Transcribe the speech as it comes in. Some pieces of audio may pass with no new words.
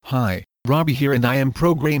Hi, Robbie here, and I am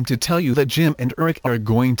programmed to tell you that Jim and Eric are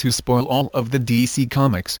going to spoil all of the DC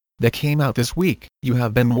comics that came out this week. You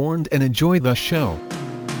have been warned, and enjoy the show.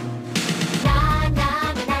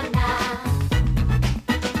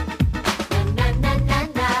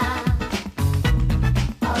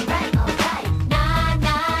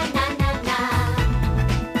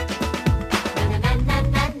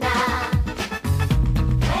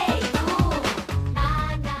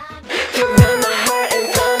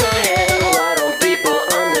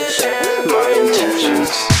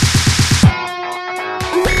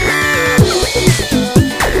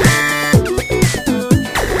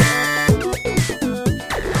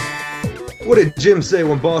 What did Jim say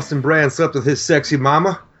when Boston Brand slept with his sexy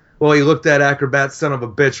mama? Well, he looked that acrobat son of a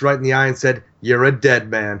bitch right in the eye and said, "You're a dead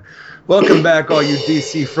man." Welcome back, all you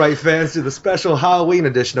DC Fright fans, to the special Halloween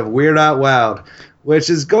edition of Weird Out Loud, which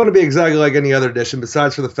is going to be exactly like any other edition,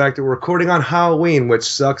 besides for the fact that we're recording on Halloween, which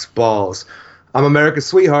sucks balls. I'm America's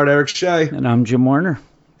sweetheart, Eric Shea. And I'm Jim Warner.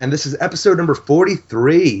 And this is episode number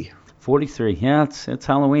 43. 43. Yeah, it's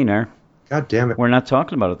Halloween, Eric. God damn it. We're not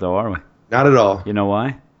talking about it, though, are we? Not at all. You know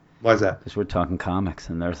why? Why is that? Because we're talking comics,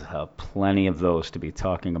 and there's plenty of those to be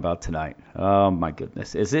talking about tonight. Oh, my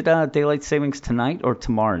goodness. Is it Daylight Savings tonight or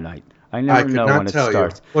tomorrow night? I never know when it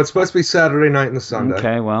starts. Well, it's supposed to be Saturday night and Sunday.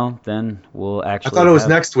 Okay, well, then we'll actually... I thought it was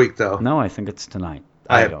next week, though. No, I think it's tonight.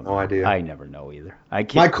 I have no idea. I never know either.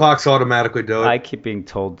 My clocks automatically do it. I keep being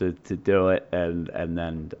told to do it, and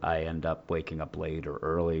then I end up waking up late or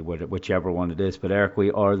early, whichever one it is. But, Eric,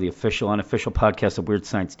 we are the official, unofficial podcast of Weird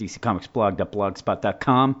Science, DC Comics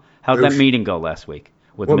blog.blogspot.com. How'd that meeting go last week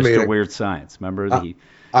with Mr. Meeting? Weird Science? Remember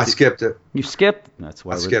I skipped it. You skipped? That's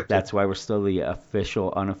why we're still the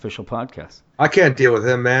official, unofficial podcast. I can't deal with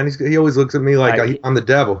him, man. He always looks at me like I'm the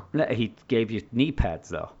devil. He gave you knee pads,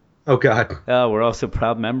 though. Oh, God. We're also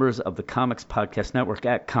proud members of the Comics Podcast Network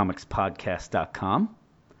at comicspodcast.com.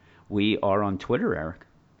 We are on Twitter, Eric.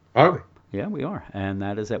 Are we? Yeah, we are. And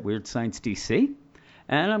that is at Weird Science DC.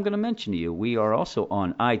 And I'm going to mention to you, we are also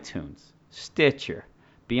on iTunes, Stitcher,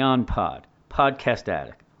 Beyond Pod, Podcast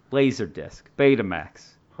Addict, Laserdisc, Betamax.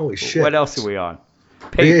 Holy shit. What else are we on?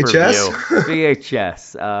 VHS?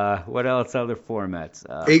 VHS. What else? Other formats?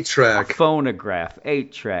 8-track. Phonograph,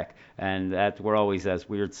 8-track. And we're always as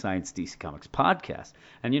Weird Science DC Comics Podcast.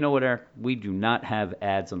 And you know what, Eric? We do not have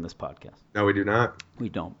ads on this podcast. No, we do not. We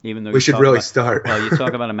don't. Even though we should really start. Well, you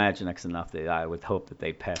talk about Imaginext enough that I would hope that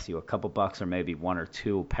they pass you a couple bucks or maybe one or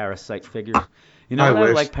two Parasite figures. You know what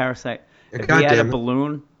I like Parasite? If he had a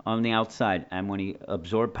balloon on the outside, and when he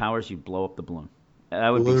absorbed powers, you blow up the balloon. That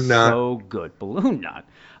would be so good. Balloon knot.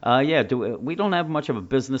 Yeah, we don't have much of a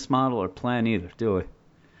business model or plan either, do we?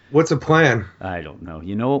 What's a plan? I don't know.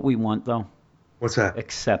 You know what we want, though? What's that?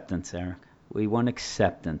 Acceptance, Eric. We want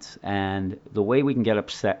acceptance. And the way we can get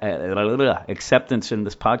acceptance in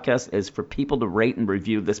this podcast is for people to rate and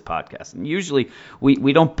review this podcast. And usually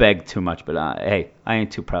we don't beg too much, but hey, I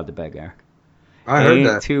ain't too proud to beg, Eric. I heard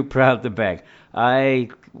that. Ain't too proud to beg. I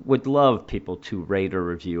would love people to rate or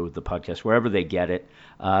review the podcast wherever they get it,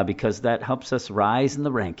 because that helps us rise in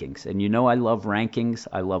the rankings. And you know I love rankings.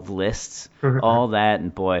 I love lists, all that.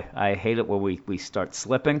 And, boy, I hate it when we start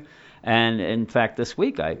slipping. And, in fact, this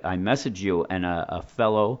week I messaged you, and a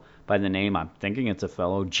fellow by the name, I'm thinking it's a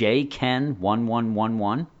fellow,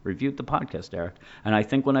 JKen1111, reviewed the podcast, Eric. And I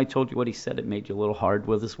think when I told you what he said, it made you a little hard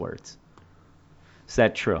with his words. Is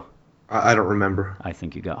that true? I don't remember. I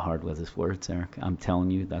think you got hard with his words, Eric. I'm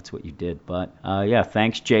telling you, that's what you did. But, yeah,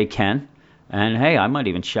 thanks, J. Ken. And, hey, I might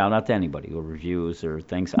even shout out to anybody who reviews or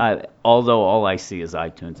things. Although all I see is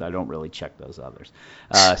iTunes. I don't really check those others.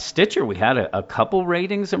 Stitcher, we had a couple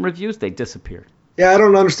ratings and reviews. They disappeared. Yeah, I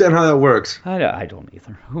don't understand how that works. I don't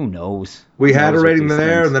either. Who knows? We had a rating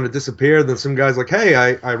there, and then it disappeared. Then some guy's like, hey,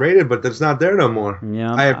 I rated, but it's not there no more.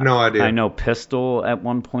 Yeah, I have no idea. I know Pistol at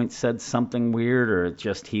one point said something weird, or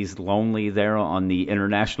just he's lonely there on the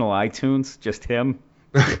international iTunes, just him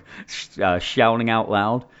shouting out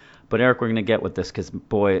loud. But, Eric, we're going to get with this because,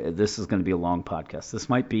 boy, this is going to be a long podcast. This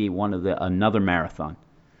might be another marathon.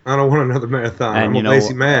 I don't want another marathon. And I'm a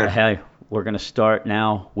lazy man. Hey, we're going to start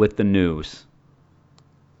now with the news.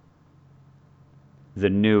 The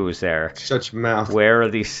news, Eric. Shut your mouth. Where are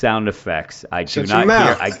these sound effects? I do Shut not your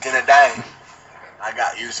mouth. hear. Dinner down. I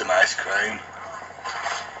got you some ice cream.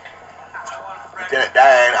 Dinner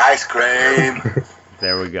down, ice cream.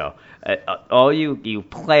 There we go. All you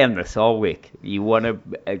planned this all week. You want to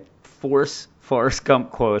force Forrest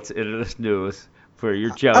Gump quotes into this news for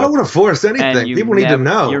your joke. I don't want to force anything. People need to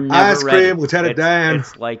know. Ice cream, Lieutenant Dan.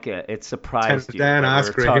 It's like it surprised Lieutenant Dan, you. ice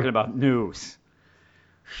We're cream. talking about news.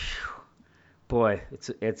 Boy,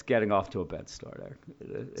 it's getting off to a bad start,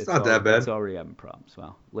 Eric. It's not that bad. It's already having problems.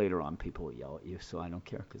 Well, later on, people will yell at you, so I don't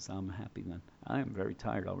care because I'm happy then. I am very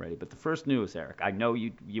tired already. But the first news, Eric, I know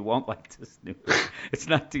you won't like this news. It's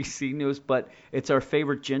not DC news, but it's our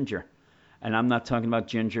favorite Ginger. And I'm not talking about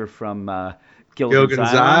Ginger from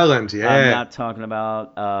Gilligan's Island. Yeah. I'm not talking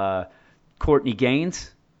about Courtney Gaines.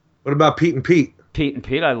 What about Pete and Pete? Pete and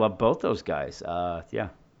Pete, I love both those guys. Yeah.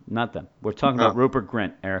 Not them. We're talking about Rupert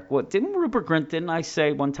Grint, Eric. Didn't I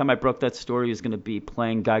say one time I broke that story he was going to be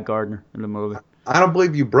playing Guy Gardner in the movie? I don't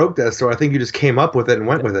believe you broke that story. I think you just came up with it and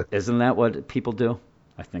went with it. Isn't that what people do?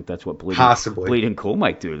 I think that's what Bleeding Cool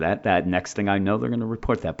might do. That next thing I know, they're going to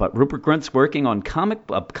report that. But Rupert Grint's working on a comic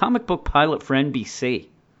book pilot for NBC,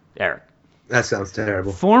 Eric. That sounds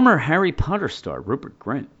terrible. Former Harry Potter star Rupert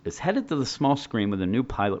Grint is headed to the small screen with a new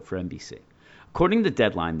pilot for NBC. According to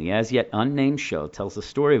Deadline, the as-yet unnamed show tells the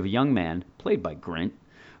story of a young man, played by Grint,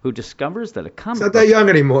 who discovers that a comic book... He's not that young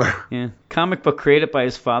anymore. Yeah. Comic book created by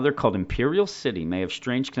his father called Imperial City may have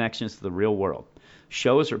strange connections to the real world.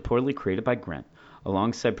 Show is reportedly created by Grint,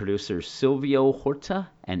 alongside producers Silvio Horta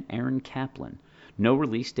and Aaron Kaplan. No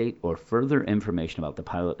release date or further information about the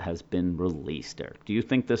pilot has been released, Eric. Do you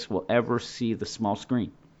think this will ever see the small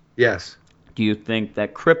screen? Yes. Do you think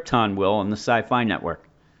that Krypton will on the Sci-Fi Network?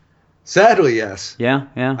 Sadly, yes. Yeah.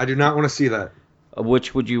 I do not want to see that.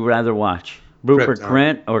 Which would you rather watch? Rupert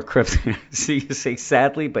Grint or Krypton? See, you say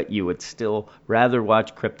sadly, but you would still rather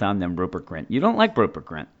watch Krypton than Rupert Grint. You don't like Rupert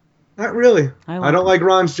Grint. Not really. I don't like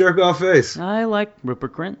Ron's jerk-off face. I like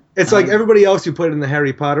Rupert Grint. It's like everybody else who played in the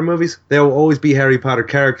Harry Potter movies. They will always be Harry Potter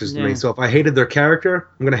characters to me. So if I hated their character,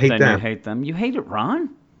 I'm going to hate them. Then you hate them. You hated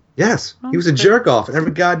Ron? Yes. He was a jerk-off in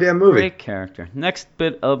every goddamn movie. Great character. Next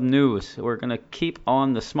bit of news. We're going to keep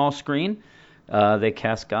on the small screen. They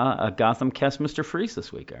cast Gotham cast Mr. Freeze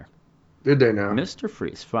this week, Eric. Did they now? Mr.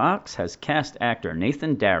 Freeze. Fox has cast actor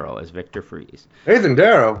Nathan Darrow as Victor Freeze. Nathan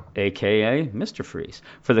Darrow? A.K.A. Mr. Freeze.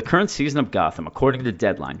 For the current season of Gotham, according to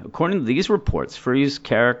Deadline. According to these reports, Freeze's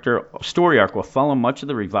character story arc will follow much of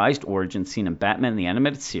the revised origin seen in Batman the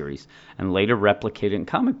Animated Series and later replicated in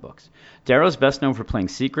comic books. Darrow is best known for playing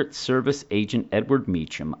Secret Service agent Edward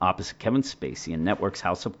Meacham opposite Kevin Spacey in Network's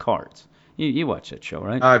House of Cards. You watch that show,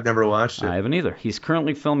 right? I've never watched it. I haven't either. He's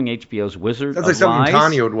currently filming HBO's Wizard of Lies. That's like something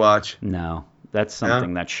Tanya would watch. No, that's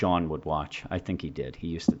something that Sean would watch. I think he did. He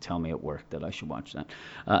used to tell me at work that I should watch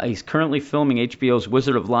that. He's currently filming HBO's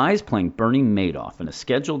Wizard of Lies, playing Bernie Madoff, and is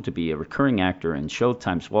scheduled to be a recurring actor in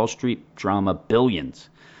Showtime's Wall Street drama Billions.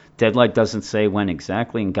 Deadline doesn't say when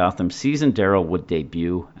exactly in Gotham season Darrow would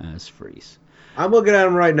debut as Freeze. I'm looking at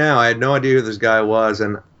him right now. I had no idea who this guy was,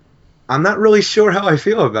 and I'm not really sure how I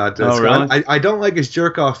feel about this. Oh, really? I don't like his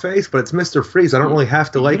jerk-off face, but it's Mr. Freeze. I don't really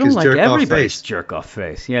have to like his jerk-off face. You don't like everybody's jerk-off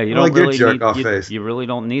face. Yeah, you don't really jerk-off face. You really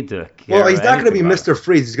don't need to care. Well, he's not going to be Mr.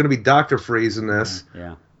 Freeze. He's going to be Dr. Freeze in this.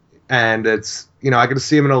 Yeah. And it's, I get to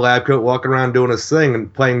see him in a lab coat walking around doing his thing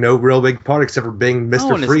and playing no real big part except for being Mr.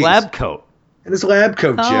 Freeze. In his lab coat. In his lab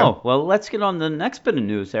coat, Jim. Oh, well, let's get on the next bit of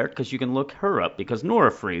news, Eric, because you can look her up, because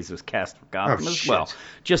Nora Freeze was cast for Gotham as well.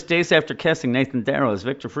 Just days after casting Nathan Darrow as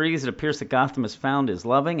Victor Freeze, it appears that Gotham has found his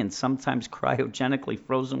loving and sometimes cryogenically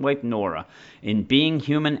frozen wife Nora in Being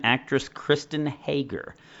Human actress Kristen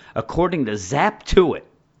Hager. According to Zap To It.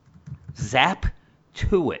 Zap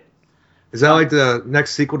To It. Is that like the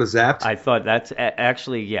next sequel to Zapped? I thought that's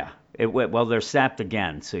actually, yeah. Well, they're zapped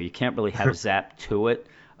again, so you can't really have Zap To It.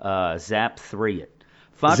 Zap 3 it.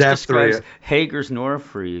 Fox describes Hager's Nora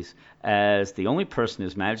Freeze as the only person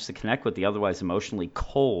who's managed to connect with the otherwise emotionally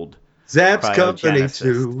cold Zap's company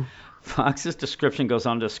too. Fox's description goes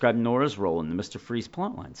on to describe Nora's role in the Mr. Freeze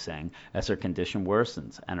plotline, saying, as her condition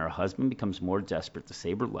worsens and her husband becomes more desperate to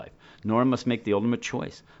save her life, Nora must make the ultimate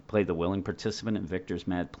choice, play the willing participant in Victor's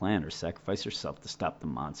mad plan, or sacrifice herself to stop the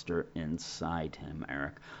monster inside him,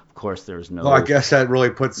 Eric. Of course, there's no... Well, I guess that really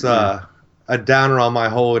puts... a downer on my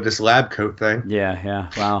whole this lab coat thing. Yeah.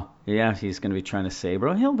 Wow. Yeah, he's going to be trying to save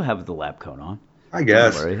her. He'll have the lab coat on. I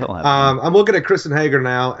guess. Don't worry, he'll have I'm looking at Kristen Hager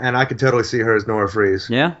now, and I can totally see her as Nora Freeze.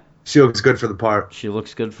 Yeah? She looks good for the part. She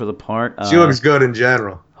looks good for the part. She looks good in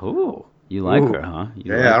general. Ooh. You like her, huh?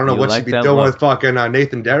 I don't know what she'd be doing with fucking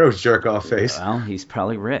Nathan Darrow's jerk-off face. Well, he's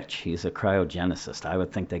probably rich. He's a cryogenicist. I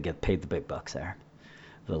would think they get paid the big bucks there.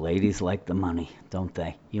 The ladies like the money, don't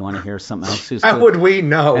they? You want to hear something else? How would we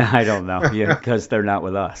know? I don't know. Yeah, because they're not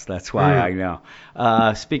with us. That's why I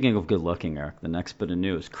know. Speaking of good looking, Eric, the next bit of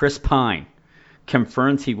news: Chris Pine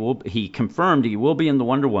confirmed he will be in the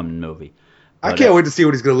Wonder Woman movie. I can't wait to see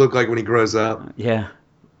what he's going to look like when he grows up. Yeah,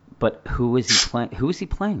 but who is he playing? Who is he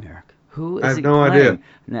playing, Eric? Who I is have he no playing? idea.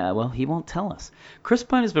 Nah, well, he won't tell us. Chris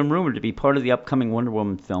Pine has been rumored to be part of the upcoming Wonder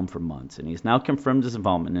Woman film for months, and he's now confirmed his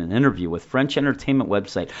involvement in an interview with French entertainment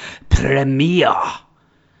website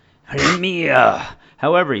Premiere.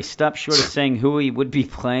 However, he stopped short of saying who he would be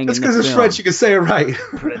playing Just in the because film. it's French, you can say it right.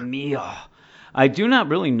 Premiere. I do not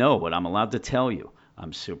really know what I'm allowed to tell you.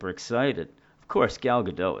 I'm super excited. Of course, Gal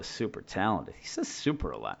Gadot is super talented. He says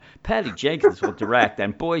super a lot. Patty Jenkins will direct,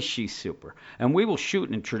 and boy, she's super. And we will shoot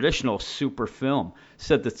in traditional super film,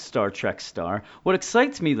 said the Star Trek star. What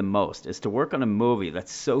excites me the most is to work on a movie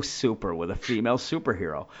that's so super with a female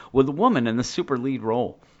superhero, with a woman in the super lead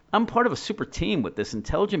role. I'm part of a super team with this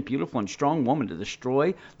intelligent, beautiful, and strong woman to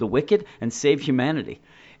destroy the wicked and save humanity.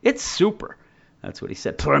 It's super. That's what he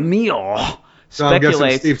said. Premiere So I'm guessing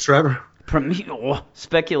speculates. Steve Trevor. Premiere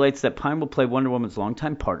speculates that Pine will play Wonder Woman's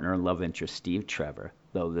longtime partner and love interest, Steve Trevor,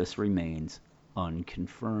 though this remains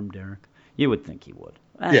unconfirmed, Eric. You would think he would.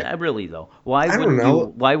 Yeah. Really, though. Why I wouldn't don't know.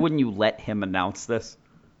 Why wouldn't you let him announce this?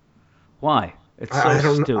 Why? It's so I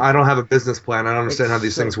don't. stupid. I don't have a business plan. I don't understand how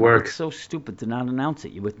these things work. It's so stupid to not announce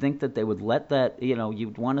it. You would think that they would let that,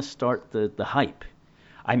 you'd want to start the hype.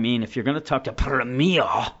 I mean, if you're going to talk to Premiere,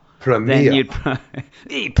 then Premiere. you'd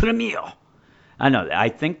hey, Premiere. I know. I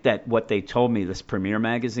think that what they told me, this Premiere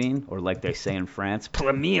magazine, or like they say in France,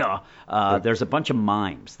 Premiere, there's a bunch of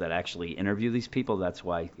mimes that actually interview these people. That's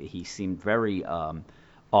why he seemed very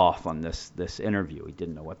off on this interview. He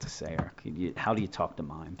didn't know what to say. Eric. How do you talk to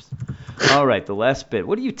mimes? All right, the last bit.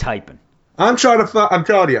 What are you typing? I'm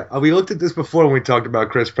telling you. We looked at this before when we talked about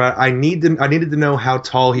Chris Pratt. I needed to know how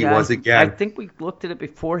tall he was I again. think we looked at it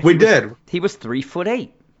before. We did. He was 3'8".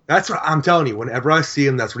 That's what I'm telling you. Whenever I see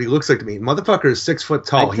him, that's what he looks like to me. Motherfucker is 6 foot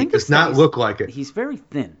tall. I He think does it's that not he's- look like it. He's very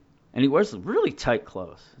thin, and he wears really tight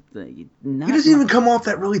clothes. He doesn't even come off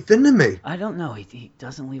that really thin to me. I don't know. He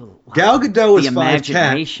doesn't leave a lot. Gal Gadot is the 5'10".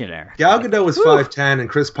 imagination, Eric. Gal Gadot is Whew. 5'10", and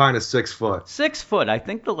Chris Pine is 6 foot. 6 foot. I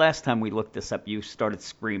think the last time we looked this up, you started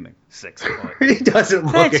screaming 6 foot. He doesn't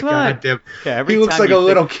look That's a right. goddamn. Okay, every He looks time like you a think-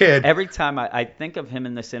 little kid. Every time I think of him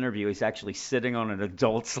in this interview, he's actually sitting on an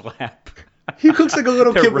adult's lap. He looks like a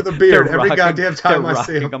little They're kid with a ro- beard they're every rocking- goddamn time they're I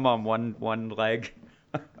see rocking him. him on one leg.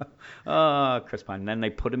 Chris Pine. And then they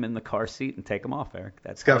put him in the car seat and take him off, Eric.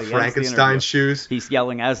 That's He's got how he ends the Frankenstein interview. shoes. He's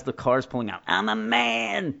yelling as the car's pulling out, "I'm a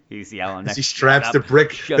man!" He's yelling. As he "Shut straps up. the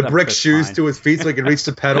brick Shut up, Chris shoes Pine." to his feet so he can reach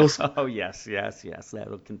the pedals. Oh, yes.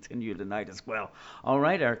 That'll continue tonight as well. All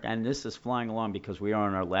right, Eric, and this is flying along because we are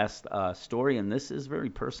on our last story, and this is very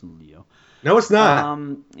personal to you. No, it's not.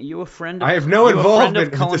 You a friend of, I have no you a friend involvement of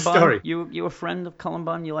with Cullen this Bunn? story. You a friend of Cullen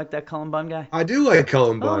Bunn? You like that Cullen Bunn guy? I do like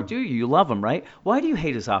Cullen Oh, Bunn do you? You love him, right? Why do you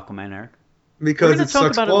hate his Aquaman, Eric? We're because going it to talk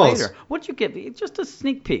sucks about balls. it later. What'd you give? Just a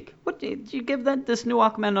sneak peek. What did you give this new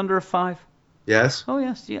Aquaman under a 5? Yes. Oh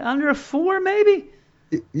yes, yeah, under a 4 maybe.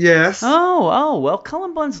 Yes. Oh, well,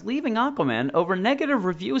 Cullen Bunn's leaving Aquaman over negative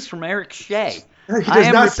reviews from Eric Shea. He does I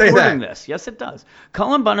am not say reporting that. this. Yes, it does.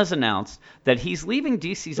 Cullen Bunn has announced that he's leaving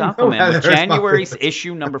DC's No, Aquaman that with hurts my January's feelings.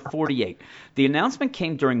 issue number 48. The announcement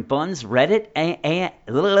came during Bunn's Reddit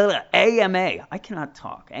AMA. I cannot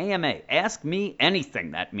talk. AMA. Ask me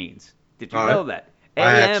anything that means. Did you All right. know that? I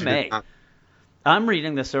actually AMA. did not. I'm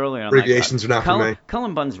reading this earlier. and I'm Abbreviations are not for me.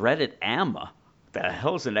 Cullen Bunn's Reddit AMA. The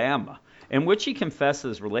hell's an AMA? In which he confesses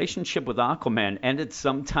his relationship with Aquaman ended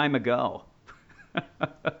some time ago.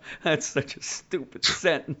 That's such a stupid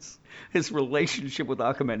sentence. His relationship with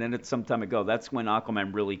Aquaman ended some time ago. That's when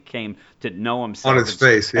Aquaman really came to know himself. On his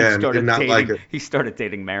face, yeah, and started did not dating, like it. He started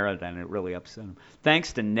dating Mara then. It really upset him.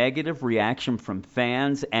 Thanks to negative reaction from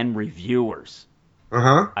fans and reviewers.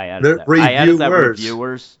 Uh-huh. I added that. I added that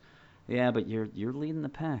reviewers. Yeah, but you're leading the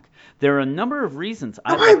pack. There are a number of reasons.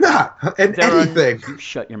 No, I'm not. And anything. You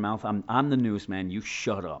shut your mouth. I'm the newsman. You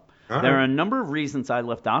shut up. All There right. are a number of reasons I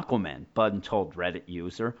left Aquaman, Bud told Reddit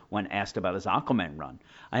user when asked about his Aquaman run.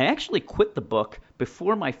 I actually quit the book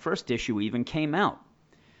before my first issue even came out.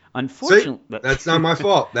 See, Unfortunately, that's not my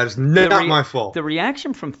fault. That is not my fault. The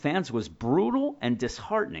reaction from fans was brutal and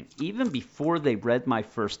disheartening, even before they read my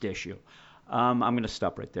first issue. I'm going to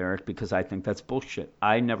stop right there, Eric, because I think that's bullshit.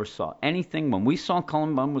 I never saw anything. When we saw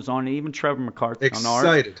Cullen Bunn was on, even Trevor McCarthy on ours,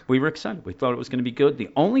 Excited. we were excited. We thought it was going to be good. The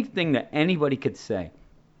only thing that anybody could say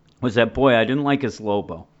was that, boy, I didn't like his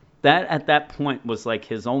Lobo. That, at that point, was like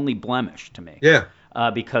his only blemish to me. Yeah.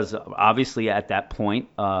 Because obviously at that point,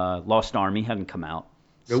 Lost Army hadn't come out.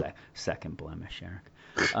 Nope. Second blemish, Eric.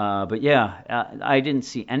 But yeah, I didn't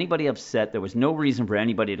see anybody upset. There was no reason for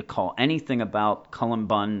anybody to call anything about Cullen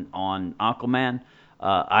Bunn on Aquaman.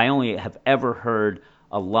 I only have ever heard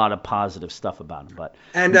a lot of positive stuff about him. But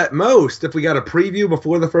And at most, if we got a preview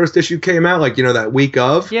before the first issue came out, like, that week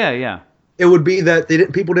of, yeah. it would be that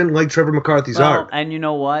people didn't like Trevor McCarthy's art. And you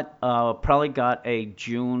know what? Probably got a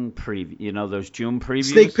June preview. You know those June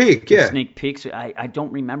previews? Sneak peek, yeah. Sneak peeks. I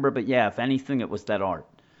don't remember, but yeah, if anything, it was that art.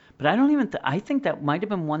 But I don't even. I think that might have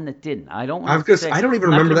been one that didn't. I don't. I don't even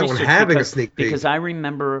remember that one having a sneak peek. Because I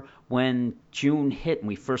remember when June hit and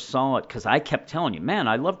we first saw it. Because I kept telling you, man,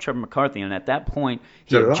 I love Trevor McCarthy, and at that point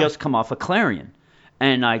he had just come off of Clarion,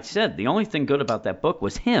 and I said the only thing good about that book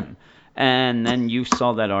was him. And then you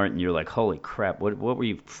saw that art, and you're like, "Holy crap! What were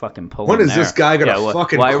you fucking pulling?" When is this guy gonna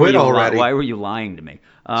fucking quit already? Why were you lying to me?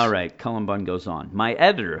 All right, Cullen Bunn goes on. My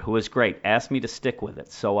editor, who is great, asked me to stick with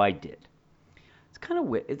it, so I did. It's kind of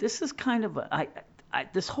weird. This is kind of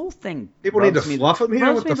this whole thing. People need to fluff him here.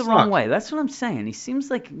 Rubs me the wrong way. That's what I'm saying. He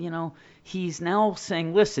seems like he's now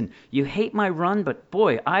saying, "Listen, you hate my run, but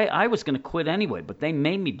boy, I was gonna quit anyway, but they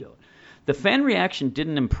made me do it." The fan reaction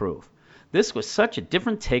didn't improve. This was such a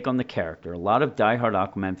different take on the character. A lot of diehard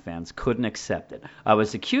Aquaman fans couldn't accept it. I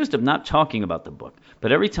was accused of not talking about the book,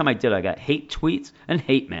 but every time I did, I got hate tweets and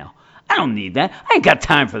hate mail. I don't need that. I ain't got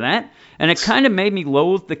time for that. And it kind of made me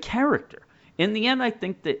loathe the character. In the end, I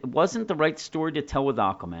think that it wasn't the right story to tell with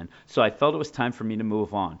Aquaman, so I felt it was time for me to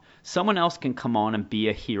move on. Someone else can come on and be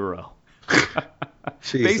a hero.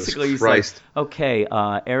 Basically, he's like, okay,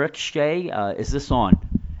 Eric Shea, is this on?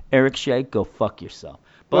 Eric Shea, go fuck yourself.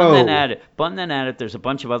 Bun then at it. There's a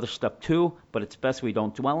bunch of other stuff too, but it's best we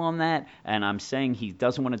don't dwell on that. And I'm saying he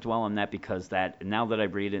doesn't want to dwell on that because now that I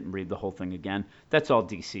read it and read the whole thing again, that's all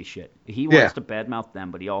DC shit. He wants to badmouth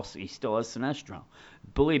them, but he still has Sinestro.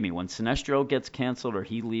 Believe me, when Sinestro gets canceled or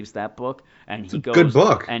he leaves that book and he goes good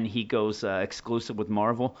book. And he goes exclusive with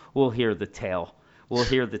Marvel, we'll hear the tale. We'll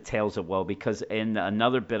hear the tales of woe, because in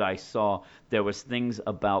another bit I saw, there was things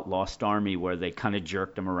about Lost Army where they kind of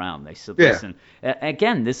jerked him around. They said, listen,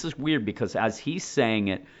 again, this is weird because as he's saying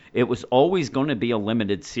it, it was always going to be a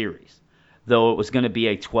limited series, though it was going to be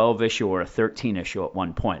a 12-issue or a 13-issue at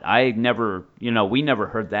one point. We never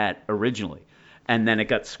heard that originally. And then it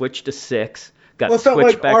got switched to 6, it felt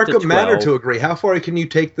like Arkham Manor to agree. How far can you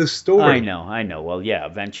take this story? I know. Well, yeah,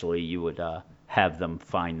 eventually you would have them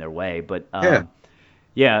find their way, but...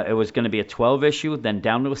 Yeah, it was going to be a 12-issue, then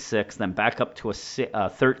down to a 6, then back up to a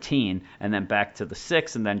 13, and then back to the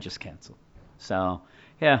 6, and then just cancel. So,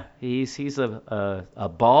 yeah, he's a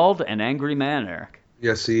bald and angry man, Eric.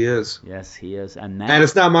 Yes, he is. Yes, he is. And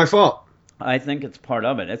it's not my fault. I think it's part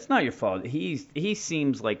of it. It's not your fault. He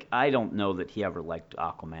seems like, I don't know that he ever liked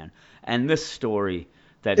Aquaman. And this story...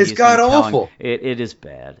 It's god-awful. It is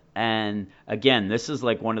bad. And, again, this is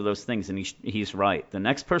like one of those things, and he's right. The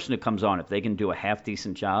next person who comes on, if they can do a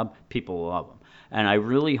half-decent job, people will love them. And I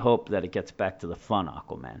really hope that it gets back to the fun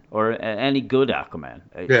Aquaman, or any good Aquaman.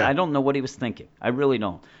 Yeah. I don't know what he was thinking. I really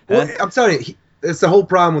don't. Well, I'm telling you, it's the whole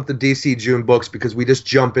problem with the DC June books, because we just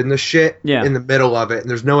jump in the shit in the middle of it, and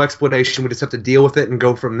there's no explanation. We just have to deal with it and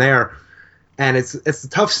go from there. And it's a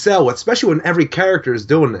tough sell, especially when every character is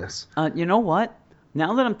doing this. You know what?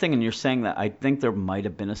 Now that I'm thinking, you're saying that, I think there might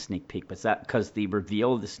have been a sneak peek, but that because the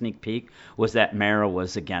reveal of the sneak peek was that Mara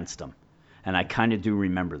was against him, and I kind of do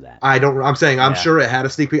remember that. I'm sure it had a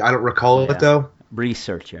sneak peek. I don't recall it though.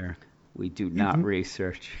 Research, Eric. We do not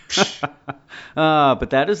research. But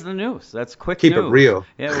that is the news. That's quick news. Keep it real.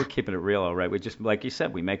 Yeah, we're keeping it real, all right. We just, like you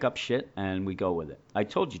said, we make up shit and we go with it. I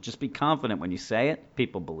told you, just be confident when you say it.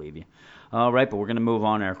 People believe you. All right, but we're gonna move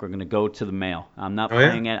on, Eric. We're gonna go to the mail. I'm not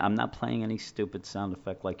playing it. I'm not playing any stupid sound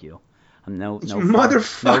effect like you. I'm no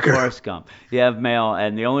motherfucker. No Forrest Gump. You have mail,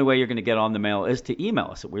 and the only way you're gonna get on the mail is to email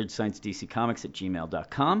us at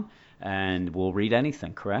weirdsciencedccomics@gmail.com, and we'll read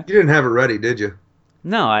anything. Correct? You didn't have it ready, did you?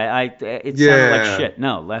 No, it sounded like shit.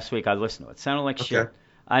 No, last week I listened to it. It sounded like shit.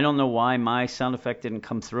 I don't know why my sound effect didn't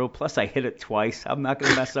come through. Plus, I hit it twice. I'm not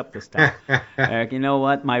going to mess up this time. Eric, you know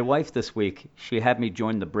what? My wife this week, she had me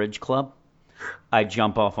join the bridge club. I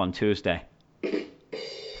jump off on Tuesday.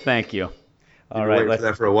 Thank you. All right. You've been waiting for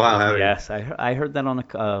that for a while, haven't you? Yes, I heard that on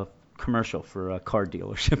a commercial for a car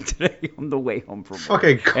dealership today on the way home from work.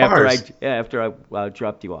 Fucking cars. After I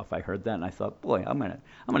dropped you off, I heard that and I thought, boy, I'm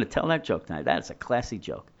gonna tell that joke tonight. That's a classy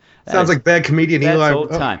joke. Sounds like bad comedian Eli. That's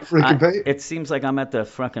old time. It seems like I'm at the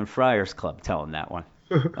fucking Friars Club telling that one.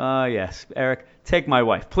 Yes, Eric, take my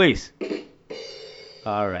wife, please.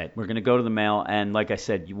 All right, we're gonna go to the mail, and like I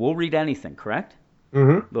said, you will read anything, correct?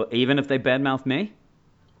 Mm-hmm. Even if they badmouth me.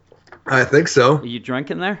 I think so. Are you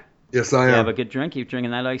drinking there? Yes, I am. You have a good drink? You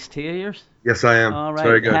drinking that iced tea of yours? Yes, I am. All right. It's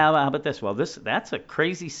very good. How about this? Well, that's a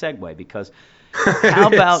crazy segue, because how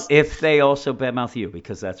about if they also badmouth you?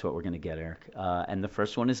 Because that's what we're going to get, Eric. And the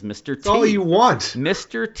first one is Mr. T. That's all you want.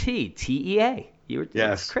 Mr. T, T-E-A. Yes.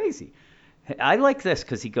 That's crazy. I like this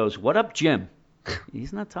because he goes, "What up, Jim?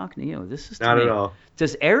 He's not talking to you. This is to Not me. at all.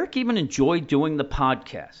 Does Eric even enjoy doing the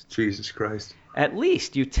podcast? Jesus Christ. At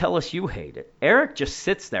least you tell us you hate it. Eric just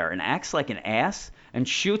sits there and acts like an ass and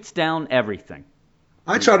shoots down everything.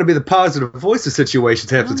 I try to be the positive voice of situations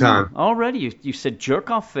half the time. Already, you said jerk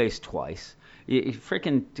off face twice. You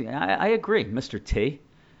freaking, I agree, Mr. T.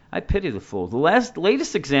 I pity the fool. The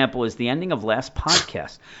latest example is the ending of last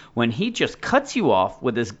podcast when he just cuts you off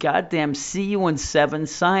with his goddamn see you in 7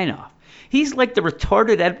 sign off. He's like the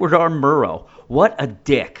retarded Edward R. Murrow. What a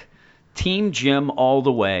dick. Team Jim all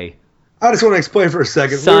the way. I just want to explain for a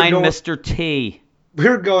second. Sign Mr. T. We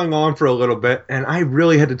were going on for a little bit, and I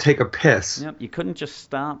really had to take a piss. Yep, you couldn't just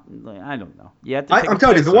stop. I don't know. You had to take I'm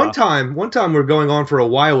telling you, the one time we were going on for a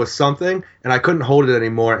while with something, and I couldn't hold it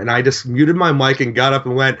anymore, and I just muted my mic and got up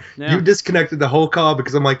and went, You disconnected the whole call,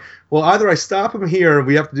 because I'm like, well, either I stop him here, or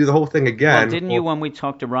we have to do the whole thing again. Well, didn't you, when we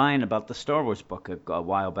talked to Ryan about the Star Wars book a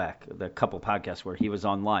while back, the couple podcasts where he was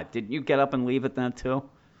on live, didn't you get up and leave it then too?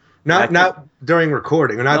 Not during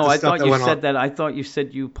recording. Or not no, the I stuff thought that you went said on. that. I thought you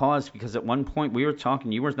said you paused because at one point we were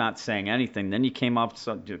talking, you were not saying anything. Then you came up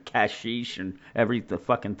with cashish and the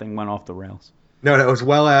fucking thing went off the rails. No, that was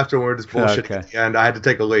well after we were just bullshitting Okay. at the end. I had to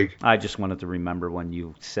take a leak. I just wanted to remember when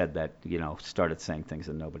you said that, started saying things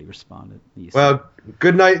and nobody responded. Well,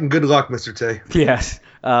 good night and good luck, Mr. T. Yes.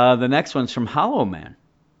 The next one's from Hollow Man.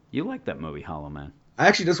 You like that movie, Hollow Man? I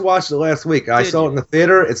actually just watched it last week. I Did saw you? it in the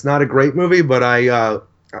theater. It's not a great movie, but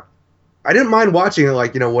I didn't mind watching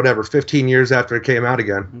it 15 years after it came out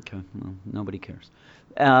again. Okay, well, nobody cares.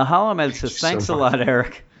 Hollow Man says, thanks a lot,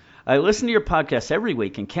 Eric. I listen to your podcast every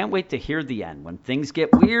week and can't wait to hear the end. When things get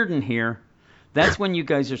weird in here, that's when you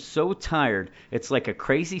guys are so tired. It's like a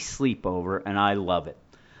crazy sleepover, and I love it.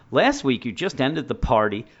 Last week, you just ended the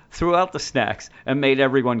party, threw out the snacks, and made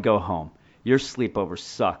everyone go home. Your sleepovers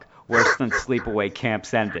suck. Worse than sleepaway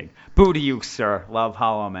camps ending. Boo to you, sir. Love,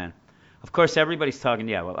 Hollow Man. Of course, everybody's talking.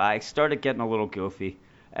 Yeah, well, I started getting a little goofy,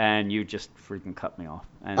 and you just freaking cut me off.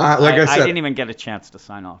 And I said, I didn't even get a chance to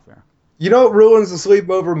sign off there. You know what ruins the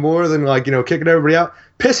sleepover more than kicking everybody out?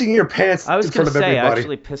 Pissing your pants I was in front of everybody.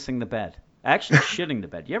 actually pissing the bed. Actually shitting the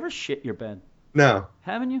bed. You ever shit your bed? No.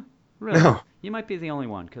 Haven't you? Really? No. You might be the only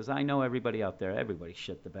one, because I know everybody out there. Everybody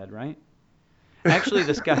shit the bed, right? Actually,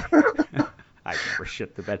 this guy... I never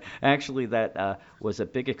shit the bed. Actually, that was a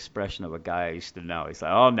big expression of a guy I used to know. He's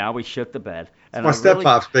like, oh, now we shit the bed. And my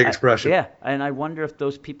step-pop's big expression. Yeah, and I wonder if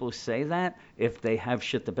those people who say that, if they have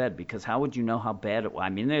shit the bed, because how would you know how bad it was? I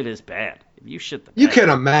mean, it is bad. If you shit the bed. You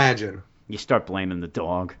can imagine. You start blaming the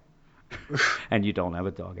dog. And you don't have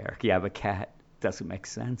a dog, Eric. You have a cat. Doesn't make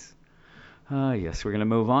sense. Yes, we're going to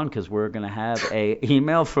move on because we're going to have a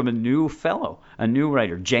email from a new fellow, a new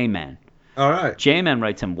writer, J-Man. All right. J-Man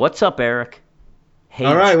writes him, what's up, Eric? Hey,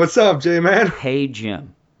 all right, what's up, J-Man? Hey,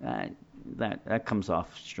 Jim. That comes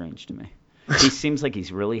off strange to me. He seems like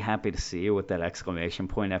he's really happy to see you with that exclamation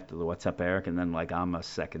point after the what's up, Eric, and then I'm a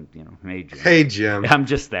second, hey, Jim. Hey, Jim. I'm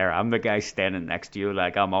just there. I'm the guy standing next to you,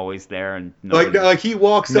 I'm always there, and he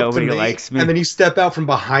walks up to me, likes me, and then you step out from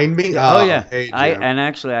behind me. Oh yeah. Hey, Jim. And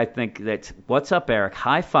actually, I think that what's up, Eric?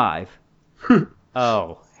 High five.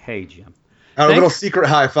 Oh, hey, Jim. A little secret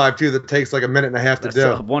high five too that takes like a minute and a half to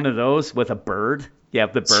do. One of those with a bird. You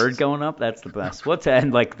have the bird going up. That's the best.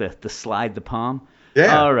 And the slide the palm.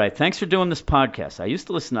 Yeah. All right. Thanks for doing this podcast. I used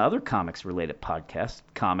to listen to other comics-related podcasts,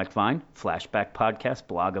 Comic Vine, Flashback Podcast,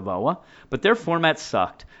 Blog of Oa, but their format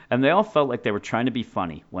sucked, and they all felt like they were trying to be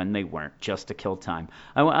funny when they weren't, just to kill time.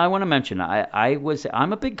 I want to mention,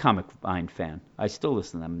 I'm a big Comic Vine fan. I still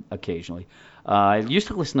listen to them occasionally. I used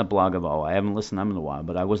to listen to Blog of Oa. I haven't listened to them in a while,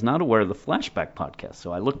 but I was not aware of the Flashback Podcast,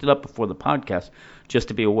 so I looked it up before the podcast just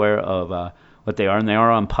to be aware of what they are, and they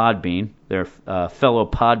are on Podbean. They're fellow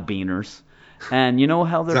Podbeaners. And you know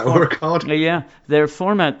how they're... Is that what we're called? Yeah. Their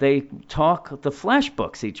format, they talk the Flash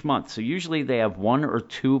books each month. So usually they have 1 or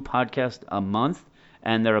 2 podcasts a month,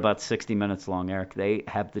 and they're about 60 minutes long, Eric. They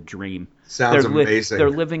have the dream. Sounds amazing.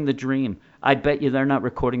 They're living the dream. I bet you they're not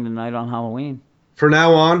recording the night on Halloween. For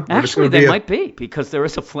now on... Actually, they might be, because there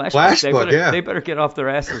is a Flash book. They better get off their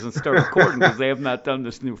asses and start recording, because they have not done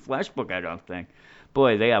this new Flash book, I don't think.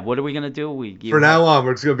 Boy, what are we going to do? For now on,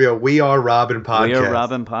 it's going to be a We Are Robin podcast. We Are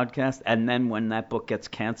Robin podcast. And then when that book gets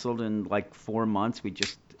canceled in 4 months, we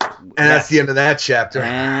just... And that's the end of that chapter.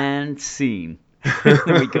 And scene. Then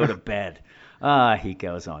we go to bed. He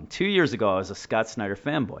goes on. 2 years ago, I was a Scott Snyder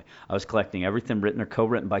fanboy. I was collecting everything written or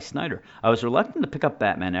co-written by Snyder. I was reluctant to pick up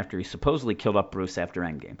Batman after he supposedly killed up Bruce after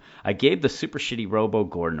Endgame. I gave the super shitty Robo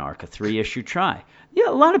Gordon arc a 3-issue try. Yeah,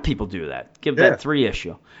 a lot of people do that. Give that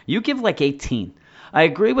 3-issue. You give 18. I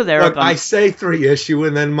agree with Eric. Look, I say 3-issue,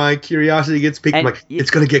 and then my curiosity gets piqued. I'm like,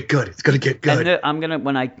 it's gonna get good. It's gonna get good. And I'm gonna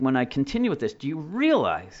when I continue with this. Do you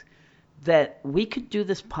realize that we could do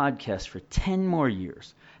this podcast for 10 more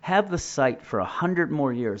years, have the site for 100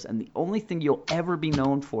 more years, and the only thing you'll ever be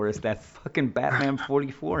known for is that fucking Batman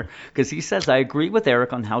 44? Because he says I agree with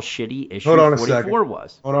Eric on how shitty issue 44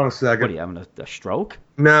 was. Hold on a second. What are you having a stroke?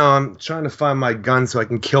 No, I'm trying to find my gun so I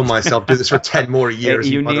can kill myself. Do this for 10 more years.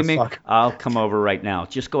 Hey, you need me? motherfucker. I'll come over right now.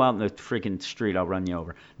 Just go out in the freaking street. I'll run you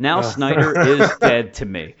over. Now Snyder is dead to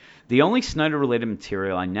me. The only Snyder-related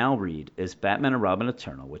material I now read is Batman and Robin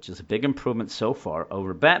Eternal, which is a big improvement so far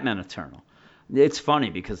over Batman Eternal. It's funny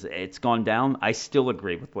because it's gone down. I still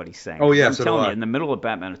agree with what he's saying. Oh, yeah, I'm so telling do you, I. in the middle of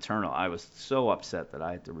Batman Eternal, I was so upset that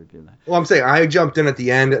I had to review that. Well, I'm saying I jumped in at the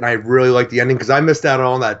end, and I really liked the ending because I missed out on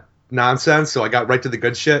all that nonsense, so I got right to the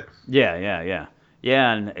good shit. Yeah,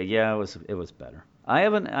 it was better. I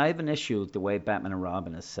have an issue with the way Batman and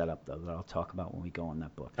Robin is set up, though, that I'll talk about when we go on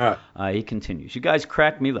that book. All right. He continues. You guys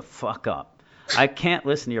crack me the fuck up. I can't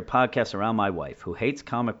listen to your podcast around my wife, who hates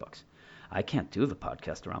comic books. I can't do the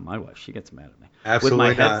podcast around my wife. She gets mad at me. Absolutely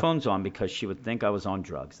With my not. headphones on because she would think I was on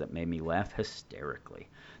drugs. That made me laugh hysterically.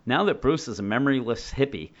 Now that Bruce is a memoryless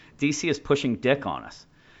hippie, DC is pushing dick on us.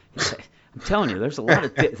 I'm telling you, there's a lot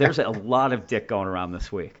of dick going around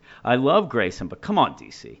this week. I love Grayson, but come on,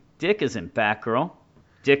 DC. Dick is in Batgirl.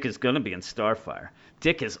 Dick is going to be in Starfire.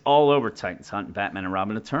 Dick is all over Titans Hunt and Batman and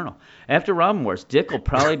Robin Eternal. After Robin Wars, Dick will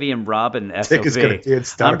probably be in Robin SOV. Dick is going to be in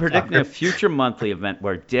Starfire. I'm predicting a future monthly event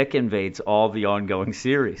where Dick invades all the ongoing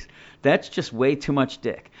series. That's just way too much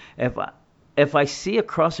Dick. If I see a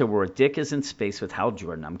crossover where Dick is in space with Hal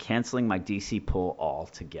Jordan, I'm canceling my DC pull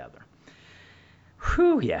altogether.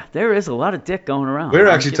 Whew, yeah, there is a lot of Dick going around. We were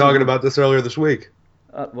actually talking about this earlier this week.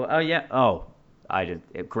 I did.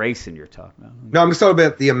 Grayson, you're talking about. No, I'm just talking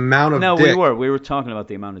about the amount of dick. No, we were talking about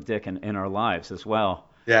the amount of dick in our lives as well.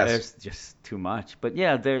 Yes. There's just too much. But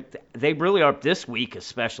yeah, they really are, this week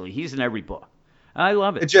especially. He's in every book. I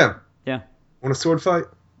love it. Hey, Jim. Yeah. Want a sword fight?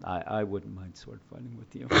 I wouldn't mind sword fighting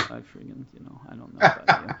with you. I don't know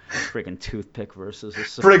about you. Friggin' toothpick versus a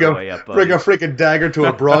Sequoia. Bring a freaking dagger to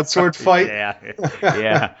a broadsword fight?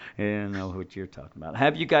 Yeah, I know what you're talking about.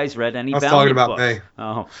 Have you guys read any I was Valiant talking about books? me.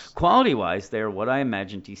 Oh, quality-wise, they're what I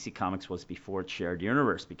imagined DC Comics was before its shared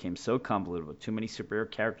universe became so convoluted with too many superhero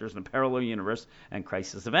characters in a parallel universe and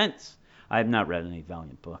crisis events. I have not read any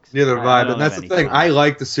Valiant books. Neither have I, but don't that's have the any thing. time. I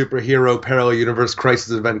like the superhero parallel universe crisis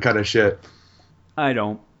event kind of shit. I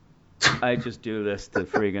don't. I just do this to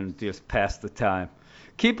friggin' just pass the time.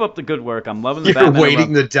 Keep up the good work. I'm loving the You're Batman.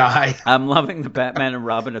 waiting to die. I'm loving the Batman and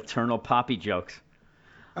Robin Eternal Poppy jokes.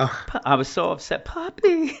 Oh. I was so upset.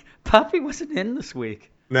 Poppy wasn't in this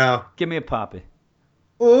week. No. Give me a Poppy.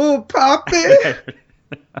 Oh, Poppy.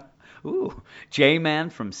 Ooh, J-Man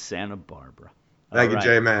from Santa Barbara. Thank you, right.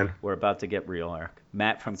 J-Man. We're about to get real, Eric.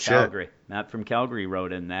 Matt from Shit. Calgary. Matt from Calgary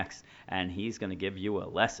wrote in next, and he's going to give you a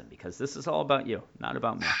lesson because this is all about you, not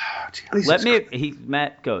about me.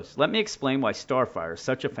 Matt goes, let me explain why Starfire is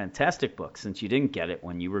such a fantastic book since you didn't get it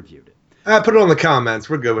when you reviewed it. Put it on the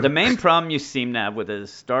comments. We're good with The it. main problem you seem to have with it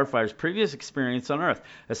is Starfire's previous experience on Earth.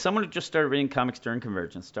 As someone who just started reading comics during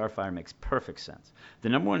Convergence, Starfire makes perfect sense. The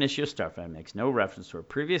number one issue of Starfire makes no reference to her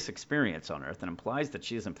previous experience on Earth and implies that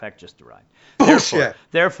she is in fact just a ride. Bullshit.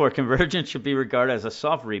 Therefore, Convergence should be regarded as a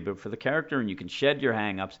soft reboot for the character, and you can shed your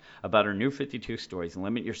hang-ups about her New 52 stories and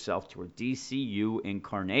limit yourself to her DCU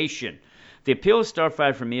incarnation. The appeal of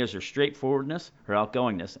Starfire for me is her straightforwardness, her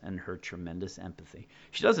outgoingness, and her tremendous empathy.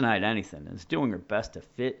 She doesn't hide anything and is doing her best to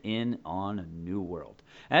fit in on a new world.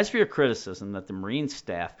 As for your criticism that the Marine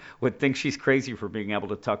staff would think she's crazy for being able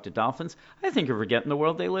to talk to dolphins, I think you're forgetting the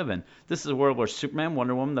world they live in. This is a world where Superman,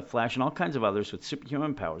 Wonder Woman, The Flash, and all kinds of others with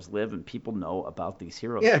superhuman powers live, and people know about these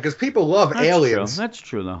heroes. Yeah, because people love That's aliens. True. That's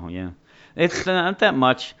true, though, yeah. It's not that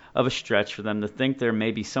much of a stretch for them to think there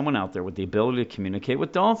may be someone out there with the ability to communicate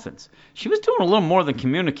with dolphins. She was doing a little more than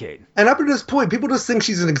communicate. And up to this point, people just think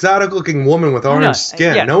she's an exotic-looking woman with orange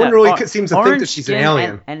skin. Yeah, no one really seems to think that she's an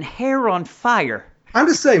alien. And hair on fire. I'm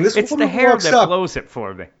just saying, this It's woman the hair walks that up blows it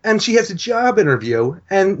for me. and she has a job interview,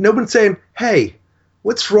 and no one's saying, "Hey,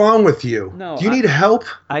 what's wrong with you? No, Do you need help?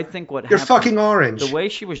 I think what You're happened, fucking orange." the way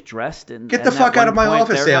she was dressed, Get the fuck out of my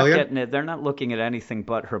office, alien. They're not looking at anything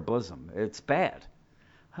but her bosom. It's bad.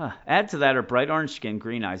 Add to that her bright orange skin,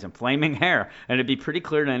 green eyes, and flaming hair, and it'd be pretty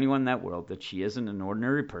clear to anyone in that world that she isn't an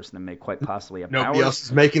ordinary person and may quite possibly have Nobody powers else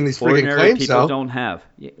is making these freaking ordinary claims, people so. don't have.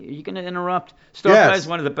 You going to interrupt? Starfire is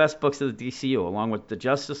one of the best books of the DCU, along with the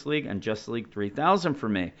Justice League and Justice League 3000 for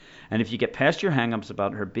me. And if you get past your hang-ups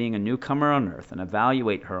about her being a newcomer on Earth and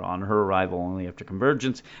evaluate her on her arrival only after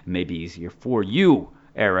Convergence, it may be easier for you,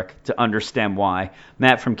 Eric, to understand why.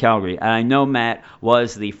 Matt from Calgary. And I know Matt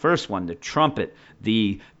was the first one to trumpet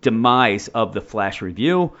the demise of the Flash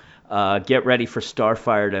Review. Get ready for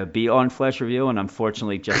Starfire to be on Flash Review, and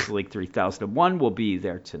unfortunately, Justice League 3001 will be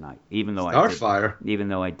there tonight. Even though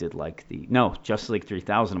I did like Justice League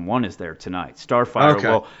 3001 is there tonight.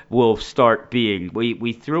 Starfire will start being.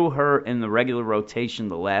 We threw her in the regular rotation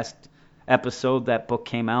the last episode that book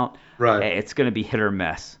came out. Right. It's going to be hit or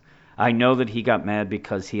miss. I know that he got mad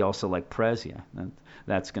because he also liked Prez. Yeah,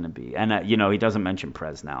 that's going to be. And, he doesn't mention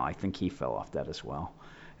Prez now. I think he fell off that as well.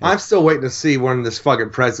 I'm still waiting to see when this fucking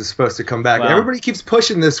Prez is supposed to come back. Well, everybody keeps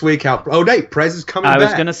pushing this week how, Prez is coming back. I was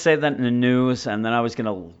back. going to say that in the news, and then I was going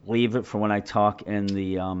to leave it for when I talk in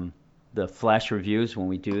the Flash reviews when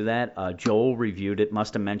we do that. Joel reviewed it,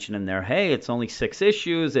 must have mentioned in there, hey, it's only 6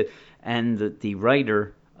 issues. And the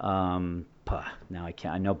writer... now I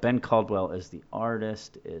can't. I know Ben Caldwell is the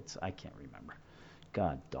artist. I can't remember.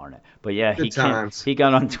 God darn it. But yeah, he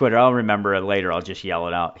got on Twitter. I'll remember it later. I'll just yell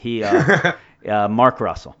it out. He Mark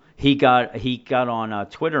Russell. He got on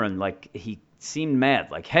Twitter and he seemed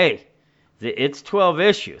mad. Like, hey, it's 12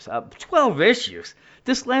 issues. 12 issues.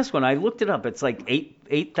 This last one, I looked it up. It's like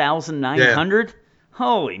 8,900. Yeah.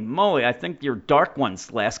 Holy moly! I think your Dark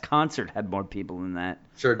One's last concert had more people than that.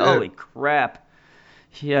 Sure did. Holy crap.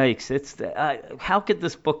 Yikes! How could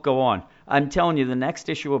this book go on? I'm telling you, the next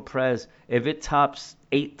issue of Prez, if it tops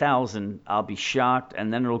 8,000, I'll be shocked,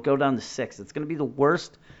 and then it'll go down to 6. It's going to be the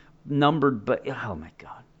worst numbered, but oh my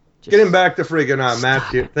God! Getting back to freaking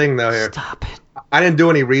Matthew thing though here. Stop it! I didn't do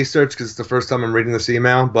any research because it's the first time I'm reading this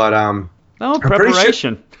email, but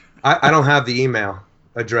preparation. Sure I don't have the email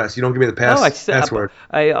address. You don't give me the password.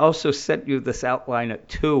 I also sent you this outline at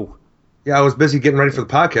 2. Yeah, I was busy getting ready for the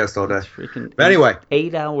podcast all day. But anyway,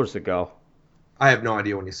 8 hours ago. I have no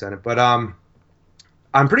idea when you sent it, but I'm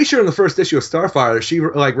pretty sure in the first issue of Starfire, she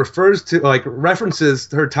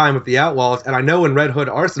references her time with the Outlaws, and I know in Red Hood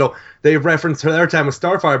Arsenal they've referenced their time with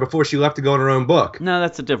Starfire before she left to go on her own book. No,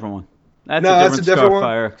 that's a different one. That's a different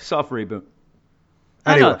Starfire. Soft reboot.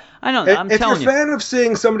 Anyway, I know. I'm telling you. If you're a fan of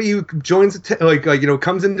seeing somebody who joins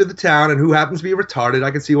comes into the town and who happens to be retarded,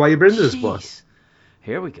 I can see why you're into this book.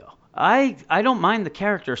 Here we go. I don't mind the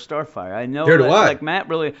character of Starfire. I know like Matt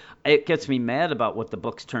really, it gets me mad about what the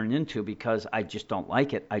books turn into because I just don't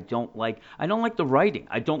like it. I don't like the writing.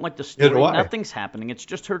 I don't like the story. Nothing's happening. It's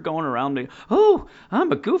just her going around and, oh,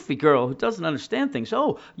 I'm a goofy girl who doesn't understand things.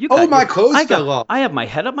 My clothes fell off. I have my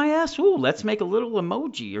head up my ass. Ooh, let's make a little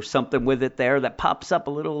emoji or something with it there that pops up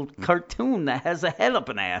a little cartoon that has a head up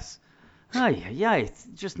an ass. It's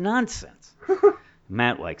just nonsense.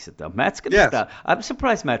 Matt likes it, though. Matt's going to stop. I'm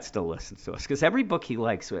surprised Matt still listens to us, because every book he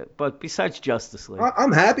likes it, but besides Justice League.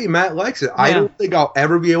 I'm happy Matt likes it. Yeah. I don't think I'll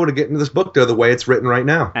ever be able to get into this book, though, the way it's written right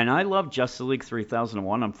now. And I love Justice League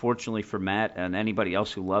 3001. Unfortunately for Matt and anybody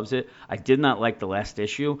else who loves it, I did not like the last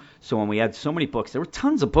issue, so when we had so many books, there were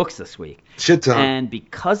tons of books this week. Shit ton. And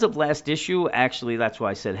because of last issue, actually, that's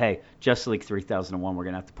why I said, hey, Justice League 3001, we're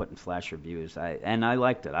going to have to put in Flash reviews. And I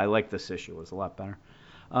liked it. I liked this issue. It was a lot better.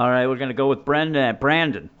 All right, we're going to go with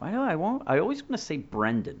Brandon. I always want to say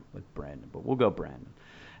Brendan with Brandon, but we'll go Brandon.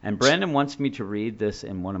 And Brandon wants me to read this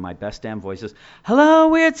in one of my best damn voices. Hello,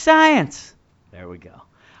 Weird Science. There we go.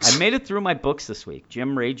 I made it through my books this week.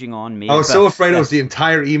 Jim raging on me. I was so afraid it was the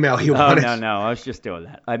entire email he wanted. Oh, no. I was just doing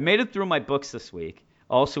that. I made it through my books this week.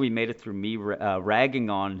 Also, he made it through me ragging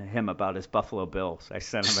on him about his Buffalo Bills. I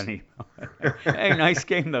sent him an email. Hey, nice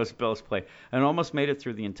game those Bills played. And almost made it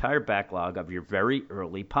through the entire backlog of your very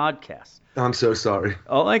early podcast. I'm so sorry.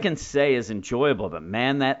 All I can say is enjoyable, but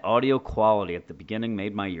man, that audio quality at the beginning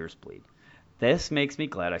made my ears bleed. This makes me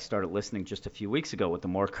glad I started listening just a few weeks ago with the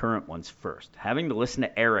more current ones first. Having to listen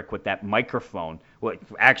to Eric with that microphone,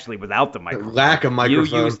 actually without the microphone. Lack of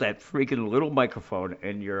microphone. You use that freaking little microphone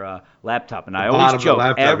in your laptop. And I always joke,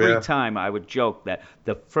 every time I would joke that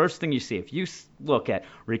the first thing you see, if you look at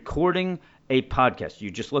recording a podcast,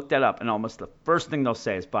 you just look that up, and almost the first thing they'll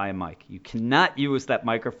say is buy a mic. You cannot use that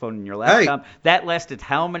microphone in your laptop. Hey. That lasted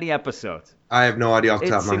how many episodes? I have no idea off the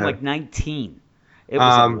top of my head. It seemed like 19. It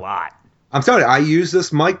was a lot. I'm sorry, I use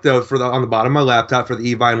this mic, though, on the bottom of my laptop for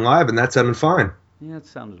the Evine Live, and that sounded fine. Yeah, it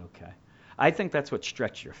sounded okay. I think that's what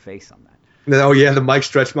stretched your face on that. Oh yeah, the mic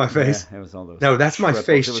stretched my face. Yeah, it was all those. No, that's my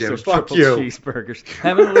face, it was Jim. those Fuck triple you. cheeseburgers.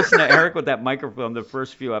 Having listened to Eric with that microphone, the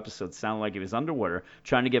first few episodes sounded like he was underwater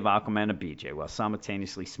trying to give Aquaman a BJ while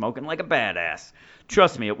simultaneously smoking like a badass.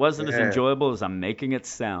 Trust me, it wasn't as enjoyable as I'm making it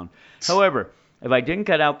sound. However, if I didn't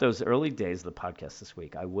cut out those early days of the podcast this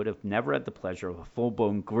week, I would have never had the pleasure of a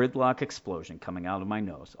full-blown gridlock explosion coming out of my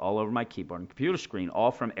nose, all over my keyboard and computer screen, all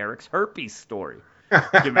from Eric's herpes story. Do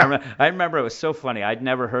you remember? I remember it was so funny. I'd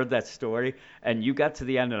never heard that story, and you got to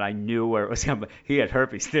the end, and I knew where it was coming. He had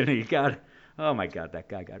herpes, didn't he? Oh my God, that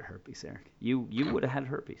guy got herpes, Eric. You would have had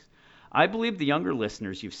herpes. I believe the younger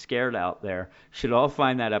listeners you've scared out there should all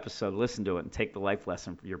find that episode, listen to it, and take the life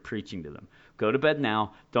lesson you're preaching to them. Go to bed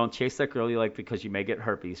now. Don't chase that girl you like because you may get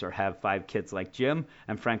herpes or have 5 kids like Jim.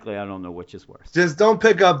 And frankly, I don't know which is worse. Just don't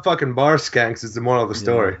pick up fucking bar skanks is the moral of the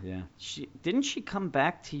story. Yeah. Didn't she come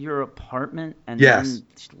back to your apartment and Yes. then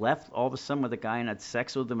she left all of a sudden with a guy and had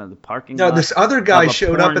sex with him in the parking No, lot? this other guy of a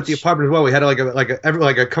showed up porn at the apartment as well. We had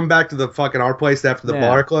like a come back to the fucking our place after the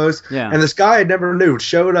bar closed. Yeah. And this guy I never knew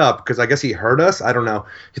showed up because I guess he heard us. I don't know.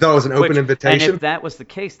 He thought it was an open invitation. And if that was the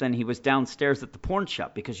case, then he was downstairs at the porn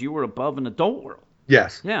shop because you were above an adult world.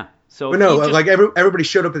 Yes. Yeah. So But no, like everybody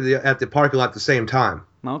showed up at the parking lot at the same time.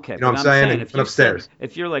 Okay. You know what I'm saying? And if went upstairs.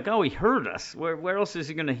 If you're like, oh, he heard us, where else is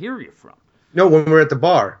he going to hear you from? No, when we were at the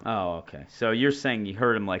bar. Oh, okay. So you're saying you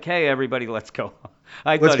heard him like, hey, everybody, let's go.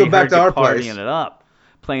 Let's thought go he back heard to you our partying place. it up,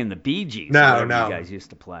 playing the Bee Gees. No. You guys used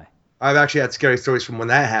to play. I've actually had scary stories from when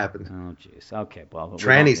that happened. Oh, jeez. Okay, well, we don't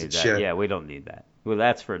Trannies need and that. shit. Yeah, we don't need that. Well,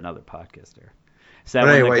 that's for another podcast there. Is that But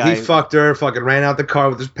when anyway, the guy... he fucked her, fucking ran out the car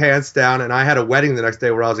with his pants down, and I had a wedding the next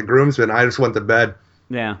day where I was a groomsman. I just went to bed.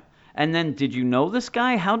 Yeah. And then did you know this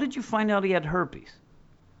guy? How did you find out he had herpes?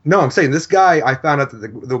 No, I'm saying this guy, I found out that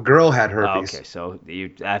the girl had herpes. Oh, okay, so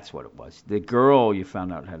that's what it was. The girl you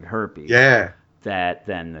found out had herpes. Yeah,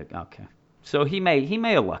 Okay. So he may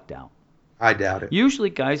have lucked out. I doubt it. Usually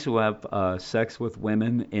guys who have sex with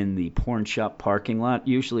women in the porn shop parking lot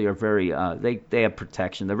usually are very, they have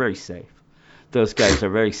protection. They're very safe. Those guys are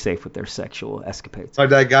very safe with their sexual escapades.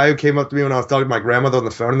 Like that guy who came up to me when I was talking to my grandmother on the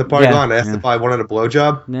phone in the parking lot and asked if I wanted a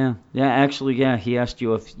blowjob. Yeah, actually, he asked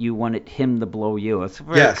you if you wanted him to blow you. It's a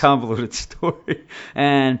very convoluted story.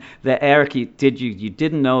 And Eric, you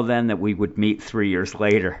didn't know then that we would meet 3 years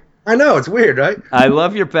later. I know, it's weird, right? I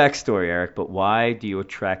love your backstory, Eric, but why do you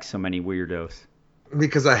attract so many weirdos?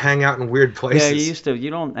 Because I hang out in weird places. Yeah, you used to.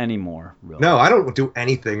 You don't anymore, really. No, I don't do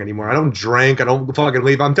anything anymore. I don't drink. I don't fucking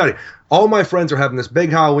leave. I'm telling you, all my friends are having this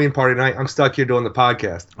big Halloween party tonight. I'm stuck here doing the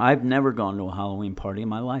podcast. I've never gone to a Halloween party in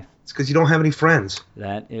my life. It's because you don't have any friends.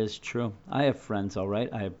 That is true. I have friends, all right.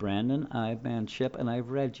 I have Brandon, I have Manship, and I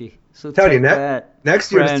have Reggie. So tell you,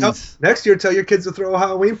 next year, tell your kids to throw a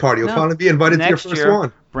Halloween party. You'll finally be invited to your first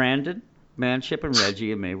one. Brandon, Manship, and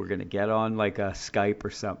Reggie and me, we're going to get on like a Skype or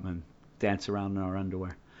something and dance around in our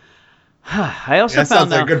underwear. I also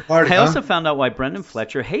found out why Brendan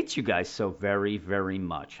Fletcher hates you guys so very, very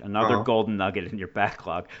much. Another golden nugget in your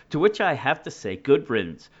backlog. To which I have to say, good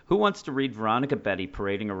riddance. Who wants to read Veronica Betty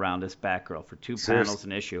parading around as Batgirl for 2 panels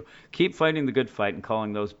an issue? Keep fighting the good fight and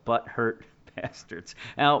calling those butthurt bastards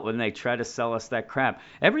out when they try to sell us that crap.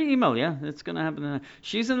 Every email, it's going to happen.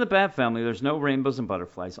 She's in the Bat family. There's no rainbows and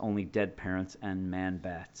butterflies, only dead parents and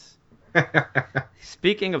man-bats.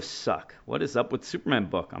 Speaking of suck, what is up with Superman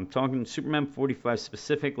book? I'm talking Superman 45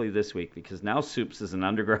 specifically this week because now Supes is an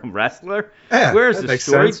underground wrestler. Yeah, where's the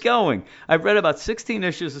story sense. going? I've read about 16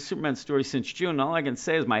 issues of Superman story since June. All I can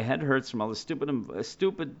say is my head hurts from all the stupid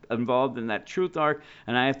involved in that truth arc,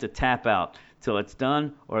 and I have to tap out till it's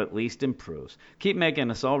done or at least improves. Keep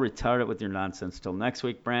making us all retarded with your nonsense. Till next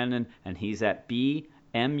week, Brandon, and he's at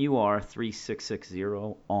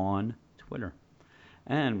BMUR3660 on Twitter.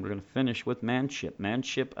 And we're going to finish with Manship.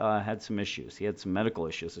 Manship had some issues. He had some medical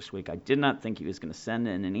issues this week. I did not think he was going to send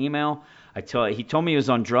in an email. He told me he was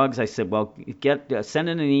on drugs. I said, well, send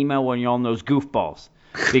in an email when you're on those goofballs.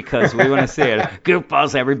 Because we want to see it.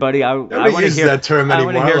 Goofballs, everybody. I want to hear that term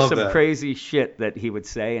anymore. I want to hear some that. crazy shit that he would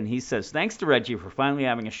say. And he says, thanks to Reggie for finally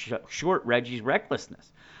having a short Reggie's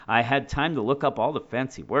recklessness. I had time to look up all the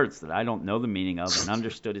fancy words that I don't know the meaning of and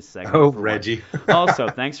understood his segment. Oh, Reggie. Also,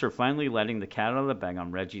 thanks for finally letting the cat out of the bag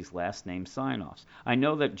on Reggie's last name sign-offs. I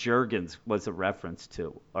know that Jurgens was a reference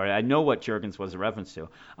to, or I know what Jurgens was a reference to.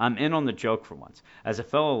 I'm in on the joke for once. As a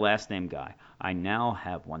fellow last name guy, I now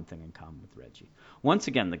have one thing in common with Reggie. Once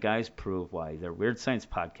again, the guys prove why their Weird Science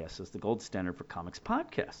podcast is the gold standard for comics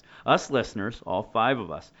podcasts. Us listeners, all 5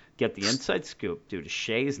 of us, get the inside scoop due to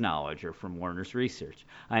Shay's knowledge or from Warner's research.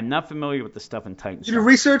 I'm not familiar with the stuff in Titans. Did you do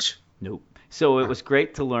research? Nope. So it was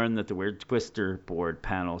great to learn that the Weird Twister board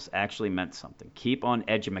panels actually meant something. Keep on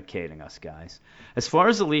edumacating us, guys. As far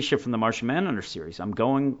as Alicia from the Martian Manhunter series, I'm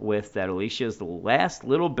going with that Alicia is the last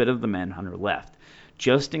little bit of the Manhunter left,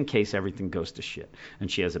 just in case everything goes to shit. And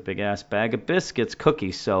she has a big-ass bag of biscuits,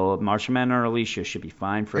 cookies, so Martian Manhunter Alicia should be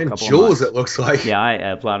fine for a couple of months. And jewels, it looks like. Yeah, I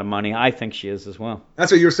have a lot of money. I think she is as well.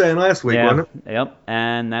 That's what you were saying last week, wasn't it? Yep.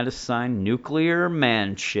 And that is signed Nuclear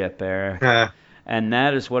Manship, Eric. And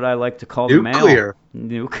that is what I like to call the mail.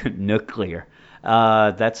 Nuclear.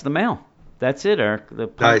 That's the mail. That's it, Eric. The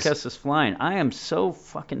podcast is flying. I am so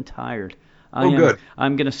fucking tired. Good.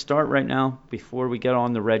 I'm going to start right now before we get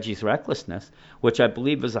on the Reggie's Recklessness, which I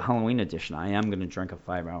believe is a Halloween edition. I am going to drink a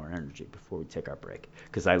 5-hour energy before we take our break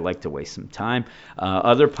because I like to waste some time.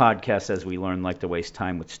 Other podcasts, as we learn, like to waste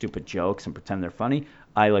time with stupid jokes and pretend they're funny.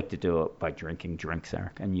 I like to do it by drinking drinks,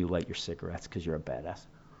 Eric, and you light your cigarettes because you're a badass.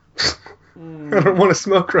 I don't want to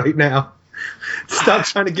smoke right now. Stop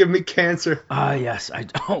trying to give me cancer. Yes.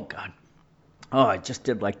 Oh, God. Oh, I just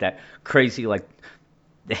did like that crazy, like,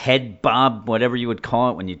 the head bob, whatever you would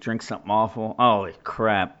call it when you drink something awful. Holy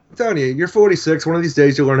crap. I'm telling you, you're 46. One of these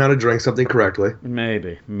days you'll learn how to drink something correctly.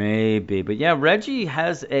 Maybe. But, yeah, Reggie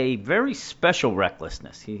has a very special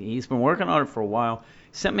recklessness. He's been working on it for a while.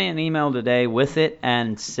 Sent me an email today with it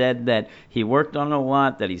and said that he worked on it a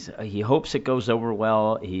lot, that he hopes it goes over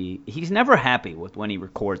well. He's never happy with when he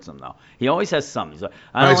records them, though. He always has something. He's like,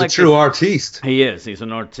 he's a true artiste. He is. He's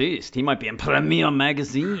an artiste. He might be in Premiere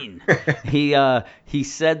Magazine. He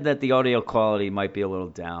said that the audio quality might be a little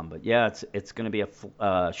down, but yeah, it's going to be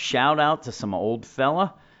a shout out to some old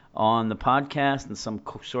fella on the podcast and some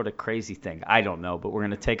sort of crazy thing. I don't know, but we're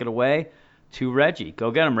going to take it away to Reggie.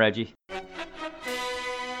 Go get him, Reggie.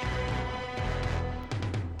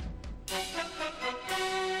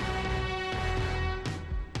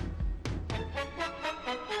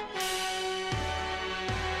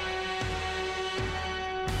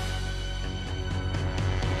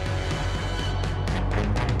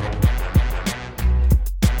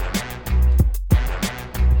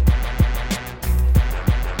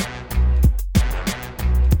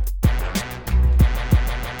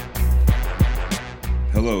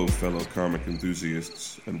 Hello, fellow comic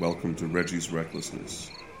enthusiasts, and welcome to Reggie's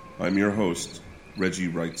Recklessness. I'm your host, Reggie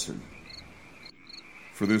Wrightson.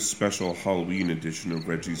 For this special Halloween edition of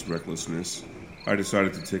Reggie's Recklessness, I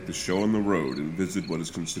decided to take the show on the road and visit what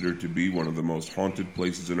is considered to be one of the most haunted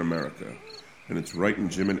places in America, and it's right in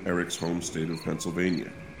Jim and Eric's home state of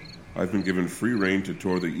Pennsylvania. I've been given free rein to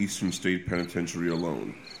tour the Eastern State Penitentiary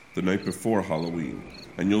alone, the night before Halloween,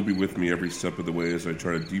 and you'll be with me every step of the way as I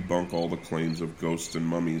try to debunk all the claims of ghosts and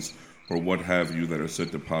mummies or what have you that are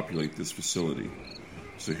said to populate this facility.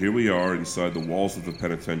 So here we are inside the walls of the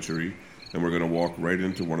penitentiary, and we're going to walk right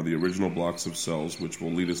into one of the original blocks of cells, which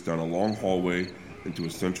will lead us down a long hallway into a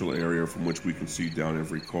central area from which we can see down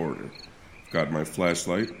every corridor. I've got my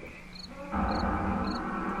flashlight.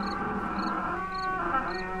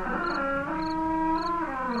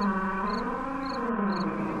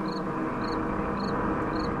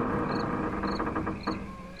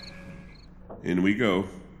 In we go.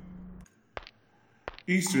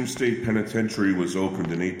 Eastern State Penitentiary was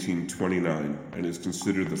opened in 1829 and is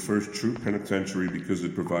considered the first true penitentiary because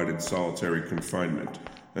it provided solitary confinement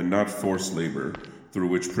and not forced labor through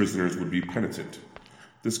which prisoners would be penitent.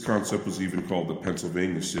 This concept was even called the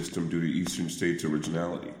Pennsylvania system due to Eastern State's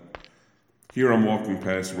originality. Here I'm walking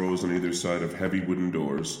past rows on either side of heavy wooden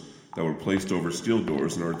doors that were placed over steel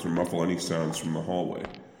doors in order to muffle any sounds from the hallway.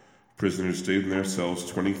 Prisoners stayed in their cells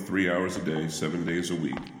 23 hours a day, 7 days a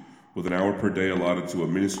week, with an hour per day allotted to a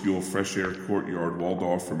minuscule fresh air courtyard walled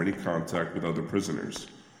off from any contact with other prisoners.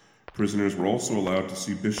 Prisoners were also allowed to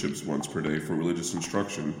see bishops once per day for religious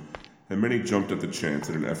instruction, and many jumped at the chance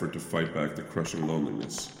in an effort to fight back the crushing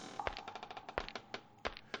loneliness.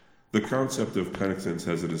 The concept of penitence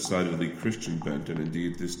has a decidedly Christian bent, and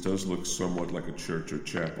indeed this does look somewhat like a church or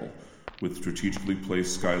chapel, with strategically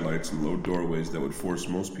placed skylights and low doorways that would force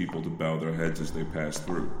most people to bow their heads as they pass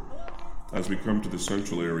through. As we come to the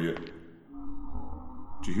central area...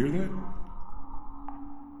 Did you hear that?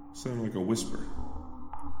 Sounded like a whisper.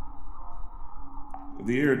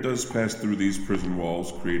 The air does pass through these prison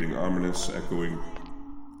walls, creating ominous, echoing...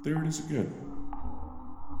 There it is again.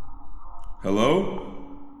 Hello?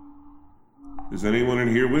 Is anyone in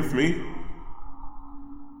here with me?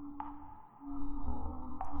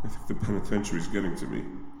 I think the penitentiary's getting to me.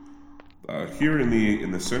 Here in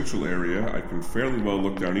the central area, I can fairly well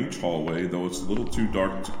look down each hallway, though it's a little too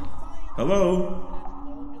dark to... Hello?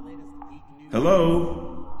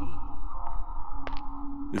 Hello?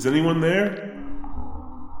 Is anyone there?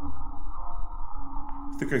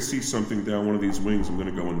 I think I see something down one of these wings. I'm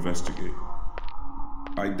gonna go investigate.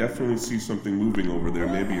 I definitely see something moving over there.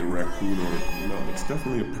 Maybe a raccoon or... No, it's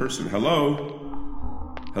definitely a person.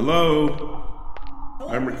 Hello? Hello?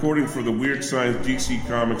 I'm recording for the Weird Science DC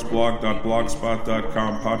Comics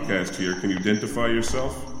blog.blogspot.com podcast here. Can you identify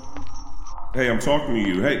yourself? Hey, I'm talking to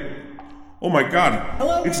you. Hey. Oh my god.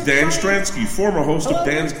 Hello, it's Dan Stransky, former host of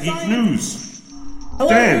Dan's Geek News.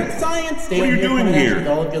 Dan, what are you doing here?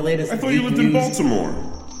 I thought you lived in Baltimore.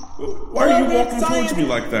 Why are you walking towards me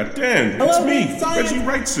like that? Dan, it's me, Reggie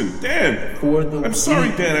Wrightson. Dan, I'm sorry,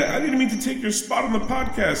 Dan. I didn't mean to take your spot on the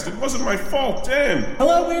podcast. It wasn't my fault, Dan.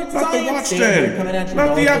 Hello, Weird Not the watch, Science. Dan.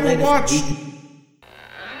 Not the Apple Watch.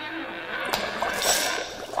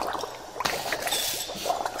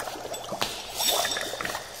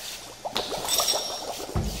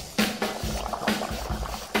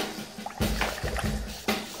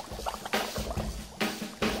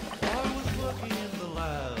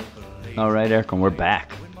 All right, Eric, and we're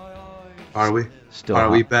back. Are we? Still Are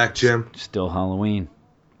we back, Jim? Still Halloween.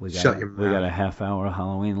 Shut your We got mouth. a half hour of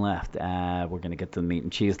Halloween left. We're going to get to the meat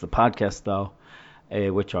and cheese, the podcast, though.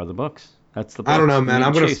 Which are the books? That's the books. I don't know, man. Meat I'm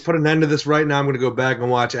and going to cheese. put an end to this right now. I'm going to go back and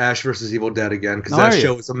watch Ash vs. Evil Dead again because Are that you?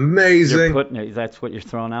 show is You're amazing. putting it, that's what you're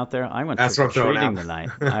throwing out there? I went That's what I'm throwing trick-or-treating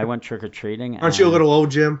out. tonight. I went trick-or-treating. Aren't you a little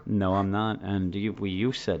old, Jim? No, I'm not. And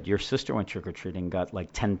you said your sister went trick-or-treating, got like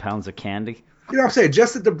 10 pounds of candy. You know what I'm saying?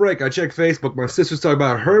 Just at the break, I checked Facebook. My sister's talking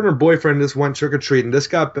about her and her boyfriend just went trick-or-treating. This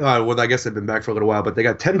got, well, I guess they've been back for a little while, but they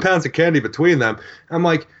got 10 pounds of candy between them. I'm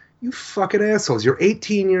like, you fucking assholes. You're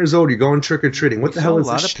 18 years old. You're going trick-or-treating. What the hell is We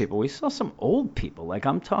saw a lot this of people. We saw some old people. Like,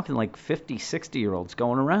 I'm talking like 50, 60-year-olds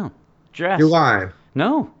going around. Dressed. You're lying.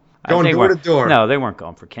 No. Going they door to weren't- door. No, they weren't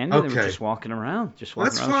going for candy. They were Okay. just walking around. Well,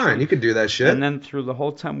 that's around the fine. street. You can do that shit. And then through the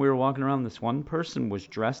whole time we were walking around, this one person was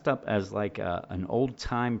dressed up as like an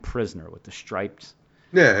old-time prisoner with the stripes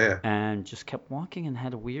Yeah. and just kept walking and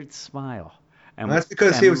had a weird smile. And Well, that's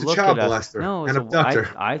because he was a looked child at us. molester No, and it was abductor.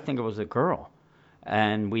 I think it was a girl.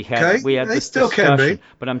 And we had Okay, we had they this still can discussion. be.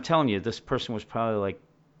 But I'm telling you, this person was probably like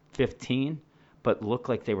 15, but looked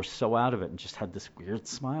like they were so out of it and just had this weird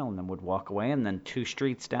smile and then would walk away. And then 2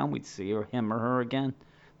 streets down, we'd see him or her again.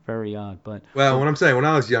 Very odd, but Well, what I'm saying, when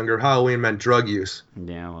I was younger, Halloween meant drug use.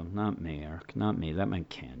 yeah, well, not me, Eric, not me. That meant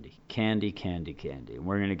candy, candy, candy, candy. And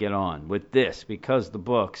we're gonna get on with this because the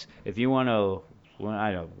books. If you want to,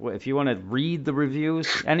 if you want to read the reviews,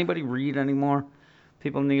 anybody read anymore?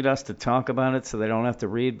 People need us to talk about it so they don't have to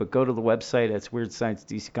read. But go to the website. It's Weird Science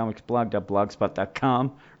DC Comics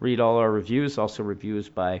blog.blogspot.com. Read all our reviews. Also reviews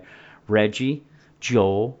by Reggie,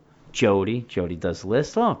 Joel, Jody. Jody does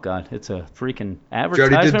lists. Oh God, it's a freaking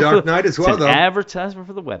advertisement. Jody did Dark Knight as well, it's an though. advertisement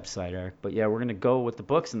for the website, Eric. But yeah, we're gonna go with the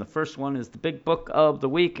books, and the first one is the big book of the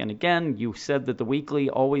week. And again, you said that the weekly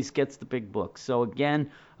always gets the big book. So again,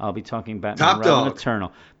 I'll be talking Batman Top and Robin dog.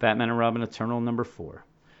 Eternal. Batman and Robin Eternal number 4.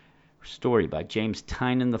 Story by James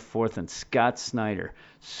Tynion IV and Scott Snyder.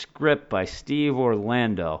 Script by Steve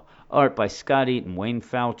Orlando. Art by Scott Eaton, Wayne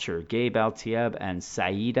Foucher, Gabe Altieb, and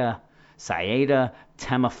Saida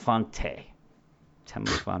Temafonte.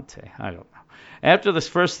 I don't know. After this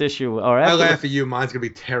first issue, or I after laugh at you. Mine's going to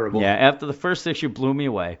be terrible. yeah, after the first issue blew me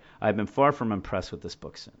away, I've been far from impressed with this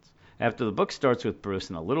book since. After the book starts with Bruce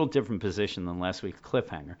in a little different position than last week's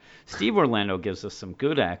cliffhanger, Steve Orlando gives us some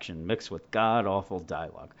good action mixed with god-awful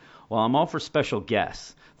dialogue. While I'm all for special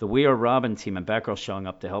guests, the We Are Robin team and Batgirl showing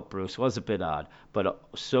up to help Bruce was a bit odd, but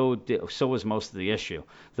so was most of the issue.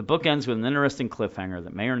 The book ends with an interesting cliffhanger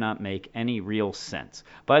that may or not make any real sense.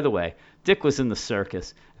 By the way, Dick was in the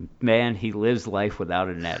circus, and man, he lives life without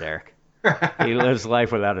a net, Eric. He lives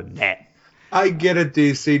life without a net. I get it,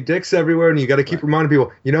 DC. Dick's everywhere, and you got to keep reminding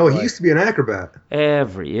people, he used to be an acrobat.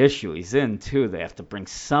 Every issue he's in, too, they have to bring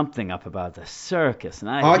something up about the circus. And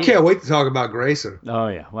I can't wait to talk about Grayson. Oh,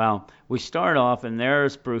 yeah. Well, we start off, and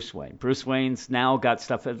there's Bruce Wayne. Bruce Wayne's now got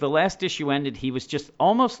stuff. The last issue ended, he was just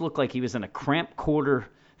almost looked like he was in a cramped quarter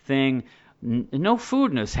thing, no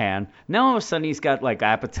food in his hand. Now, all of a sudden, he's got, like,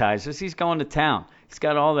 appetizers. He's going to town. He's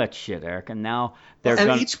got all that shit, Eric. And now they're And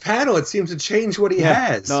going each panel, it seems to change what he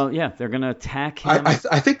has. No, yeah, they're going to attack him. I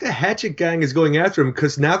think the Hatchet Gang is going after him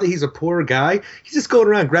because now that he's a poor guy, he's just going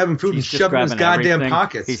around grabbing food He's and just shoving in his grabbing goddamn everything.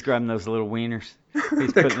 pockets. He's grabbing those little wieners.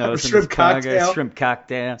 He's putting those in shrimp his pockets. cocktail. Shrimp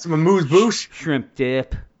cocktail. Some amuse-bouche. Shrimp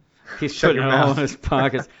dip. He's Shut putting your it all mouth. in his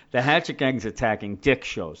pockets. The Hatchet Gang's attacking. Dick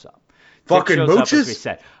shows up. Fucking Dick shows up, as we mooches?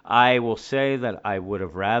 said. I will say that I would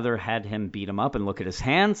have rather had him beat him up and look at his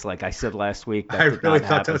hands, like I said last week. That I did really not thought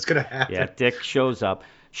happen. that was going to happen. Yeah, Dick shows up,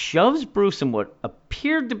 shoves Bruce in what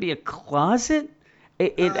appeared to be a closet,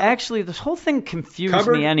 It actually, this whole thing confused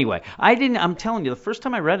Covered? me anyway. I'm telling you, the first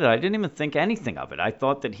time I read it, I didn't even think anything of it. I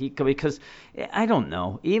thought that he could, because, I don't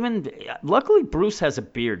know, luckily Bruce has a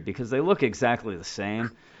beard because they look exactly the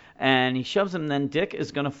same. And he shoves him, then Dick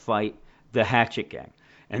is going to fight the Hatchet Gang.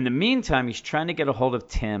 In the meantime, he's trying to get a hold of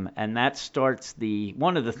Tim, and that starts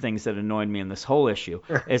one of the things that annoyed me in this whole issue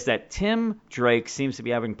is that Tim Drake seems to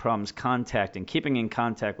be having problems keeping in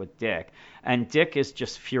contact with Dick, and Dick is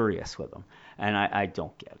just furious with him, and I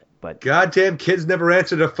don't get it. But goddamn kids never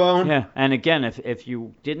answer the phone. yeah, and again, if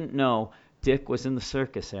you didn't know, Dick was in the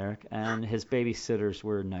circus, Eric, and his babysitters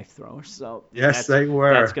were knife throwers. So yes, they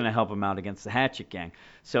were. That's going to help him out against the Hatchet Gang.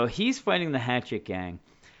 So he's fighting the Hatchet Gang,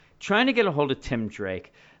 trying to get a hold of Tim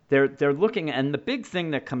Drake. They're looking, and the big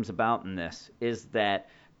thing that comes about in this is that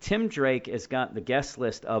Tim Drake has got the guest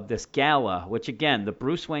list of this gala, which again, the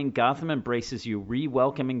Bruce Wayne Gotham Embraces You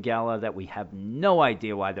re-welcoming gala that we have no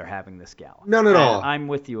idea why they're having this gala. None at all. I'm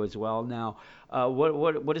with you as well. Now,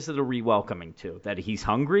 what is it a re-welcoming to? That he's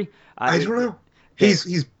hungry? I don't know.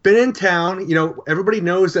 He's been in town. You know, everybody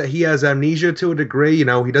knows that he has amnesia to a degree. You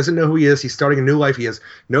know, he doesn't know who he is. He's starting a new life. He has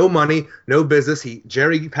no money, no business.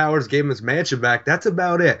 Jerry Powers gave him his mansion back. That's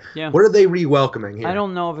about it. Yeah. What are they re-welcoming here? I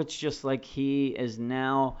don't know if it's just like he is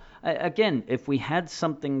now. Again, if we had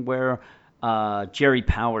something where Jerry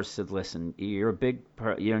Powers said, "Listen, you're a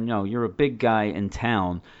big guy in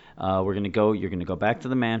town. You're gonna go back to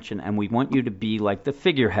the mansion, and we want you to be like the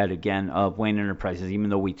figurehead again of Wayne Enterprises,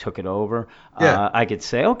 even though we took it over." Yeah. I could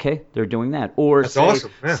say, okay, they're doing that. Or That's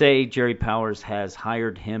awesome. Yeah. say Jerry Powers has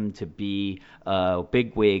hired him to be a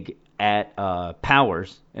bigwig at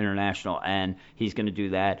Powers International, and he's going to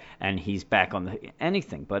do that, and he's back on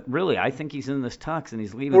anything. But really, I think he's in this tux, and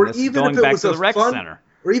he's leaving Or this, even going if it back was to a the rec fun- center.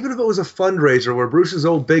 Or even if it was a fundraiser where Bruce's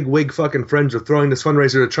old big wig fucking friends are throwing this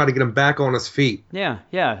fundraiser to try to get him back on his feet. Yeah.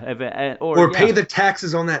 Or pay the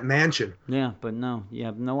taxes on that mansion. Yeah, but no, you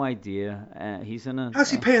have no idea. He's in a.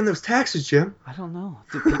 How's he paying those taxes, Jim? I don't know.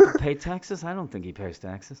 Do people pay taxes? I don't think he pays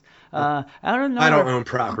taxes. I don't know. I don't own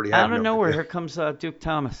property. Out of nowhere, here comes Duke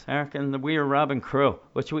Thomas, Eric, and the We Are Robin crew,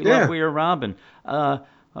 which we Yeah. love. We Are Robin. Well,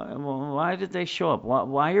 why did they show up?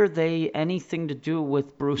 Why are they anything to do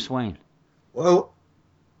with Bruce Wayne? Well,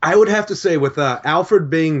 I would have to say with Alfred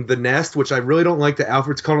being the Nest, which I really don't like that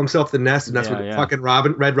Alfred's calling himself the Nest, and that's what fucking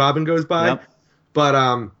Red Robin goes by. Yep.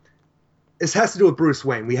 But this has to do with Bruce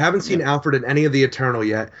Wayne. We haven't seen Alfred in any of the Eternal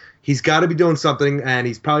yet. He's got to be doing something, and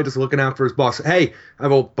he's probably just looking out for his boss. Hey, I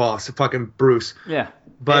have old boss, fucking Bruce. Yeah.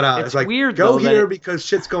 But it's it's like, weird, go though, here because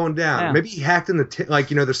shit's going down. Yeah. Maybe he hacked in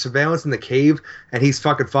the surveillance in the cave, and he's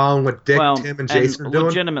fucking following what Dick, Tim, and Jason are doing.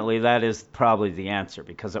 Legitimately, that is probably the answer,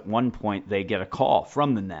 because at one point they get a call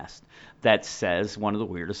from the Nest that says one of the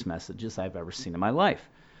weirdest messages I've ever seen in my life.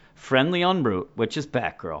 Friendly en route, which is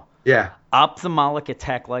Batgirl. Yeah. Ophthalmic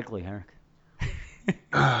attack likely, Eric.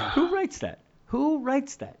 Who writes that?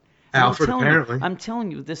 And Alfred, apparently. I'm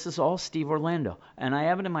telling you, this is all Steve Orlando. And I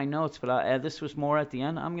have it in my notes, but this was more at the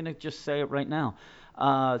end. I'm going to just say it right now.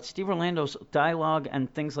 Steve Orlando's dialogue and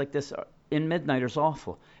things like this in Midnight is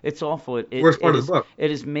awful. It's awful. Worst part of the book.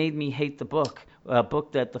 It has made me hate the book. A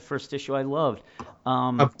book that the first issue I loved.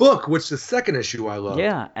 A book, which the second issue I loved.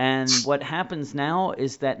 Yeah, and what happens now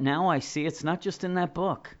is that now I see it's not just in that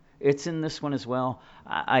book. It's in this one as well.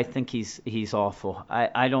 I think he's awful.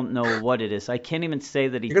 I don't know what it is. I can't even say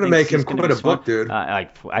that You're gonna make him quit a book, dude.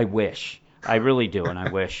 I wish. I really do, and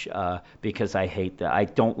I wish because I hate that. I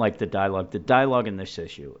don't like the dialogue. The dialogue in this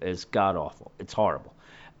issue is god awful. It's horrible.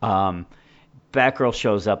 Batgirl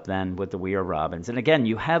shows up then with the We Are Robins, and again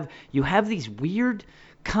you have these weird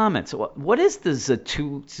comments. What is the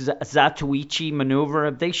Zatoichi maneuver?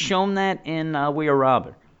 Have they shown that in We Are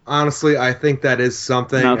Robin? Honestly, I think that is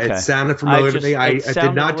something. Okay. It sounded familiar to me. I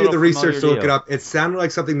did not do the research to look you. it up. It sounded like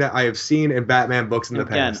something that I have seen in Batman books in the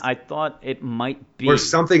past. I thought it might be. Or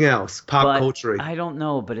something else, pop culture. I don't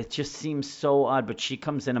know, but it just seems so odd. But she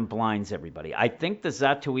comes in and blinds everybody. I think the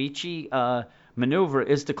Zatoichi maneuver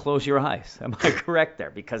is to close your eyes. Am I correct there?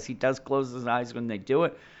 Because he does close his eyes when they do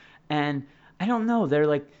it. And I don't know. They're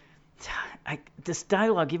like, this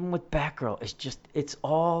dialogue, even with Batgirl, is just, it's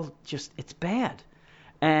bad.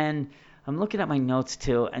 And I'm looking at my notes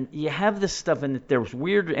too, and you have this stuff, and there's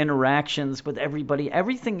weird interactions with everybody.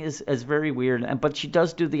 Everything is very weird, but she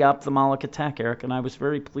does do the ophthalmic attack, Eric, and I was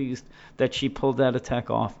very pleased that she pulled that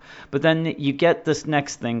attack off. But then you get this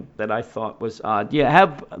next thing that I thought was odd. You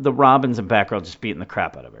have the Robins and Batgirl just beating the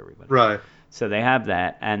crap out of everybody. Right. So they have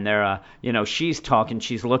that, and they're, she's talking,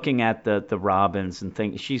 she's looking at the Robins and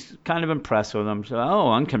things. She's kind of impressed with them. So,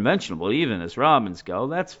 unconventional, even as Robins go,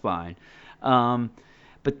 that's fine.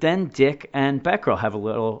 But then Dick and Batgirl have a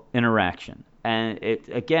little interaction. And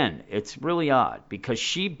it's really odd because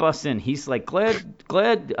she busts in. He's like,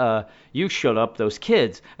 glad you showed up, those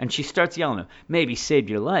kids. And she starts yelling at him, maybe saved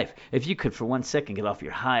your life. If you could for 1 second get off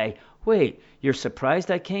your high. Wait, you're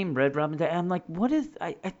surprised I came, Red Robin? I'm like, what is,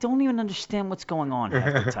 I don't even understand what's going on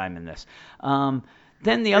half the time in this.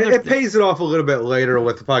 Then the other it pays it off a little bit later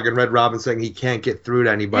with fucking Red Robin saying he can't get through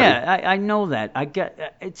to anybody. Yeah, I know that. I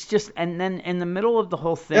get it's just, and then in the middle of the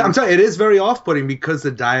whole thing. Yeah, I'm telling you, it is very off-putting because the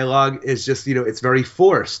dialogue is just, it's very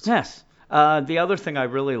forced. Yes. The other thing I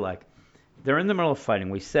really like, they're in the middle of fighting.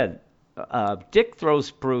 We said Dick throws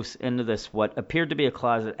Bruce into this what appeared to be a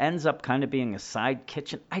closet, ends up kind of being a side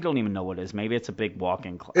kitchen. I don't even know what it is. Maybe it's a big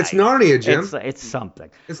walk-in closet. It's Narnia, Jim. It's something.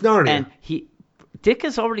 It's Narnia. And Dick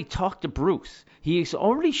has already talked to Bruce. He's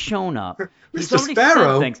already shown up. He's Mr. already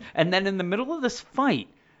Sparrow. said things. And then in the middle of this fight,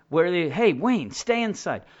 where hey, Wayne, stay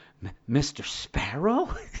inside. Mr. Sparrow?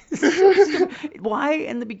 Why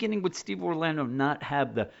in the beginning would Steve Orlando not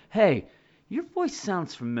have hey, your voice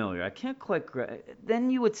sounds familiar. I can't quite then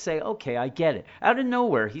you would say, okay, I get it. Out of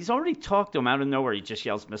nowhere, he's already talked to him. Out of nowhere, he just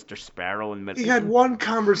yells Mr. Sparrow. And he had one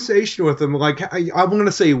conversation with him, like I'm going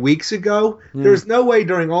to say weeks ago. Yeah. There's no way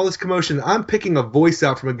during all this commotion I'm picking a voice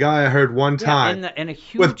out from a guy I heard one time. And a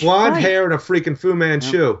huge with blonde fight. hair and a freaking Fu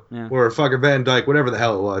Manchu. Yeah. Or a fucking Van Dyke, whatever the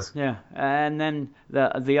hell it was. Yeah, and then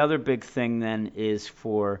the other big thing then is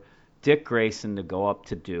for Dick Grayson to go up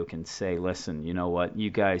to Duke and say, listen, you know what, you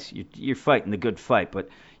guys, you're fighting the good fight, but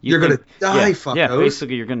you're going to die, fuckers. Yeah,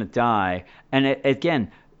 basically you're going to die. And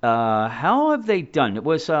again, how have they done it?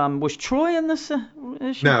 Was Troy in this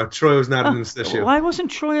issue? No, Troy was not in this issue. Why wasn't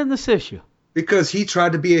Troy in this issue? Because he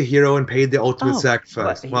tried to be a hero and paid the ultimate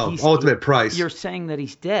sacrifice. Well, ultimate price. You're saying that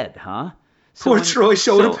he's dead, huh? Poor Troy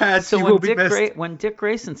shoulder pads. So when Dick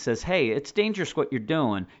Grayson says, "Hey, it's dangerous what you're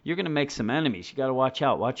doing. You're going to make some enemies. You got to watch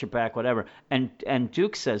out, watch your back, whatever." And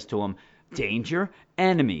Duke says to him, "Danger,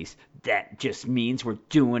 enemies. That just means we're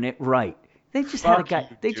doing it right." They just had a guy.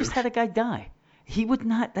 They just had a guy die. He would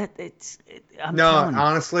not.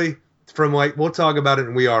 Honestly, from we'll talk about it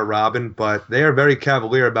in We Are Robin, but they are very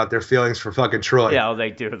cavalier about their feelings for fucking Troy. Yeah, they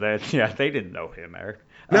do that. Yeah, they didn't know him, Eric.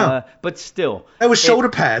 No. But still. That was shoulder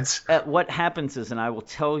pads. What happens is, and I will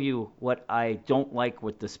tell you what I don't like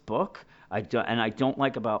with this book, I don't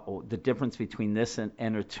like about the difference between this and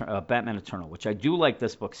Batman Eternal, which I do like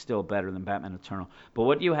this book still better than Batman Eternal. But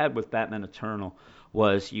what you had with Batman Eternal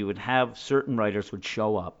was you would have certain writers would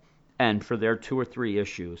show up, and for their 2 or 3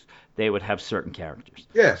 issues, they would have certain characters.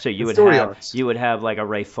 Yeah. So you would have like a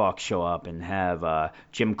Ray Fawkes show up and have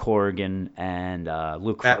Jim Corrigan and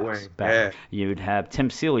Luke Fawkes. Yeah. You'd have Tim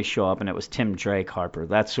Seeley show up, and it was Tim Drake, Harper,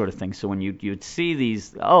 that sort of thing. So when you'd see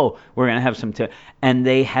these, we're going to have some, and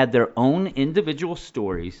they had their own individual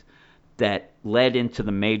stories that led into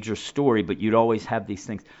the major story, but you'd always have these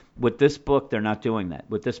things. With this book, they're not doing that.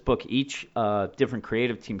 With this book, each different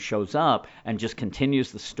creative team shows up and just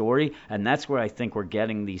continues the story, and that's where I think we're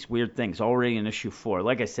getting these weird things already in issue 4.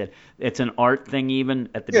 Like I said, it's an art thing even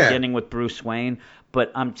at the beginning with Bruce Wayne,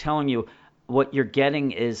 but I'm telling you, what you're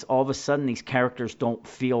getting is all of a sudden these characters don't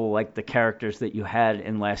feel like the characters that you had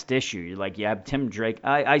in last issue. You have Tim Drake.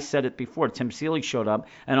 I said it before. Tim Seeley showed up,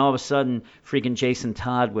 and all of a sudden, freaking Jason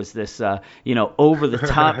Todd was this,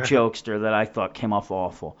 over-the-top jokester that I thought came off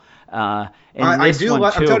awful. I'm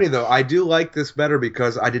telling you though, I do like this better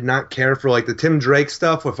because I did not care for like the Tim Drake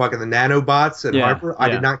stuff with fucking the nanobots and Harper. I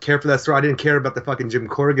did not care for that story. I didn't care about the fucking Jim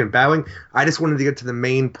Corrigan bowing. I just wanted to get to the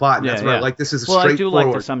main plot, and that's what I like. This is straightforward. Well, I do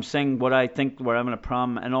like this. I'm saying what I think where I'm having a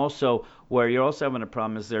problem, and also where you're also having a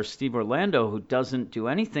problem is there's Steve Orlando who doesn't do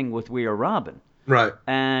anything with We Are Robin. Right.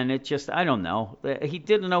 And it just, I don't know. He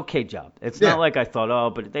did an okay job. It's not like I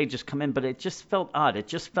thought, but they just come in. But it just felt odd. It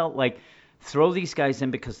just felt like throw these guys in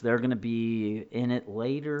because they're going to be in it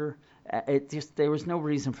later. There was no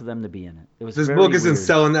reason for them to be in it. It was this very book isn't weird.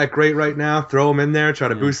 Selling that great right now. Throw them in there, try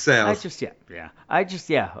to boost sales. A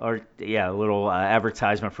little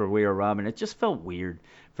advertisement for We Are Robin. It just felt weird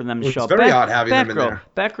for them to show up. It's very odd having them in there.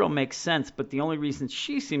 Batgirl makes sense, but the only reason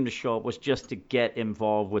she seemed to show up was just to get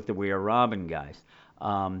involved with the We Are Robin guys.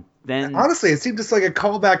 Then honestly, it seemed just like a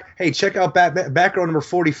callback. Hey, check out Batgirl number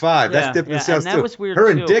 45. That's dipping the sales and that too. Was weird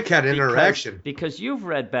Her too, and Dick had an interaction because you've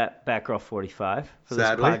read Batgirl 45 for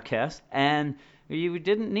Sadly. This podcast, and you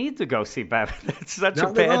didn't need to go see Batman. It's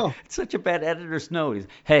such a bad editor's note.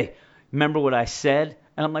 Hey, remember what I said?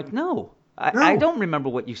 And I'm like, no. I don't remember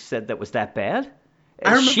what you said that was that bad.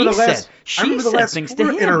 I remember the last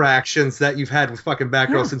 4 interactions that you've had with fucking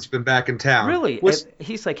Batgirl since you've been back in town. Really?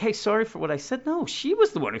 He's like, hey, sorry for what I said. No, she was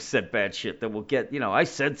the one who said bad shit that will get, I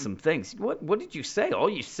said some things. What did you say? All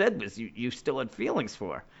you said was you still had feelings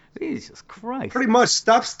for her. Jesus Christ. Pretty much.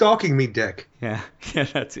 Stop stalking me, Dick. Yeah,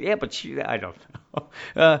 but I don't know.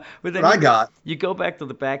 But then What I got. You go back to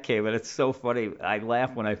the Batcave, and it's so funny. I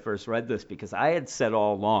laughed when I first read this because I had said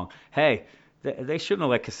all along, hey, they shouldn't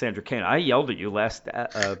have let Cassandra Cain. I yelled at you last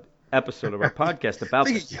episode of our podcast about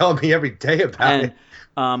I think this. you yell at me every day about it.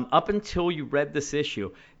 And up until you read this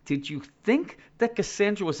issue, did you think that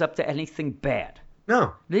Cassandra was up to anything bad?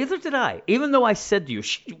 No. Neither did I. Even though I said to you,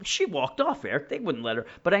 she walked off, Eric. They wouldn't let her.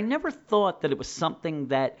 But I never thought that it was something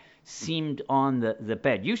that seemed on the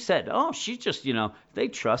bed. You said, oh, she's just, they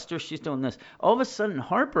trust her. She's doing this. All of a sudden,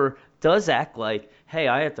 Harper does act like, hey,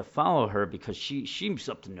 I have to follow her because she's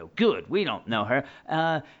up to no good. We don't know her.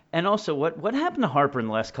 And also, what happened to Harper in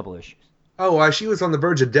the last couple issues? Oh, she was on the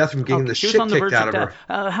verge of death from getting the shit kicked out of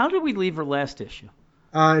her. How did we leave her last issue?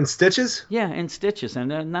 In stitches? Yeah, in stitches, and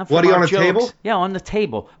not from Bloody our on a jokes. table? Yeah, on the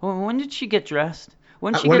table. When did she get dressed?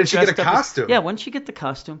 When did she get a costume? Yeah, when did she get the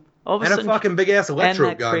costume? All of And sudden, a fucking big ass electro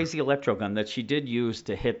and that gun. crazy electro gun that she did use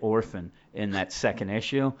to hit Orphan in that second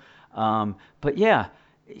issue. But yeah,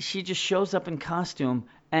 she just shows up in costume,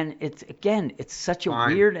 and it's such a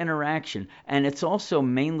weird interaction, and it's also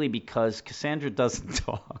mainly because Cassandra doesn't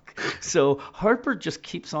talk, so Harper just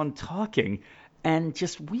keeps on talking, and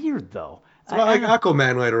just weird though. It's about like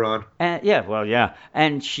Aquaman later on. Yeah.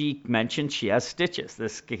 And she mentioned she has stitches.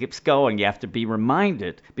 This keeps going. You have to be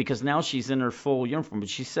reminded because now she's in her full uniform. But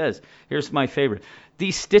she says, here's my favorite.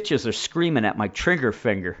 These stitches are screaming at my trigger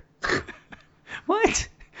finger. What?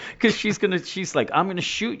 Because she's like, I'm going to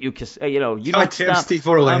shoot you because, you don't stop. Steve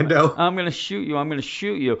Orlando. I'm going to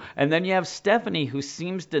shoot you. And then you have Stephanie, who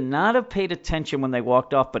seems to not have paid attention when they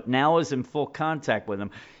walked off, but now is in full contact with him.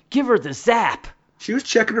 Give her the zap. She was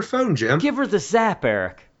checking her phone, Jim. Give her the zap,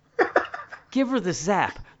 Eric. Give her the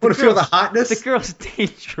zap. Want to feel the hotness? The girl's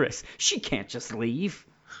dangerous. She can't just leave.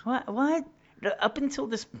 What? Up until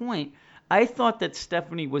this point, I thought that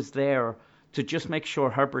Stephanie was there to just make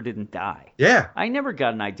sure Harper didn't die. Yeah. I never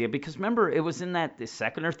got an idea because remember, it was in the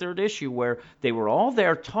second or third issue where they were all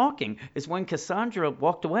there talking is when Cassandra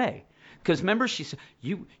walked away. Because remember, she said,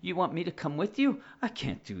 you want me to come with you? I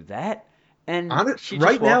can't do that. And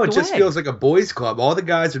right now, it just feels like a boys' club. All the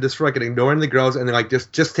guys are just fucking ignoring the girls, and they're like,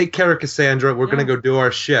 just take care of Cassandra. We're gonna go do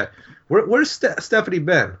our shit. Where's Stephanie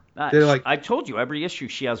been? I told you every issue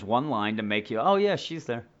she has one line to make you. Oh yeah, she's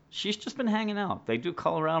there. She's just been hanging out. They do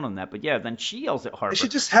call around on that, but yeah, then she yells at Harper. They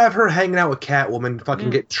should just have her hanging out with Catwoman, fucking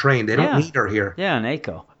get trained. They don't need her here. Yeah, and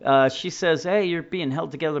Echo. She says, "Hey, you're being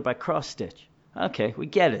held together by cross stitch." Okay, we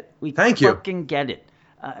get it. We fucking get it.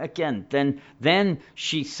 Again, then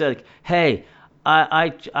she said, "Hey,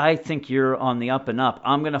 I think you're on the up and up.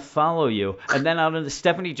 I'm gonna follow you." And then out of the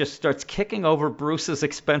Stephanie just starts kicking over Bruce's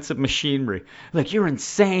expensive machinery. Like, you're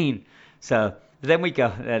insane. So then we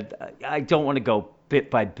go. I don't want to go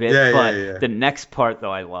bit by bit, but the next part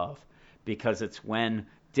though I love because it's when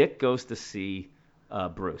Dick goes to see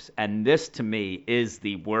Bruce, and this to me is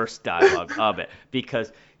the worst dialogue of it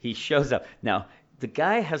because he shows up now. The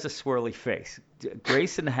guy has a swirly face.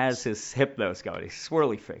 Grayson has his hypnos going. He's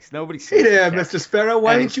swirly face. Nobody sees Hey there, Mr. Sparrow.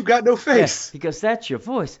 Why ain't you got no face? Yeah, he goes, that's your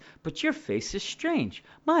voice, but your face is strange.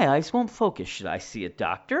 My eyes won't focus. Should I see a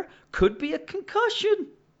doctor? Could be a concussion.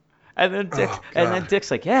 And then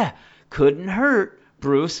Dick's like, yeah, couldn't hurt.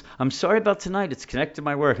 Bruce, I'm sorry about tonight. It's connected to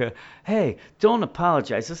my work. Hey, don't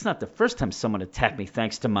apologize. It's not the first time someone attacked me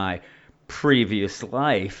thanks to my previous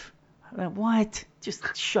life. What?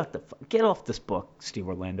 Just shut the fuck. Get off this book, Steve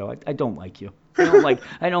Orlando. I don't like you.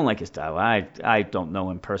 I don't like his style. I don't know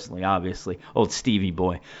him personally, obviously. Old Stevie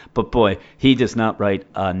boy. But boy, he does not write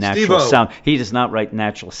natural Steve-O. sound. He does not write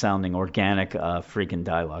natural sounding, organic freaking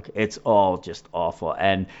dialogue. It's all just awful.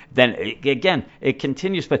 And then again, it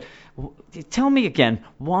continues. But tell me again,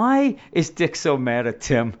 why is Dick so mad at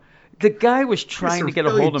Tim? The guy was trying to get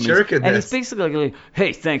a hold of him, and he's basically like,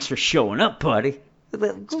 "Hey, thanks for showing up, buddy."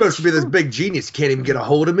 Supposed to be this big genius. Can't even get a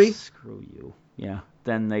hold of me. Screw you. Yeah.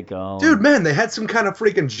 Then they go. Dude, man, they had some kind of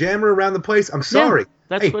freaking jammer around the place. I'm sorry. Yeah,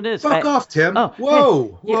 that's what it is. Fuck off, Tim. Oh,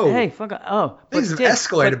 whoa. Hey, fuck off. Oh, things have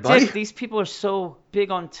escalated, buddy. Dick, these people are so big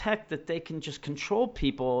on tech that they can just control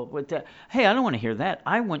people with that. Hey, I don't want to hear that.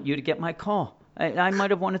 I want you to get my call. I might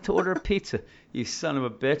have wanted to order a pizza, you son of a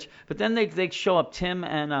bitch. But then they show up, Tim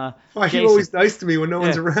and Jason. You're always nice to me when no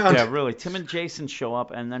one's around. Yeah, really. Tim and Jason show up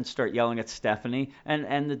and then start yelling at Stephanie,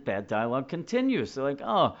 and the bad dialogue continues. They're like,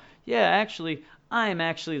 oh, yeah, actually, I'm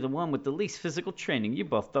actually the one with the least physical training. You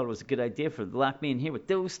both thought it was a good idea to lock me in here with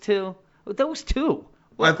those two? With those two?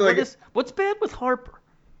 What's bad with Harper?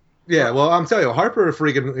 Yeah, well, I'm telling you, Harper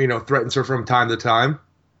freaking, threatens her from time to time.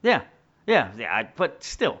 Yeah, Yeah, but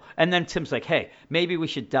still. And then Tim's like, hey, maybe we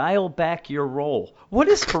should dial back your role. What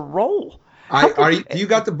is her role? You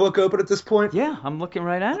got the book open at this point? Yeah, I'm looking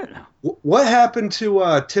right at it now. What happened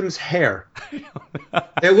to Tim's hair?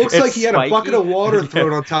 It looks like he had a bucket of water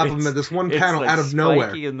thrown on top of him at this one panel out of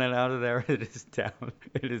nowhere. And then out of there, it is down.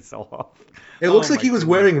 It is off. It looks like he was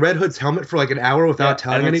wearing Red Hood's helmet for like an hour without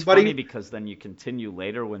telling anybody. It's funny because then you continue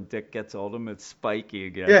later when Dick gets older, it's spiky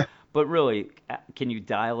again. Yeah. But really, can you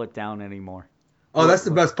dial it down anymore? Oh, that's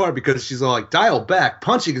the best part because she's all like, dial back.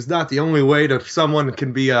 Punching is not the only way to someone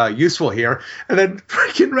can be useful here. And then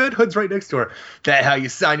freaking Red Hood's right next to her. That how you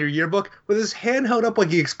sign your yearbook? With his hand held up like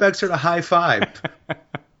he expects her to high five.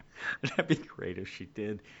 That'd be great if she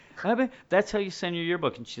did. I mean, that's how you send your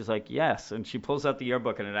yearbook. And she's like, yes. And she pulls out the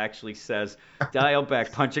yearbook and it actually says, dial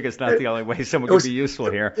back. Punching is not the only way someone can be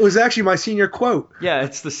useful here. It was actually my senior quote. Yeah,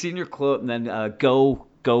 it's the senior quote. And then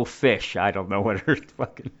Go fish. I don't know what her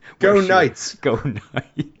fucking... Go Knights. Go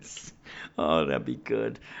Knights. Oh, that'd be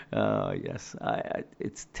good. Yes,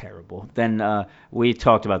 it's terrible. Then we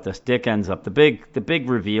talked about this. Dick ends up the big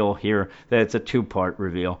reveal here. That it's a 2-part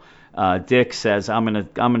reveal. Dick says, "I'm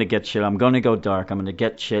gonna get shit. I'm gonna go dark. I'm gonna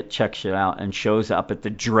get shit, check shit out," and shows up at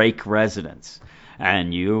the Drake residence.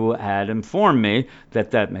 And you had informed me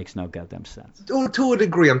that makes no goddamn sense. To a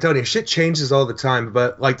degree, I'm telling you, shit changes all the time.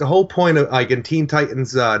 But like the whole point of like in Teen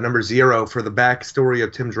Titans number 0 for the backstory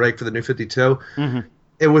of Tim Drake for the New 52,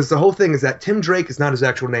 it was the whole thing is that Tim Drake is not his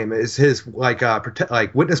actual name; it's his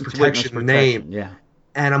witness protection name. Yeah.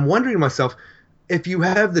 And I'm wondering to myself, if you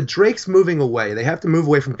have the Drakes moving away, they have to move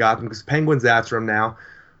away from Gotham because Penguin's after him now,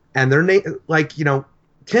 and their name,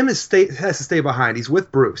 Tim has to stay behind. He's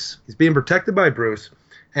with Bruce. He's being protected by Bruce,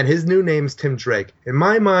 and his new name is Tim Drake. In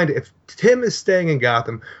my mind, if Tim is staying in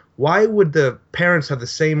Gotham, why would the parents have the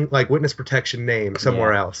same witness protection name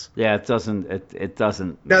somewhere else? Yeah, it doesn't. It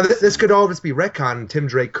doesn't. Now this could all just be retcon, and Tim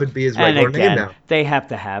Drake could be his regular name now. They have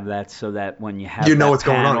to have that so that when you have what's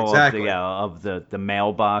going on exactly of the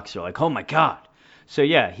mailbox, you're like, oh my god. So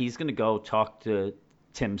yeah, he's gonna go talk to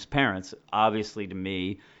Tim's parents. Obviously, to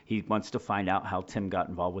me, he wants to find out how Tim got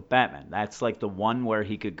involved with Batman. That's like the one where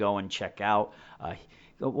he could go and check out.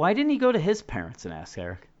 Why didn't he go to his parents and ask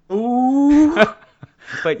Eric? Ooh.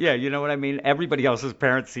 But yeah, you know what I mean? Everybody else's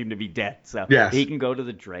parents seem to be dead. So yes. He can go to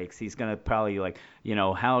the Drakes. He's going to probably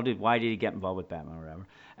why did he get involved with Batman or whatever.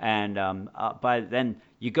 And by then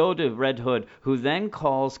you go to Red Hood, who then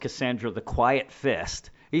calls Cassandra the Quiet Fist.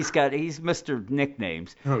 He's Mr.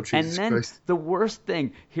 Nicknames. Oh, Jesus and then Christ. The worst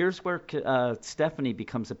thing, here's where Stephanie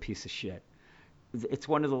becomes a piece of shit. It's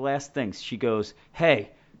one of the last things. She goes,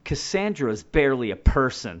 hey, Cassandra is barely a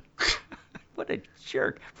person. What a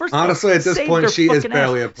jerk. Honestly, at this point, she is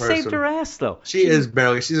barely a person. Saved her ass, though. She's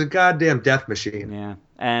a goddamn death machine. Yeah.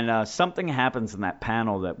 And something happens in that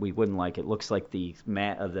panel that we wouldn't like. It looks like the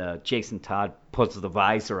Jason Todd puts the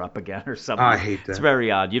visor up again or something. I hate that. It's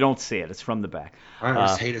very odd. You don't see it. It's from the back. I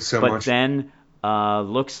just hate it so much. But then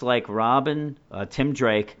looks like Robin, Tim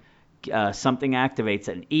Drake, something activates,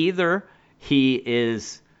 and either he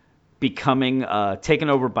is becoming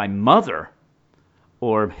taken over by Mother,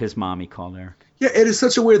 or his mommy called Eric. Yeah, it is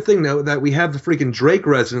such a weird thing, though, that we have the freaking Drake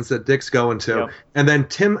residence that Dick's going to, Yep. and then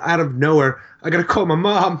Tim out of nowhere, I gotta call my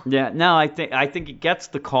mom. Yeah, no, I think he gets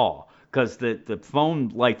the call because the phone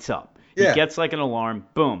lights up. Yeah. He gets like an alarm,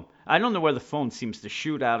 boom. I don't know where the phone seems to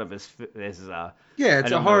shoot out of his yeah, it's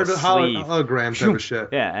a hard hologram type of shit.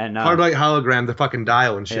 Yeah, and hard light hologram, the fucking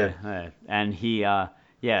dial and shit. Yeah, and he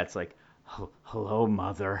it's like, hello,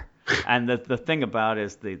 Mother. And the thing about it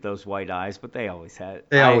is those white eyes, but they always had.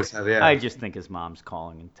 They always have, yeah. I just think his mom's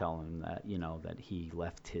calling and telling him that that he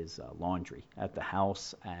left his laundry at the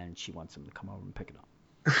house and she wants him to come over and pick it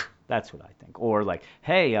up. That's what I think. Or like,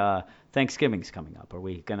 hey, Thanksgiving's coming up. Are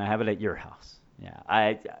we gonna have it at your house?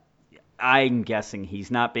 Yeah, I'm guessing he's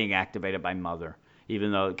not being activated by Mother,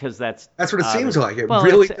 even though because that's what it seems like. It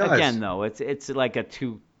really does. Again, though, it's like a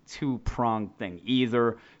two-pronged thing.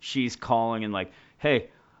 Either she's calling and like,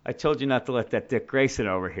 hey, I told you not to let that Dick Grayson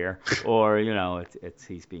over here, or it's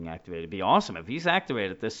he's being activated. It'd be awesome if he's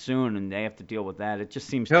activated this soon and they have to deal with that. It just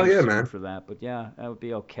seems too soon man. for that. But yeah, that would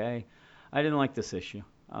be okay. I didn't like this issue.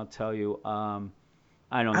 I'll tell you.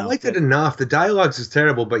 I don't know. I liked it enough. The dialogue is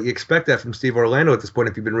terrible, but you expect that from Steve Orlando at this point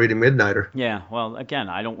if you've been reading Midnighter. Yeah, well, again,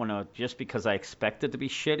 I don't want to just because I expect it to be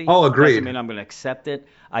shitty. Oh, agreed. Doesn't mean I'm going to accept it.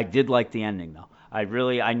 I did like the ending though.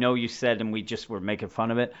 I know you said, and we just were making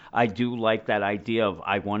fun of it. I do like that idea of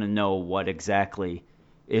I want to know what exactly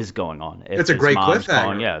is going on. If It's a his great mom's cliffhanger.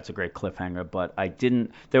 calling- yeah, it's a great cliffhanger. But I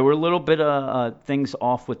didn't. There were a little bit of things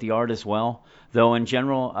off with the art as well. Though in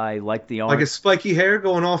general, I like the art. Like his spiky hair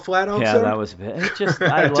going all flat out. yeah, sir? that was it. Just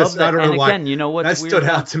I love Just, that. I don't And know why. again, you know what's That weird stood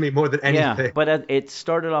about- out to me more than anything. Yeah, but it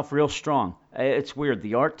started off real strong. It's weird.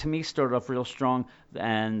 The art to me started off real strong,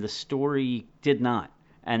 and the story did not.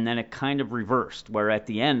 And then it kind of reversed, where at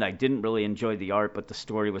the end I didn't really enjoy the art, but the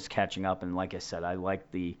story was catching up. And like I said, I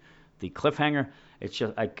liked the cliffhanger. It's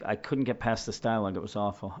just I couldn't get past this dialogue. It was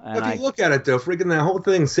awful. And If you look at it, though, freaking that whole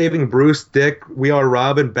thing, saving Bruce, Dick, We Are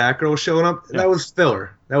Robin, Batgirl showing up, that was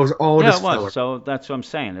filler. That was all yeah, just it was. filler. So that's what I'm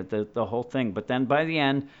saying. The whole thing. But then by the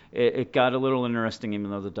end, it got a little interesting,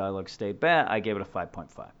 even though the dialogue stayed bad. I gave it a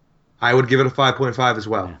 5.5. I would give it a 5.5 as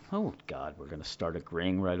well. Yeah. Oh God, we're gonna start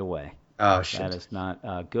agreeing right away. Oh, shit. That is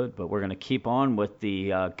not good, but we're going to keep on with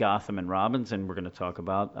the Gotham and Robins, and we're going to talk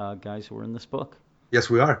about guys who are in this book. Yes,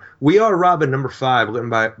 we are. We Are Robin number 5,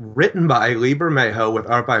 written by Lee Bermejo, with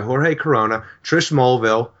art by Jorge Corona, Trish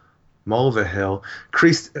Mulvihill,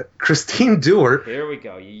 Christine Dewar. Here we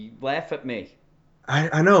go. You laugh at me.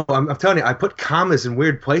 I know. I'm telling you, I put commas in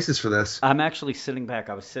weird places for this. I'm actually sitting back.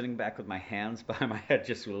 I was sitting back with my hands behind my head,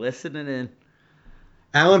 just listening in.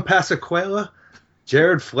 Alan Pasaquela,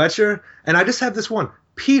 Jared Fletcher, and I just have this one,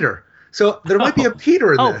 Peter. So there might be a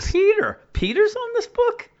Peter in this. Peter. Peter's on this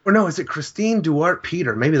book? Or no, is it Christine Duarte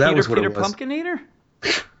Peter? Maybe that was what Peter it was. Pumpkin Eater?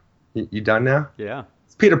 You done now? Yeah.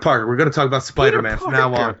 It's Peter Parker. We're going to talk about Spider-Man from now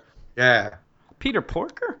on. Parker. Yeah. Peter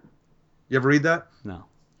Porker? You ever read that? No.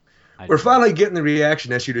 We're finally getting the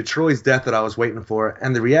reaction issue to Troy's death that I was waiting for,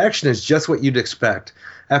 and the reaction is just what you'd expect.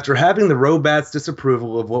 After having the Robats'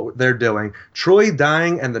 disapproval of what they're doing, Troy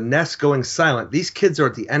dying and the nest going silent, these kids are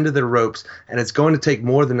at the end of their ropes, and it's going to take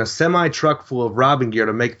more than a semi-truck full of Robin gear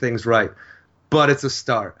to make things right. But it's a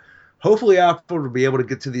start. Hopefully Alfred will be able to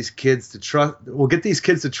get these kids to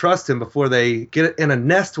trust him before they get in a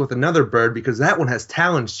nest with another bird, because that one has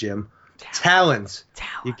talons, Jim. Talons.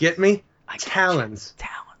 You get me? Talons.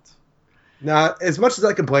 Now, as much as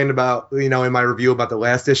I complained about, in my review about the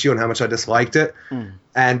last issue and how much I disliked it,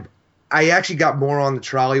 and I actually got more on the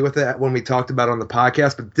trolley with it when we talked about it on the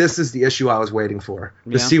podcast, but this is the issue I was waiting for.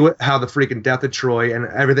 To see how the freaking death of Troy and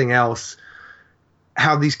everything else,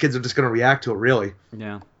 how these kids are just going to react to it, really.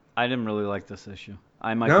 Yeah. I didn't really like this issue.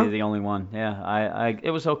 I might be the only one. Yeah, it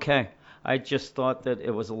was okay. I just thought that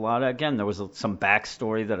it was a lot. Again, there was some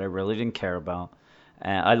backstory that I really didn't care about.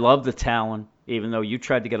 I love the Talon, even though you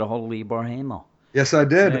tried to get a hold of Lee Barhamo. Yes, I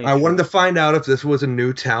did. I wanted to find out if this was a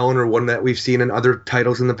new Talon or one that we've seen in other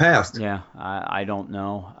titles in the past. Yeah, I don't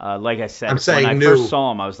know. Like I said, I'm saying when I new. first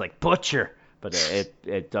saw him, I was like, Butcher. But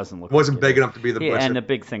it doesn't look Wasn't like big enough to be the Butcher. And the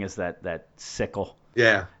big thing is that sickle.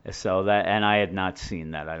 Yeah. So and I had not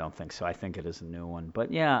seen that. I don't think so. I think it is a new one.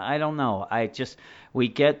 But yeah, I don't know. We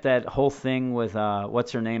get that whole thing with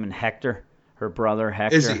what's her name, and Hector, her brother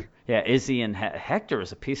Hector. Izzy. Yeah, Izzy, and Hector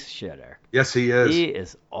is a piece of shit, Eric. Yes, he is. He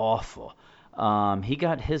is awful. He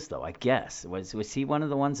got his though, I guess. Was he one of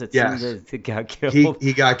the ones that seemed to got killed?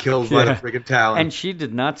 He got killed by the freaking Talon. And she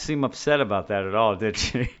did not seem upset about that at all, did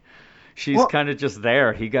she? She's kind of just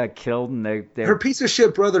there. He got killed, and they her piece of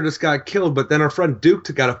shit brother just got killed, but then her friend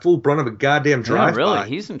Duke got a full brunt of a goddamn drive-by. Yeah, really,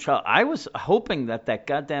 he's in trouble. I was hoping that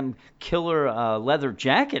goddamn killer leather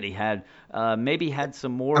jacket he had maybe had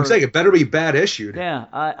some more. I'm saying it better be bad issued. Yeah,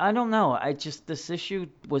 I don't know. This issue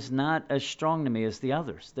was not as strong to me as the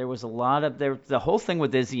others. There was a lot of the whole thing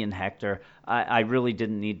with Izzy and Hector. I really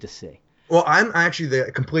didn't need to see. Well, I'm actually the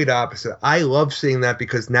complete opposite. I love seeing that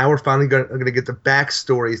because now we're finally going to get the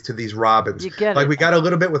backstories to these Robins. You get it. We got a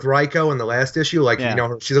little bit with Raiko in the last issue.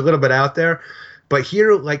 She's a little bit out there. But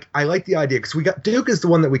here, I like the idea because we got Duke is the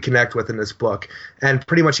one that we connect with in this book, and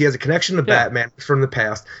pretty much he has a connection to Batman from the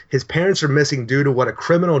past. His parents are missing due to what a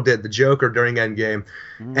criminal did, the Joker, during Endgame,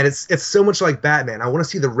 and it's so much like Batman. I want to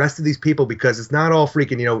see the rest of these people because it's not all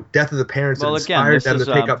freaking death of the parents that inspired them to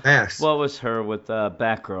pick up masks. What was her with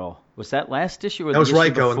Batgirl? Was that last issue or that was the issue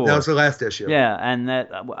Raiko, before? That was the last issue. Yeah,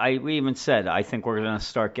 and we even said I think we're going to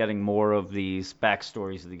start getting more of these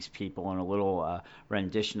backstories of these people and a little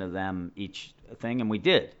rendition of them each thing, and we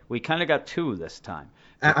did. We kind of got 2 this time.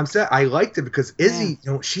 I'm sad. I liked it because Izzy,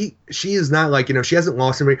 she is not she hasn't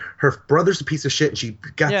lost anybody. Her brother's a piece of shit, and she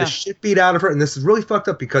got the shit beat out of her. And this is really fucked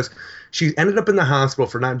up because she ended up in the hospital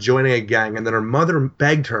for not joining a gang, and then her mother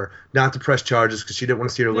begged her not to press charges because she didn't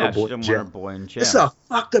want to see her little boy in jail. She didn't want her boy in jail. This is a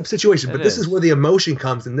fucked up situation, but this is where the emotion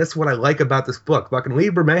comes, and that's what I like about this book. Fucking Lee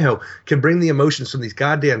Bermejo can bring the emotions from these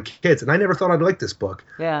goddamn kids, and I never thought I'd like this book.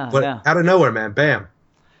 Yeah, but out of nowhere, man, bam.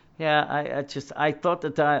 Yeah, I thought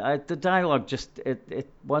the dialogue just it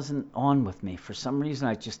wasn't on with me for some reason.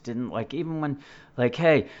 I just didn't like, even when, like,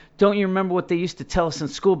 hey, don't you remember what they used to tell us in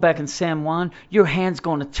school back in San Juan? Your hand's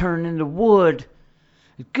going to turn into wood.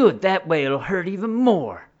 Good, that way it'll hurt even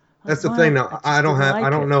more. That's the What? thing. Now, I don't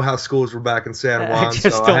it. know how schools were back in San I Juan,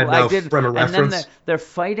 just so I don't. had I no did. frame of And then reference. they're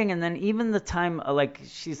fighting, and then even the time, like,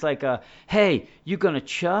 she's like, "Hey, you gonna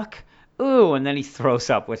chuck?" Ooh, and then he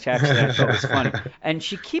throws up, which actually I thought was funny. And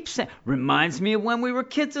she keeps saying, "Reminds me of when we were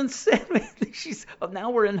kids in San."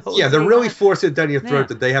 Now we're in Jose. Yeah, they're really forcing it down your throat Yeah,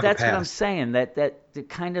 that they have a that's what I'm past. saying. That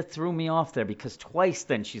kind of threw me off there, because twice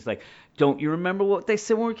then she's like, "Don't you remember what they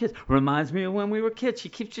said when we were kids? Reminds me of when we were kids." She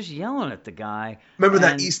keeps just yelling at the guy. Remember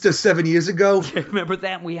that And- Easter 7 years ago? Remember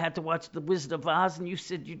that? We had to watch The Wizard of Oz, and you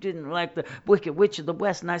said you didn't like the Wicked Witch of the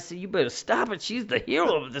West, and I said, you better stop it. She's the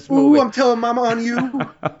hero of this Ooh, movie. I'm telling Mama on you.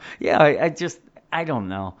 Yeah, I don't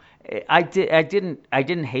know. I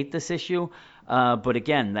didn't hate this issue, but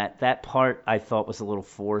again, that part I thought was a little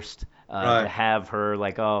forced. Right. To have her,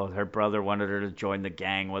 like, oh, her brother wanted her to join the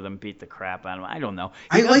gang with him, beat the crap out of him. I don't know.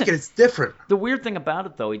 I like it. It's different. The weird thing about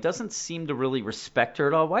it, though, he doesn't seem to really respect her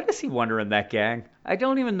at all. Why does he want her in that gang? I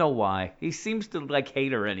don't even know why. He seems to, like,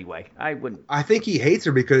 hate her anyway. I wouldn't. I think he hates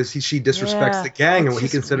her because she disrespects Yeah, the gang and it's what he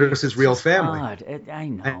just considers weird. his real It's just family. odd. I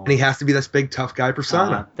know. And he has to be this big tough guy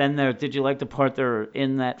persona. Then did you like the part they're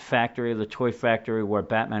in that factory, the toy factory, where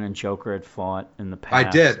Batman and Joker had fought in the past? I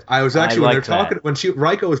did. I was actually, when they're liked that. talking, when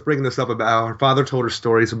Raiko was bringing this up about how her father told her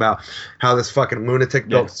stories about how this fucking lunatic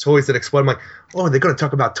built Yeah. toys that explode. I'm like, oh, they're going to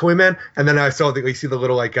talk about Toyman? And then I saw you see the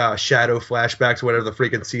little, like, shadow flashbacks, whatever, the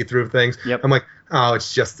freaking see-through things. Yep. I'm like, oh,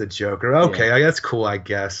 it's just the Joker. Okay, that's cool, I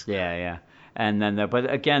guess. Yeah. And then,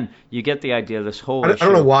 but again, you get the idea. This whole I issue.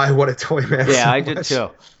 don't know why I wanted Toyman so Yeah, I did much. too.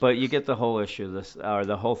 But you get the whole issue,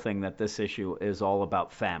 the whole thing, that this issue is all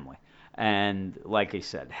about family. And like I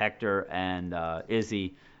said, Hector and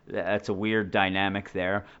Izzy, that's a weird dynamic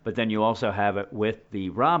there. But then you also have it with the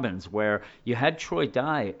Robins, where you had Troy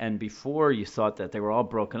die, and before you thought that they were all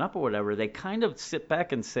broken up or whatever, they kind of sit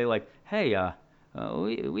back and say, like, hey,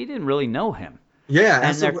 we didn't really know him. Yeah,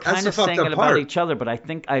 And they're kind of saying it about part. each other, but I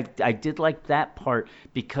think I did like that part,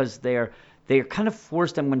 because they're kind of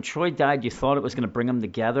forced. And when Troy died, you thought it was going to bring them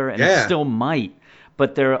together, and it Yeah. still might.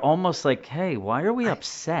 But they're almost like, hey, why are we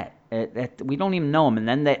upset? We don't even know him. And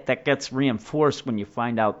then that gets reinforced when you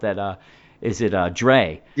find out that is it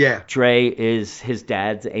Dre? Yeah. Dre is his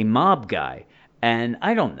dad's a mob guy. And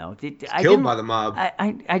I don't know. Killed by the mob.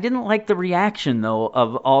 I didn't like the reaction, though,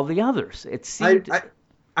 of all the others. It seemed.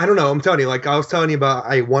 I don't know. I'm telling you, like I was telling you about,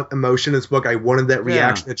 I want emotion in this book. I wanted that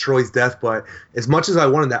reaction to Troy's death, but as much as I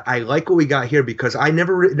wanted that, I like what we got here, because I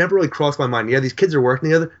never really crossed my mind. Yeah, these kids are working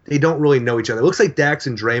together. They don't really know each other. It looks like Dax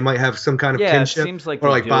and Dre might have some kind of kinship, it seems like or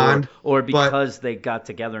they like do, bond, or but- because they got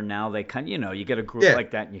together now, they kind of, you get a group Yeah.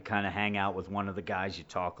 like that and you kind of hang out with one of the guys, you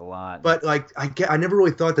talk a lot. But like I never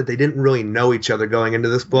really thought that they didn't really know each other going into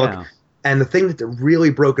this book. Yeah. And the thing that they're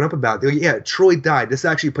really broken up about, yeah, Troy died. This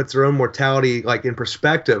actually puts their own mortality like in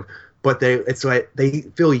perspective. But it's like they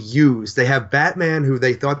feel used. They have Batman, who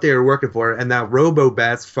they thought they were working for, and now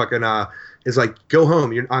Robo-Bat's fucking is like, go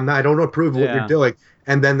home. I don't approve of what Yeah. you're doing.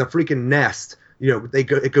 And then the freaking Nest,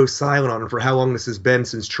 it goes silent on them for how long this has been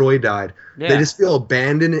since Troy died. Yeah. They just feel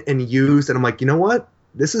abandoned and used. And I'm like, you know what?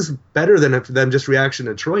 This is better than just reaction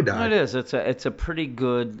to Troy No, died. it is. It's a pretty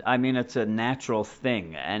good. I mean, it's a natural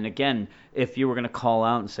thing. And again, if you were going to call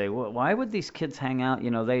out and say, well, why would these kids hang out?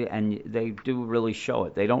 They do really show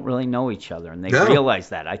it. They don't really know each other, and they No. realize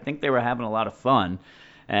that. I think they were having a lot of fun,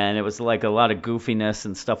 and it was like a lot of goofiness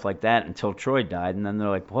and stuff like that until Troy died, and then they're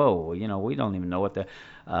like, whoa, we don't even know what the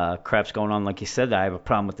crap's going on. Like you said, I have a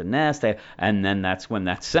problem with the Nest, and then that's when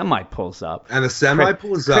that semi pulls up. And the semi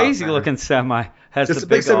pulls up. Crazy man. looking semi. Has Just the a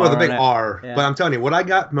big semi with a big on it. R. Yeah. But I'm telling you, what I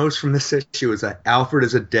got most from this issue is that Alfred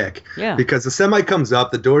is a dick. Yeah. Because the semi comes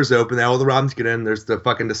up, the doors open, all the Robins get in. There's the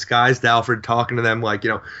fucking disguised Alfred talking to them like,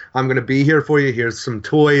 I'm going to be here for you. Here's some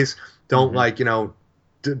toys. Don't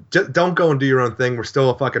don't go and do your own thing. We're still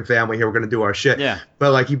a fucking family here. We're going to do our shit. Yeah.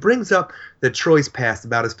 But like he brings up that Troy's past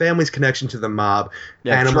about his family's connection to the mob.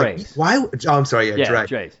 Yeah, and I'm Dre's. like, why? Oh, I'm sorry. Yeah, Yeah, Dre.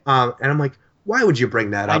 Dre's. And I'm like, why would you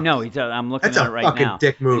bring that up? I know. I'm looking That's at a it right fucking now.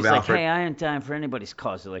 dick move, He's Alfred. like, hey, I ain't dying for anybody's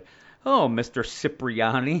cause. They're like, oh, Mr.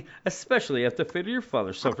 Cipriani, especially at the fate of your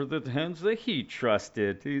father suffered at the hands that he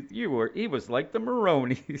trusted. He was like the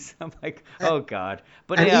Maronis. I'm like, oh, God.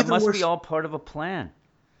 But and yeah, it even must worse- be all part of a plan.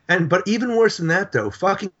 But even worse than that, though,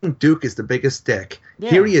 fucking Duke is the biggest dick.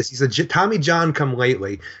 Here he is. He's a Tommy John come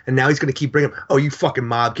lately, and now he's going to keep bringing. Oh, you fucking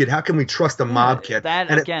mob kid! How can we trust a mob kid?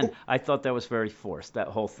 I thought that was very forced. That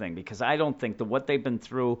whole thing, because I don't think that what they've been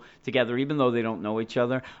through together, even though they don't know each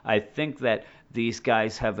other, I think that these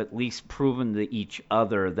guys have at least proven to each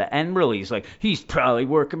other that. And really, he's probably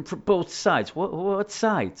working for both sides. What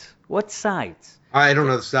sides? What sides? I don't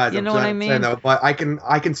know the sides. You know what I mean? Though, but I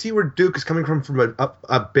can see where Duke is coming from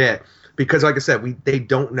a bit. Because, like I said, they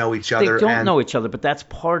don't know each other. They don't know each other, but that's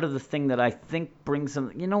part of the thing that I think brings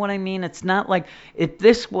them. You know what I mean? It's not like if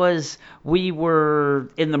this was we were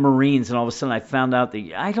in the Marines and all of a sudden I found out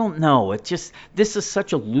that I don't know. It just this is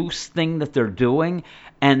such a loose thing that they're doing,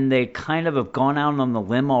 and they kind of have gone out on the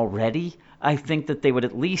limb already. I think that they would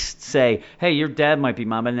at least say, "Hey, your dad might be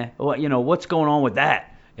mom, and what's going on with that?"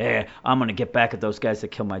 Yeah, I'm gonna get back at those guys that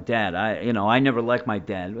killed my dad. I never liked my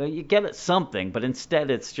dad. Well, you get at something, but instead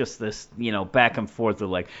it's just this, back and forth of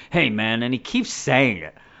like, hey man, and he keeps saying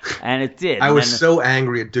it, and it did. I was so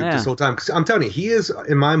angry at Duke this whole time because I'm telling you, he is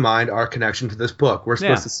in my mind our connection to this book. We're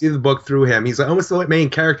supposed to see the book through him. He's like almost the main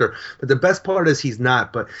character, but the best part is he's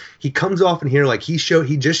not. But he comes off in here like he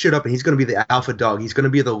just showed up and he's gonna be the alpha dog. He's gonna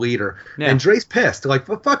be the leader. Yeah. And Dre's pissed. Like,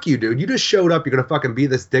 fuck you, dude. You just showed up. You're gonna fucking be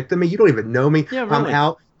this dick to me. You don't even know me. Yeah, really. I'm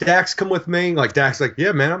out. Dax, come with me. Like, Dax, like,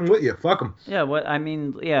 yeah, man, I'm with you. Fuck him.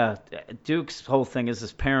 Yeah, Duke's whole thing is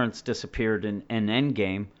his parents disappeared in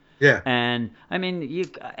Endgame. Yeah. And,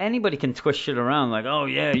 anybody can twist shit around like, oh,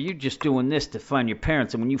 yeah, you're just doing this to find your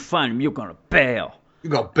parents, and when you find them, you're going to bail. You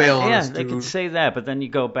go bail on us, dude. Yeah, they can say that, but then you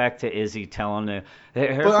go back to Izzy telling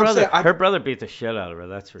her brother beat the shit out of her,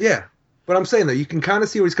 that's for sure. Yeah. But I'm saying, though, you can kind of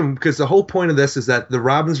see where he's coming, because the whole point of this is that the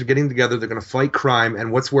Robins are getting together, they're going to fight crime,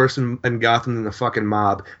 and what's worse in Gotham than the fucking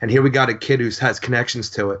mob? And here we got a kid who has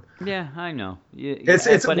connections to it. Yeah, I know.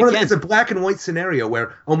 It's a black and white scenario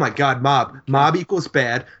where, oh my God, mob equals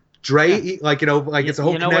bad. Dre, it's a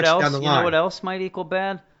whole connection down the line. You know what else might equal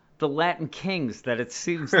bad? The Latin Kings that it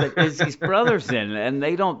seems that Izzy's brother's in, and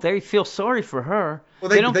they feel sorry for her. Well,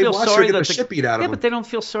 they don't they feel watch sorry her get that the shit beat out of them. But they don't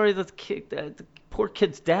feel sorry that the poor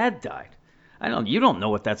kid's dad died. You don't know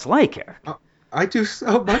what that's like, Eric. I do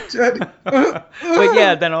so much. But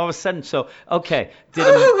yeah, then all of a sudden,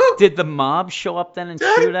 did the mob show up then and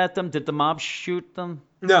shoot at them? Did the mob shoot them?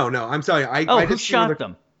 No, I'm sorry. Who shot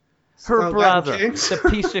them? Her brother, the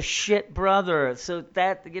piece of shit brother. So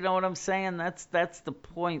that, you know what I'm saying? That's the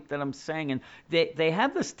point that I'm saying. And they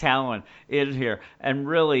have this talent in here, and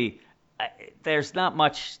really, there's not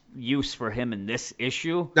much use for him in this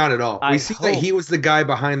issue. Not at all. We see that he was the guy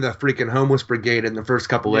behind the freaking homeless brigade in the first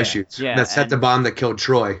couple issues. Yeah, that set the bomb that killed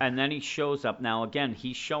Troy. And then he shows up. Now, again,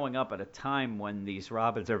 he's showing up at a time when these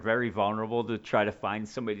Robins are very vulnerable to try to find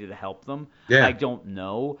somebody to help them. Yeah. I don't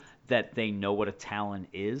know that they know what a Talon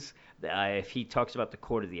is. If he talks about the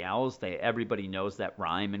Court of the Owls, everybody knows that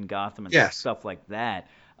rhyme in Gotham and stuff like that.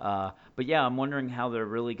 But yeah, I'm wondering how they're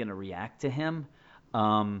really going to react to him.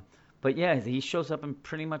 But yeah, he shows up and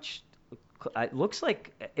pretty much it looks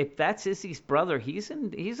like if that's Izzy's brother, he's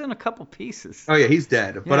in a couple pieces. Oh yeah, he's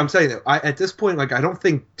dead. Yeah. But I'm saying that at this point, like, I don't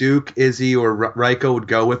think Duke, Izzy, or Ryko would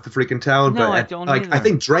go with the freaking Talon. No, but I don't either. I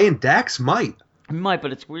think Dre and Dax might. Might,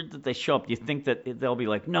 but it's weird that they show up. You think that they'll be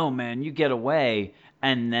like, no, man, you get away,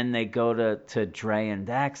 and then they go to Dre and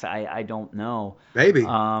Dax. I don't know. Maybe.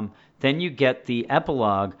 Then you get the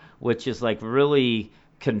epilogue, which is like really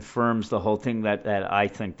confirms the whole thing that I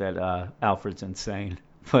think that Alfred's insane.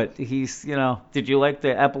 But he's, did you like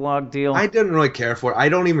the epilogue deal? I didn't really care for it. I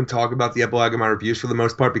don't even talk about the epilogue in my reviews for the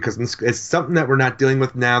most part because it's something that we're not dealing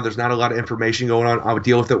with now. There's not a lot of information going on. I'll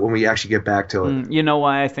deal with it when we actually get back to it. You know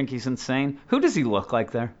why I think he's insane? Who does he look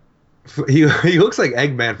like there? He looks like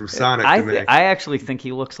Eggman from Sonic to me. I actually think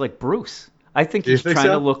he looks like Bruce. I think he's trying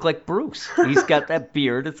to look like Bruce. He's got that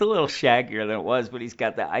beard. It's a little shaggier than it was, but he's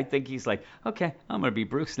got that. I think he's like, okay, I'm going to be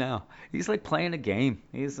Bruce now. He's like playing a game.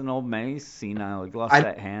 He's an old man. He's senile. He lost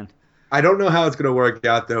that hand. I don't know how it's going to work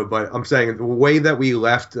out, though, but I'm saying the way that we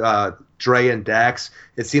left Dre and Dax,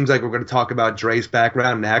 it seems like we're going to talk about Dre's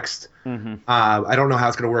background next. Mm-hmm. I don't know how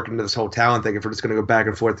it's going to work into this whole Talon thing. If we're just going to go back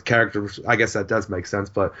and forth the characters, I guess that does make sense,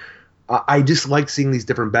 but I just like seeing these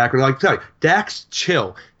different backgrounds. Like, Dax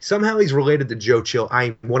Chill. Somehow he's related to Joe Chill.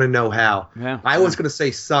 I want to know how. Yeah. I was going to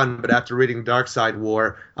say Son, but after reading Darkseid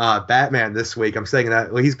War, Batman this week, I'm saying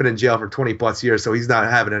that he's been in jail for 20-plus years, so he's not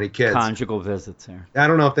having any kids. Conjugal visits here. I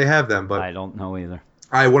don't know if they have them, but I don't know either.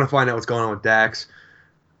 I want to find out what's going on with Dax.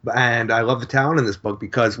 And I love the Talon in this book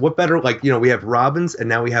because what better, we have Robins, and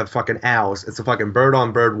now we have fucking Owls. It's a fucking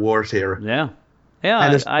bird-on-bird wars here. Yeah. Yeah,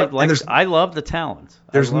 I love the Talons.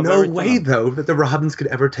 There's no way, though, that the Robins could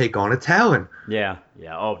ever take on a Talon. Yeah.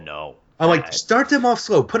 Oh, no. I'm like, start them off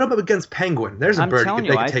slow. Put them up against Penguin. There's a bird they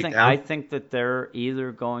can take down. I think that they're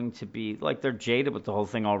either going to be, like, they're jaded with the whole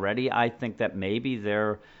thing already. I think that maybe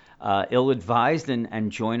they're ill-advised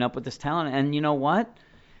and join up with this talent. And you know what?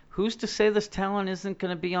 Who's to say this talent isn't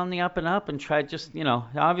going to be on the up and up and try just,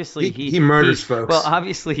 obviously he murders folks. Well,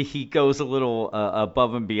 obviously he goes a little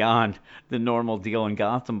above and beyond the normal deal in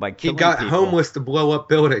Gotham by killing people. He got homeless to blow up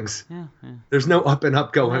buildings. Yeah. There's no up and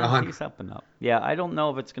up going on. He's up and up. Yeah, I don't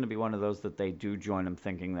know if it's going to be one of those that they do join him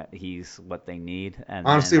thinking that he's what they need. And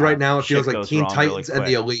honestly, then, right now it feels like Teen really Titans and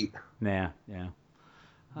the Elite. Yeah.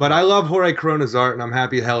 But I love Jorge Corona's art, and I'm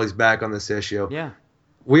happy hell he's back on this issue. Yeah.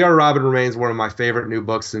 We Are Robin remains one of my favorite new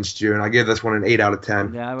books since June. I gave this one an 8 out of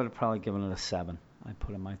 10. Yeah, I would have probably given it a 7. I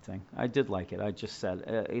put in my thing. I did like it. I just said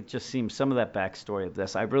it just seems some of that backstory of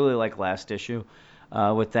this. I really like last issue.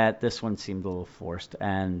 With that, this one seemed a little forced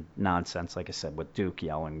and nonsense, like I said, with Duke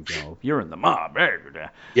yelling, you're in the mob.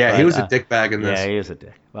 Yeah, he was a dickbag in this. Yeah, he is a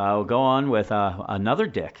dick. We'll go on with another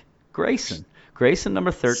dick, Grayson. Grayson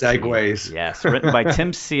number 13. Segues. Yes, written by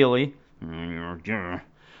Tim Seeley.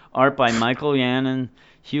 Art by Michael Yannon,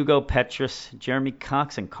 Hugo Petrus, Jeremy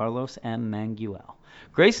Cox, and Carlos M. Manguel.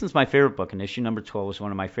 Grayson's my favorite book, and issue number 12 was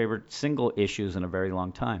one of my favorite single issues in a very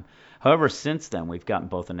long time. However, since then, we've gotten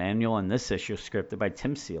both an annual and this issue scripted by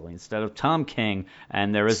Tim Seeley instead of Tom King,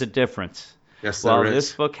 and there is a difference. Yes, there is.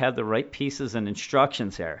 This book had the right pieces and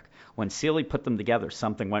instructions, Eric, when Seeley put them together,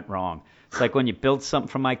 something went wrong. It's like when you build something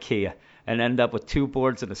from IKEA and end up with 2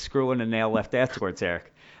 boards and a screw and a nail left afterwards,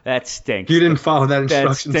 Eric. That stinks. You didn't follow that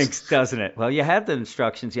instructions. That stinks, doesn't it? Well, you had the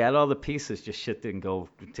instructions. You had all the pieces. Just shit didn't go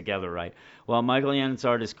together right. Well, Michael Yannon's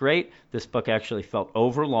art is great. This book actually felt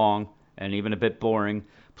overlong and even a bit boring.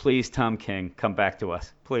 Please, Tom King, come back to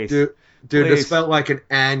us. Please. Dude, Please. This felt like an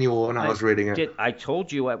annual when I was reading it. I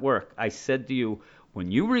told you at work. I said to you, when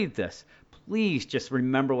you read this, please just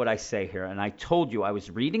remember what I say here. And I told you I was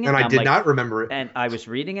reading it. And I did not remember it. And I was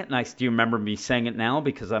reading it, and do you remember me saying it now?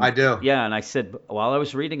 Because I do. Yeah, and I said, while I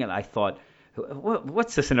was reading it, I thought,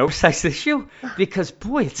 what's this, an oversized issue? Because,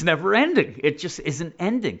 boy, it's never ending. It just isn't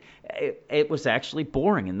ending. It was actually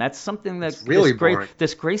boring, and that's something that really boring.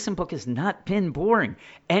 This Grayson book has not been boring.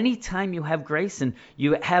 Anytime you have Grayson,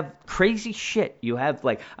 you have crazy shit. You have,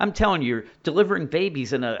 like, I'm telling you, you're delivering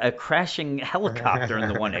babies in a crashing helicopter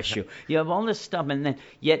in the one issue. You have all this stuff, and then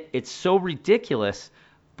yet it's so ridiculous.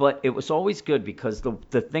 But it was always good because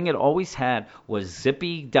the thing it always had was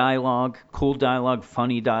zippy dialogue, cool dialogue,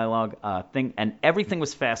 funny dialogue, and everything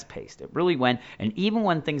was fast-paced. It really went, and even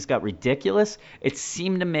when things got ridiculous, it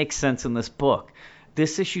seemed to make sense in this book.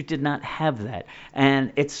 This issue did not have that.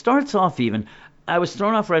 And it starts off even, I was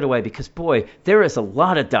thrown off right away because, boy, there is a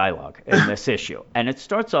lot of dialogue in this issue. And it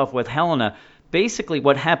starts off with Helena. Basically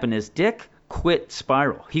what happened is Dick quit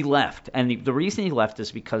Spiral. He left. And the reason he left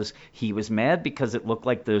is because he was mad because it looked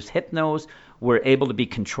like those Hypnos were able to be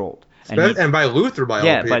controlled. And by Luther, by all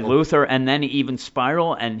people. Yeah, by Luther, and then even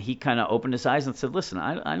Spiral, and he kind of opened his eyes and said, listen,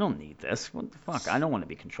 I don't need this. What the fuck? I don't want to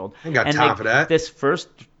be controlled. I ain't got time for that. This first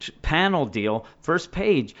panel deal, first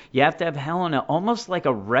page, you have to have Helena almost like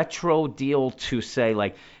a retro deal to say,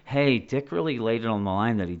 like, hey, Dick really laid it on the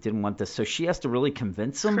line that he didn't want this, so she has to really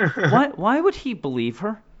convince him? Why would he believe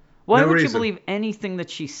her? Why would you believe anything that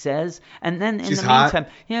she says? And then in the meantime,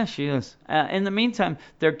 yeah, she is. In the meantime,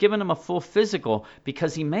 they're giving him a full physical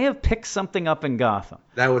because he may have picked something up in Gotham.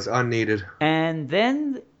 That was unneeded. And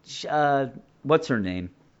then, what's her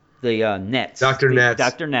name? The Nets. Dr. Nets.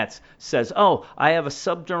 Dr. Nets says, oh, I have a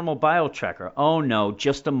subdermal biotracker. Oh, no,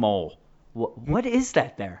 just a mole. What is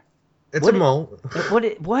that there? It's a mole.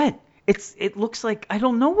 What? It looks like, I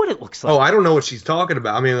don't know what it looks like. Oh, I don't know what she's talking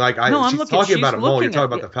about. I mean, like, she's talking about a mole. You're talking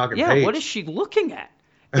about the Falcon Page. Yeah, what is she looking at?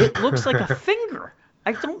 It looks like a finger.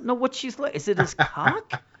 I don't know what she's like. Is it his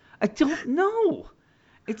cock? I don't know.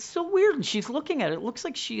 It's so weird. And she's looking at it. It looks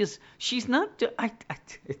like she's not,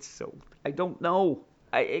 it's so, I don't know.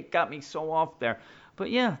 It got me so off there. But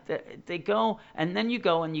yeah, they go, and then you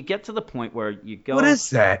go, and you get to the point where you go. What is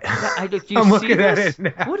that? Do you I'm see looking this? at it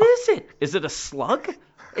now. What is it? Is it a slug?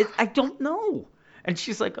 I don't know. And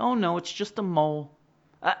she's like, oh, no, it's just a mole.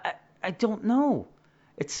 I don't know.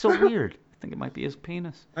 It's so weird. I think it might be his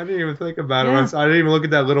penis. I didn't even think about it. I didn't even look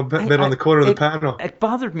at that little bit on the corner of the panel. It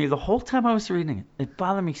bothered me the whole time I was reading it. It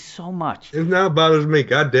bothered me so much. It now bothers me.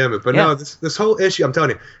 God damn it. But no, this whole issue, I'm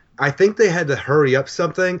telling you, I think they had to hurry up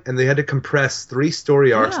something, and they had to compress 3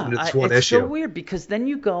 story arcs into this one it's issue. so weird because then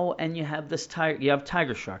you go and you have this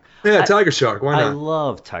Tiger Shark. Yeah, Tiger Shark. Why I not?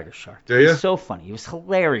 love Tiger Shark. Do you? He's so funny. He was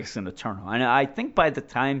hilarious in Eternal. And I think by the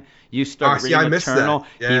time you started see, I reading missed Eternal,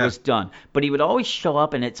 that. he Yeah. was done. But he would always show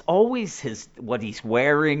up, and it's always what he's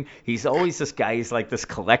wearing. He's always this guy. He's like this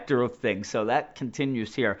collector of things. So that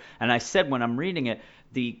continues here. And I said when I'm reading it,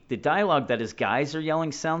 the dialogue that his guys are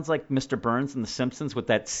yelling sounds like Mr. Burns in The Simpsons with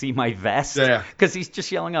that "See My Vest." Yeah. Because he's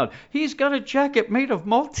just yelling out, "He's got a jacket made of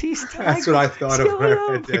Maltese tigers." That's what I thought of He's when I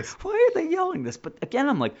yelling read out, this. why are they yelling this? But again,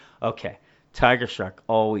 I'm like, okay, Tiger Shark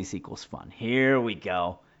always equals fun. Here we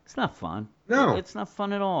go. It's not fun. No. It's not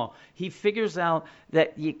fun at all. He figures out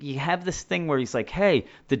that you have this thing where he's like, hey,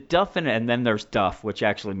 the Duff and then there's Duff, which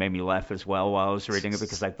actually made me laugh as well while I was reading it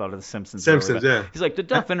because I thought of The Simpsons. Simpsons, earlier. yeah. He's like, the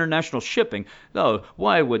Duff International Shipping. No,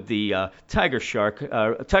 why would the Tiger Shark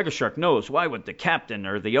knows, why would the captain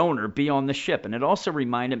or the owner be on the ship? And it also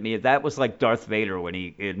reminded me that was like Darth Vader when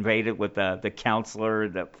he invaded with the counselor,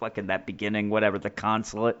 that beginning, whatever, the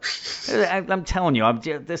consulate. I'm telling you,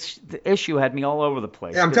 the issue had me all over the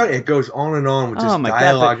place. Yeah, I'm telling you, it goes on and on with Oh just my God,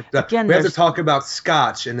 dialogue. but again, we have to there's- talk about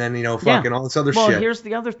Scotch and then, fucking all this other well, shit. here's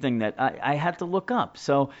the other thing that I had to look up.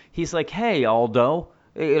 So he's like, hey, Aldo,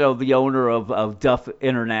 the owner of Duff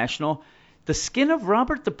International, the skin of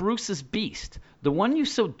Robert the Bruce's beast, the one you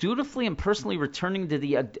so dutifully and personally returning to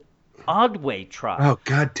the Odway tribe. Oh,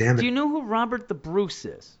 God damn it. Do you know who Robert the Bruce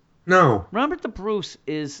is? No. Robert the Bruce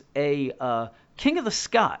is a king of the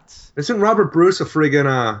Scots. Isn't Robert Bruce a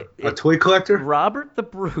friggin' a toy collector? Robert the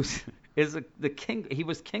Bruce is the king. He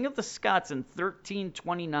was king of the Scots in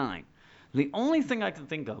 1329. The only thing I can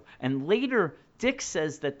think of. And later, Dick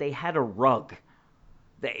says that they had a rug.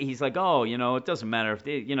 He's like, oh, it doesn't matter if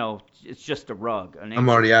it's just a rug. I'm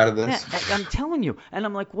already out of this. Yeah, I'm telling you. And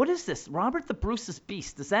I'm like, what is this? Robert the Bruce's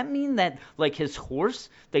beast. Does that mean that, like, his horse,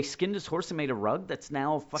 they skinned his horse and made a rug that's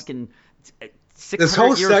now fucking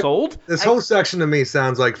 600 years old? This whole section to me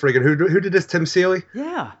sounds like friggin' who did this? Tim Seeley?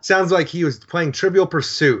 Yeah. Sounds like he was playing Trivial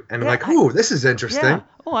Pursuit and ooh, this is interesting. Yeah.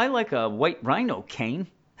 Oh, I like a white rhino cane.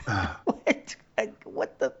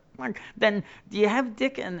 What the fuck? Then you have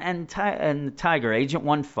Dick and Tiger, Agent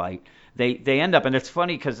 1 fight. They end up, and it's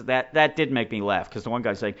funny because that did make me laugh because the one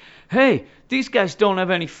guy's like, hey, these guys don't have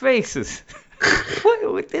any faces.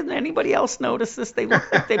 What, didn't anybody else notice this? They look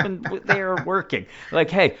like they're working.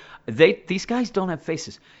 Like, hey, these guys don't have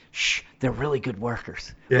faces. Shh, they're really good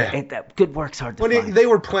workers. Yeah. And that good work's hard to When find. they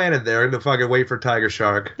were planted there to fucking wait for Tiger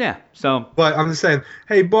Shark. Yeah, so... But I'm just saying,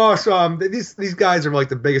 hey, boss, these guys are like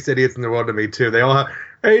the biggest idiots in the world to me, too. They all have,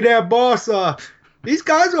 hey there, boss, these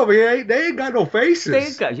guys over here, they ain't got no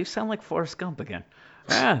faces. You sound like Forrest Gump again.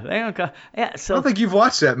 Yeah, they don't got... Yeah, so... I don't think you've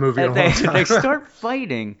watched that movie in a long time. They start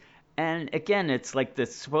fighting, and again, it's like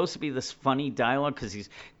this supposed to be this funny dialogue because he's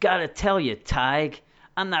got to tell you, Tig,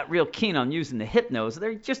 I'm not real keen on using the hypnos.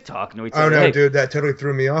 They're just talking to each other. Oh, no, Hey, dude, that totally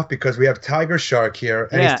threw me off because we have Tiger Shark here,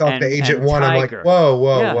 and Yeah, he's talking to Agent and 1. I'm like, Tiger.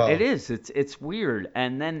 whoa. Yeah, it is. It's weird.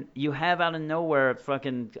 And then you have out of nowhere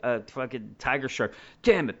fucking Tiger Shark.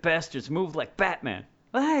 Damn it, bastards, move like Batman.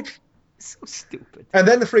 What? So stupid. And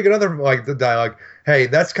then the freaking other, the dialogue, hey,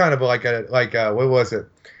 that's kind of like what was it?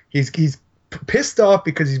 He's pissed off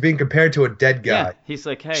because he's being compared to a dead guy. Yeah, he's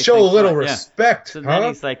like, hey, Show a thanks little lot. Yeah. respect, So huh? then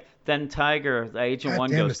he's like, then Tiger, the Agent God 1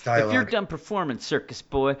 damn goes, this if you're dialogue. done performing, circus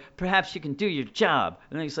boy, perhaps you can do your job.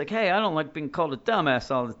 And then he's like, hey, I don't like being called a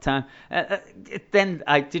dumbass all the time.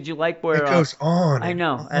 Did you like where... It goes on. I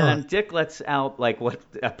know. on. And then Dick lets out, like, what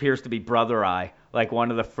appears to be Brother Eye, like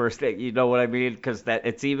one of the first, you know what I mean? Because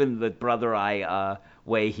it's even the Brother Eye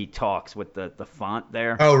way he talks with the font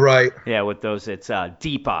there. Oh, right. Yeah, with those, it's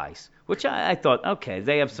Deep Eyes, which I thought, okay,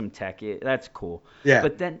 they have some tech. That's cool. Yeah.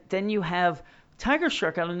 But then you have Tiger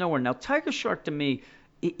Shark out of nowhere. Now, Tiger Shark, to me,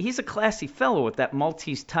 he's a classy fellow with that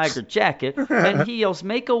Maltese tiger jacket, and he yells,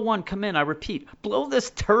 Mako 1, come in. I repeat, blow this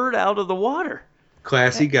turd out of the water.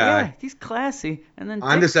 Classy guy. Yeah, he's classy. And then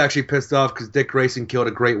I'm Dick- just actually pissed off because Dick Grayson killed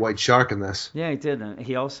a great white shark in this. Yeah, he did. And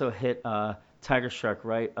he also hit Tiger Shark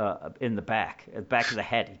right in the back of the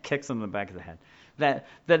head. He kicks him in the back of the head.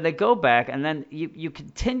 Then they go back, and then you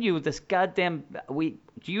continue this goddamn.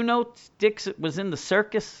 Do you know Dick was in the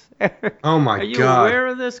circus? Oh my Are you God. aware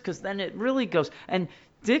of this? Because then it really goes. And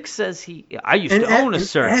Dick says I used to own a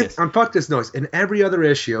circus. And fuck this noise. In every other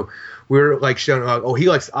issue, we're like showing, he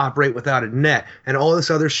likes to operate without a net, and all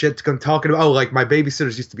this other shit's talking about. Like my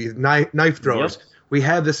babysitters used to be knife throwers. Yep. We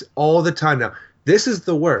have this all the time now. This is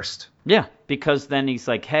the worst. Yeah, because then he's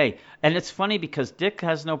like, hey, and it's funny because Dick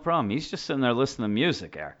has no problem. He's just sitting there listening to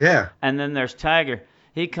music, Eric. Yeah. And then there's Tiger.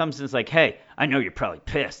 He comes and is like, hey, I know you're probably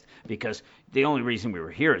pissed because the only reason we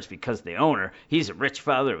were here is because the owner, he's a rich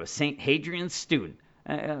father of a St. Hadrian's student.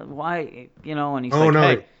 Why, and he's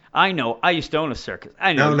hey, I know, I used to own a circus.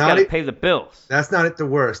 I know, you got to pay the bills. That's not the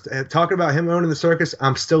worst. Talking about him owning the circus,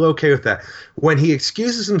 I'm still okay with that. When he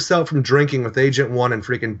excuses himself from drinking with Agent 1 and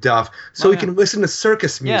freaking Duff so he can listen to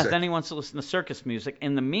circus music. Yeah, then he wants to listen to circus music.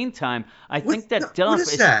 In the meantime, I think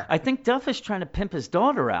Duff is trying to pimp his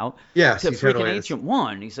daughter out to freaking totally Agent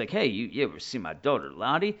 1. He's like, hey, you ever see my daughter,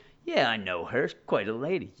 Lottie? Yeah, I know her. She's quite a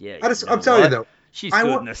lady. Yeah, I'm telling you, though. She's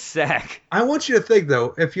good in the sack. I want you to think,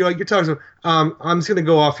 though, if you're talking, I'm just going to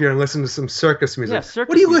go off here and listen to some circus music. Yeah, circus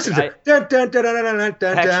what do you music. listen to?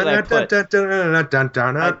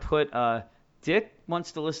 I put, Dick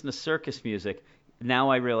wants to listen to circus music. Now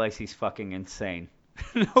I realize he's fucking insane.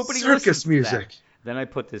 Nobody circus music. That. Then I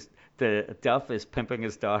put the Duff is pimping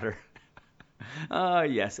his daughter. Oh,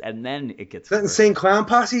 yes. And then it gets... Is that Insane Clown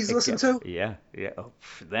Posse he's listening to? Yeah. Oh,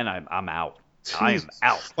 then I'm out. I am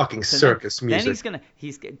out. Fucking circus music. Then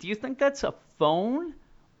do you think that's a phone?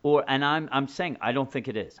 And I'm saying I don't think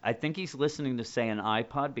it is. I think he's listening to, say, an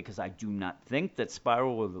iPod because I do not think that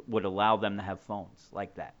Spiral would allow them to have phones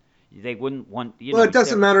like that. They wouldn't want... it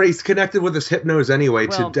doesn't matter. He's connected with his Hypnos anyway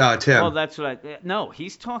to Tim. Well, that's what No,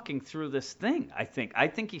 he's talking through this thing, I think. I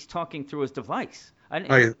think he's talking through his device.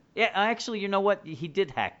 Actually, you know what? He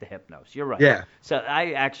did hack the Hypnos. You're right. Yeah. So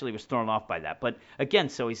I actually was thrown off by that. But again,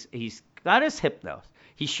 so he's got his Hypnos.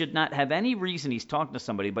 He should not have any reason he's talking to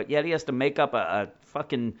somebody, but yet he has to make up a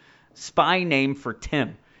fucking spy name for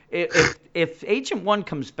Tim. If Agent 1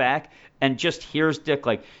 comes back and just hears Dick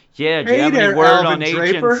like, yeah, do you have any word on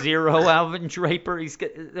Agent 0, Alvin Draper?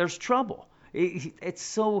 There's trouble. It's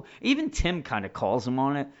so... Even Tim kind of calls him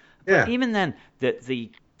on it. But even then,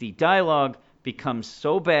 the dialogue becomes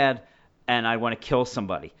so bad, and I want to kill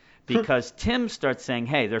somebody. Because Tim starts saying,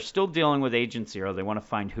 hey, they're still dealing with Agent 0. They want to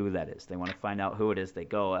find who that is. They want to find out who it is. They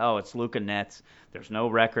go, oh, it's Luca Netz. There's no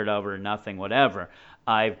record of her, nothing, whatever.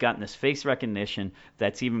 I've gotten this face recognition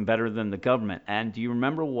that's even better than the government. And do you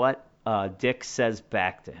remember what Dick says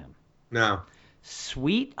back to him? No.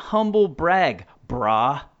 Sweet, humble brag,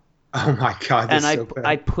 brah. Oh, my God, that's so bad.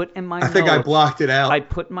 I put in my notes. I think I blocked it out. I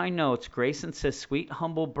put in my notes, Grayson says, sweet,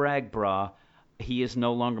 humble brag, brah. He is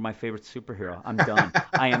no longer my favorite superhero. I'm done.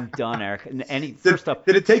 I am done, Eric. First off,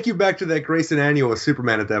 did it take you back to that Grayson annual with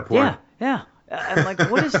Superman at that point? Yeah. I'm like,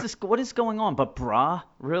 what is this? What is going on? But brah,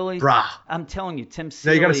 really? Brah. I'm telling you, Tim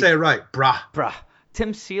Seeley. No, you got to say it right. Brah. Brah.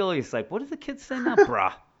 Tim Seeley is like, what do the kids say now?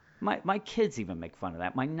 Brah. My kids even make fun of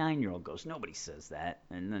that. My 9-year-old goes, nobody says that.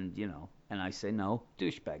 And then, and I say, no,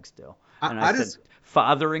 douchebag still. And I said,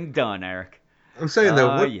 fathering done, Eric. I'm saying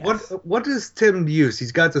though, what does Tim use?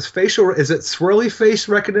 He's got this facial. Is it swirly face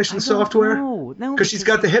recognition software? No, because she's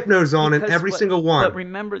got the Hypnos on in every single one. But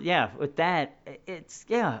remember, with that, it's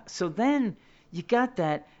So then you got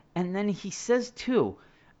that, and then he says too,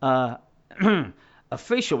 a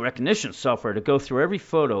facial recognition software to go through every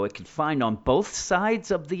photo it can find on both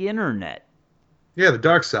sides of the internet. Yeah, the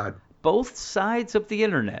dark side. Both sides of the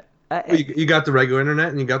internet. You got the regular internet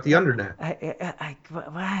and you got the undernet.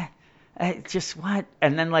 What?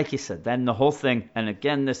 And then, like you said, then the whole thing, and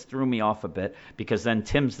again, this threw me off a bit, because then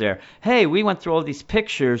Tim's there. Hey, we went through all these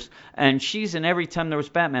pictures, and she's in every time there was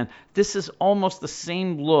Batman. This is almost the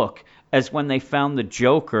same look as when they found the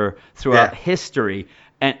Joker throughout history,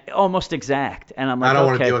 and almost exact. And I'm like, I don't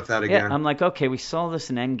want to deal with that again. Yeah, I'm like, okay, we saw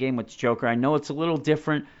this in Endgame with Joker. I know it's a little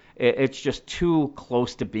different. It's just too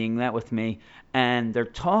close to being that with me. And they're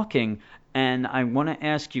talking... And I want to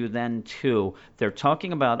ask you then, too, they're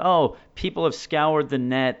talking about, people have scoured the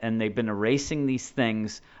net and they've been erasing these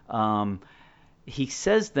things. He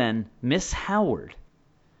says then, Miss Howard.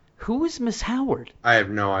 Who is Miss Howard? I have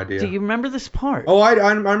no idea. Do you remember this part? Oh, I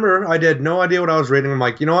remember. I had no idea what I was reading. I'm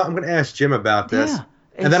like, you know what? I'm going to ask Jim about this. Yeah,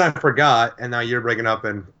 and then I forgot, and now you're bringing up,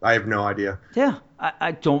 and I have no idea. Yeah,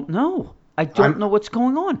 I don't know. I don't know what's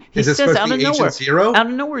going on. He says out of nowhere. Agent 0? Out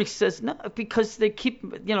of nowhere, he says no, because they keep,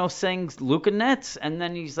 saying Luca Netz, and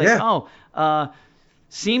then he's like,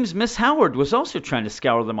 seems Miss Howard was also trying to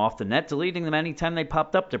scour them off the net, deleting them anytime they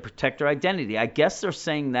popped up to protect her identity. I guess they're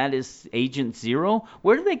saying that is Agent 0.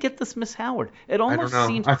 Where do they get this Miss Howard? It almost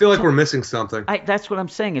seems. I feel like we're missing something. That's what I'm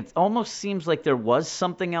saying. It almost seems like there was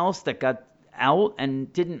something else that got out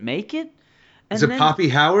and didn't make it. Is it Poppy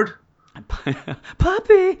Howard?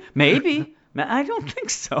 Poppy, maybe. I don't think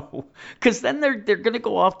so, because then they're going to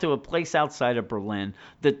go off to a place outside of Berlin.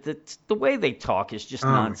 The way they talk is just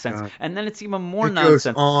nonsense, and then it's even more nonsense.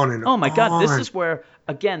 Goes on and oh my God, this is where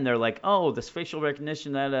again they're like, this facial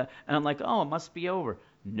recognition, and I'm like, it must be over.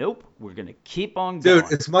 Nope, we're going to keep on going.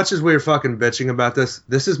 Dude, as much as we were fucking bitching about this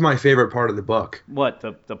is my favorite part of the book. What,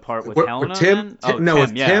 the part with Where Helena? Tim, then?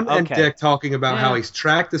 it's yeah, Tim and okay. Dick talking about how Yeah. he's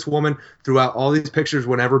tracked this woman throughout all these pictures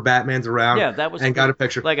whenever Batman's around. Yeah, that was and got a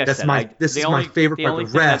picture. Like I That's said, this is my favorite the part. only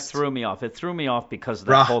The thing rest. that threw me off. It threw me off because of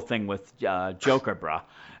that whole thing with Joker, brah.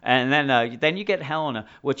 And then you get Helena,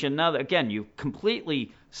 which again, you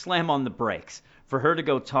completely slam on the brakes for her to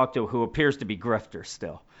go talk to who appears to be Grifter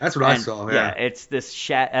still. That's what I saw. Yeah, it's this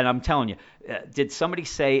and I'm telling you, did somebody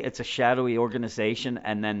say it's a shadowy organization?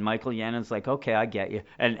 And then Michael Yannon's like, okay, I get you,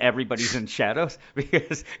 and everybody's in shadows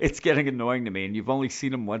because it's getting annoying to me. And you've only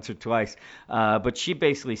seen him once or twice, but she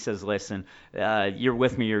basically says, listen, you're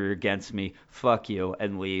with me or you're against me. Fuck you,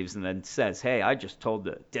 and leaves. And then says, hey, I just told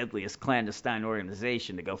the deadliest clandestine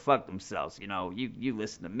organization to go fuck themselves. You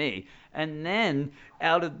listen to me. And then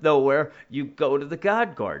out of nowhere, you go to the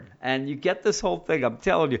God Garden, and you get this whole thing. I'm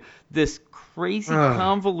telling you, this crazy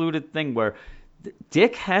convoluted thing where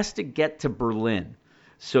Dick has to get to Berlin.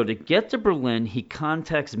 So to get to Berlin, he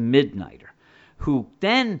contacts Midnighter, who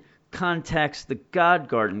then contacts the God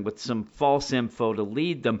Garden with some false info to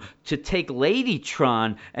lead them to take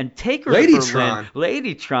Ladytron and take her to Berlin.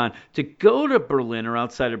 Ladytron to go to Berlin or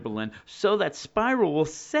outside of Berlin so that Spiral will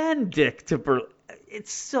send Dick to Berlin.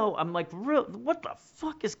 I'm like, what the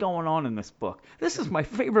fuck is going on in this book? This is my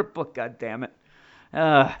favorite book, goddammit.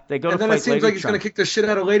 They go and to then fight it seems Ladytron. like he's going to kick the shit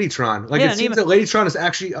out of Ladytron. Yeah, it seems that Ladytron is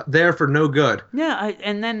actually there for no good. Yeah,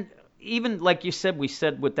 and then even like you said, we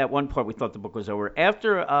said with that one part we thought the book was over.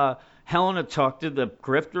 After Helena talked to the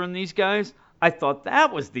Grifter and these guys, I thought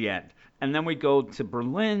that was the end. And then we go to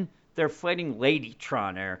Berlin. They're fighting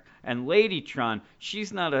Ladytron, Eric. And Ladytron,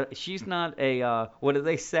 she's not a what do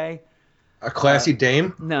they say? A classy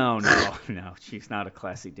dame? No, she's not a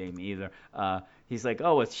classy dame either. He's like,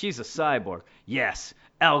 she's a cyborg. Yes,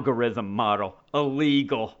 algorithm model,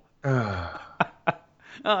 illegal.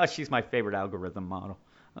 She's my favorite algorithm model.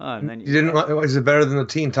 And then is it better than the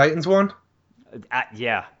Teen Titans one?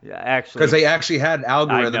 Yeah, actually. Because they actually had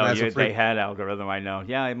algorithm. I know, as a they had algorithm. I know.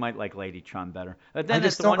 Yeah, I might like Ladytron better. But then I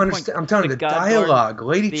just at the don't one understand. Point, I'm telling you, the dialogue.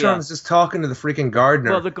 Ladytron is just talking to the freaking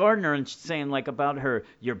gardener. Well, the gardener and saying like about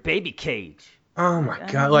your baby cage. Oh my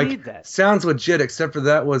god! Sounds legit, except for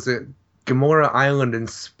that was it. Gamora Island in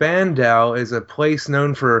Spandau is a place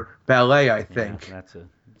known for ballet, I think. Yeah, that's a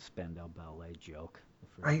Spandau ballet joke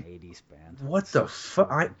for an 80s band. What the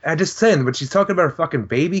fuck? I just saying, but she's talking about her fucking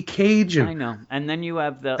baby cage. And, I know. And then you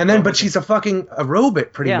have the... but she's a fucking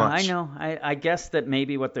robot, pretty much. Yeah, I know. I guess that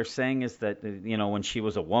maybe what they're saying is that, when she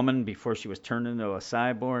was a woman before she was turned into a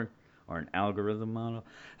cyborg or an algorithm model.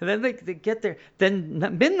 And then they get there. Then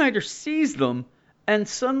Midnighter sees them and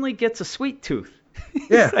suddenly gets a sweet tooth.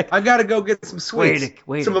 Yeah, like, I gotta go get some sweets.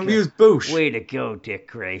 Some amuse-bouche. Way to go, Dick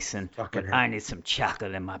Grayson. But I need some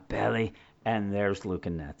chocolate in my belly. And there's Luca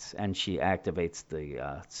Netz, and she activates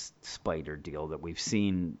the spider deal that we've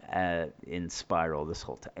seen in Spiral this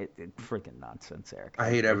whole time. Freaking nonsense, Eric. I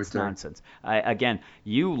hate everything. It's nonsense. Again,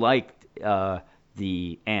 you liked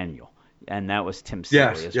the annual, and that was Tim Seeley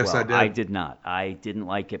as well. Yes, I did. I did not. I didn't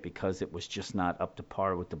like it because it was just not up to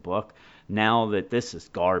par with the book. Now that this is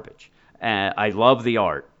garbage. I love the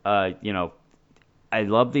art. I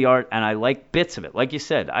love the art, and I like bits of it. Like you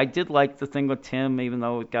said, I did like the thing with Tim, even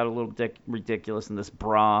though it got a little ridiculous, and this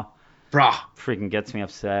bra freaking gets me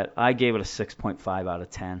upset. I gave it a 6.5 out of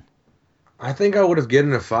 10. I think I would have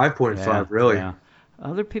given it a 5.5, really. Yeah.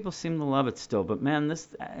 Other people seem to love it still, but man, this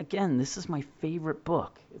is my favorite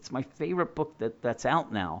book. It's my favorite book that's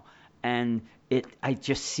out now, and I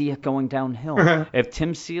just see it going downhill. If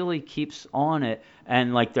Tim Seeley keeps on it,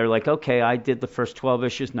 and they're like, okay, I did the first 12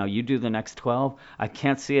 issues, now you do the next 12. I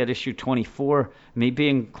can't see at issue 24 me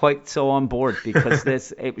being quite so on board because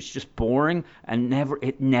it was just boring and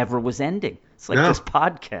it never was ending. It's like this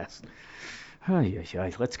podcast.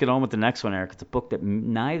 Let's get on with the next one, Eric. It's a book that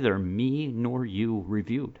neither me nor you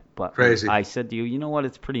reviewed. But crazy. I said to you, you know what?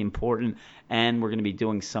 It's pretty important, and we're going to be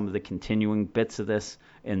doing some of the continuing bits of this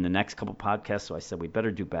in the next couple podcasts. So I said we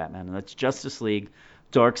better do Batman, and that's Justice League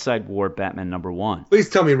Darkseid War Batman #1. Please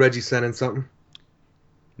tell me Reggie sent in something.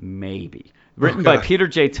 Maybe. Written by Peter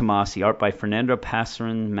J. Tomasi, art by Fernando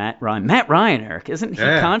Pasarin, Matt Ryan. Matt Ryan, Eric, isn't he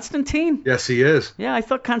Constantine? Yes, he is. Yeah, I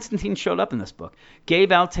thought Constantine showed up in this book.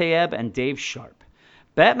 Gabe Altayeb and Dave Sharp.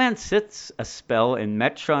 Batman sits a spell in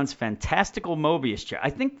Metron's fantastical Mobius chair. I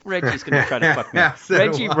think Reggie's going to try to fuck me up.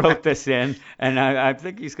 Reggie wrote this in, and I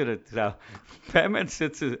think he's going to... Batman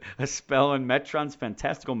sits a spell in Metron's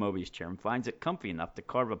fantastical Mobius chair and finds it comfy enough to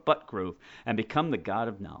carve a butt groove and become the god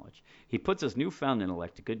of knowledge. He puts his newfound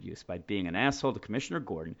intellect to good use by being an asshole to Commissioner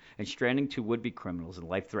Gordon and stranding two would-be criminals in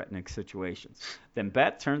life-threatening situations. Then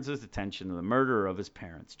Bat turns his attention to the murderer of his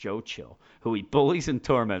parents, Joe Chill, who he bullies and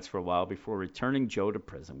torments for a while before returning Joe to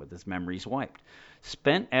prison with his memories wiped.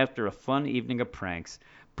 Spent after a fun evening of pranks,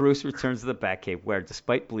 Bruce returns to the Batcave where,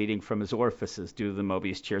 despite bleeding from his orifices due to the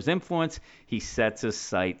Mobius chair's influence, he sets his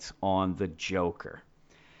sights on the Joker.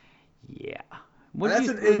 Yeah. That's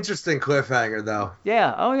an interesting cliffhanger, though.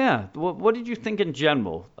 Yeah. Oh, yeah. What did you think in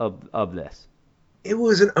general of this? It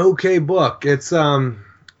was an okay book. It's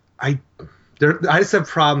I just have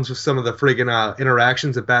problems with some of the friggin'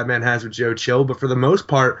 interactions that Batman has with Joe Chill, but for the most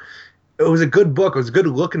part, it was a good book. It was a good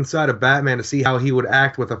look inside of Batman to see how he would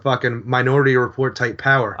act with a fucking Minority Report type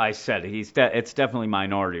power. I said it's definitely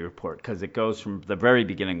Minority Report because it goes from the very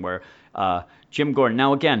beginning where Jim Gordon.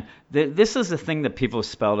 Now again, this is the thing that people have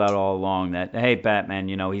spelled out all along, that hey, Batman,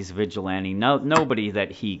 he's a vigilante. Nobody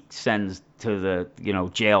that he sends to the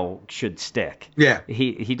jail should stick. Yeah.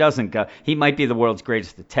 He doesn't go. He might be the world's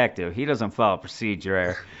greatest detective. He doesn't follow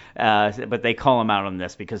procedure. But they call him out on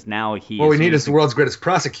this because now he. What we need is the world's greatest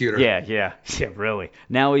prosecutor. Yeah, really.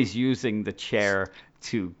 Now he's using the chair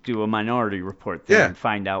to do a Minority Report thing and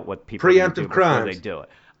find out what people preemptive do crimes before they do it.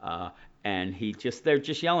 And they're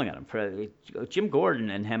just yelling at him. Jim Gordon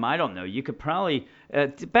and him, I don't know. You could probably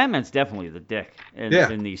Batman's definitely the dick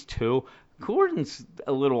in these two. Gordon's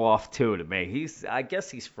a little off too to me. I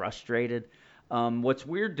guess he's frustrated. What's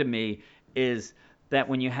weird to me is that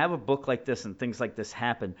when you have a book like this and things like this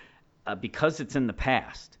happen, because it's in the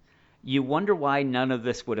past, you wonder why none of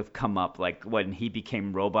this would have come up, like when he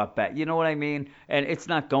became Robot Bat. You know what I mean? And it's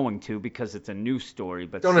not going to because it's a new story.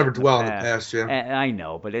 But don't ever dwell in the past, Jim. I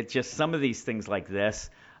know, but it's just some of these things like this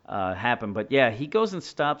happen. But yeah, he goes and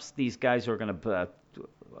stops these guys who are going to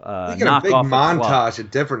knock a big off montage of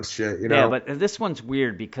different shit, Yeah, but this one's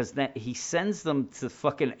weird because he sends them to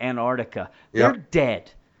fucking Antarctica. Yep. They're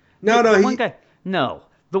dead.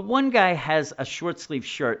 The one guy has a short sleeve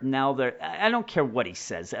shirt. Now I don't care what he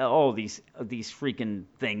says. All these freaking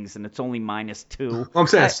things, and it's only -2. I'm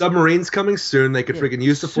saying a submarine's coming soon. They could freaking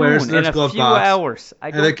use the flares in their glove box. In a few hours.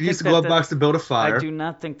 And they could use the glove box to build a fire. I do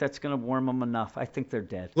not think that's going to warm them enough. I think they're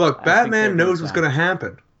dead. Look, Batman knows what's going to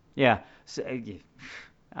happen. Yeah.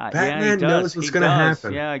 Batman knows what's going to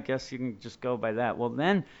happen. Yeah, I guess you can just go by that. Well,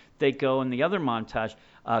 then they go in the other montage.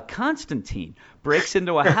 Constantine breaks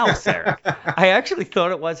into a house, Eric. I actually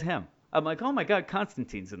thought it was him. I'm like, oh my God,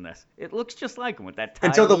 Constantine's in this. It looks just like him with that tie.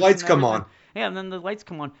 Until the lights come on. Yeah, and then the lights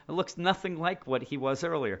come on. It looks nothing like what he was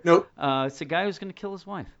earlier. Nope. It's a guy who's going to kill his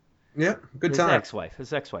wife. Yeah, good time.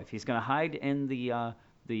 His ex-wife. He's going to hide in the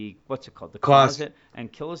what's it called? The closet and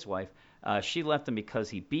kill his wife. She left him because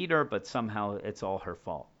he beat her, but somehow it's all her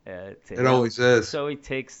fault. It always is. So he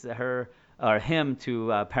takes him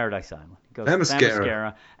to Paradise Island. He goes Themyscira. to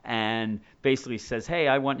Themyscira and basically says, hey,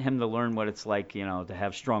 I want him to learn what it's like, to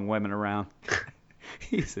have strong women around.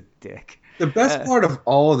 He's a dick. The best part of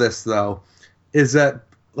all of this, though, is that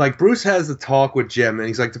like Bruce has the talk with Jim, and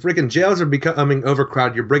he's like, the freaking jails are becoming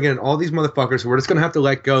overcrowded. You're bringing in all these motherfuckers who we're just going to have to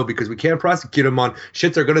let go because we can't prosecute them on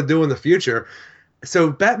shit they're going to do in the future.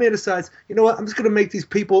 So Batman decides, you know what, I'm just going to make these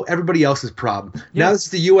people everybody else's problem. Yeah. Now this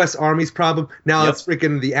is the U.S. Army's problem. Now it's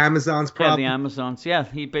freaking the Amazon's problem. Yeah, the Amazons. Yeah,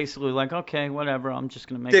 he basically like, okay, whatever, I'm just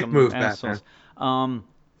going to make them assholes. Batman.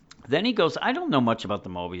 Then he goes, I don't know much about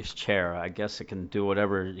the Mobius chair. I guess it can do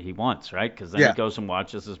whatever he wants, right? Because then he goes and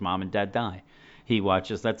watches his mom and dad die. He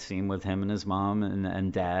watches that scene with him and his mom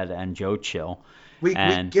and dad and Joe Chill. We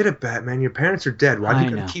get it, Batman. Your parents are dead. Why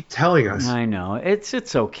do you keep telling us? I know.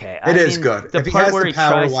 It's okay. It is good. If he has the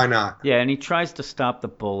power, why not? Yeah, and he tries to stop the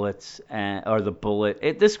bullets or the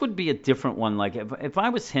bullet. This would be a different one. Like if I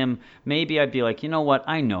was him, maybe I'd be like, you know what?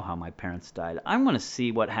 I know how my parents died. I want to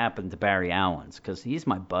see what happened to Barry Allen's because he's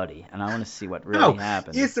my buddy, and I want to see what really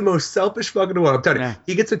happened. He's the most selfish fucking one. I'm telling you.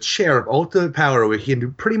 He gets a chair of ultimate power where he can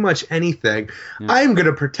do pretty much anything. Yeah. I'm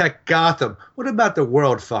gonna protect Gotham. What about the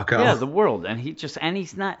world, fucko? Yeah, the world, and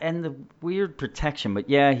he's not, and the weird protection, but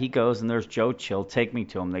yeah, he goes and there's Joe Chill. Take me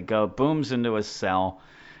to him. They go, booms into his cell,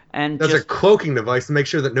 and there's a cloaking device to make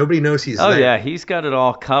sure that nobody knows he's there. Oh yeah, he's got it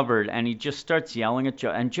all covered, and he just starts yelling at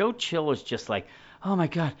Joe, and Joe Chill is just like, oh my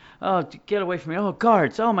God, oh get away from me, oh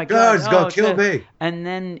guards, oh my God, guards, go kill me. And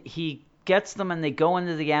then he gets them and they go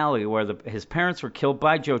into the alley where his parents were killed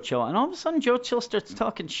by Joe Chill, and all of a sudden Joe Chill starts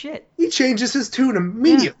talking shit. He changes his tune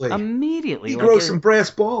immediately. Yeah, immediately. He grows some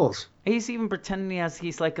brass balls. He's even pretending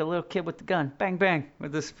he's like a little kid with the gun. Bang, bang,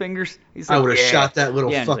 with his fingers. He's I like, would have yeah. shot that little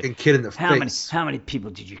Yeah, and he's fucking like, kid in the how face. How many people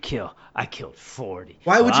did you kill? I killed 40.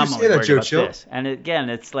 Why would you I'm say only that, worried Joe about Chill? this. And again,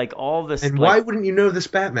 it's like all this. And like, why wouldn't you know this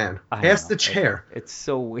Batman? I Ask know. the chair. It's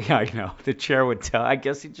so weird. I know. The chair would tell. I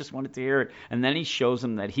guess he just wanted to hear it. And then he shows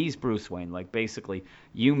him that he's Bruce Wayne. Like, basically,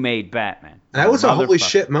 you made Batman. And that was a holy Motherfucker.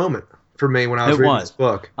 shit moment for me when I was reading this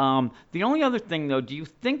book. The only other thing, though, do you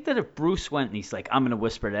think that if Bruce went and he's like, I'm going to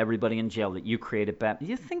whisper to everybody in jail that you created Batman,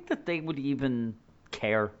 do you think that they would even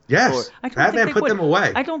care? Yes. I don't Batman think they put would. them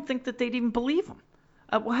away. I don't think that they'd even believe him.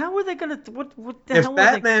 Well, how are they going to? What the If hell?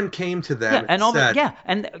 Batman came to them and all said, that,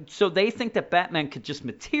 and so they think that Batman could just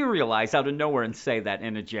materialize out of nowhere and say that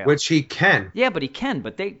in a jail. which he can. Yeah, but he can.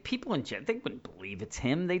 But people in jail, they wouldn't believe it's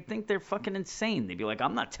him. They'd think they're fucking insane. They'd be like,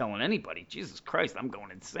 I'm not telling anybody. Jesus Christ, I'm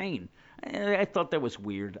going insane. I thought that was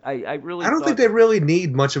weird. I really. I don't think they really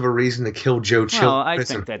need much of a reason to kill Joe Chill. Well, I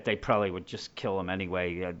think that they probably would just kill him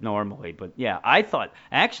anyway, normally. But yeah, I thought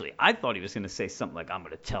he was going to say something like, "I'm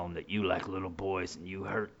going to tell him that you like little boys and you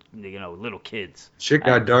hurt, little kids." Shit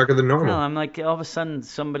got darker than normal. No, I'm like, all of a sudden,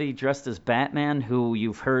 somebody dressed as Batman, who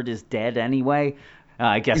you've heard is dead anyway.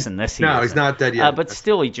 I guess in this, he's not dead yet. But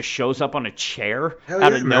still, he just shows up on a chair Hell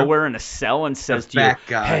out yeah, of man. nowhere in a cell and says to you, fat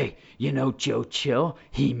guy. "Hey, Joe Chill,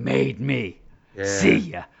 he made me. Yeah. See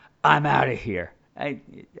ya. I'm out of here."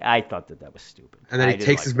 I thought that was stupid. And then he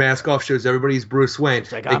takes his mask off, shows everybody he's Bruce Wayne.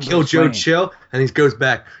 like, they "I'm kill Bruce Joe Wayne." Chill, and he goes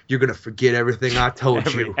back. You're going to forget everything I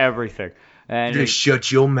told you. Everything. And Just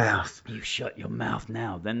shut your mouth. you shut your mouth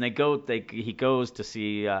now. Then he goes to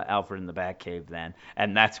see Alfred in the Batcave then,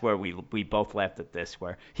 and that's where we both laughed at this,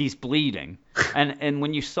 where he's bleeding. and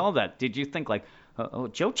when you saw that, did you think like,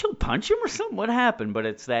 Joe Chill punch him or something? What happened? But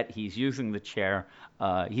it's that he's using the chair.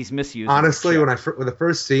 He's misusing. Honestly, the chair. with the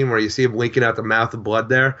first scene where you see him leaking out the mouth of blood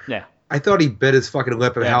there, Yeah. I thought he bit his fucking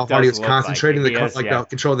lip and Yeah, how it hard he does was look like concentrating it. He is, yeah. to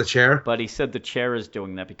control the chair. But he said the chair is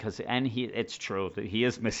doing that because, it's true that he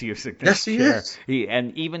is misusing the Yes, he chair. is.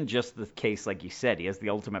 And even just the case, like you said, he has the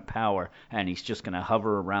ultimate power, and he's just going to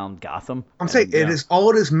hover around Gotham. I'm saying all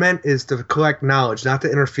it is meant is to collect knowledge, not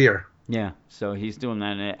to interfere. Yeah, so he's doing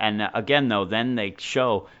that. And again, though, then they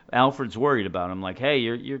show Alfred's worried about him, like, hey,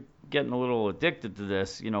 you're getting a little addicted to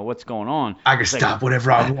this. What's going on? I can He's like, stop whenever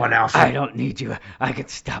I want, Alfred. I don't need you. I can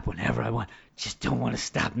stop whenever I want. Just don't want to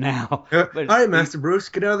stop now. All But right, Master Bruce,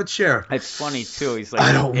 get out of the chair. it's funny too. He's like,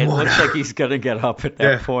 I don't it wanna. looks like he's gonna get up at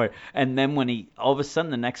that Yeah. point. And then when all of a sudden,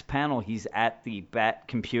 the next panel, he's at the Bat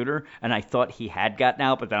computer, and I thought he had gotten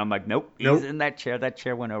out, but then I'm like, nope, he's in that chair. That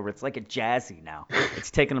chair went over. It's like a Jazzy now.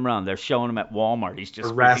 It's taking him around. They're showing him at Walmart. He's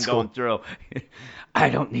just A freaking rascal. going through. I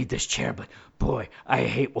don't need this chair, but boy, I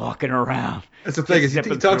hate walking around. That's the thing, Just is he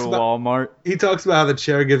zipping talks through about- Walmart. He talks about how the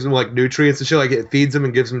chair gives him like nutrients and shit, like it feeds him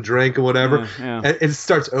and gives him drink and whatever. Yeah. And it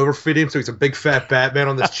starts overfeeding him, so he's a big fat Batman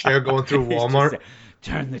on this chair going through He's just Walmart. like,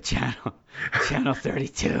 turn the channel. Channel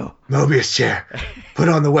 32. Mobius chair, put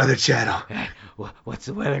on the weather channel. Hey, what's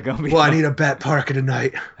the weather going to be Well, I like? need a Bat Parker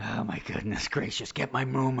tonight. Oh my goodness gracious, get my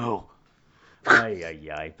moo-moo.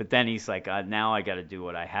 Ay. But then he's like, now I got to do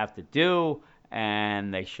what I have to do.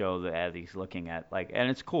 And they show that he's looking at, and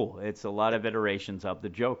it's cool. It's a lot of iterations of the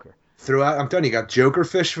Joker. Throughout, I'm telling you, you got Joker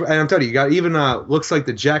fish, and I'm telling you, you got even looks like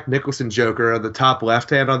the Jack Nicholson Joker at the top left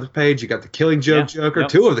hand on the page. You got the Killing Joke Joker, yep.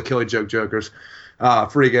 two of the Killing Joke Jokers,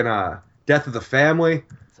 Death of the Family.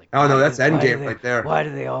 It's like, Oh no, why that's do- why do Endgame they- right there. Why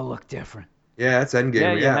do they all look different? Yeah, that's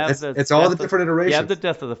Endgame. you Yeah, have it's all the Death of- different iterations. You have the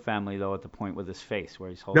Death of the Family, though, at the point with his face, where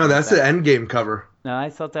he's holding No, that's it the back. Endgame cover. No, I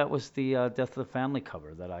thought that was the Death of the Family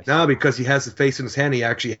cover that I saw. No, because he has the face in his hand. He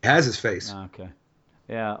actually has his face. Okay.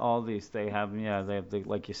 Yeah, all these, they have,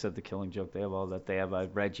 like you said, the Killing Joke. They have all that. They have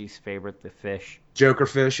Reggie's favorite, the fish. Joker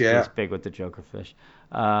fish, yeah. He's big with the Joker fish.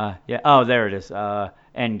 Yeah. Oh, there it is.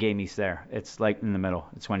 Endgame, he's there. It's like in the middle.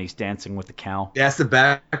 It's when he's dancing with the cow. Yeah, that's the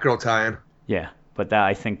Batgirl tie-in. Yeah. But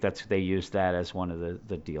I think they used that as one of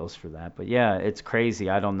the deals for that. But yeah, it's crazy.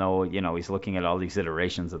 I don't know. He's looking at all these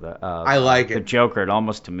iterations of the. I like the it. Joker. It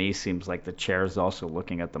almost to me seems like the chair is also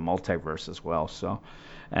looking at the multiverse as well. So,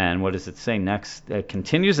 and what does it say next? It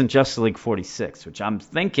continues in Justice League 46, which I'm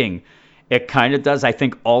thinking it kind of does. I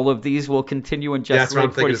think all of these will continue in Justice That's what I'm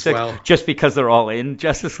League thinking as 46, well. just because they're all in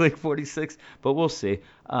Justice League 46. But we'll see.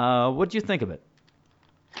 What do you think of it?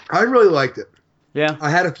 I really liked it. Yeah. I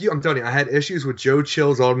had I'm telling you, I had issues with Joe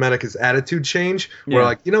Chill's automatic attitude change. Where Yeah.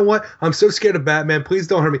 like, you know what? I'm so scared of Batman. Please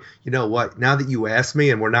don't hurt me. You know what? Now that you asked me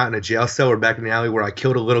and we're not in a jail cell or back in the alley where I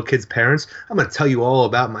killed a little kid's parents, I'm going to tell you all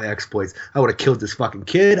about my exploits. I would have killed this fucking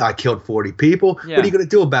kid. I killed 40 people. Yeah. What are you going to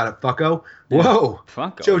do about it, fucko? Whoa.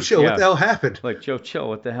 Funko. Joe Chill, what the hell happened? Like, Joe Chill,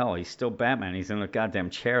 what the hell? He's still Batman. He's in a goddamn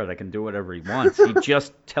chair that can do whatever he wants. He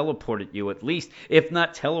just teleported you, at least. If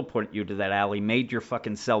not teleported you to that alley, made your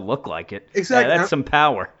fucking cell look like it. Exactly. That's some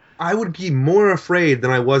power. I would be more afraid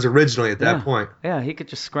than I was originally at that point. Yeah, he could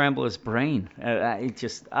just scramble his brain.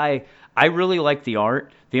 I really like the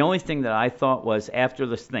art. The only thing that I thought was after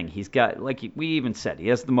this thing, he's got, like we even said, he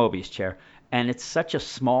has the Mobius chair, and it's such a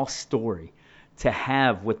small story to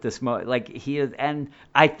have with this, and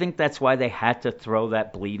I think that's why they had to throw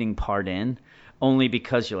that bleeding part in, only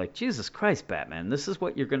because you're like, Jesus Christ, Batman, this is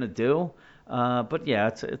what you're gonna do. But yeah,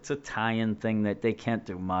 it's a tie-in thing that they can't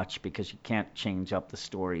do much because you can't change up the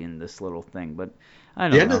story in this little thing. But I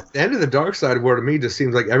don't know. The end of the Dark Side War to me just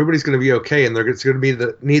seems like everybody's going to be okay, and it's going to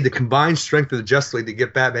be need the combined strength of the Justice League to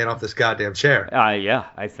get Batman off this goddamn chair. Yeah,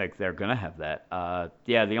 I think they're going to have that.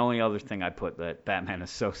 The only other thing I put that Batman is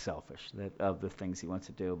so selfish of the things he wants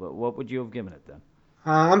to do. But what would you have given it then?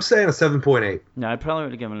 I'm saying a 7.8. No, I probably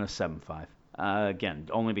would have given it a 7.5. Again,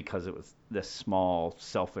 only because it was this small,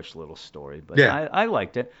 selfish little story. But yeah. I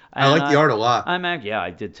liked it. And I like the art a lot.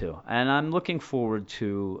 I did too. And I'm looking forward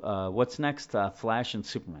to what's next. Flash and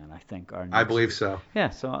Superman, I think, are next. I believe so.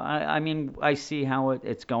 Yeah, so I see how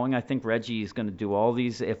it's going. I think Reggie is going to do all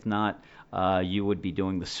these. If not, you would be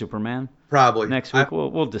doing the Superman. Probably. Next week,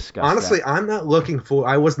 we'll discuss honestly, that. I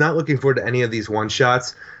was not looking forward to any of these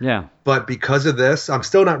one-shots. Yeah. But because of this, I'm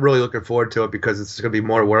still not really looking forward to it because it's going to be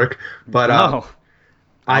more work. But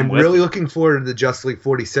I'm really looking forward to the Justice League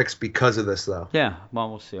 46 because of this, though. Yeah, well,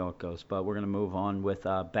 we'll see how it goes. But we're going to move on with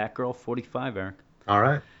Batgirl 45, Eric. All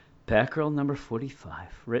right. Batgirl number 45,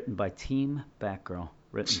 written by Team Batgirl.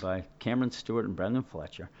 Written by Cameron Stewart and Brendan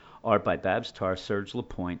Fletcher. Art by Babs Tarr, Serge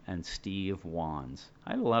Lapointe, and Steve Wands.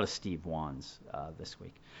 I had a lot of Steve Wands this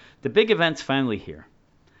week. The big event's finally here.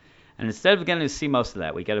 And instead of getting to see most of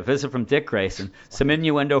that, we get a visit from Dick Grayson, some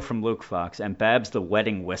innuendo from Luke Fox, and Babs the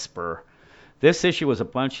Wedding Whisperer. This issue was a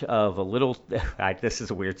bunch of this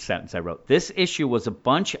is a weird sentence I wrote. This issue was a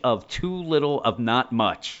bunch of too little of not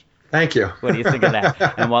much. Thank you. What do you think of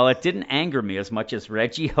that? And while it didn't anger me as much as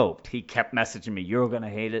Reggie hoped, he kept messaging me, "You're gonna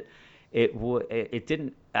hate it." It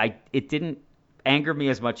didn't anger me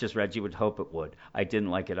as much as Reggie would hope it would. I didn't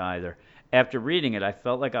like it either. After reading it, I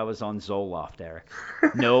felt like I was on Zoloft, Eric.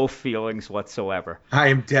 No feelings whatsoever. I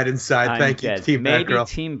am dead inside. Thank you, Team Batgirl. Maybe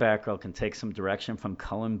Team Batgirl can take some direction from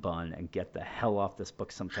Cullen Bunn and get the hell off this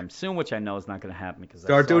book sometime soon, which I know is not going to happen because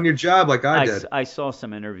start doing your job like I did. I saw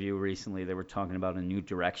some interview recently. They were talking about a new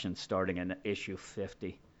direction starting in issue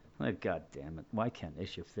 50. Like, God damn it. Why can't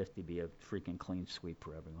issue 50 be a freaking clean sweep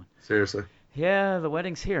for everyone? Seriously. Yeah, the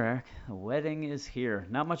wedding's here, Eric. The wedding is here.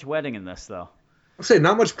 Not much wedding in this, though. I'm saying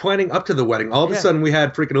not much planning up to the wedding. All of a sudden we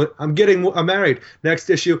had I'm married.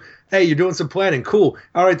 Next issue, hey, you're doing some planning. Cool.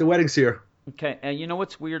 All right, the wedding's here. Okay, and you know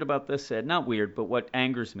what's weird about this? Not weird, but what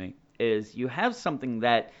angers me is you have something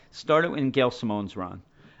that started in Gail Simone's run,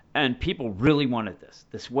 and people really wanted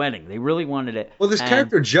this wedding. They really wanted it. Well, this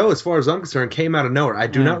character Jo, as far as I'm concerned, came out of nowhere. I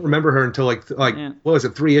do not remember her until what was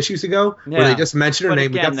it, 3 issues ago? Yeah. Where they just mentioned her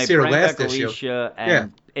name. We got to see her last issue. Alicia,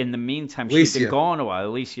 and in the meantime, she'd been gone a while.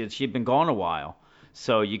 Alicia, she'd been gone a while.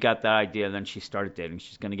 So you got that idea, then she started dating.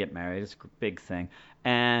 She's going to get married. It's a big thing.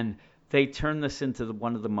 And they turned this into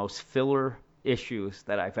one of the most filler issues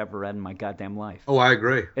that I've ever read in my goddamn life. Oh, I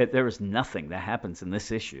agree. There is nothing that happens in this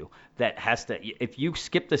issue that has to... If you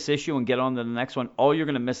skip this issue and get on to the next one, all you're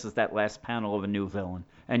going to miss is that last panel of a new villain,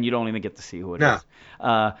 and you don't even get to see who it is.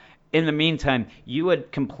 In the meantime, you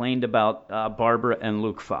had complained about Barbara and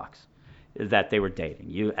Luke Fox, that they were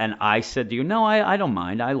dating. And I said to you, no, I don't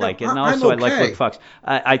mind. I like it. And also, I like Luke Fox.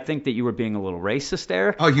 I think that you were being a little racist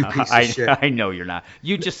there. Oh, you piece of shit. I know you're not.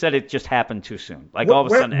 You just said it just happened too soon. All of a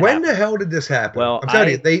sudden when the hell did this happen? Well, I'm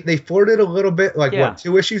telling you, they flirted a little bit,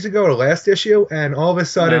 2 issues ago or last issue, and all of a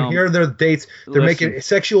sudden, here are their dates. They're making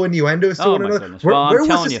sexual innuendos to one another. Where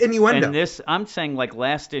was this innuendo? And this, I'm saying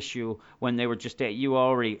last issue when they were just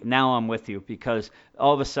now I'm with you because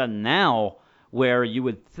all of a sudden now, where you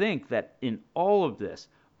would think that in all of this,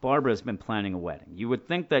 Barbara has been planning a wedding. You would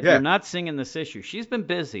think that you're not seeing in this issue. She's been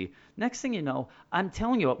busy. Next thing you know, I'm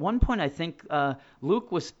telling you, at one point I think Luke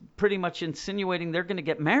was pretty much insinuating they're going to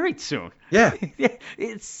get married soon. Yeah.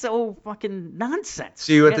 It's so fucking nonsense.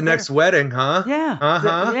 See you at the next wedding, huh? Yeah.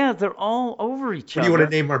 Uh-huh. They're all over each other. What do you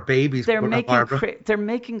want to name our babies? They're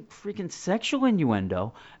making freaking sexual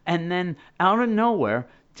innuendo, and then out of nowhere,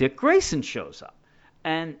 Dick Grayson shows up.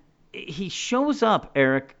 And he shows up,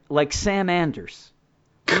 Eric, like Sam Anders.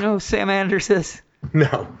 You know who Sam Anders is?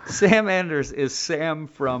 No. Sam Anders is Sam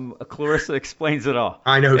from Clarissa Explains It All.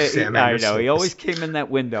 I know who Sam Anders I know. He is. always came in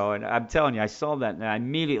that window, and I'm telling you, I saw that, and I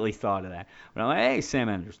immediately thought of that. But I'm like, hey, Sam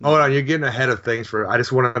Anders. Hold on, you're getting ahead of things. I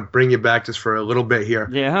just want to bring you back just for a little bit here.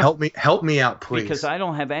 Yeah. Help me out, please. Because I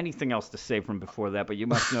don't have anything else to say from before that, but you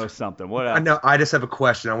must know something. What else? No, I just have a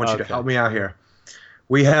question. I want you to help me out here.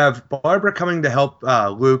 We have Barbara coming to help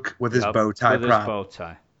Luke with his bow tie with prop. his bow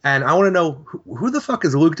tie. And I want to know who the fuck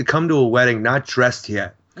is Luke to come to a wedding not dressed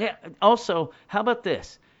yet? Yeah. Also, how about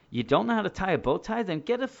this? You don't know how to tie a bow tie? Then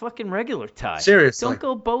get a fucking regular tie. Seriously. Don't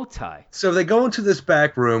go bow tie. So they go into this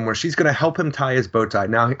back room where she's going to help him tie his bow tie.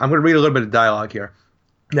 Now, I'm going to read a little bit of dialogue here.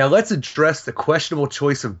 Now, let's address the questionable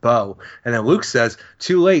choice of bow. And then Luke says,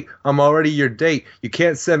 too late. I'm already your date. You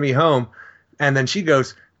can't send me home. And then she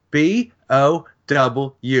goes, B-O-W,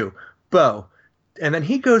 bow. And then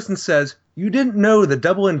he goes and says, you didn't know the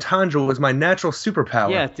double entendre was my natural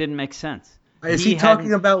superpower. Yeah, it didn't make sense. Is he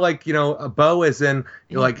talking about, like, a bow as in,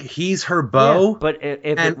 like, he's her bow? Yeah, but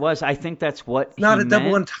if it was, I think that's what he not a meant.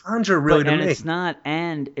 double entendre, really, to and me. it's not,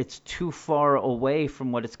 and it's too far away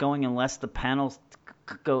from what it's going unless the panels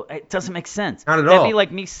go. It doesn't make sense. Not at That'd all. be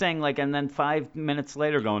like me saying, like, and then 5 minutes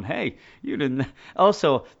later going, hey, you didn't.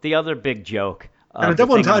 Also, the other big joke. And a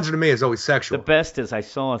double entendre to me is always sexual. The best is I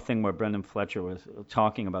saw a thing where Brendan Fletcher was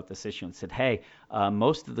talking about this issue and said, hey,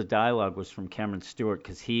 most of the dialogue was from Cameron Stewart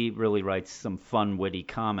because he really writes some fun, witty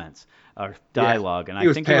comments or dialogue. Yeah, and he I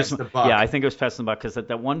was think passing the buck. Yeah, I think it was passing the buck because at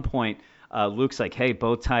that one point, Luke's like, hey,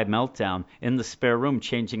 bow tie meltdown in the spare room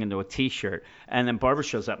changing into a T-shirt. And then Barbara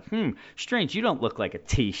shows up. Strange, you don't look like a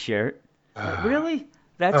T-shirt. Really?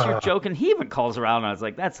 That's your joke? And he even calls her out and I was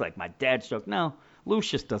like, that's like my dad's joke. No.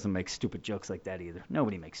 Lucius doesn't make stupid jokes like that either.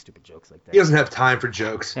 Nobody makes stupid jokes like that. He doesn't have time for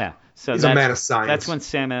jokes. Yeah, so he's a man of science. That's when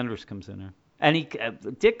Sam Anders comes in there,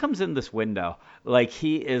 and Dick comes in this window like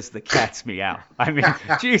he is the cat's meow. I mean,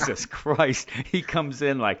 Jesus Christ, he comes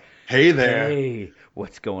in like, hey there, hey,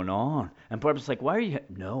 what's going on? And Barbara's like, why are you?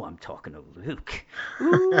 No, I'm talking to Luke.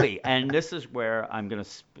 Ooh, and this is where I'm gonna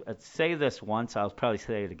say this once. I'll probably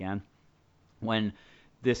say it again. When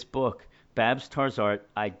this book. Babs Tarr's art,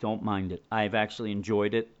 I don't mind it. I've actually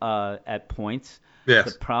enjoyed it at points.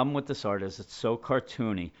 Yes. The problem with this art is it's so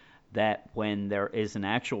cartoony that when there is an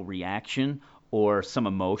actual reaction or some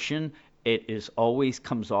emotion, it is always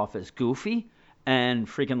comes off as goofy and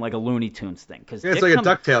freaking like a Looney Tunes thing. It's like a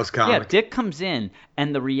DuckTales comic. Yeah, Dick comes in,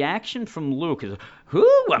 and the reaction from Luke is,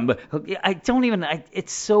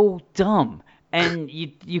 it's so dumb. And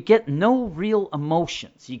you get no real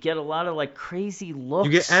emotions. You get a lot of like crazy looks.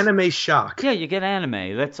 You get anime shock. Yeah, you get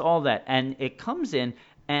anime. That's all that. And it comes in,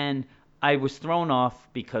 and I was thrown off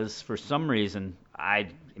because for some reason,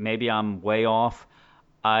 maybe I'm way off.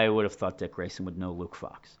 I would have thought Dick Grayson would know Luke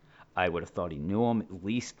Fox. I would have thought he knew him at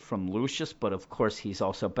least from Lucius, but of course he's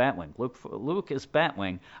also Batwing. Luke is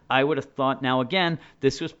Batwing. I would have thought, now again,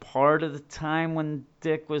 this was part of the time when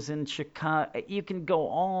Dick was in Chicago. You can go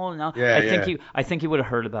on. I think he would have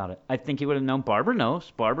heard about it. I think he would have known. Barbara knows.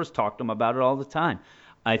 Barbara's talked to him about it all the time.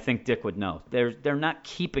 I think Dick would know. They're not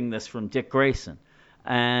keeping this from Dick Grayson,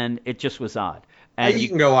 and it just was odd. And you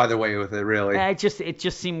can go either way with it, really. It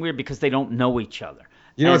just seemed weird because they don't know each other.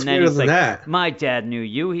 You know what's weirder than that? My dad knew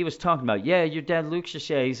you. He was talking about, yeah, your dad Lucius,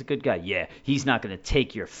 yeah, he's a good guy. Yeah, he's not going to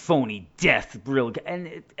take your phony death, real guy.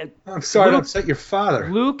 And I'm sorry to upset your father.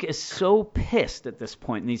 Luke is so pissed at this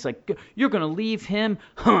point, and he's like, you're going to leave him?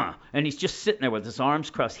 Huh? And he's just sitting there with his arms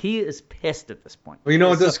crossed. He is pissed at this point. Well, you know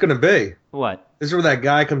what this is going to be? What? This is where that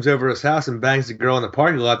guy comes over to his house and bangs the girl in the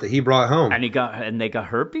parking lot that he brought home. And they got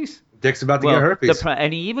herpes? Dick's about to get herpes.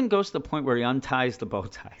 And he even goes to the point where he unties the bow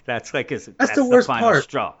tie. That's like that's the worst final part.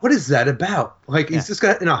 Straw. What is that about? Like, he's just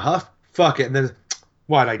got in a huff, fuck it, and then,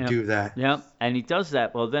 why'd I do that? Yeah, and he does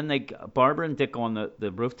that. Well, then Barbara and Dick go on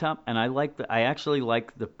the rooftop, and I actually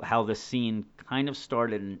like how the scene kind of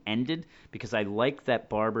started and ended, because I like that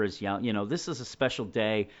Barbara is yelling, this is a special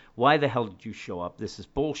day. Why the hell did you show up? This is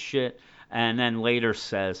bullshit. And then later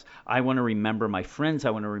says, I want to remember my friends.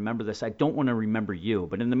 I want to remember this. I don't want to remember you.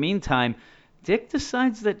 But in the meantime, Dick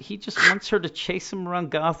decides that he just wants her to chase him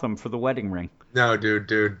around Gotham for the wedding ring. No, dude,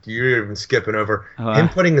 you're even skipping over him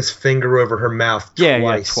putting his finger over her mouth twice.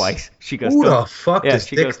 Yeah, twice. She goes, who the fuck does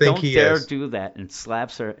Dick think he is? Don't dare do that, and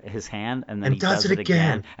slaps his hand, and then he does it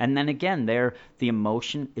again. And then again, the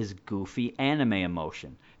emotion is goofy anime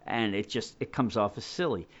emotion, and it comes off as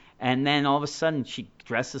silly. And then all of a sudden, she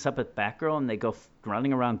dresses up as Batgirl, and they go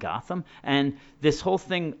running around Gotham. And this whole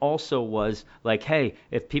thing also was like, hey,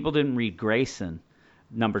 if people didn't read Grayson,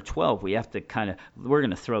 number 12, we have to we're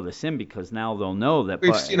going to throw this in because now they'll know that.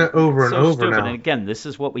 We've seen it over and over stupid. now. And again, this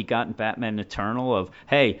is what we got in Batman Eternal of,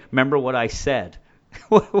 hey, remember what I said.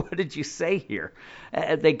 What did you say here?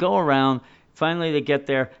 They go around. Finally, they get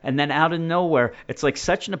there, and then out of nowhere, it's like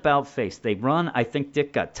such an about face. They run. I think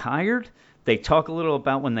Dick got tired. They talk a little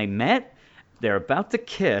about when they met. They're about to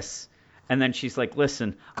kiss, and then she's like,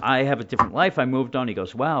 listen, I have a different life. I moved on. He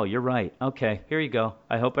goes, wow, you're right. Okay, here you go.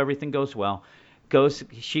 I hope everything goes well.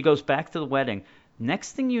 She goes back to the wedding.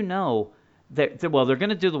 Next thing you know, they're going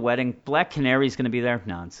to do the wedding. Black Canary's going to be there.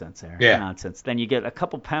 Nonsense, Eric. Yeah. Nonsense. Then you get a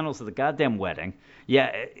couple panels of the goddamn wedding.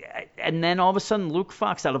 Yeah, and then all of a sudden, Luke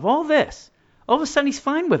Fox, out of all this, all of a sudden he's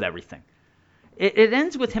fine with everything. It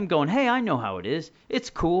ends with him going, hey, I know how it is. It's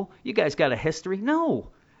cool. You guys got a history. No.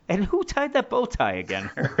 And who tied that bow tie again?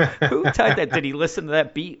 Who tied that? Did he listen to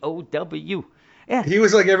that B-O-W? Yeah. He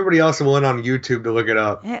was like everybody else and went on YouTube to look it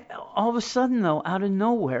up. Yeah, all of a sudden, though, out of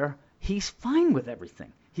nowhere, he's fine with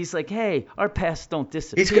everything. He's like, hey, our pasts don't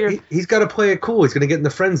disappear. He's got to play it cool. He's going to get in the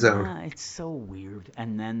friend zone. It's so weird.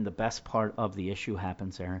 And then the best part of the issue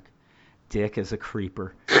happens, Eric. Dick is a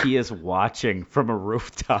creeper. He is watching from a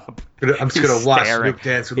rooftop. I'm just going to watch Luke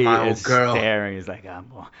dance with my old girl. Staring. He's like, I'm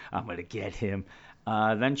going to get him.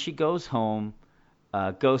 Then she goes home,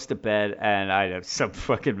 goes to bed, and some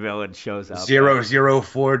fucking villain shows up.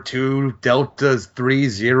 0042 Delta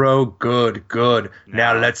 30. Good.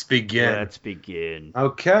 Now let's begin. Let's begin.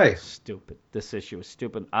 Okay. Stupid. This issue is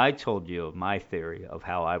stupid. I told you my theory of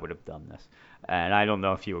how I would have done this. And I don't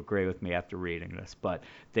know if you agree with me after reading this, but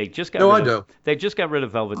they just got rid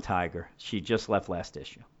of Velvet Tiger. She just left last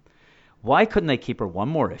issue. Why couldn't they keep her one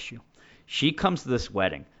more issue? She comes to this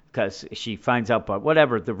wedding because she finds out, but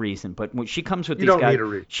whatever the reason, but when she comes with these guys,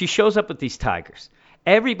 she shows up with these tigers.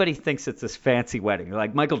 Everybody thinks it's this fancy wedding.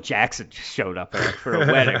 Like Michael Jackson just showed up for a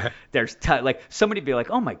wedding. There's like somebody be like,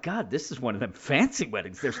 "Oh my God, this is one of them fancy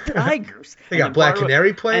weddings. There's tigers." They got Black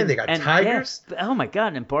Canary playing. They got tigers. Yeah, oh my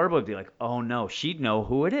God! And Barbara would be like, "Oh no," she'd know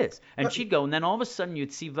who it is, and she'd go. And then all of a sudden,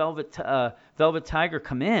 you'd see Velvet Tiger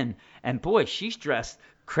come in, and boy, she's dressed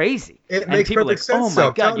crazy. It makes perfect sense. Oh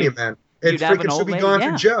my God, you, man. It freaking should be going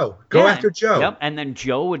after Joe. Go after Joe. Yep. And then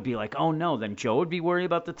Joe would be like, oh, no. Then Joe would be worried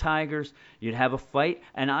about the tigers. You'd have a fight.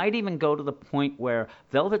 And I'd even go to the point where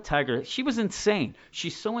Velvet Tiger, she was insane.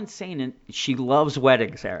 She's so insane, and she loves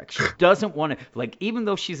weddings, Eric. She doesn't want to, like, even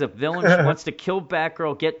though she's a villain, she wants to kill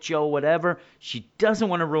Batgirl, get Joe, whatever. She doesn't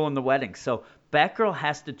want to ruin the wedding. So Batgirl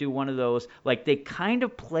has to do one of those, like they kind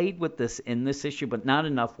of played with this in this issue, but not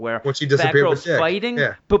enough where Batgirl's fighting,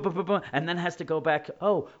 and then has to go back,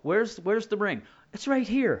 oh, where's the ring? It's right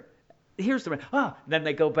here. Here's the ring. Oh, then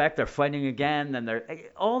they go back, they're fighting again, then they're,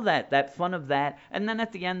 all that fun of that. And then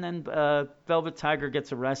at the end, then Velvet Tiger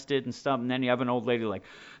gets arrested and stuff, and then you have an old lady like,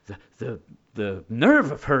 the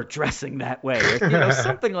nerve of her dressing that way, or,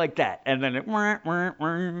 something like that. And then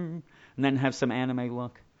and then have some anime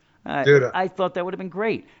look. Dude, I thought that would have been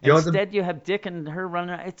great. Instead, you have Dick and her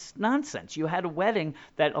running. It's nonsense. You had a wedding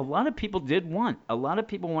that a lot of people did want. A lot of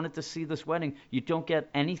people wanted to see this wedding. You don't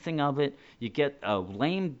get anything of it. You get a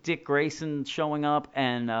lame Dick Grayson showing up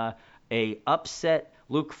and a upset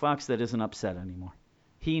Luke Fox that isn't upset anymore.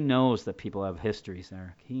 He knows that people have histories,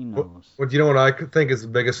 Eric. He knows. Well, do you know what I think is the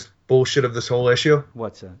biggest bullshit of this whole issue?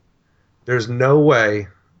 What's that? There's no way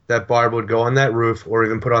that Barb would go on that roof or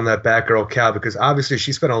even put on that Batgirl cowl, because obviously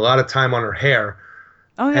she spent a lot of time on her hair.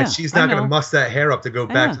 Oh, yeah. And she's not going to muss that hair up to go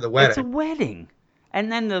back to the wedding. It's a wedding. And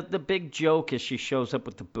then the big joke is she shows up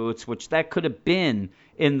with the boots, which that could have been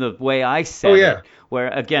in the way I said it. Where,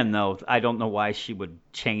 again, though, I don't know why she would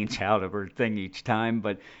change out of her thing each time,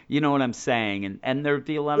 but you know what I'm saying. And there'd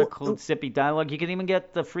be a lot of cool, zippy dialogue. You could even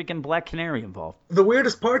get the freaking Black Canary involved. The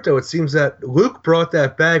weirdest part, though, it seems that Luke brought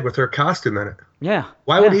that bag with her costume in it. Yeah.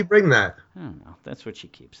 Why would he bring that? I don't know. That's what she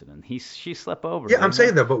keeps it in. She slept over. Yeah, I'm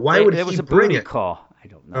saying that, but why would he bring it? It was a booty call. I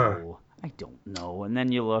don't know. I don't know. And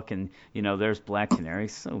then you look and, there's Black Canary.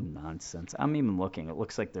 So nonsense. I'm even looking. It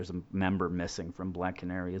looks like there's a member missing from Black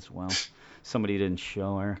Canary as well. Somebody didn't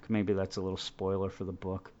show her. Maybe that's a little spoiler for the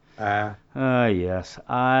book. Yes.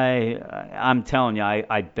 I'm telling you,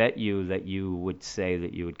 I bet you that you would say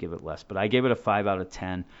that you would give it less. But I gave it a 5 out of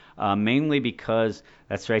 10, mainly because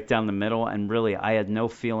that's right down the middle. And really, I didn't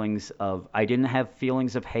have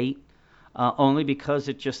feelings of hate. Only because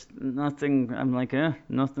it just nothing. I'm like,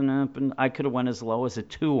 nothing happened. I could have went as low as a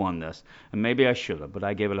 2 on this, and maybe I should have, but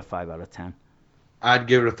I gave it a 5 out of 10. I'd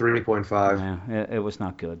give it a 3.5. Yeah, it was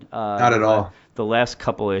not good. Not at all. The last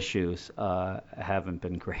couple issues haven't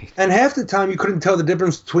been great. And half the time you couldn't tell the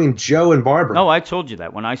difference between Joe and Barbara. No, I told you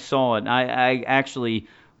that when I saw it. I actually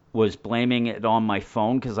was blaming it on my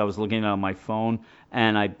phone because I was looking at it on my phone,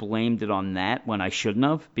 and I blamed it on that when I shouldn't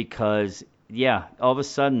have because, yeah, all of a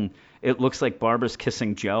sudden It looks like Barbara's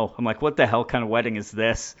kissing Joe. I'm like, what the hell kind of wedding is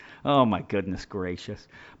this? Oh, my goodness gracious.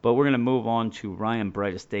 But we're going to move on to Ryan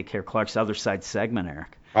Brightest Daycare Clark's Other Side segment,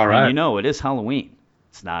 Eric. All right. And you know, it is Halloween.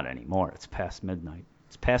 It's not anymore. It's past midnight.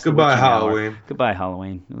 It's past Goodbye, the witching hour. Halloween. Goodbye,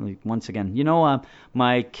 Halloween. Once again, you know,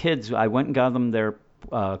 my kids, I went and got them their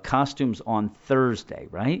costumes on Thursday,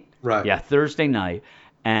 right? Right. Yeah, Thursday night.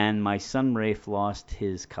 And my son Rafe lost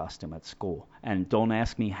his costume at school. And don't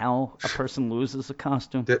ask me how a person loses a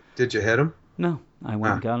costume. Did you hit him? No, I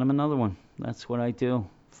went and got him another one. That's what I do.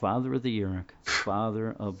 Father of the Year, Eric.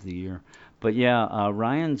 Father of the Year. But yeah,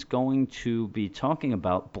 Ryan's going to be talking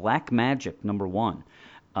about Black Magic #1.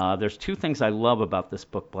 There's two things I love about this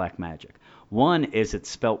book, Black Magic. One is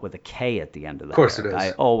it's spelt with a K at the end of that. Of course it is.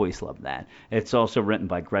 I always love that. It's also written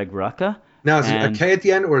by Greg Rucka. Now, is it a K at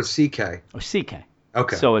the end or a CK? Or CK.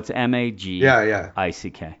 Okay. So it's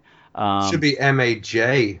M-A-G-I-C-K. Should be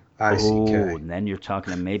M-A-J-I-C-K. Oh, and then you're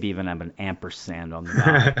talking to maybe even have an ampersand on the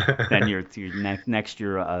bottom. Then you're next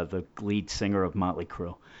you're the lead singer of Motley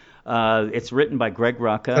Crue. It's written by Greg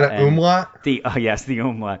Rucka. An umlaut? Yes, the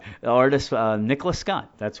umlaut. The artist, Nicholas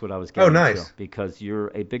Scott. That's what I was getting nice. to, because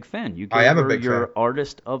you're a big fan. You I am a gave her big your fan.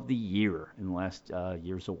 Artist of the Year in last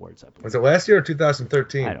year's awards, I believe. Was it last year or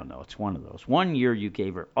 2013? I don't know. It's one of those. One year you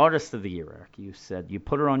gave her Artist of the Year, Eric. You said you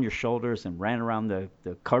put her on your shoulders and ran around the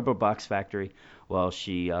cardboard box factory. Well,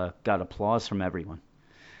 she got applause from everyone.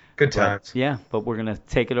 Good times. But we're going to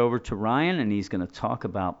take it over to Ryan, and he's going to talk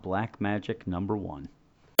about Black Magic #1.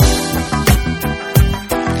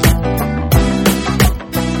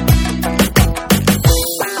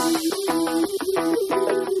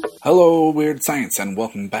 Hello, Weird Science, and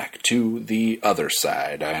welcome back to The Other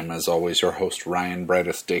Side. I am, as always, your host, Ryan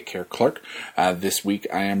Brightest Daycare Clark. This week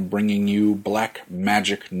I am bringing you Black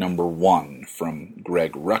Magic #1 from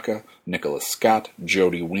Greg Rucka, Nicholas Scott,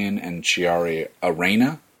 Jody Wynn, and Chiari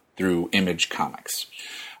Arena through Image Comics.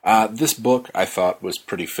 This book I thought was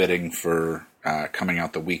pretty fitting for coming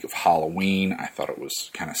out the week of Halloween. I thought it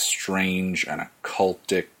was kind of strange and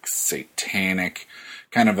occultic, satanic,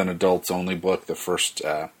 kind of an adults-only book. The first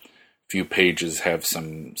few pages have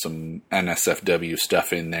some NSFW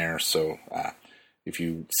stuff in there, so if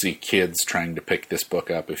you see kids trying to pick this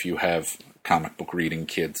book up, if you have comic book reading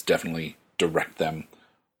kids, definitely direct them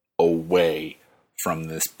away from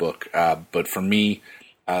this book. But for me,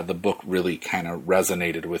 the book really kind of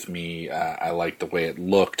resonated with me. I liked the way it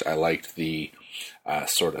looked. I liked the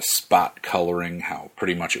sort of spot coloring, how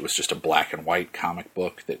pretty much it was just a black and white comic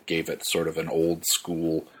book that gave it sort of an old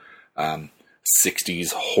school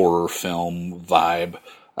 60s horror film vibe,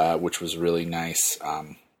 which was really nice.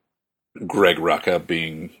 Greg Rucka,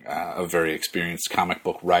 being a very experienced comic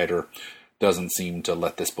book writer, doesn't seem to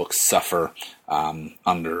let this book suffer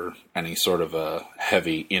under any sort of a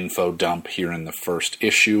heavy info dump here in the first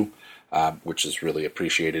issue, which is really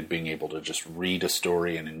appreciated, being able to just read a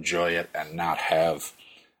story and enjoy it and not have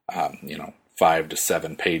 5 to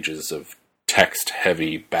 7 pages of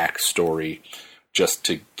text-heavy backstory just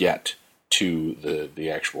to get to the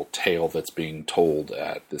actual tale that's being told.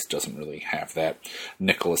 This doesn't really have that.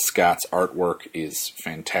 Nicholas Scott's artwork is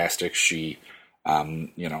fantastic. She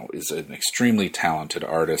is an extremely talented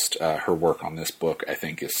artist. Her work on this book, I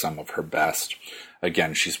think, is some of her best.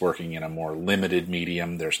 Again, she's working in a more limited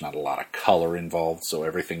medium. There's not a lot of color involved, so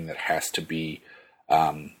everything that has to be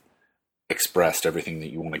expressed, everything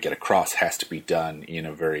that you want to get across has to be done in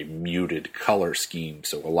a very muted color scheme.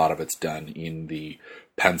 So a lot of it's done in the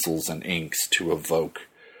pencils and inks to evoke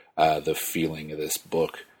the feeling of this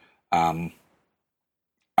book.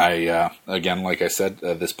 Again, like I said,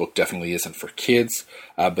 this book definitely isn't for kids,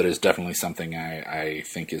 but is definitely something I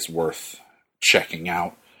think is worth checking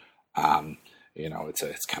out.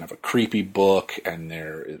 It's kind of a creepy book, and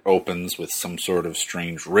it opens with some sort of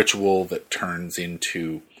strange ritual that turns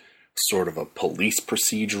into sort of a police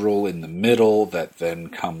procedural in the middle that then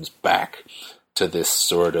comes back to this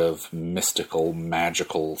sort of mystical,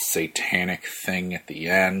 magical, satanic thing at the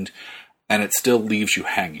end. And it still leaves you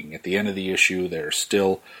hanging. At the end of the issue, there are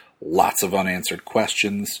still lots of unanswered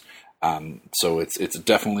questions. So it's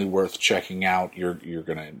definitely worth checking out. You're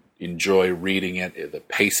going to enjoy reading it. The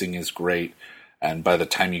pacing is great. And by the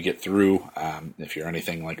time you get through, if you're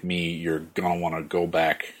anything like me, you're going to want to go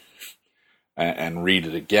back and read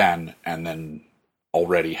it again, and then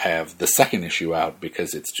already have the second issue out,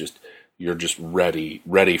 because you're just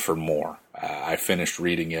ready for more. I finished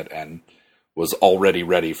reading it and was already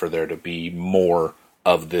ready for there to be more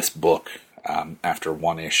of this book after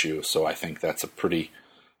one issue. So I think that's a pretty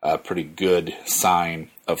good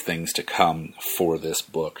sign of things to come for this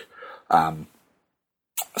book.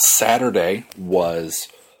 Saturday was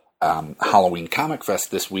Halloween Comic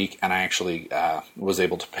Fest this week, and I actually was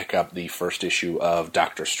able to pick up the first issue of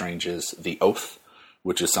Doctor Strange's The Oath,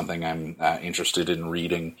 which is something I'm interested in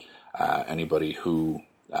reading. Anybody who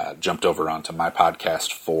jumped over onto my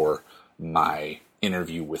podcast for my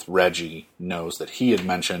interview with Reggie knows that he had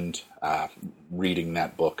mentioned reading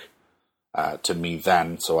that book to me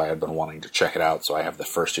then, so I had been wanting to check it out, so I have the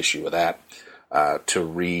first issue of that to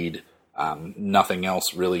read. Nothing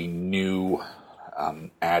else really new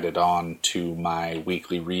added on to my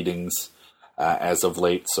weekly readings as of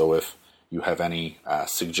late, so if you have any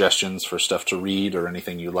suggestions for stuff to read or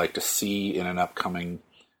anything you'd like to see in an upcoming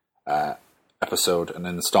episode, an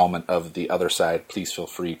installment of The Other Side, please feel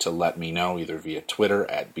free to let me know either via Twitter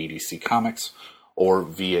at BDC Comics or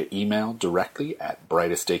via email directly at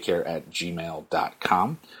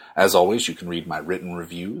brightestdaycare@gmail.com. As always, you can read my written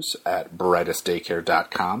reviews at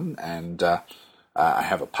brightestdaycare.com, and I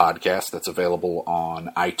have a podcast that's available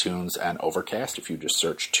on iTunes and Overcast. If you just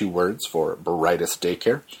search 2 words for Brightest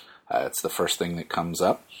Daycare, it's the first thing that comes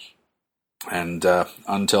up. And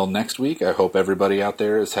until next week, I hope everybody out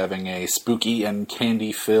there is having a spooky and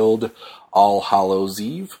candy-filled All Hallows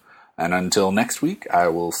Eve. And until next week, I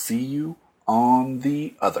will see you on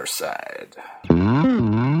the other side.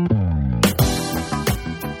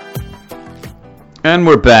 And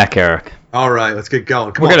we're back, Eric. All right, let's get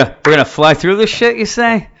going. Come We're on. gonna fly through this shit, you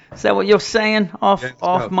say? Is that what you're saying? Off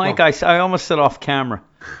go. mic? Come I almost said off camera.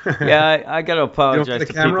 Yeah, I got to apologize the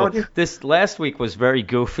to camera people. on you? This last week was very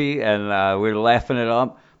goofy, and we were laughing it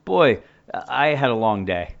up. Boy, I had a long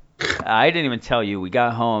day. I didn't even tell you. We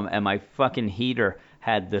got home, and my fucking heater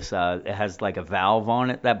had this. It has like a valve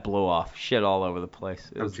on it that blew off. Shit all over the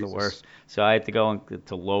place. It was the Jesus. worst. So I had to go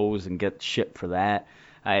to Lowe's and get shit for that.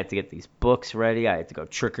 I had to get these books ready. I had to go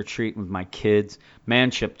trick-or-treating with my kids.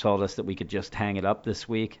 Manship told us that we could just hang it up this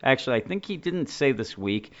week. Actually, I think he didn't say this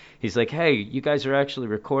week. He's like, hey, you guys are actually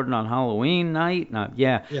recording on Halloween night?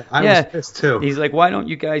 Yeah, I was pissed too. He's like, why don't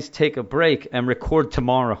you guys take a break and record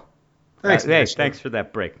tomorrow? Thanks, Hey, Manship. thanks for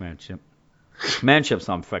that break, Manship. Manship's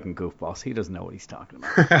on fucking goofballs. He doesn't know what he's talking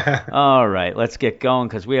about. All right, let's get going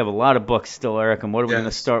because we have a lot of books still, Eric. And what are we going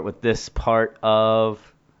to start with this part of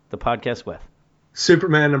the podcast with?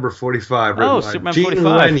 Superman number 45, written by Superman Gene 45.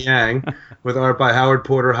 Luen Yang, with art by Howard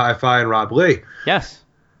Porter, Hi-Fi, and Rob Lee. Yes.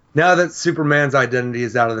 Now that Superman's identity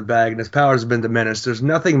is out of the bag and his powers have been diminished, there's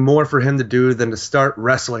nothing more for him to do than to start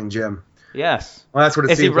wrestling Jim. Yes. Well, that's what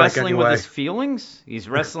it Is he seems like wrestling anyway. with his feelings? He's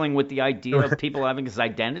wrestling with the idea of people having his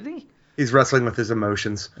identity? He's wrestling with his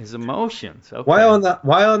emotions. His emotions. Okay. While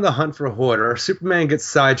on the hunt for Horder, Superman gets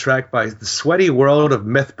sidetracked by the sweaty world of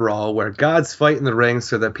Myth Brawl, where gods fight in the ring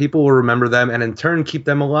so that people will remember them and in turn keep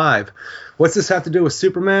them alive. What's this have to do with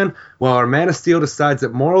Superman? Well, our Man of Steel decides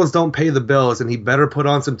that morals don't pay the bills and he better put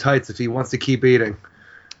on some tights if he wants to keep eating.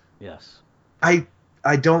 Yes. I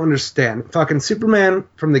don't understand. Fucking Superman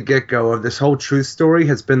from the get-go of this whole truth story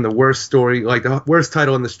has been the worst story, like the worst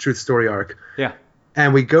title in this truth story arc. Yeah.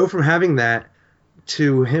 And we go from having that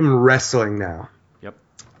to him wrestling now. Yep.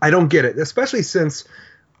 I don't get it, especially since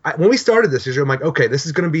when we started this issue, I'm like, okay, this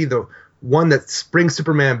is going to be the one that brings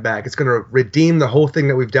Superman back. It's going to redeem the whole thing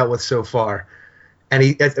that we've dealt with so far. And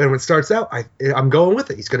when it starts out, I'm going with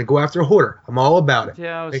it. He's going to go after Horder. I'm all about it.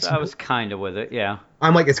 Yeah, I was kind of with it, yeah.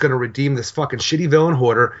 I'm like, it's going to redeem this fucking shitty villain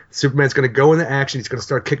Horder. Superman's going to go into action. He's going to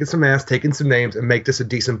start kicking some ass, taking some names, and make this a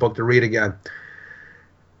decent book to read again.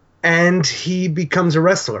 And he becomes a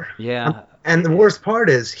wrestler. Yeah. And the worst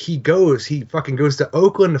part is he fucking goes to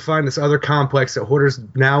Oakland to find this other complex that Horder's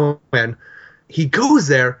now in. He goes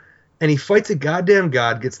there and he fights a goddamn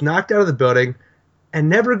god, gets knocked out of the building, and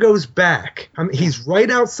never goes back. I mean, he's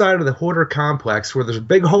right outside of the Horder complex where there's a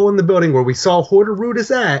big hole in the building where we saw Horder Root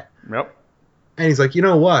is at. Yep. And he's like, you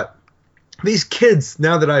know what? These kids,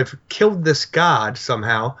 now that I've killed this god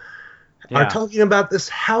somehow, are talking about this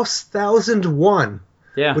House 1001.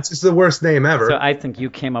 Yeah. Which is the worst name ever. So I think you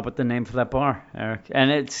came up with the name for that bar, Eric.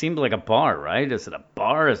 And it seemed like a bar, right? Is it a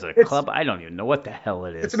bar? Is it a club? I don't even know what the hell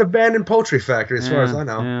it is. It's an abandoned poultry factory, as far as I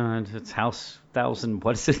know. Yeah, and it's House 1000.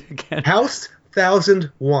 What is it again? House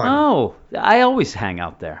 1001. Oh, I always hang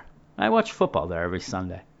out there. I watch football there every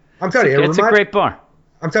Sunday. I'm telling you, It's a great bar.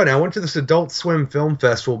 I'm telling you, I went to this Adult Swim Film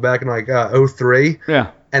Festival back in like 03.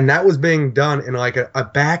 Yeah. And that was being done in like a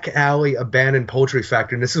back alley abandoned poultry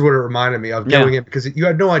factory. And this is what it reminded me of going in, because you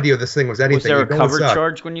had no idea this thing was anything. Was there a cover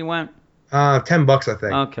charge when you went? $10, I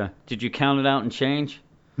think. Okay. Did you count it out and change?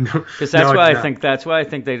 No. Because that's why I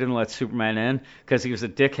think they didn't let Superman in, because he was a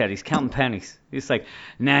dickhead. He's counting pennies. He's like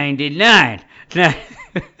 99.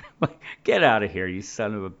 Get out of here, you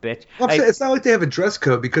son of a bitch. Well, it's not like they have a dress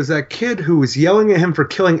code because that kid who was yelling at him for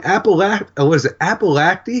killing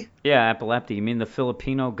Apalacti? Yeah, Apalacti. You mean the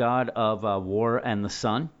Filipino god of war and the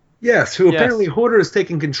sun? Yes, who apparently Horder is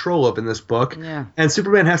taking control of in this book. Yeah. And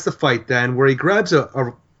Superman has to fight then, where he grabs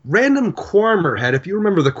a random Quarmer head. If you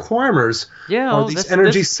remember, the Quarmers are these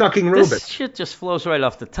energy-sucking robots. This shit just flows right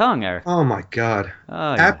off the tongue, Eric. Oh, my God.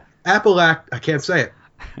 Oh, yeah. I can't say it.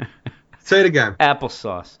 Say it again.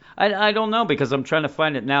 Applesauce. I don't know because I'm trying to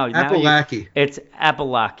find it now. Apalaki. It's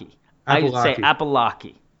Apalaki. I would say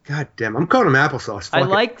Apalaki. God damn, I'm calling him applesauce. I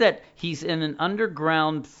like that he's in an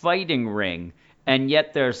underground fighting ring, and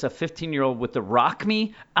yet there's a 15-year-old with the Rock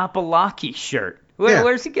Me Apalaki shirt.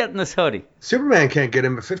 Where's he getting this hoodie? Superman can't get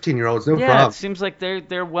him, but 15-year-olds, no problem. Yeah, it seems like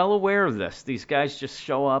they're well aware of this. These guys just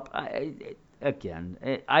show up.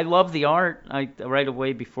 I love the art. Right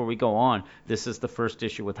away before we go on, this is the first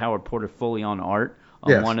issue with Howard Porter fully on art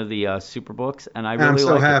on one of the Superbooks, and I really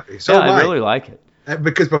like happy. it. So I really like it.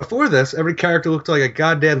 Because before this, every character looked like a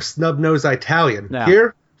goddamn snub-nosed Italian. Yeah.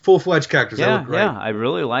 Here, full-fledged characters. That look great. Yeah, I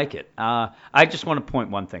really like it. I just want to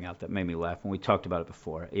point one thing out that made me laugh when we talked about it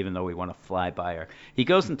before, even though we want to fly by her. He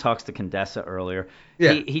goes and talks to Condessa earlier.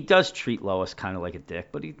 Yeah. He does treat Lois kind of like a dick,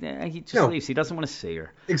 but he just leaves. He doesn't want to see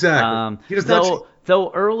her. Exactly. He does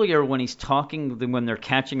Though earlier when he's talking, when they're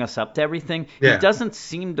catching us up to everything, he doesn't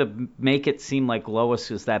seem to make it seem like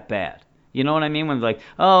Lois is that bad. You know what I mean? When like,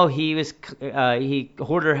 Horder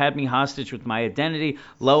had me hostage with my identity.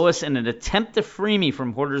 Lois, in an attempt to free me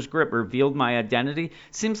from Horder's grip, revealed my identity.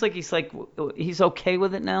 Seems like he's okay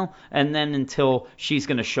with it now. And then until she's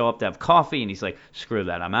going to show up to have coffee, and he's like, screw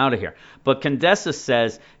that, I'm out of here. But Condessa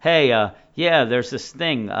says, hey, there's this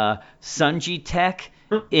thing, Sunji Tech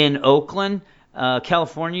in Oakland.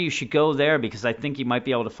 California, you should go there because I think you might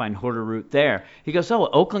be able to find Horder Root there. He goes,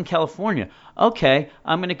 Oakland, California. Okay,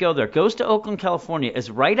 I'm going to go there. Goes to Oakland, California. Is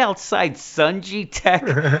right outside Sunji Tech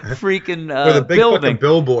freaking with a big building.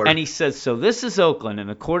 Billboard. And he says, so this is Oakland, and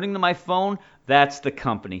according to my phone, that's the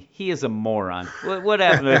company. He is a moron. What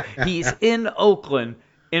happened to him? He's in Oakland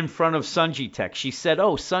in front of Sunji Tech. She said,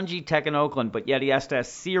 Sunji Tech in Oakland, but yet he has to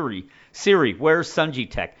ask Siri, where's Sunji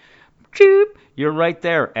Tech? Choop, you're right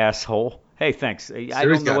there, asshole. Hey, thanks. I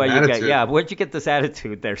don't know why you got. Yeah, where'd you get this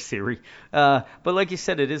attitude there, Siri? But like you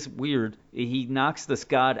said, it is weird. He knocks this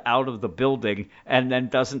god out of the building and then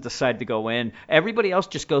doesn't decide to go in. Everybody else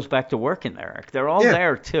just goes back to work in there. They're all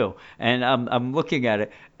there too. And I'm looking at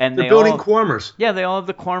it, and they're building Quarmers. Yeah, they all have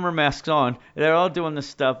the Quarmer masks on. They're all doing this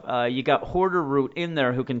stuff. You got Horder Root in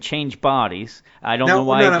there who can change bodies. I don't know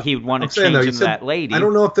why he would want to change into that lady. I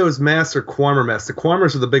don't know if those masks are Quarmer masks. The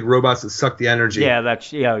Quarmers are the big robots that suck the energy.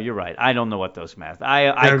 Yeah, you're right. I don't know what those masks.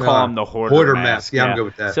 I call them the Horder mask. Yeah, I'm good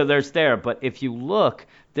with that. So there's there, but if you look,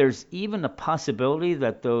 there's even a possibility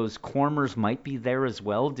that those Quarmers might be there as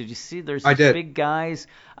well. Did you see? There's these big guys.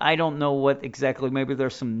 I don't know what exactly. Maybe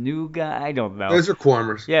there's some new guy. I don't know. Those are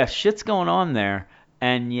Quarmers. Yeah, shit's going on there.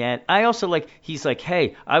 And yet, I also he's like,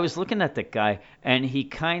 hey, I was looking at that guy, and he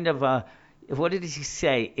kind of, what did he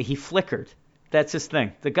say? He flickered. That's his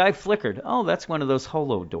thing. The guy flickered. Oh, that's one of those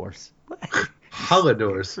holo doors.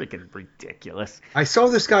 Holodors. Freaking ridiculous. I saw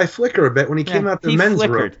this guy flicker a bit when he came out the men's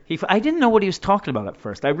room. I didn't know what he was talking about at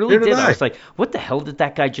first. I really did. I was like, what the hell did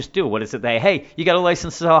that guy just do? What is it? Hey, you got a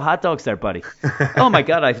license to sell hot dogs there, buddy. Oh, my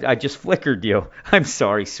God, I just flickered you. I'm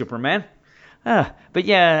sorry, Superman. But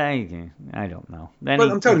yeah, I don't know. But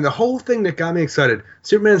I'm telling you, the whole thing that got me excited,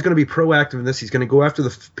 Superman's going to be proactive in this. He's going to go after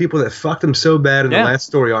the people that fucked him so bad in the last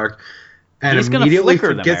story arc. And immediately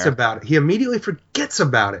forgets about it. He immediately forgets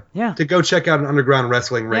about it to go check out an underground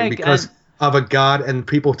wrestling ring because of a god and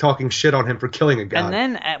people talking shit on him for killing a god. And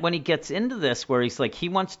then when he gets into this where he's like, he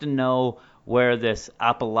wants to know where this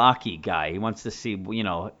Apalaki guy, he wants to see,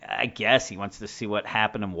 I guess he wants to see what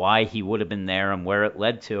happened and why he would have been there and where it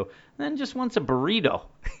led to. And then just wants a burrito.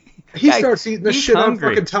 He starts eating the shit on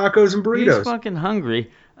fucking tacos and burritos. He's fucking hungry.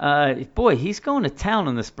 Boy, he's going to town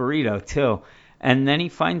on this burrito too. And then he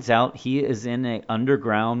finds out he is in an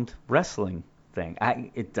underground wrestling thing.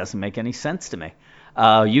 It doesn't make any sense to me.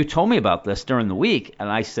 You told me about this during the week, and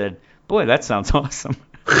I said, boy, that sounds awesome.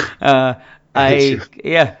 And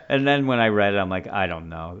then when I read it, I'm like, I don't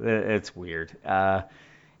know. It's weird.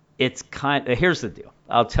 Here's the deal.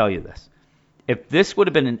 I'll tell you this. If this would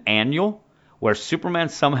have been an annual where Superman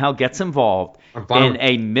somehow gets involved in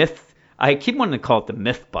a myth, I keep wanting to call it the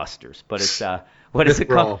Mythbusters, but it's what is it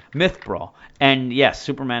called? Myth Brawl. And yes,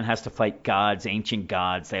 Superman has to fight gods, ancient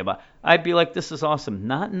gods. I'd be like, this is awesome.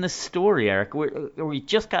 Not in this story, Eric. We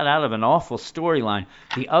just got out of an awful storyline.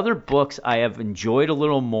 The other books I have enjoyed a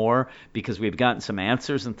little more because we've gotten some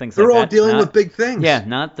answers and things like that. They're all dealing with big things. Yeah,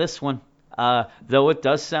 not this one. Though it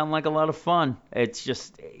does sound like a lot of fun. It's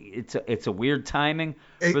just it's a weird timing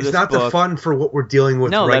for this book. It's not the fun for what we're dealing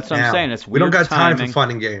with right now. No, that's what I'm saying. It's weird. We don't got timing. time for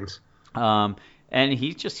fun and games. And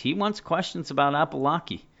he wants questions about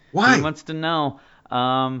Apalaki. Why? He wants to know.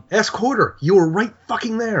 Ask Quarter. You were right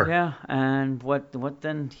fucking there. Yeah, and what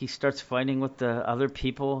then? He starts fighting with the other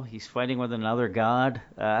people. He's fighting with another god.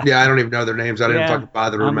 Yeah, I don't even know their names. I didn't fucking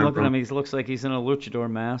bother to remember. I'm looking at him. He looks like he's in a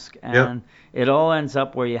luchador mask. And it all ends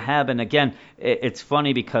up where you have, and again, it's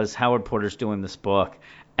funny because Howard Porter's doing this book,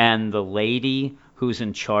 and the lady who's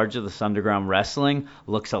in charge of this underground wrestling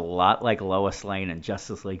looks a lot like Lois Lane in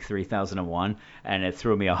Justice League 3001, and it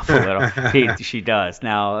threw me off a little. She does.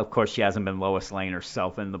 Now, of course, she hasn't been Lois Lane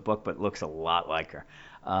herself in the book, but looks a lot like her.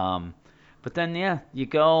 But then, you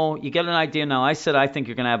get an idea now. I said I think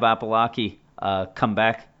you're going to have Apalaki come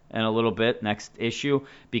back in a little bit next issue,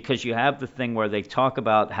 because you have the thing where they talk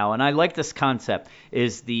about how, and I like this concept,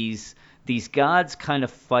 is these gods kind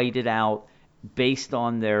of fight it out based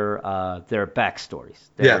on their backstories.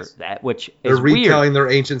 Which is they're retelling weird.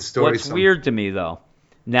 Their ancient stories. What's weird to me, though,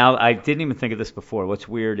 now I didn't even think of this before. What's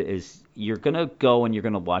weird is you're gonna go and you're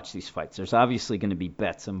gonna watch these fights. There's obviously gonna be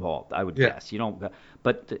bets involved, I would guess. You don't,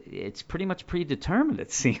 but it's pretty much predetermined,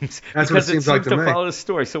 it seems. That's what it seems like to me. Follow the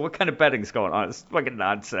story. So what kind of betting's going on? It's fucking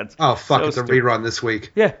nonsense. Oh fuck! It's a rerun this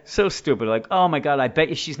week. Yeah, so stupid. Like, oh my god, I bet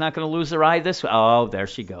you she's not gonna lose her eye this way. Oh, there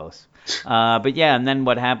she goes. But yeah, and then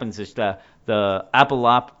what happens is the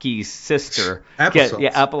Apalaki's sister,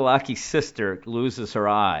 Apalaki's sister loses her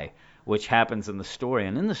eye, which happens in the story.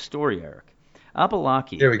 And in the story, Eric,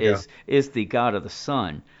 Apalaki is the god of the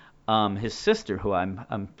sun. His sister, who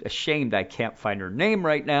I'm ashamed I can't find her name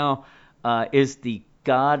right now, is the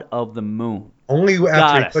god of the moon. Only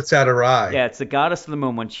after he puts out her eye. Yeah, it's the goddess of the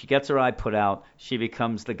moon. When she gets her eye put out, she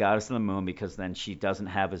becomes the goddess of the moon, because then she doesn't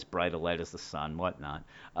have as bright a light as the sun, whatnot.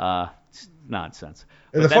 It's nonsense.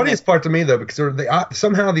 And the funniest part to me, though, because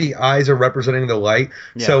somehow the eyes are representing the light.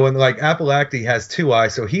 Yeah. So when Apalaki has two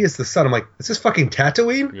eyes, so he is the sun. I'm like, is this fucking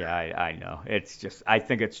Tatooine? Yeah, I know. I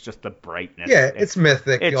think it's just the brightness. Yeah, it's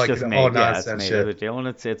mythic. It's just made, nonsense shit. Of the deal, and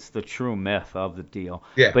it's the true myth of the deal.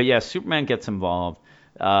 Yeah. But yeah, Superman gets involved,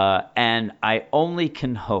 and I only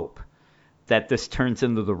can hope that this turns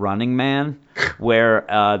into the Running Man,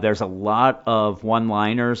 where there's a lot of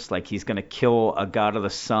one-liners, like he's going to kill a god of the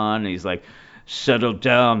sun, and he's like, settle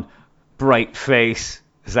down, bright face.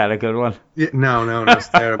 Is that a good one? Yeah, no, that's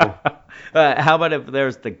terrible. How about if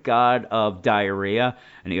there's the god of diarrhea,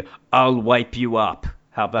 and he goes, I'll wipe you up.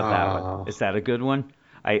 How about that one? Is that a good one?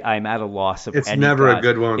 I'm at a loss of it's any never god. A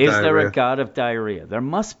good one with Is diarrhea. There a god of diarrhea? There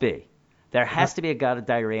must be. There has to be a god of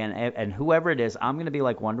diarrhea, and whoever it is, I'm going to be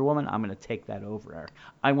like Wonder Woman. I'm going to take that over, Eric.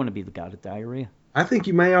 I want to be the god of diarrhea. I think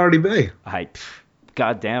you may already be.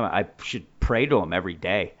 God damn it, I should pray to him every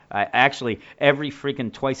day. Every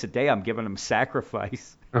freaking twice a day, I'm giving him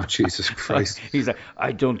sacrifice. Oh, Jesus Christ. He's like,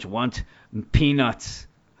 I don't want peanuts.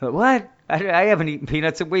 What? I haven't eaten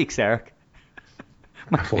peanuts in weeks, Eric.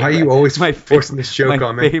 Why are you always forcing this joke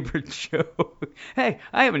on me? My favorite joke. Hey,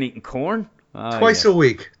 I haven't eaten corn. Twice a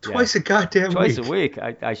week. Twice a goddamn week. Twice a week.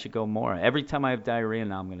 I should go more. Every time I have diarrhea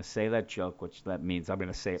now, I'm going to say that joke, which that means I'm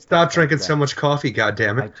going to say it. Stop drinking so much coffee,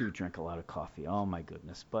 goddammit. I do drink a lot of coffee. Oh, my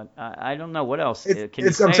goodness. But I don't know. What else can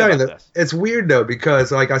you say I'm telling you, this? It's weird, though,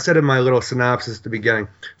 because like I said in my little synopsis at the beginning,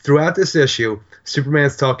 throughout this issue,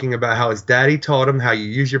 Superman's talking about how his daddy taught him how you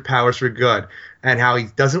use your powers for good, and how he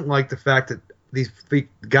doesn't like the fact that these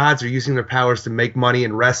gods are using their powers to make money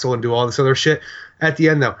and wrestle and do all this other shit. At the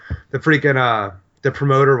end, though, the freaking the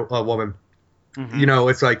promoter woman,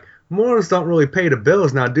 it's like, morals don't really pay the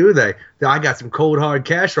bills now, do they? I got some cold hard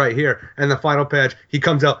cash right here. And the final page, he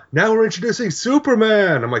comes out, now we're introducing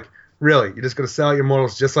Superman. I'm like, really? You're just gonna sell your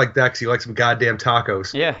morals just like that 'cause you like some goddamn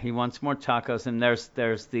tacos? Yeah, he wants more tacos. And there's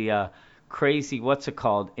the crazy, what's it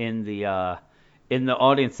called, in the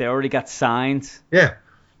audience? They already got signs. Yeah.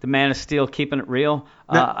 The Man of Steel, keeping it real.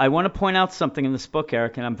 I want to point out something in this book,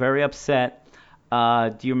 Eric, and I'm very upset.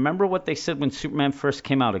 Do you remember what they said when Superman first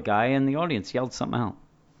came out? A guy in the audience yelled something out.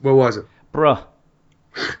 What was it? Bruh.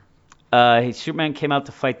 Superman came out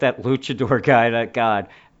to fight that luchador guy, that god,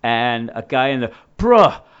 and a guy in the,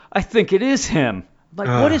 bruh, I think it is him. Like,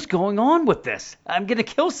 what is going on with this? I'm going to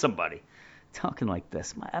kill somebody. talking like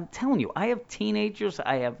this. I'm telling you, I have teenagers.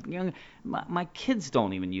 I have young. My kids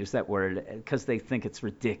don't even use that word because they think it's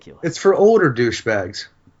ridiculous. It's for older douchebags.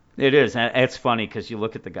 It is. And it's funny because you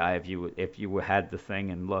look at the guy, if you had the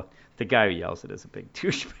thing and look, the guy who yells it is a big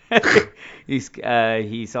douchebag.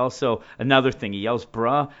 He's also another thing. He yells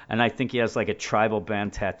bruh, and I think he has like a tribal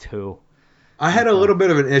band tattoo. I had a little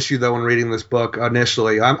bit of an issue though when reading this book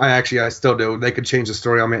initially. I still do. They could change the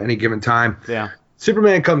story on me at any given time. Yeah.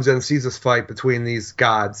 Superman comes in, sees this fight between these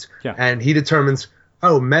gods, and he determines,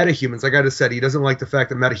 metahumans. Like I just said, he doesn't like the fact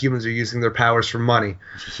that metahumans are using their powers for money.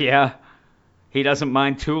 Yeah. He doesn't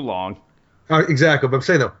mind too long. Exactly, but I'm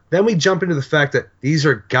saying though, then we jump into the fact that these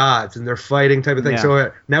are gods and they're fighting type of thing. Yeah.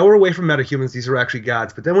 So now we're away from metahumans; these are actually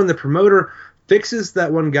gods. But then when the promoter fixes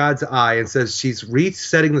that one god's eye and says she's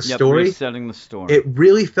resetting the story, it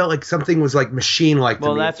really felt like something was like machine-like.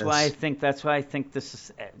 Well, to me. that's why I think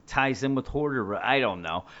this ties in with Hoarder. I don't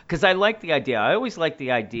know, because I like the idea. I always like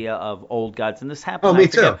the idea of old gods, and this happened. Oh, me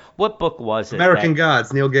too. What book was it? American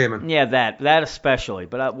Gods, Neil Gaiman. Yeah, that especially.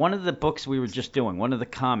 But one of the books we were just doing, one of the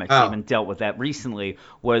comics even dealt with that recently,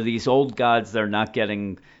 where these old gods, they're not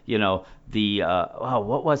getting, the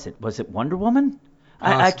what was it? Was it Wonder Woman?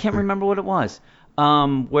 I can't remember what it was. I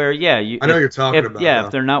know what you're talking about. Yeah,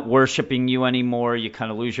 if they're not worshiping you anymore, you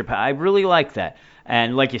kind of lose your power. I really like that.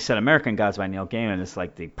 And like you said, American Gods by Neil Gaiman is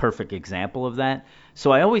like the perfect example of that.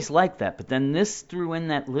 So I always liked that. But then this threw in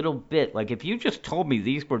that little bit. Like if you just told me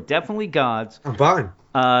these were definitely gods. I'm fine.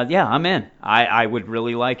 Yeah, I'm in. I would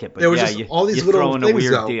really like it. But there was just all these little things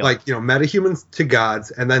though, deal. like metahumans to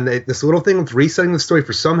gods, and then this little thing with resetting the story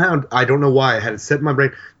for somehow I don't know why I had it set in my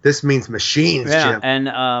brain. This means machines, yeah, Jim.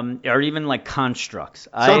 And or even like constructs.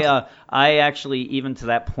 I actually even to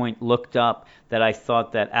that point looked up that I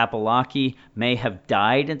thought that Apalaki may have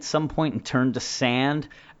died at some point and turned to sand,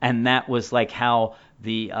 and that was like how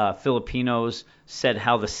the Filipinos said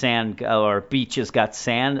how the sand or beaches got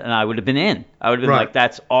sand, and I would have been in. I would have been like,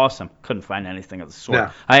 that's awesome. Couldn't find anything of the sort.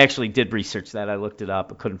 Yeah. I actually did research that. I looked it up,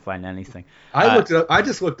 but couldn't find anything. I looked it up. I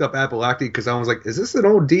just looked up Apalaki because I was like, is this an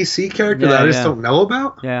old DC character that I just don't know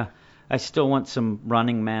about? Yeah. I still want some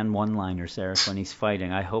Running Man one-liners, Eric, when he's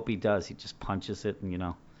fighting. I hope he does. He just punches it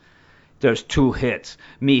and, there's 2 hits.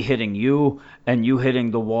 Me hitting you and you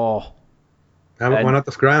hitting the wall. Why not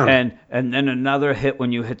the ground? And then another hit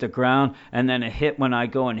when you hit the ground, and then a hit when I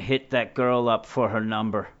go and hit that girl up for her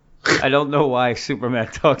number. I don't know why Superman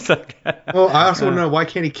talks like that. Well, I also want to know, why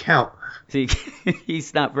can't he count? See,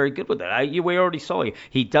 he's not very good with that. We already saw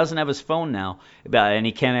he doesn't have his phone now, and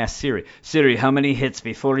he can't ask Siri. Siri, how many hits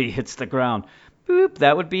before he hits the ground? Boop,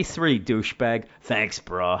 that would be 3, douchebag. Thanks,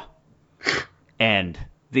 brah. End.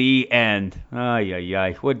 The end.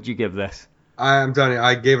 Ay. What did you give this? I'm telling you,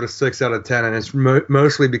 I gave it a 6 out of 10, and it's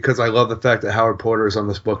mostly because I love the fact that Howard Porter is on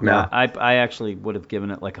this book now. I actually would have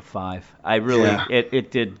given it like a 5. I really,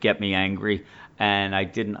 it did get me angry, and I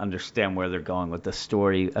didn't understand where they're going with the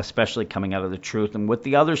story, especially coming out of the truth. And with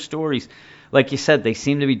the other stories, like you said, they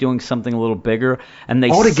seem to be doing something a little bigger, and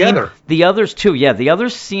the others too. Yeah, the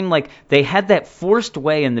others seem like they had that forced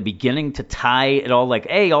way in the beginning to tie it all. Like,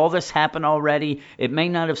 hey, all this happened already. It may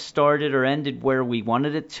not have started or ended where we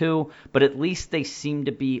wanted it to, but at least they seem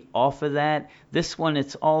to be off of that. This one,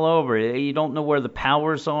 it's all over. You don't know where the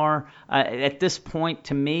powers are. At this point,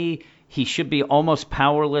 to me, he should be almost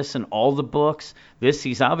powerless in all the books.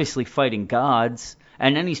 He's obviously fighting gods,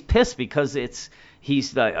 and then he's pissed because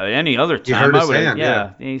he's any other time. He hurt his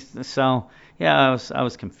hand, I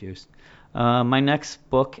was confused. My next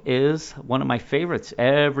book is one of my favorites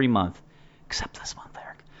every month, except this month,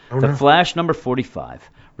 Eric. Flash number 45,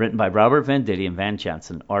 written by Robert Venditti and Van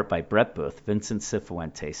Jansen, art by Brett Booth, Vincent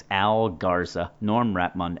Cifuentes, Al Garza, Norm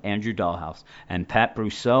Rapmund, Andrew Dahlhaus, and Pat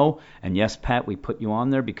Brousseau. And yes, Pat, we put you on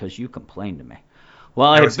there because you complained to me.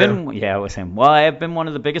 Well, it was him. Well, I have been one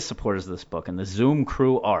of the biggest supporters of this book and the Zoom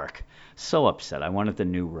Crew arc. So upset. I wanted the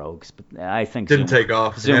new Rogues, but I think didn't take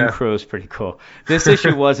off. Zoom Crew is pretty cool. This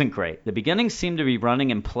issue wasn't great. The beginnings seemed to be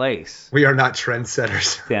running in place. We are not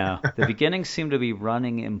trendsetters. Yeah, the beginnings seemed to be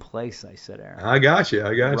running in place. I said, Aaron. I got you.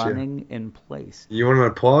 Running in place. You want an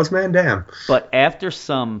applause, man? Damn. But after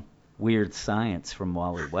some weird science from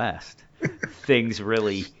Wally West, things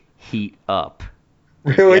really heat up.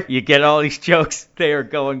 Really? You get all these jokes. They are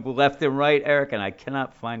going left and right, Eric, and I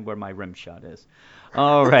cannot find where my rim shot is.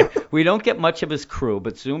 All right. We don't get much of his crew,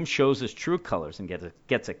 but Zoom shows his true colors and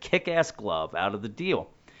gets a kick-ass glove out of the deal.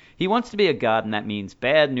 He wants to be a god, and that means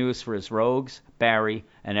bad news for his rogues, Barry,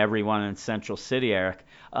 and everyone in Central City, Eric.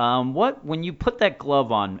 When you put that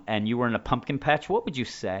glove on and you were in a pumpkin patch, what would you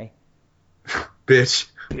say? Bitch.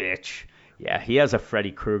 Yeah, he has a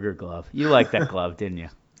Freddy Krueger glove. You liked that glove, didn't you?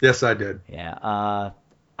 Yes, I did. Yeah,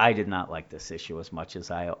 I did not like this issue as much as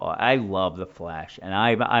I love the Flash, and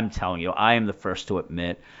I'm telling you, I am the first to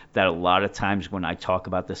admit that a lot of times when I talk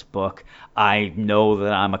about this book, I know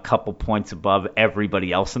that I'm a couple points above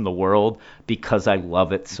everybody else in the world because I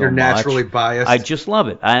love it so You're much. naturally biased. I just love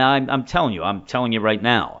it. I'm telling you right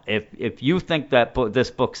now. If you think that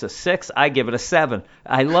this book's a 6, I give it a 7.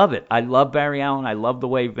 I love it. I love Barry Allen. I love the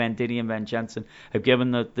way Venditti and Van Jensen have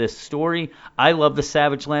given this story. I love the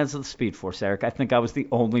Savage Lands of the Speed Force, Eric. I think I was the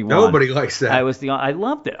only one. Nobody likes that. I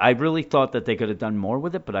loved it. I really thought that they could have done more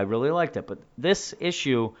with it, but I really liked it. But this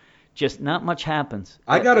issue, just not much happens.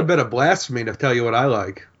 I got a bit of blasphemy to tell you what I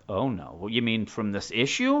like. Oh, no. Well, you mean from this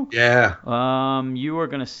issue? Yeah. You were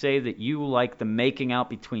going to say that you like the making out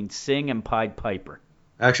between Singh and Pied Piper.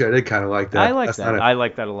 Actually, I did kind of like that. I like that. I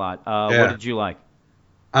like that a lot. Yeah. What did you like?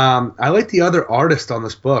 I like the other artist on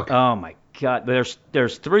this book. Oh, my God.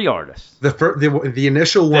 There's 3 artists. The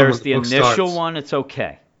initial one. There's the initial one. It's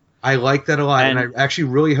okay. I like that a lot, and I actually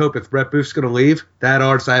really hope if Brett Booth's going to leave, that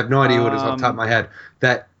artist, I have no idea what it is off the top of my head,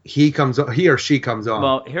 that he or she comes on.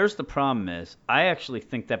 Well, here's the problem is, I actually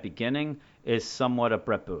think that beginning is somewhat of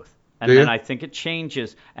Brett Booth. And Do you? then I think it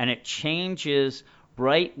changes, and it changes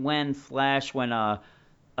right when Fry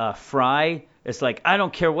is like, I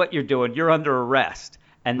don't care what you're doing, you're under arrest.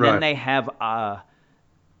 And then they have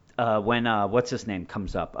when what's his name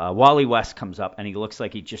comes up, Wally West comes up, and he looks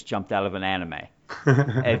like he just jumped out of an anime.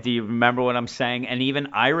 Do you remember what I'm saying? And even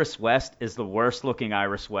Iris West is the worst looking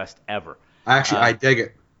Iris West ever. Actually, I dig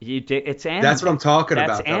it. It's anime. That's what I'm talking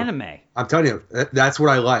That's about. That's anime. I'm telling you, that's what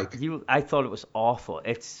I like. I thought it was awful.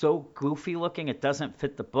 It's so goofy looking. It doesn't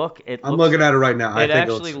fit the book. I'm looking at it right now. It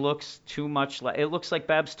actually looks too much like. It looks like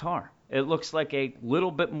Babs Tarr. It looks like a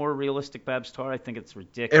little bit more realistic Babs Tarr. I think it's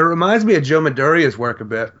ridiculous. It reminds me of Joe Maduria's work a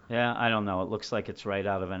bit. Yeah, I don't know. It looks like it's right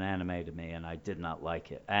out of an anime to me, and I did not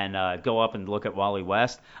like it. And go up and look at Wally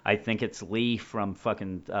West. I think it's Lee from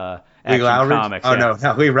fucking Action Comics. Oh,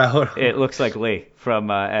 no, Lee Rowland. It looks like Lee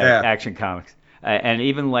from Action Comics. And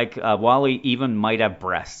even like Wally even might have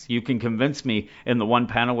breasts. You can convince me in the one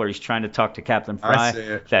panel where he's trying to talk to Captain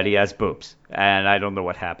Fry that he has boobs. And I don't know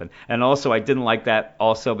what happened. And also I didn't like that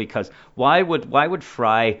also because why would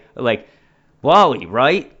Fry, like, Wally,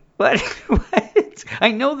 right? But I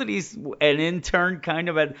know that he's an intern kind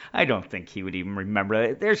of, and I don't think he would even remember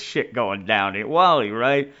that. There's shit going down here. Wally,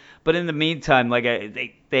 right? But in the meantime, like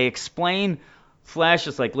they explain, Flash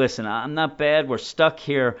is like, listen, I'm not bad. We're stuck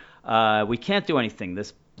here. We can't do anything.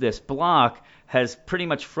 This block has pretty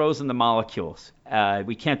much frozen the molecules.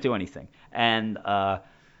 We can't do anything. And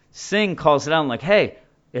Singh calls it out like, hey,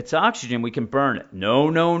 it's oxygen. We can burn it.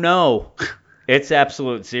 No. It's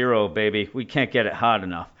absolute zero, baby. We can't get it hot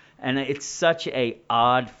enough. And it's such a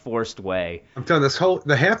odd, forced way. I'm telling you,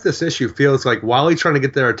 the half this issue feels like Wally trying to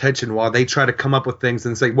get their attention while they try to come up with things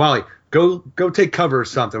and say, Wally, go take cover or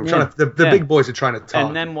something. The big boys are trying to talk.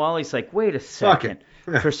 And then Wally's like, wait a second.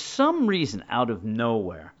 For some reason, out of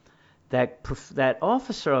nowhere, that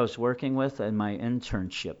officer I was working with in my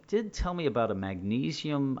internship did tell me about a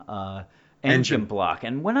magnesium engine block.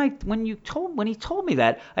 And when he told me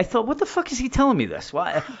that, I thought, what the fuck is he telling me this?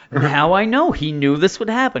 Why? Now I know he knew this would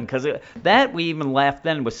happen because that we even laughed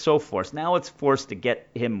then was so forced. Now it's forced to get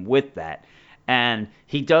him with that. And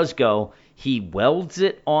he does go. He welds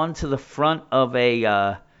it onto the front of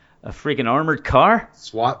a freaking armored car.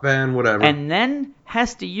 SWAT van, whatever. And then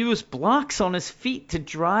has to use blocks on his feet to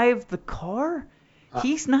drive the car?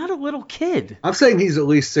 He's not a little kid. I'm saying he's at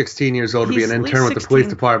least 16 years old to be an intern with the police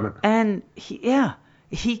department. And he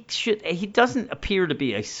doesn't appear to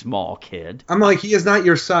be a small kid. I'm like, he is not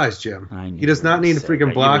your size, Jim. He does not need a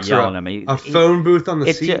freaking blocks or a phone booth on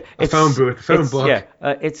the seat. A phone book. Yeah,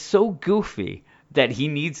 it's so goofy that he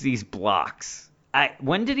needs these blocks.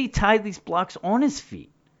 When did he tie these blocks on his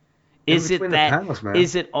feet? Is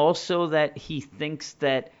it also that he thinks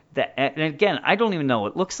that and again, I don't even know.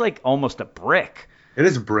 It looks like almost a brick. It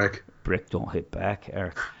is a brick. Brick don't hit back,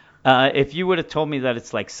 Eric. If you would have told me that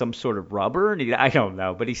it's like some sort of rubber, I don't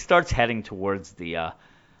know. But he starts heading towards the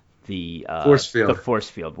force field. The force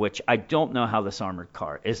field, which I don't know how this armored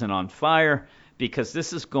car isn't on fire because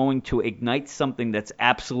this is going to ignite something that's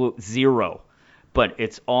absolute zero, but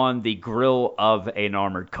it's on the grill of an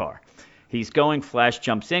armored car. He's going. Flash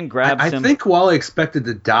jumps in, grabs him. I think Wally expected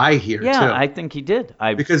to die here, too. Yeah, I think he did.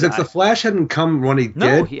 Because if the Flash hadn't come when he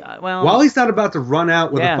did, Wally's not about to run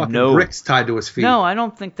out with bricks tied to his feet. No, I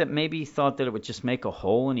don't think that maybe he thought that it would just make a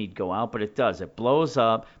hole and he'd go out, but it does. It blows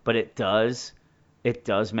up, but it does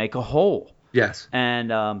make a hole. Yes.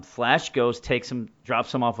 And Flash goes, takes him,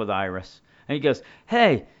 drops him off with Iris. And he goes,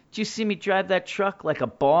 hey, did you see me drive that truck like a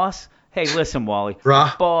boss? Hey, listen, Wally.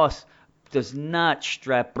 Bruh. Boss does not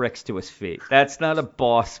strap bricks to his feet. That's not a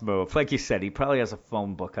boss move. Like you said, he probably has a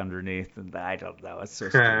phone book underneath, and I don't know. It's so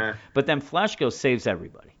stupid. But then Flash goes, saves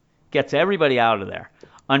everybody, gets everybody out of there.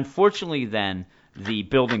 Unfortunately, then the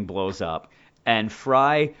building blows up, and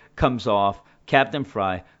Fry comes off. Captain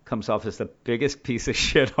Fry comes off as the biggest piece of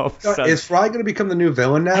shit all of a sudden. Is Fry going to become the new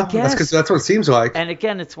villain now? I guess. That's what it seems like. And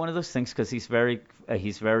again, it's one of those things because he's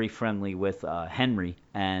very friendly with Henry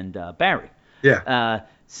and Barry. Yeah.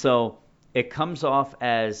 So it comes off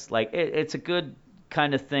as like it's a good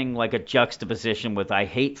kind of thing, like a juxtaposition with I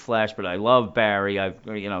hate Flash, but I love Barry. I've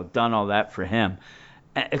done all that for him.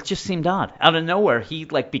 It just seemed odd. Out of nowhere, he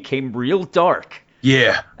like became real dark.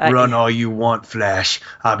 Yeah, run all you want, Flash.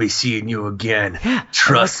 I'll be seeing you again. Yeah,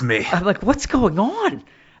 Trust me. I'm like, what's going on?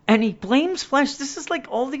 And he blames Flash. This is like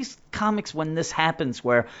all these comics when this happens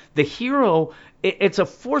where the hero, it's a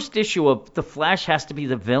forced issue of the Flash has to be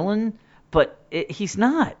the villain, but he's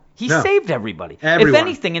not. He saved everybody. Everyone. If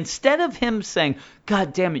anything, instead of him saying,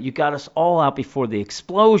 God damn it, you got us all out before the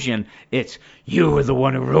explosion, it's, you were the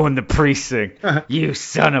one who ruined the precinct. You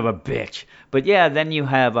son of a bitch. But yeah, then you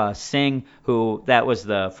have Singh, who that was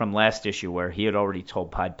from last issue where he had already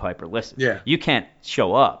told Pied Piper, listen, you can't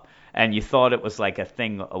show up. And you thought it was like a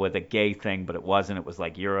thing with a gay thing, but it wasn't. It was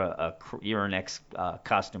like you're an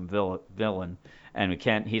ex-costume villain, and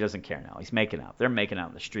he doesn't care now. He's making out. They're making out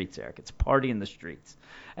in the streets, Eric. It's a party in the streets,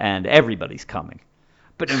 and everybody's coming.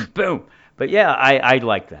 Boom. But yeah, I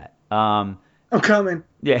like that. I'm coming.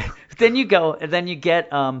 Yeah. Then you get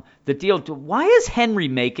the deal. Why is Henry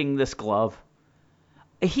making this glove?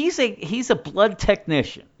 He's a blood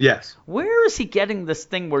technician. Yes. Where is he getting this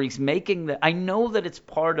thing where he's making I know that it's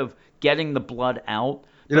part of getting the blood out.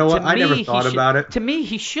 You know what? I never thought about it. To me,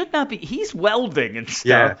 he should not be. He's welding and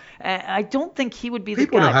stuff. Yeah. I don't think he would be the guy.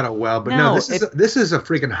 People know how to weld, but no, this is a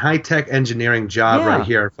freaking high-tech engineering job right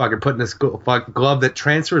here. Fucking putting this glove that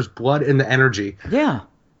transfers blood into energy. Yeah.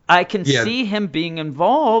 I can see him being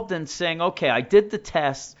involved and saying, okay, I did the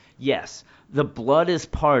test. Yes. The blood is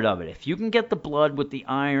part of it. If you can get the blood with the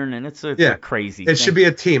iron, and it's a crazy thing. It should be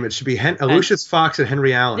a team. It should be Lucius Fox and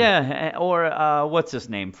Henry Allen. Yeah, or what's his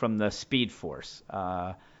name from the Speed Force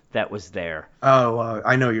that was there? Oh,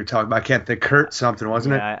 I know what you're talking about. I can't think. Kurt something,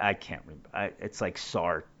 wasn't it? I can't remember. It's like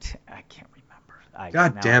Sart. I can't remember.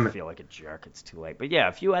 God damn it. I feel like a jerk. It's too late. But yeah,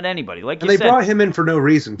 if you had anybody, like you said. And they brought him in for no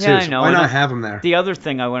reason, too. Yeah, I know. So why not have him there? The other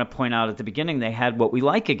thing I want to point out at the beginning, they had What We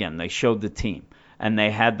Like again. They showed the team. And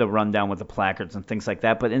they had the rundown with the placards and things like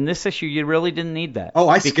that. But in this issue, you really didn't need that. Oh,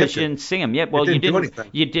 I skipped because you didn't see them. Yeah, well, you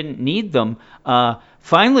didn't need them.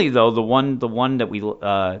 Finally, though, the one that we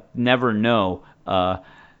never know,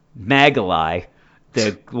 Magalai,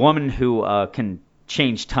 the woman who can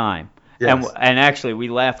change time. Yes. And actually, we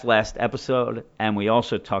laughed last episode, and we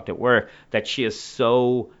also talked at work that she is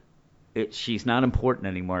she's not important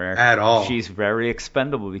anymore, Eric. At all. She's very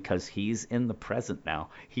expendable because he's in the present now.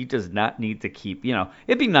 He does not need to keep,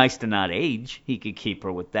 it'd be nice to not age. He could keep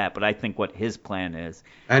her with that, but I think what his plan is.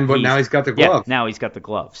 But now he's got the glove. Yeah, now he's got the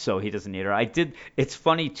glove, so he doesn't need her. It's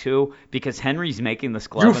funny, too, because Henry's making this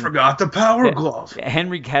glove. You forgot the power glove.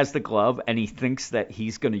 Henry has the glove, and he thinks that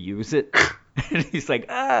he's going to use it. And he's like,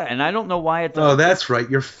 and I don't know why it doesn't. Oh, that's right.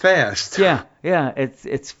 You're fast. Yeah,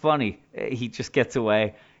 it's funny. He just gets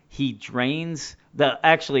away. He drains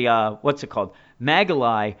what's it called?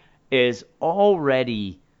 Magalai is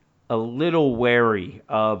already a little wary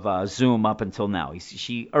of Zoom up until now.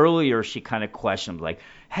 She kind of questioned, like,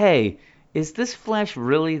 hey, is this Flash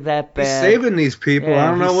really that bad? He's saving these people. I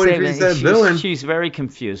don't know what he's that villain. She's very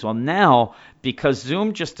confused. Well, now, because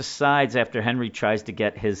Zoom just decides after Henry tries to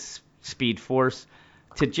get his Speed Force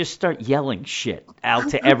to just start yelling shit out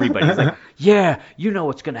to everybody. He's like, yeah, you know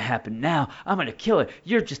what's going to happen now. I'm going to kill it.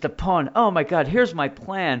 You're just a pawn. Oh, my God, here's my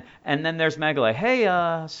plan. And then there's Magalai. Hey,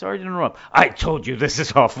 sorry to interrupt. I told you this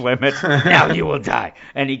is off limits. Now you will die.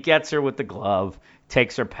 And he gets her with the glove,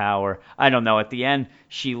 takes her power. I don't know. At the end,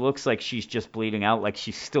 she looks like she's just bleeding out, like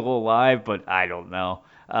she's still alive, but I don't know.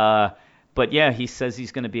 But, yeah, he says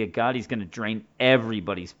he's going to be a god. He's going to drain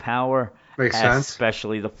everybody's power. Makes sense.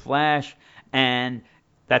 Especially the Flash. And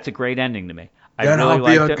that's a great ending to me. Then I'll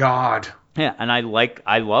be a god. Yeah, and I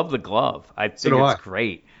love the glove. I think it's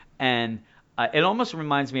great. And it almost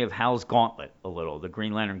reminds me of Hal's Gauntlet a little, the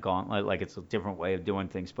Green Lantern Gauntlet. Like it's a different way of doing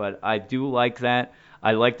things. But I do like that.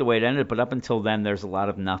 I like the way it ended. But up until then, there's a lot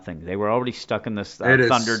of nothing. They were already stuck in this Thunderdome.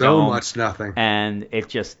 It is so much nothing. And it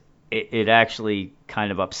just it actually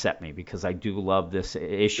kind of upset me because I do love this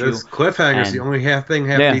issue. Those cliffhangers, And- the only half decent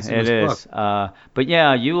Yeah, in it this is. book. But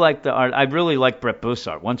yeah, you like the art. I really like Brett Booth's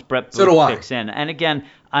art. Once Brett So do Booth I. kicks in, and again,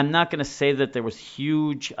 I'm not going to say that there was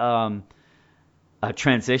huge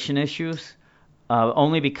transition issues,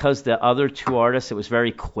 only because the other two artists, it was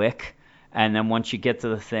very quick. And then once you get to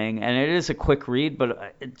the thing, and it is a quick read,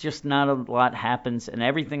 but it just not a lot happens, and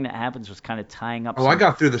everything that happens was kind of tying up. Oh, I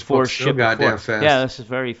got through this book so shit goddamn before. fast. Yeah, this is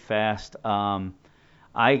very fast. I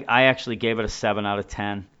actually gave it a 7 out of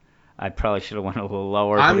 10. I probably should have went a little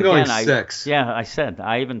lower. I'm but going again, 6. Yeah, I said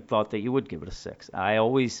I even thought that you would give it a 6. I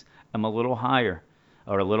always am a little higher,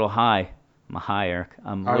 or a little high. I'm a high, Eric.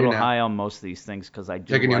 I'm a Are you little now? high on most of these things because I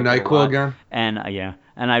do Taking your like it a NyQuil lot. again? And yeah,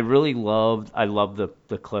 and I really loved the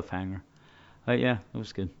cliffhanger. Yeah, it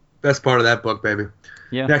was good. Best part of that book, baby.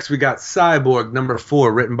 Yeah. Next, we got Cyborg number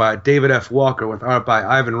 4, written by David F. Walker, with art by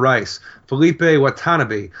Ivan Rice, Felipe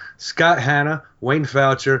Watanabe, Scott Hanna, Wayne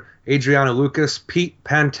Foucher, Adriana Lucas, Pete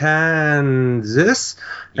Pantanzis,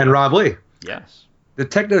 and Rob Lee. Yes. The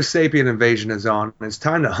Techno-Sapien invasion is on, and it's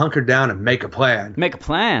time to hunker down and make a plan. Make a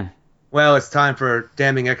plan. Well, it's time for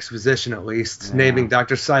damning exposition, at least, naming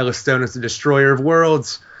Dr. Silas Stone as the destroyer of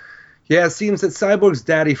worlds. Yeah, it seems that Cyborg's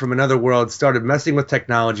daddy from another world started messing with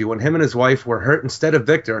technology when him and his wife were hurt instead of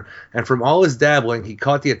Victor, and from all his dabbling, he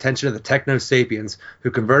caught the attention of the Techno-Sapiens,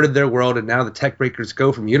 who converted their world, and now the Tech Breakers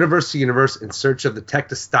go from universe to universe in search of the tech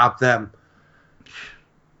to stop them.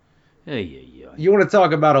 Yeah. You want to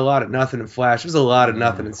talk about a lot of nothing in Flash? There's a lot of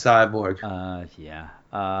nothing in Cyborg. Yeah.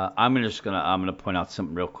 I'm gonna point out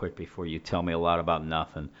something real quick before you tell me a lot about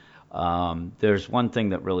nothing. There's one thing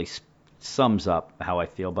that really sums up how I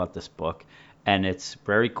feel about this book, and it's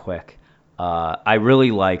very quick. I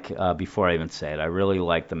really like, before I even say it, I really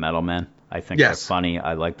like the Metal Men. I think they're funny.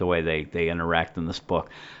 I like the way they interact in this book.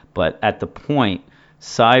 But at the point,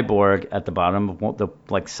 Cyborg, at the bottom of the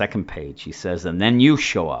second page, he says, and then you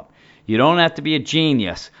show up. You don't have to be a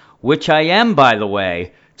genius, which I am, by the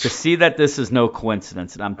way, to see that this is no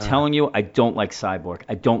coincidence. And I'm telling you, I don't like Cyborg.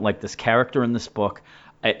 I don't like this character in this book.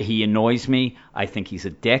 He annoys me. I think he's a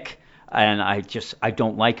dick. And I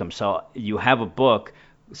don't like him. So you have a book,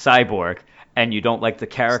 Cyborg, and you don't like the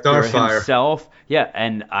character Starfire. himself. Yeah,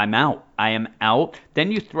 and I'm out. I am out.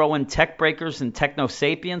 Then you throw in Tech Breakers and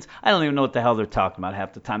Techno-Sapiens. I don't even know what the hell they're talking about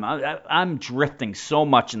half the time. I'm drifting so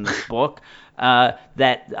much in this book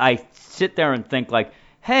that I sit there and think like,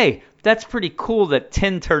 hey, that's pretty cool that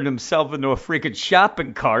Tin turned himself into a freaking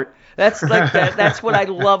shopping cart. That's like that's what I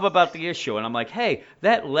love about the issue. And I'm like, hey,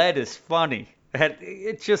 that lead is funny.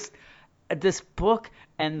 It just, this book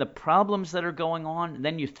and the problems that are going on, and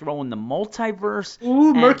then you throw in the multiverse.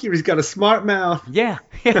 Ooh, Mercury's got a smart mouth. Yeah,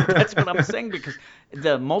 that's what I'm saying, because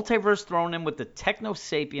the multiverse thrown in with the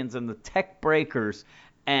Techno-Sapiens and the Tech Breakers,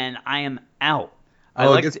 and I am out. I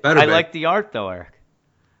like the art, though, Eric.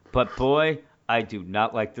 But, boy, I do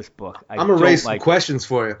not like this book. I'm going to raise some questions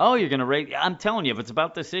for you. Oh, you're going to raise... I'm telling you, if it's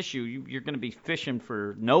about this issue, you're going to be fishing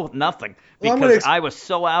for nothing, because I was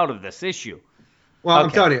so out of this issue. Well, okay.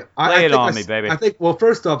 I'm telling you. Lay it on me, baby.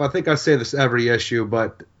 First off, I think I say this every issue,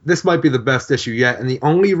 but this might be the best issue yet. And the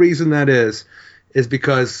only reason that is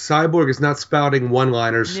because Cyborg is not spouting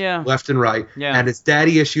one-liners left and right. Yeah. And his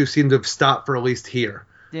daddy issues seem to have stopped for at least here.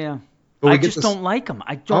 Yeah. I just don't like him.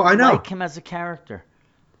 I don't like him as a character.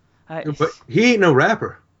 But he ain't no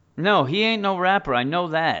rapper. No, he ain't no rapper. I know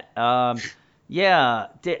that. Yeah.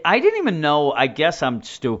 I didn't even know. I guess I'm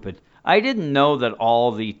stupid. I didn't know that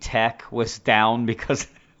all the tech was down because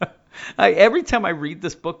every time I read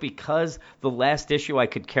this book, because the last issue I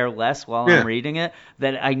could care less while I'm reading it,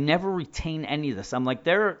 that I never retain any of this. I'm like,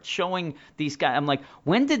 they're showing these guys. I'm like,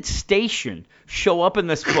 when did Station show up in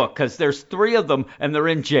this book? Because there's 3 of them and they're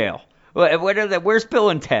in jail. What are they? Where's Bill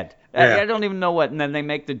and Ted? I don't even know what. And then they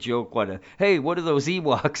make the joke, hey, what are those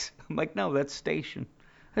Ewoks? I'm like, no, that's Station.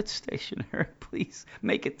 That's Station, Eric. Please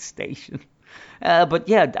make it Station. But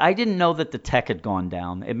yeah, I didn't know that the tech had gone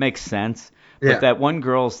down. It makes sense. But that one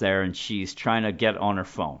girl's there and she's trying to get on her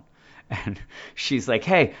phone. And she's like,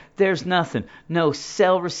 hey, there's nothing. No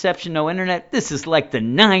cell reception, no internet. This is like the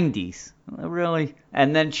 90s. Really?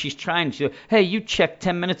 And then she's trying to, hey, you checked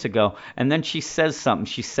 10 minutes ago. And then she says something.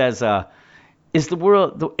 She says, if the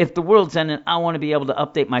world's ending, I want to be able to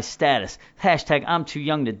update my status. # I'm too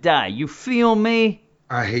young to die. You feel me?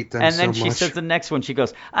 I hate them so much. And then she says the next one, she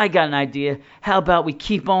goes, I got an idea. How about we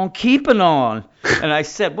keep on keeping on? And I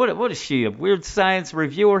said, what is she, a weird science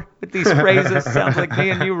reviewer with these phrases? Sounds like me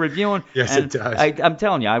and you reviewing. Yes, and it does. I'm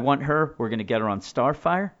telling you, I want her. We're going to get her on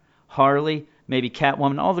Starfire, Harley, maybe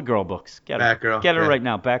Catwoman, all the girl books. Get her. Batgirl. Get her right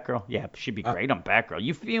now, Batgirl. Yeah, she'd be great on Batgirl.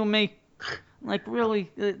 You feel me? Like,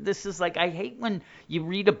 really, this is like, I hate when you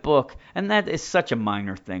read a book, and that is such a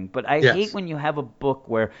minor thing, but I Yes. hate when you have a book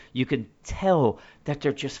where you can tell that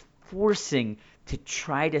they're just forcing to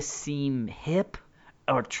try to seem hip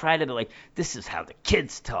or try to be like, this is how the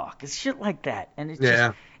kids talk. It's shit like that. And it's Yeah.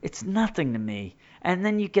 just, it's nothing to me. And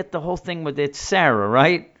then you get the whole thing with it's Sarah,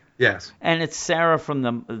 right? Yes. And it's Sarah from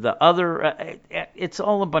the other. It's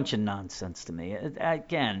all a bunch of nonsense to me.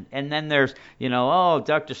 Again, and then there's, oh,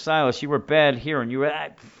 Dr. Silas, you were bad here, and you were,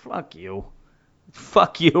 fuck you.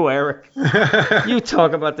 Fuck you, Eric. You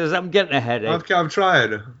talk about this. I'm getting a headache. I'm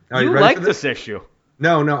trying. Are You ready like for this issue.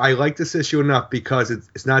 No, I like this issue enough because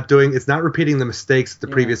it's not repeating the mistakes the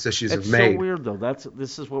previous issues have made. It's so weird, though.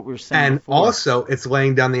 This is what we were saying And before. also, it's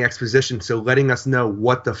laying down the exposition, so letting us know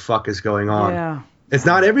what the fuck is going on. Yeah. It's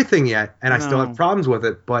not everything yet, and I still No. have problems with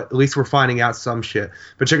it, but at least we're finding out some shit.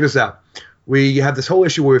 But check this out. We have this whole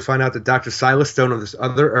issue where we find out that Dr. Silas Stone of this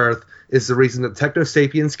other Earth is the reason that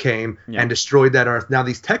Techno-Sapiens came and destroyed that Earth. Now,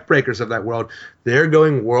 these tech breakers of that world, they're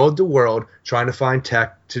going world to world trying to find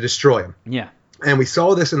tech to destroy them. Yeah. And we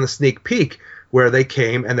saw this in the sneak peek where they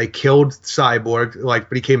came and they killed Cyborg,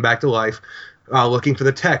 but he came back to life looking for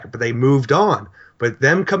the tech, but they moved on. But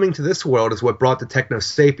them coming to this world is what brought the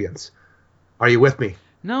Techno-Sapiens. Are you with me?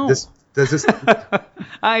 No. Does this?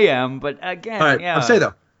 I am, but again, All right. yeah. I'm saying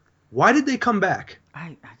though, why did they come back?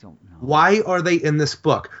 I don't know. Why are they in this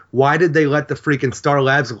book? Why did they let the freaking Star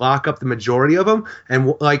Labs lock up the majority of them?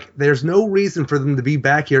 And there's no reason for them to be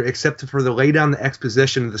back here except for the lay down the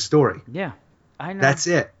exposition of the story. Yeah, I know. That's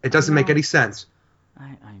it. It doesn't make any sense.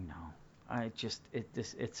 I know.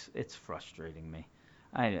 It's frustrating me.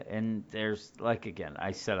 And there's, like, again,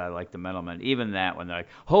 I said I like the Metal Men. Even that, when they're like,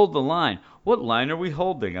 hold the line. What line are we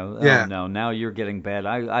holding? Oh, no, now you're getting bad.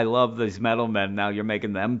 I love these Metal Men. Now you're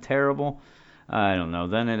making them terrible. I don't know.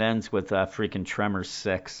 Then it ends with freaking Tremors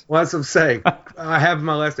 6. Well, that's what I'm saying. I have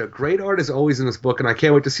my last note. Great art is always in this book, and I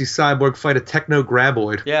can't wait to see Cyborg fight a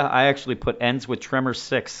Techno-Graboid. Yeah, I actually put ends with Tremors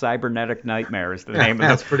 6. Cybernetic Nightmare is the name of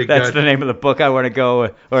That's pretty That's good. the name of the book I want to go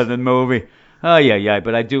with, or the movie. Oh, yeah,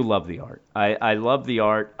 but I do love the art. I love the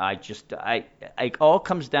art. It all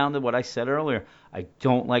comes down to what I said earlier. I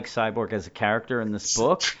don't like Cyborg as a character in this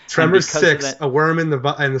book. Tremors And because of 6, a worm in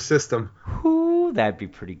the system. Ooh, that'd be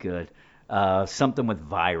pretty good. Something with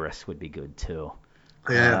Virus would be good, too.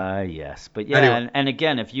 Yeah. Yes. But, yeah, Anyway. and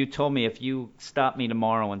again, if you stopped me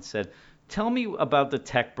tomorrow and said, tell me about the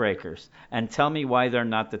tech breakers and tell me why they're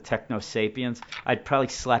not the Techno-Sapiens, I'd probably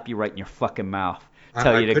slap you right in your fucking mouth.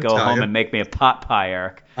 Tell I you to could go tell home you. and make me a pot pie,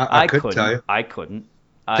 Eric. I could couldn't. tell you. I couldn't.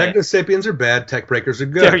 Techno-Sapiens are bad. Tech breakers are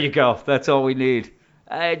good. There you go. That's all we need.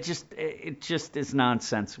 It just is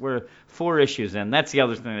nonsense. We're 4 issues in. That's the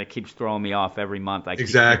other thing that keeps throwing me off every month.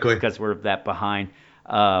 Exactly. Because we're that behind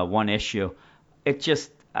one issue.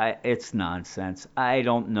 It's nonsense. I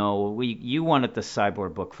don't know. You wanted the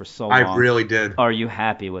Cyborg book for so long. I really did. Are you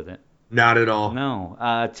happy with it? Not at all.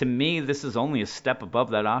 No. To me, this is only a step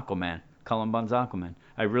above that Aquaman. Cullen Bunn's Aquaman.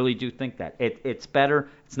 I really do think that. It's better.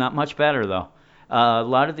 It's not much better, though. A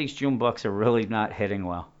lot of these June books are really not hitting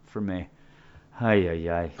well for me.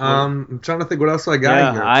 Ay. I'm trying to think what else I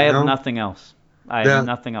got here. I have nothing else. Have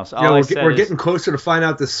nothing else. All I said we're is, getting closer to find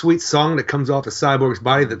out the sweet song that comes off of Cyborg's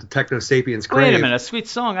body that the Techno-Sapiens crave. wait a minute, a sweet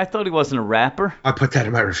song? I thought he wasn't a rapper. I put that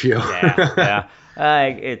in my review. Yeah.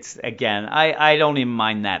 It's, again, I don't even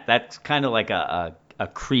mind that. That's kind of like a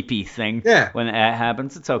creepy thing. Yeah. When that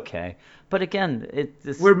happens, it's okay. But again,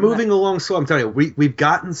 We're moving along slow. I'm telling you, we've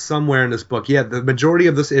gotten somewhere in this book. Yeah, the majority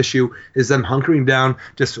of this issue is them hunkering down,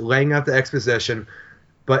 just laying out the exposition,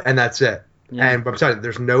 and that's it. Yeah. And I'm telling you,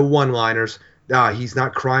 there's no one-liners. He's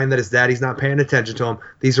not crying that his daddy's not paying attention to him.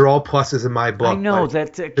 These are all pluses in my book. I know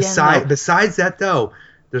But that, again, besides that, though,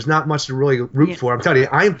 there's not much to really root for. I'm telling you,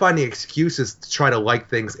 I am finding excuses to try to like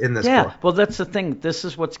things in this book. Well, that's the thing. This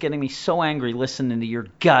is what's getting me so angry listening to your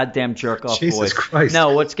goddamn jerk-off Jesus voice. Christ.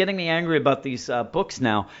 No, what's getting me angry about these books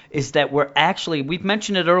now is that we've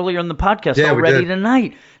mentioned it earlier in the podcast already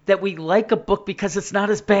tonight, that we like a book because it's not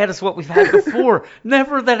as bad as what we've had before.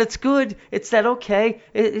 Never that it's good. It's that, okay,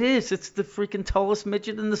 it is. It's the freaking tallest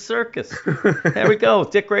midget in the circus. There we go.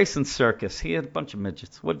 Dick Grayson's circus. He had a bunch of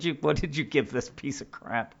midgets. What did you give this piece of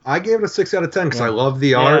crap? I gave it a 6 out of 10 because I love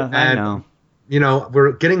the art. I And know.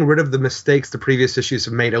 we're getting rid of the mistakes the previous issues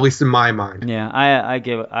have made, at least in my mind. Yeah,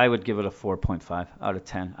 I would give it a 4.5 out of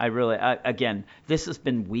 10. Again, this has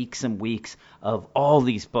been weeks and weeks of all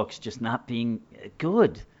these books just not being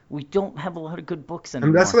good. We don't have a lot of good books anymore.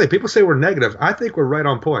 I mean, that's the thing. People say we're negative. I think we're right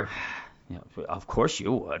on point. Yeah, of course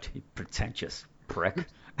you would, you pretentious prick.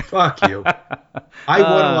 Fuck you. I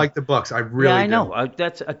want to like the books. I really Yeah, I do. know.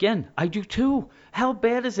 That's again, I do too. How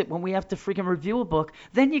bad is it when we have to freaking review a book?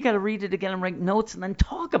 Then you got to read it again and write notes and then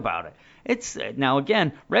talk about it. It's now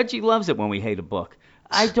again, Reggie loves it when we hate a book.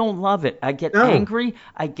 I don't love it. I get angry.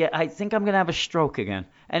 I think I'm gonna have a stroke again,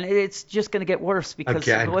 and it's just gonna get worse because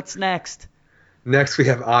what's next? Next, we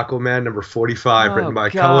have Aquaman number 45, written by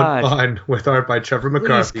Cullen Bunn, with art by Trevor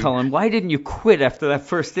McCarthy. Please, Cullen, why didn't you quit after that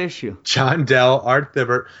first issue? John Dell, Art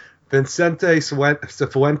Thibert, Vincente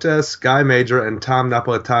Cifuentes, Guy Major, and Tom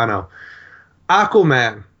Napolitano.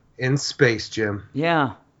 Aquaman in space, Jim.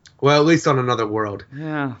 Yeah. Well, at least on another world.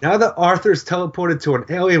 Yeah. Now that Arthur's teleported to an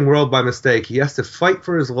alien world by mistake, he has to fight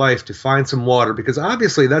for his life to find some water, because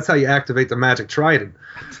obviously that's how you activate the magic trident.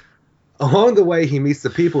 Along the way, he meets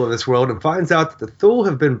the people of this world and finds out that the Thule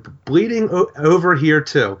have been bleeding over here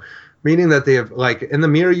too, meaning that they have, like, in the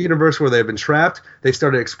mirror universe where they've been trapped, they've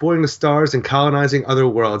started exploring the stars and colonizing other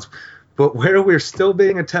worlds. But where we're still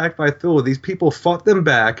being attacked by Thule, these people fought them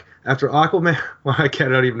back after Aquaman. Well, I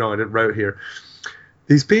don't even know what it wrote here.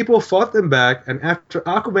 These people fought them back, and after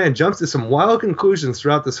Aquaman jumps to some wild conclusions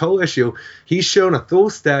throughout this whole issue, he's shown a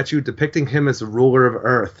Thule statue depicting him as the ruler of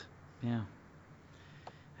Earth. Yeah.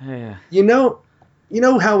 Yeah. You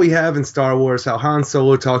know how we have in Star Wars how Han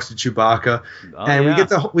Solo talks to Chewbacca, and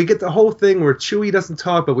we get the whole thing where Chewie doesn't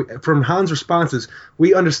talk, but from Han's responses,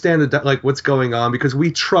 we understand that like what's going on because we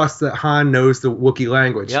trust that Han knows the Wookiee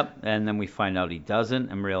language. Yep, and then we find out he doesn't,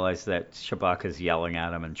 and realize that Chewbacca's yelling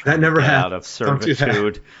at him and trying to get out of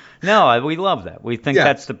servitude. No, we love that. We think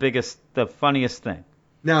that's the funniest thing.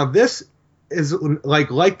 Now this is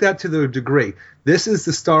like that to the degree. This is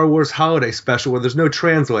the Star Wars holiday special where there's no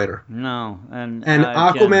translator. No, and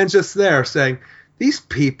Aquaman's just there saying, "These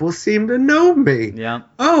people seem to know me. Yeah.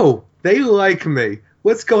 Oh, they like me.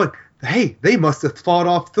 What's going? Hey, they must have fought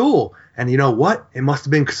off Thule. And you know what? It must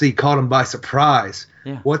have been because he caught him by surprise.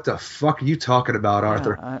 Yeah. What the fuck are you talking about,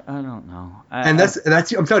 Arthur? I don't know. That's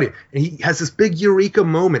I'm telling you. And he has this big eureka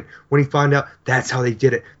moment when he found out that's how they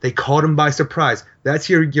did it. They caught him by surprise. That's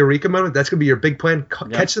your eureka moment. That's gonna be your big plan.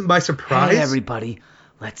 Catch them by surprise. Hey, everybody,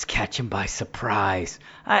 let's catch him by surprise.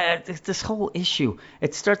 This whole issue.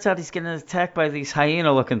 It starts out he's getting attacked by these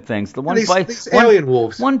hyena-looking things. The one these alien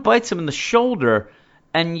wolves. One bites him in the shoulder.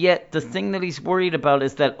 And yet the thing that he's worried about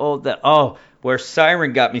is that where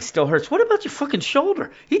Siren got me still hurts. What about your fucking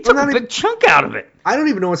shoulder? He took a big chunk out of it. I don't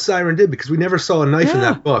even know what Siren did because we never saw a knife in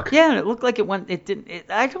that book. Yeah, and it looked like it went. It didn't.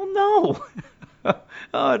 I don't know.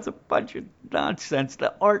 Oh, it's a bunch of nonsense.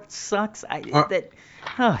 The art sucks. Yay.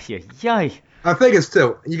 I think it's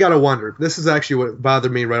too. You got to wonder. This is actually what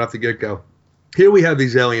bothered me right off the get-go. Here we have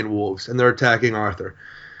these alien wolves, and they're attacking Arthur.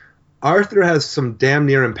 Arthur has some damn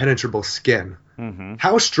near impenetrable skin. Mm-hmm.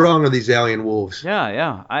 How strong are these alien wolves?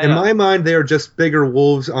 Yeah. In my mind, they are just bigger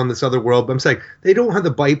wolves on this other world. But I'm saying they don't have the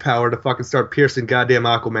bite power to fucking start piercing goddamn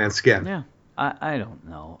Aquaman's skin. Yeah, I don't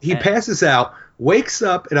know. He passes out, wakes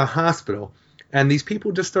up in a hospital, and these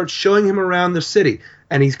people just start showing him around the city.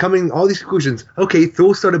 And he's coming to all these conclusions. Okay,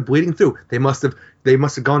 Thule started bleeding through. They must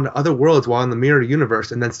have gone to other worlds while in the mirror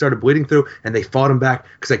universe and then started bleeding through, and they fought him back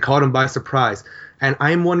because they caught him by surprise. And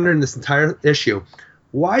I'm wondering this entire issue,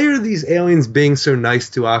 why are these aliens being so nice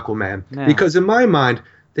to Aquaman? Yeah. Because in my mind,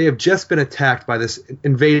 they have just been attacked by this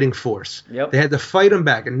invading force. Yep. They had to fight him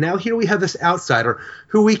back. And now here we have this outsider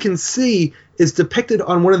who we can see is depicted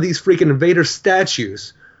on one of these freaking invader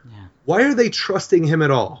statues. Yeah. Why are they trusting him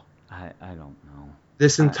at all? I don't know.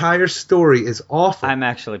 This entire story is awful. I'm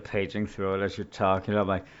actually paging through it as you're talking. I'm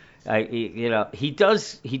like, he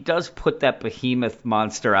does put that behemoth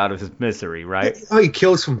monster out of his misery, right? Oh, he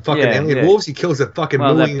kills some fucking alien wolves. He kills a fucking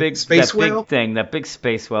space whale. That big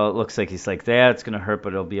space whale. It looks like he's like, it's gonna hurt,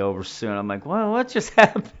 but it'll be over soon. I'm like, well, what just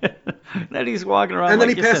happened? Then he's walking around, and then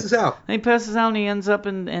he passes out. And he passes out, and he ends up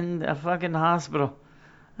in a fucking hospital.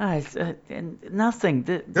 And nothing.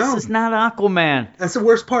 This is not Aquaman. That's the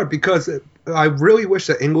worst part because I really wish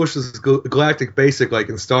that English was galactic basic like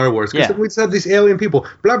in Star Wars. Because we'd have these alien people,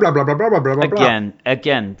 blah, blah, blah, blah, blah, blah, blah, blah.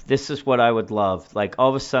 Again, this is what I would love. Like, all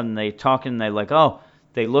of a sudden, they talk and they like,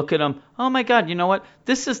 they look at him. Oh, my God, you know what?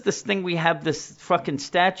 This is this thing we have this fucking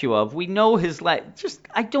statue of. We know his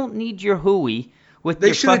I don't need your hooey with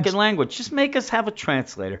your fucking language. Just make us have a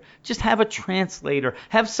translator. Just have a translator.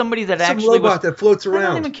 Have somebody that some robot that floats around. I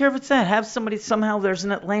don't even care if it's that. Have somebody, somehow there's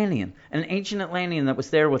an Atlantean, an ancient Atlantean that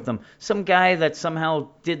was there with them. Some guy that somehow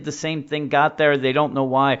did the same thing, got there, they don't know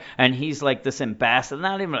why, and he's like this ambassador.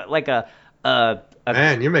 Not even like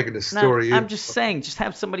Man, you're making this story. I'm just saying, just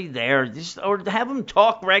have somebody there. Or have them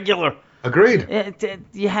talk regular. Agreed.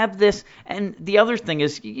 You have this, and the other thing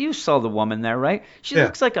is, you saw the woman there, right? She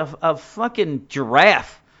looks like a fucking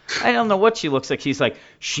giraffe. I don't know what she looks like. He's like,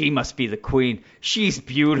 she must be the queen. She's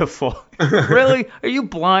beautiful. Really? Are you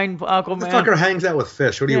blind, Aquaman? The fucker hangs out with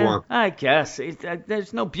fish. What do you want? I guess.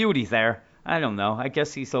 There's no beauty there. I don't know. I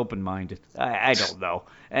guess he's open-minded. I don't know.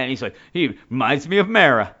 And he's like, he reminds me of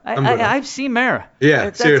Mara. I've seen Mara. Yeah,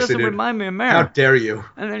 that seriously, doesn't dude. remind me of Mara. How dare you?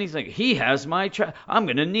 And then he's like, he has my I'm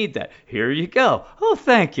going to need that. Here you go. Oh,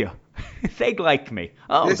 thank you. They like me.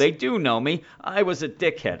 Oh, they do know me. I was a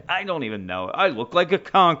dickhead. I don't even know. I look like a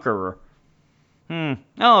conqueror.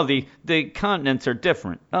 Oh, the continents are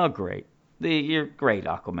different. Oh, great. You're great,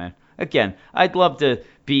 Aquaman. Again, I'd love to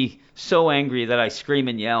be so angry that I scream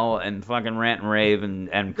and yell and fucking rant and rave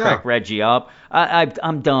and crack Reggie up.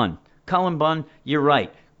 I'm done. Cullen Bunn, you're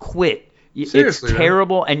right. Quit. Seriously, it's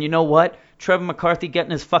terrible. And you know what? Trevor McCarthy get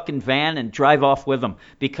in his fucking van and drive off with him,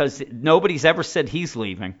 because nobody's ever said he's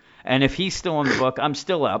leaving. And if he's still in the book, I'm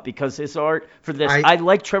still out, because his art for this, I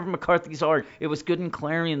like Trevor McCarthy's art. It was good in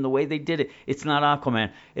Clarion the way they did it. It's not Aquaman.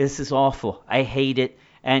 This is awful. I hate it.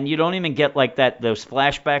 And you don't even get like those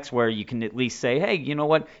flashbacks where you can at least say, hey, you know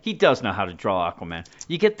what? He does know how to draw Aquaman.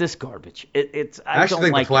 You get this garbage. I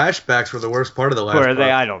actually think the flashbacks were the worst part of the last part. Were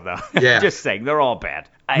they? I don't know. Yeah. Just saying, they're all bad.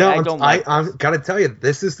 I gotta tell you,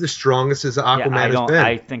 this is the strongest as Aquaman has been.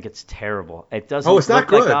 I think it's terrible. It doesn't it's not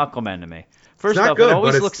look good. like Aquaman to me. First off, good, it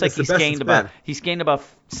always but looks like he's gained about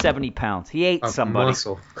 70 pounds. He ate somebody.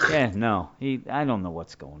 Muscle. Yeah, no. I don't know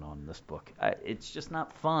what's going on in this book. It's just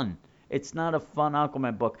not fun. It's not a fun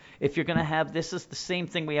Aquaman book. If you're going to have, this is the same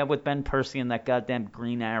thing we have with Ben Percy and that goddamn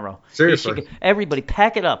Green Arrow. Seriously. Everybody,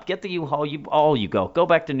 pack it up. Get the U-Haul. You go. Go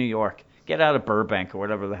back to New York. Get out of Burbank or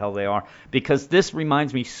whatever the hell they are. Because this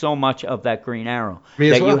reminds me so much of that Green Arrow.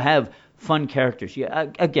 You have fun characters.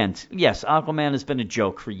 Again, yes, Aquaman has been a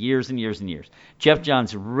joke for years and years and years. Jeff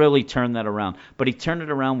Johns really turned that around. But he turned it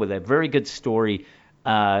around with a very good story.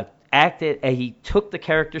 He took the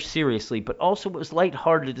character seriously, but also it was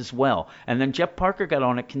lighthearted as well. And then Jeff Parker got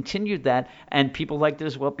on it, continued that, and people liked it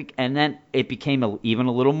as well. And then it became even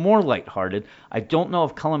a little more lighthearted. I don't know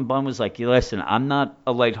if Cullen Bunn was like, listen, I'm not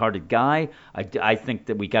a lighthearted guy. I think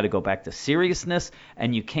that we got to go back to seriousness.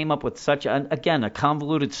 And you came up with such, a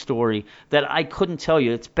convoluted story that I couldn't tell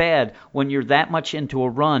you. It's bad when you're that much into a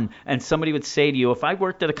run and somebody would say to you, if I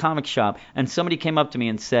worked at a comic shop and somebody came up to me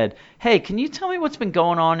and said, hey, can you tell me what's been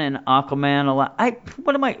going on in Aquaman a lot?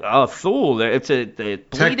 What am I? Oh, fool! It's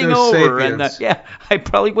bleeding over, and I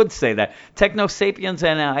probably would say that. Techno Sapiens,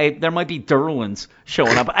 and there might be Durlans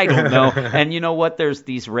showing up. I don't know. And you know what? There's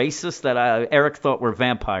these racists that Eric thought were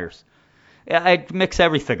vampires. I'd mix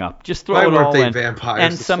everything up. Just throw it all in. Vampires?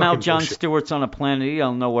 And It's somehow fucking Jon bullshit. Stewart's on a planet. You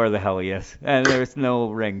don't know where the hell he is, and there's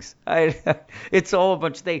no rings. It's all a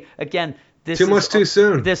bunch. This Too much too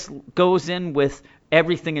soon. This goes in with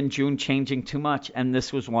everything in June changing too much, and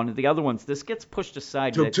this was one of the other ones. This gets pushed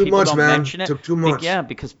aside. Took that too people much, don't man. mention it. Took too much. Yeah,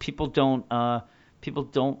 because people don't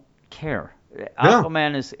care. No.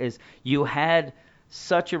 Aquaman is you had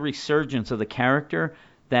such a resurgence of the character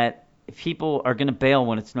that people are going to bail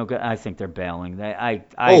when it's no good. I think they're bailing. I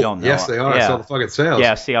don't know. Yes, they are. I saw the fucking sales.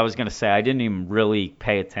 Yeah, see, I was going to say I didn't even really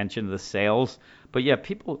pay attention to the sales. But yeah,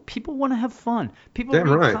 people want to have fun. People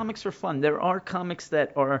read comics for fun. There are comics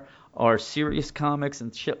that are serious comics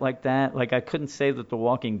and shit like that. Like, I couldn't say that The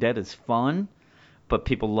Walking Dead is fun, but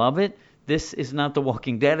people love it. This is not The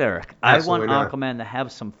Walking Dead, Eric. Absolutely I want not. Aquaman to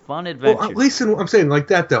have some fun adventures. Well, at least I'm saying like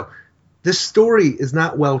that, though. This story is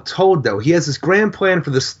not well told, though. He has this grand plan for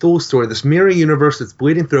this full story, this mirror universe that's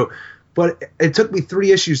bleeding through. But it took me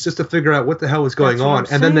 3 issues just to figure out what the hell was going on.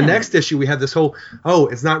 And then the next issue, we had this whole,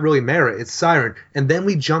 it's not really Mara, it's Siren. And then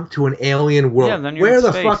we jump to an alien world. Yeah, then you're Where in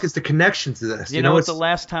the space. fuck is the connection to this? You know what the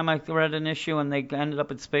last time I read an issue and they ended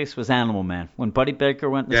up in space was Animal Man, when Buddy Baker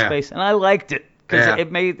went into space. And I liked it because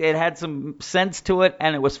it had some sense to it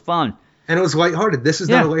and it was fun. And it was lighthearted. This is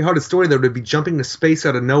not a lighthearted story that would be jumping to space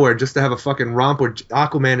out of nowhere just to have a fucking romp where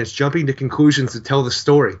Aquaman is jumping to conclusions to tell the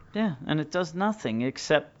story. Yeah, and it does nothing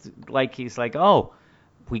except, like, he's like, oh,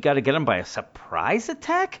 we got to get him by a surprise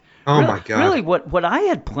attack? Oh, my God. Really, what I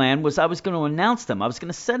had planned was I was going to announce them. I was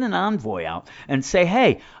going to send an envoy out and say,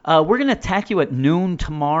 hey, we're going to attack you at noon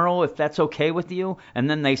tomorrow, if that's okay with you. And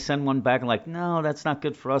then they send one back and like, no, that's not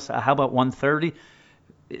good for us. How about 1:30?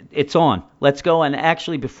 It's on. Let's go. And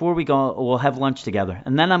actually, before we go, we'll have lunch together.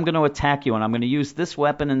 And then I'm going to attack you, and I'm going to use this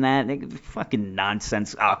weapon and that. Fucking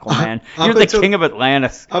nonsense, Aquaman. You're the king of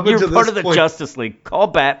Atlantis. You're part of the Justice League. Call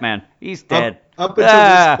Batman. He's dead. Up until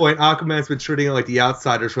this point, Aquaman's been treating it like the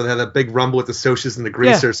Outsiders, where they had that big rumble with the Socias and the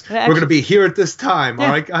Greasers. Yeah, we're going to be here at this time. All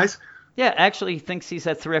right, guys? Yeah, actually, he thinks he's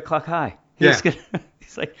at 3 o'clock high. Yeah.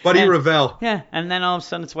 He's like, Buddy and- Revell. Yeah, and then all of a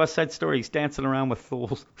sudden it's West Side Story. He's dancing around with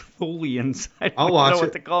Thulians. I don't I'll know watch what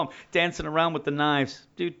it. to call him. Dancing around with the knives.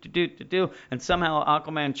 Do. And somehow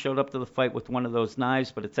Aquaman showed up to the fight with one of those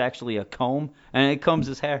knives, but it's actually a comb, and it combs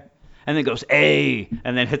his hair. And then goes, hey,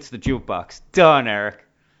 and then hits the jukebox. Done, Eric.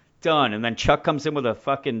 Done. And then Chuck comes in with a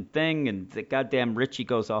fucking thing, and the goddamn Richie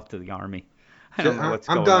goes off to the army. I don't know what's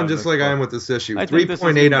going I'm on. done in just this like I book. am with this issue. I think this is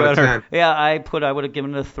 3.8 out of better. 10. Yeah, I would have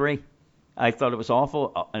given it a 3. I thought it was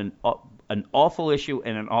awful, an awful issue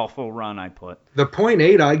and an awful run. I put. The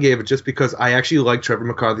 0.8 I gave it just because I actually like Trevor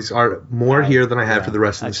McCarthy's art more here than I have for the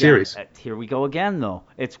rest of the Again, series. Here we go again, though.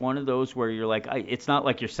 It's one of those where you're like, it's not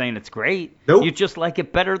like you're saying it's great. Nope. You just like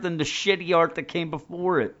it better than the shitty art that came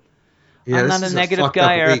before it. Yeah, I'm this not a is negative fucked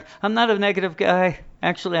guy, up Eric. week. I'm not a negative guy.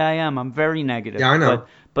 Actually, I am. I'm very negative. Yeah, I know.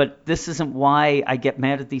 But this isn't why I get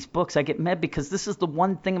mad at these books. I get mad because this is the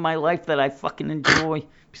one thing in my life that I fucking enjoy,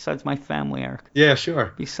 besides my family, Eric. Yeah,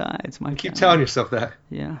 sure. Besides my Keep family. telling yourself that.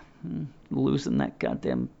 Yeah. Losing that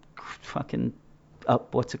goddamn fucking,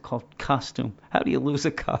 what's it called? Costume. How do you lose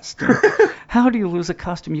a costume? How do you lose a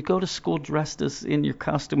costume? You go to school dressed as in your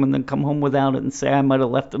costume and then come home without it and say, I might have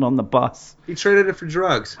left it on the bus. He traded it for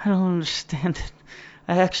drugs. I don't understand it.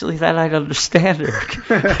 That I'd understand,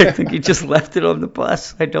 Eric. I think you just left it on the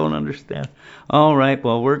bus. I don't understand. All right,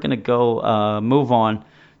 well, we're going to go move on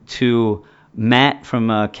to Matt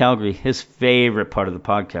from Calgary, his favorite part of the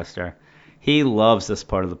podcast, Eric. He loves this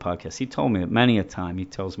part of the podcast. He told me it many a time. He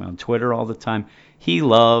tells me on Twitter all the time. He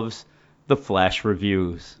loves the Flash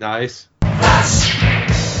reviews. Nice.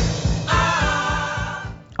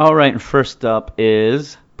 All right, and first up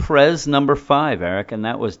is Prez number 5, Eric, and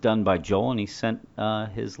that was done by Joel, and he sent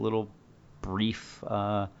his little brief,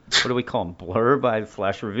 what do we call him, blurb by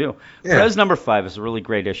Flash Review. Yeah. Prez number 5 is a really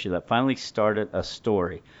great issue that finally started a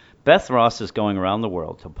story. Beth Ross is going around the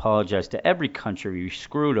world to apologize to every country you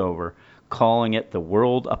screwed over, calling it the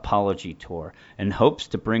World Apology Tour, in hopes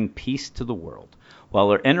to bring peace to the world. While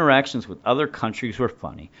her interactions with other countries were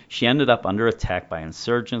funny, she ended up under attack by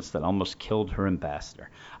insurgents that almost killed her ambassador.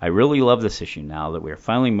 I really love this issue now that we are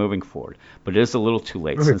finally moving forward, but it is a little too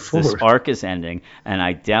late Moving since forward. this arc is ending, and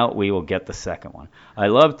I doubt we will get the second one. I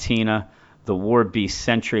love Tina, the War Beast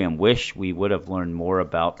Sentry, and wish we would have learned more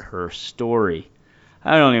about her story.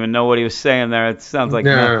 I don't even know what he was saying there. It sounds like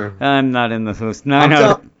No. I'm not in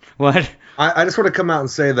the What? I just want to come out and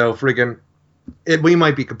say, though, we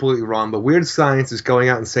might be completely wrong, but Weird Science is going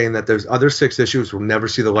out and saying that those other 6 issues will never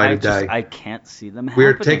see the light of day. I can't see them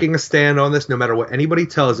We're happening. taking a stand on this no matter what anybody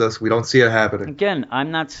tells us. We don't see it happening. Again, I'm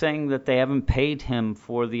not saying that they haven't paid him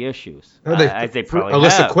for the issues. No, they probably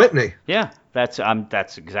Alyssa have. Whitney. Yeah, that's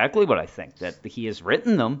exactly what I think, that he has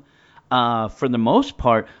written them. For the most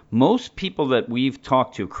part, most people that we've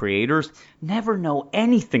talked to, creators, never know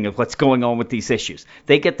anything of what's going on with these issues.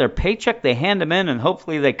 They get their paycheck, they hand them in, and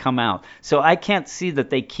hopefully they come out. So I can't see that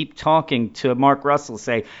they keep talking to Mark Russell,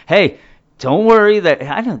 say, "Hey, don't worry." That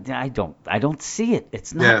I don't see it.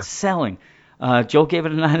 It's not selling. Joe gave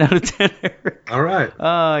it a 9 out of 10. Eric. All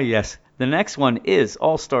right. Yes. The next one is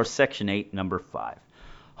All-Star Section 8, number 5.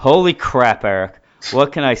 Holy crap, Eric.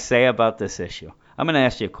 What can I say about this issue? I'm going to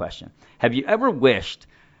ask you a question. Have you ever wished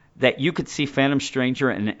that you could see Phantom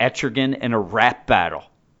Stranger and Etrigan in a rap battle?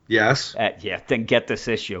 Yes. Then get this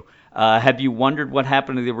issue. Have you wondered what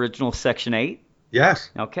happened to the original Section 8?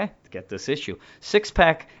 Yes. Okay, get this issue.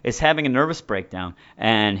 Six-Pack is having a nervous breakdown,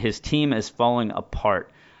 and his team is falling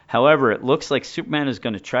apart. However, it looks like Superman is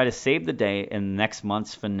going to try to save the day in next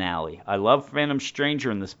month's finale. I love Phantom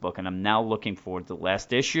Stranger in this book, and I'm now looking forward to the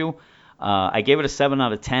last issue. I gave it a 7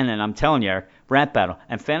 out of 10, and I'm telling you, rap battle.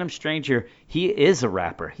 And Phantom Stranger, he is a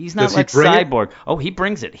rapper. He's not Does he like bring it? Cyborg. Oh, he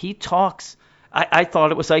brings it. He talks. I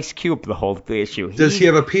thought it was Ice Cube the whole issue. Does he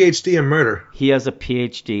have a PhD in murder? He has a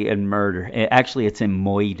PhD in murder. Actually, it's in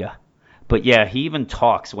Moida. But yeah, he even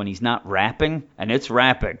talks when he's not rapping, and it's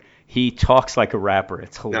rapping. He talks like a rapper.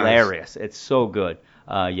 It's hilarious. It's so good.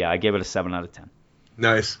 I gave it a 7 out of 10.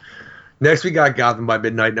 Nice. Next, we got Gotham by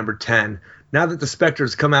Midnight, number 10. Now that the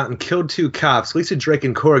Spectres come out and killed 2 cops, Lisa Drake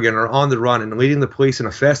and Corrigan are on the run and leading the police in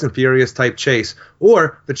a Fast and Furious type chase,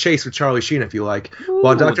 or the chase with Charlie Sheen, if you like. Ooh,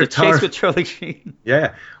 the chase with Charlie Sheen.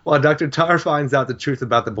 Yeah, while Dr. Tar finds out the truth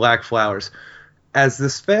about the Black Flowers. As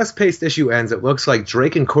this fast-paced issue ends, it looks like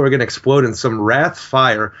Drake and Corrigan explode in some wrath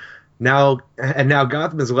fire. Now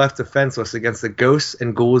Gotham is left defenseless against the ghosts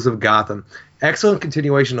and ghouls of Gotham. Excellent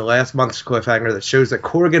continuation of last month's cliffhanger that shows that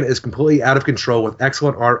Corrigan is completely out of control with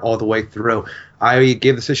excellent art all the way through. I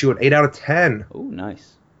gave this issue an 8 out of 10. Oh,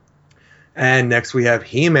 nice. And next we have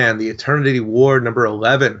He-Man, the Eternity War, number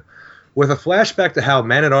 11. With a flashback to how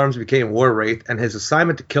Man-at-Arms became War Wraith and his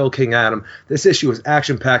assignment to kill King Adam, this issue is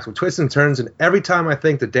action-packed with twists and turns, and every time I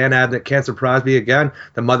think that Dan Abnett can't surprise me again,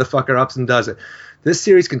 the motherfucker ups and does it. This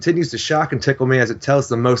series continues to shock and tickle me as it tells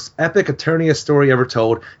the most epic Eternia story ever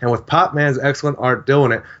told, and with Pop Man's excellent art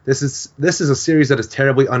doing it, this is a series that is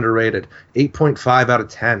terribly underrated. 8.5 out of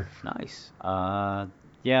 10. Nice.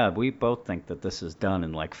 Yeah, we both think that this is done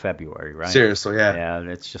in like February, right? Seriously, yeah.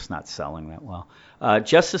 Yeah, it's just not selling that well.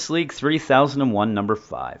 Justice League 3001, number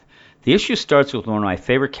 5. The issue starts with one of my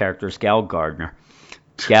favorite characters, Gal Gardner.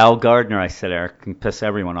 Gal Gardner, I said, Eric, can piss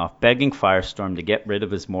everyone off, begging Firestorm to get rid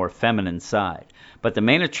of his more feminine side. But the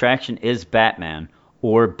main attraction is Batman,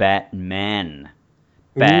 or Batman.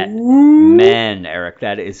 Batman, Eric,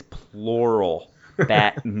 that is plural.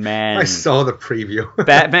 Batman. I saw the preview.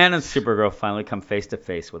 Batman and Supergirl finally come face to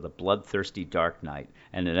face with a bloodthirsty Dark Knight,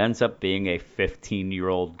 and it ends up being a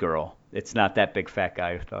 15-year-old girl. It's not that big fat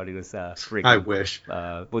guy who thought he was freaking. I wish.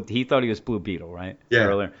 But he thought he was Blue Beetle, right? Yeah.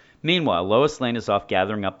 Earlier. Meanwhile, Lois Lane is off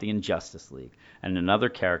gathering up the Injustice League, and another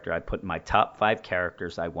character I put in my top 5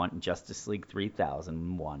 characters I want in Justice League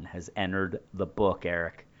 3001 has entered the book,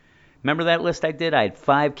 Eric. Remember that list I did? I had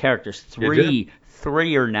 5 characters.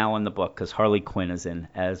 Three are now in the book because Harley Quinn is in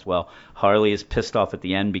as well. Harley is pissed off at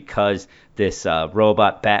the end because this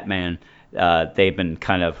robot Batman, they've been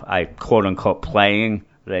kind of, quote-unquote, playing.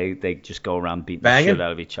 They just go around beating the shit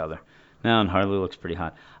out of each other. No, and Harley looks pretty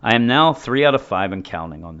hot. I am now 3 out of 5 and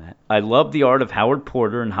counting on that. I love the art of Howard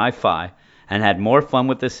Porter and Hi-Fi and had more fun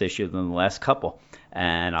with this issue than the last couple.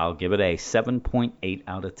 And I'll give it a 7.8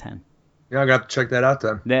 out of 10. Yeah, I got to check that out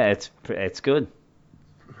then. Yeah, it's good.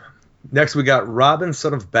 Next, we got Robin,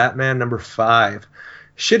 Son of Batman, number 5.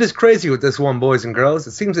 Shit is crazy with this one, boys and girls.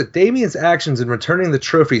 It seems that Damian's actions in returning the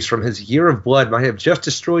trophies from his Year of Blood might have just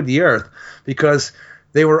destroyed the Earth, because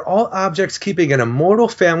they were all objects keeping an immortal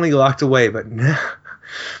family locked away, but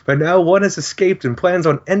now one has escaped and plans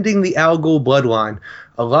on ending the Al Ghul bloodline.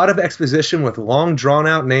 A lot of exposition with long,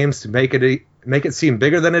 drawn-out names to make it seem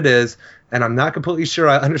bigger than it is, and I'm not completely sure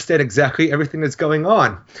I understand exactly everything that's going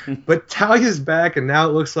on. But Talia's back, and now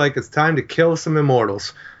it looks like it's time to kill some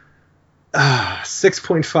immortals.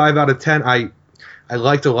 6.5 out of 10. I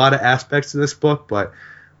liked a lot of aspects of this book, but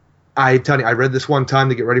I tell you, I read this one time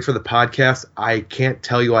to get ready for the podcast. I can't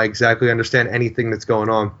tell you I exactly understand anything that's going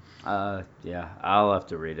on. Yeah, I'll have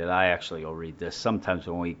to read it. I actually will read this. Sometimes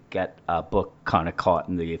when we get a book kind of caught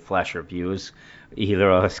in the flash reviews, either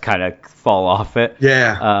of us kind of fall off it.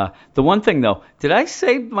 Yeah. The one thing, though, did I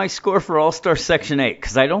say my score for All-Star Section 8?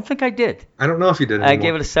 Because I don't think I did. I don't know if you did anymore. I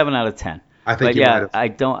gave it a 7 out of 10. I think you might have.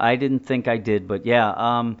 I didn't think I did, but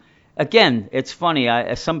yeah. Again, it's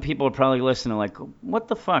funny. Some people are probably listening like, what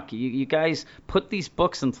the fuck? You guys put these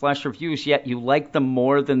books in flash reviews, yet you like them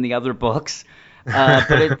more than the other books.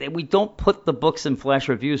 But we don't put the books in flash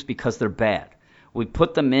reviews because they're bad. We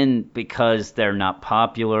put them in because they're not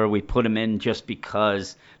popular. We put them in just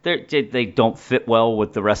because they don't fit well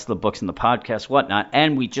with the rest of the books in the podcast, whatnot.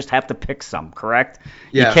 And we just have to pick some, correct?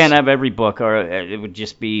 Yes. You can't have every book, or it would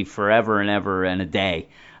just be forever and ever and a day.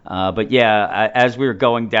 But yeah, as we were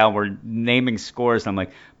going down, we're naming scores. I'm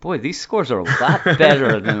like, boy, these scores are a lot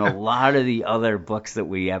better than a lot of the other books that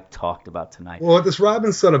we have talked about tonight. Well, this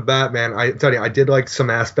Robin, Son of Batman, I tell you, I did like some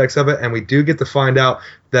aspects of it, and we do get to find out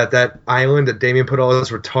that island that Damian put all those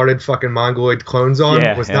retarded fucking Mongoloid clones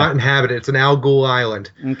on was not inhabited. It's an Al Ghul island.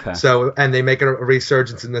 Okay. So, and they make a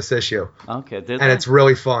resurgence in this issue. Okay. It's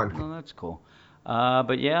really fun. Oh, that's cool.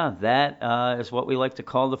 But yeah, that is what we like to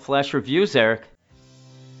call the flash reviews, Eric.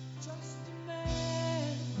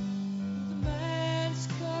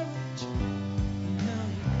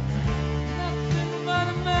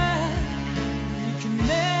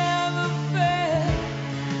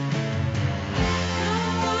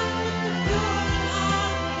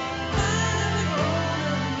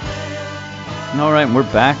 All right,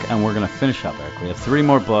 we're back, and we're going to finish up, Eric. We have 3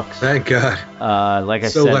 more books. Thank God. Like I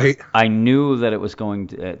said, late. I knew that it was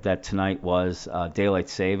that tonight was daylight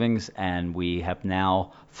savings, and we have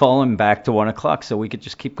now fallen back to 1 o'clock, so we could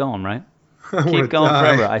just keep going, right? Keep going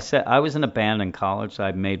forever. I said I was in a band in college, so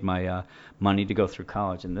I made my money to go through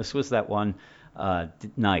college, and this was that one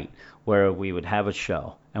night where we would have a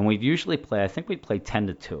show, and we'd usually play. I think we'd play 10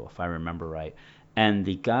 to 2, if I remember right. And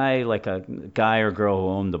the guy, like a guy or girl who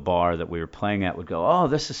owned the bar that we were playing at, would go, "Oh,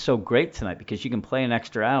 this is so great tonight because you can play an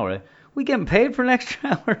extra hour." We getting paid for an extra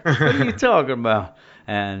hour? What are you talking about?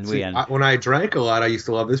 And when I drank a lot, I used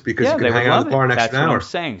to love this because you could hang out at the bar an extra hour. That's what I'm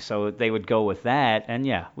saying. So they would go with that, and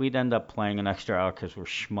yeah, we'd end up playing an extra hour because we're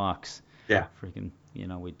schmucks. Yeah. Freaking,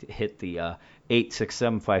 we'd hit the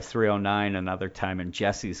 8675309 another time, and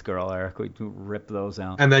Jesse's Girl, Eric, we'd rip those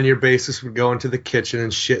out. And then your bassist would go into the kitchen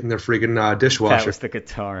and shit in their freaking dishwasher. That was the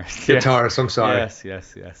guitarist. Guitarist, I'm sorry.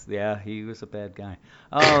 Yes. Yeah, he was a bad guy.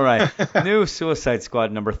 All right. New Suicide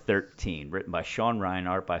Squad number 13, written by Sean Ryan,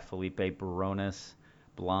 art by Felipe Barones,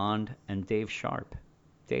 Blonde, and Dave Sharp.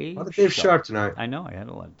 Dave Sharp tonight. I know, I had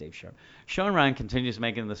a lot of Dave Sharp. Sean Ryan continues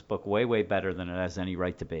making this book way, way better than it has any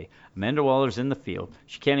right to be. Amanda Waller's in the field.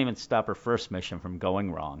 She can't even stop her first mission from going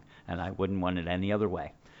wrong, and I wouldn't want it any other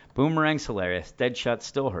way. Boomerang's hilarious. Deadshot's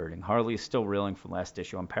still hurting. Harley is still reeling from last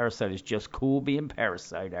issue, and Parasite is just cool being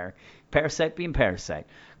Parasite, Eric. Parasite being Parasite.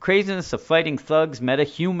 Craziness of fighting thugs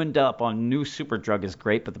meta-humaned up on new Superdrug is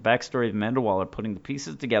great, but the backstory of Amanda Waller putting the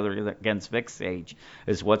pieces together against Vic Sage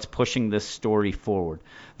is what's pushing this story forward.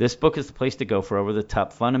 This book is the place to go for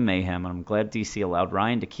over-the-top fun and mayhem, and I'm glad DC allowed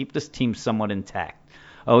Ryan to keep this team somewhat intact.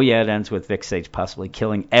 Oh yeah, it ends with Vic Sage possibly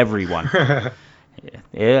killing everyone.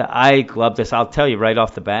 Yeah, I love this. I'll tell you right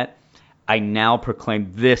off the bat, I now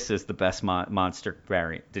proclaim this is the best monster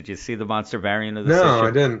variant. Did you see the monster variant of this issue? No,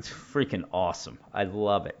 I didn't. It's freaking awesome. I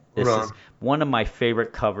love it. This is one of my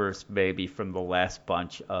favorite covers, maybe, from the last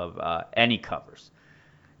bunch of any covers.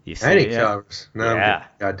 You see any covers? No, yeah.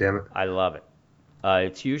 God damn it. I love it.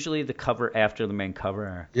 It's usually the cover after the main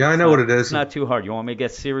cover. Yeah, I know what it is. It's not too hard. You want me to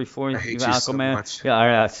get Siri for you? I hate you Aquaman? so much.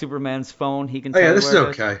 Yeah, Superman's phone. He can Oh, tell yeah, you this where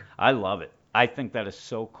is it okay. I love it. I think that is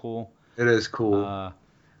so cool. It is cool.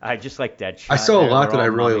 I just like Deadshot. I saw a lot They're that I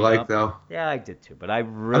all really mummied liked, up. though. Yeah, I did too. But I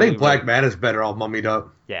think Black Man is better all mummied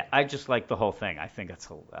up. Yeah, I just like the whole thing. I think it's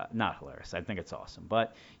not hilarious. I think it's awesome.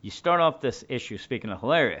 But you start off this issue, speaking of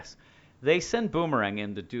hilarious, they send Boomerang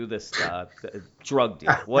in to do this drug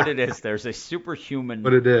deal. What it is, there's a superhuman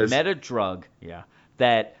meta drug,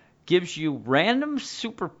 that gives you random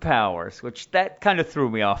superpowers, which that kind of threw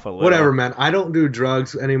me off a little. Whatever, man. I don't do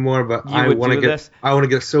drugs anymore, but I want to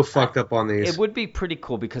get so fucked up on these. It would be pretty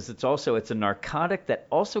cool because it's a narcotic that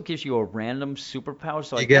also gives you a random superpower.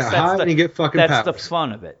 So you get high and you get fucking powers. That's the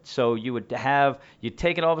fun of it. So you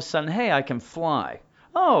take it all of a sudden, hey, I can fly.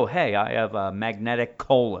 Oh, hey, I have a magnetic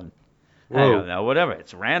colon. Whoa. I don't know, whatever.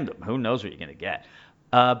 It's random. Who knows what you're going to get?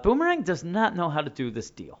 Boomerang does not know how to do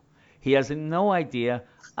this deal. He has no idea.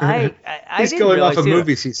 He's going off of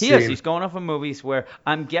movies he's seen. He's going off of movies where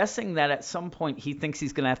I'm guessing that at some point he thinks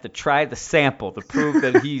he's going to have to try the sample to prove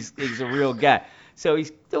that he's a real guy. So he's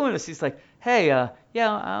doing this. He's like, hey, I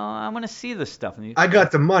want to see this stuff. And I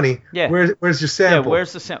got the money. Yeah. Where's your sample? Yeah,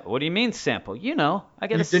 where's the sample? What do you mean sample? I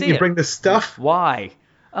got to see it. Didn't you bring the stuff? Why?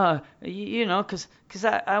 Because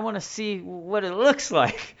I want to see what it looks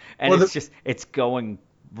like. And it's going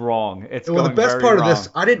wrong. The best part of this,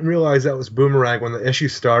 I didn't realize that was Boomerang when the issue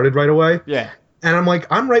started right away. Yeah. And I'm like,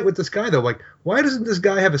 I'm right with this guy, though. Like, why doesn't this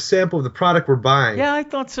guy have a sample of the product we're buying? Yeah, I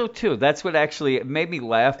thought so, too. That's what actually made me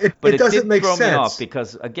laugh. But it doesn't make throw sense. Me off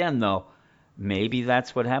because, again, though, maybe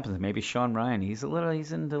that's what happens. Maybe Sean Ryan, he's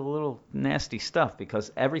into a little nasty stuff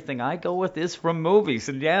because everything I go with is from movies.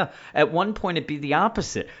 And, at one point it'd be the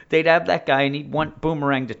opposite. They'd have that guy and he'd want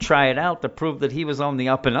Boomerang to try it out to prove that he was on the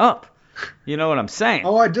up and up. You know what I'm saying?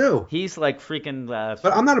 Oh, I do. He's like freaking...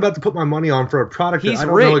 but I'm not about to put my money on for a product that I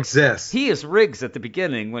don't know exists. He is Riggs at the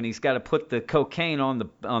beginning when he's got to put the cocaine on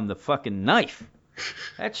the fucking knife.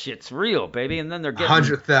 That shit's real, baby. And then they're getting...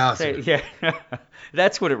 100,000. Yeah.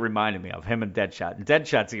 That's what it reminded me of, him and Deadshot. And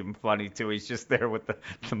Deadshot's even funny, too. He's just there with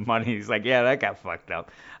the money. He's like, yeah, that got fucked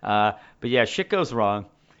up. But yeah, shit goes wrong.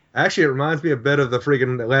 Actually, it reminds me a bit of the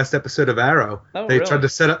freaking last episode of Arrow. Oh, they really? tried to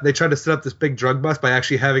set up this big drug bust by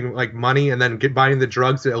actually having like money and then buying the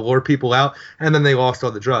drugs to lure people out, and then they lost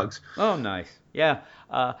all the drugs. Oh, nice. Yeah.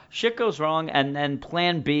 Shit goes wrong, and then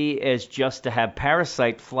plan B is just to have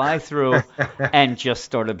Parasite fly through and just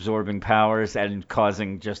start absorbing powers and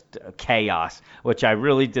causing just chaos, which I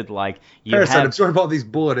really did like. Parasite, absorb all these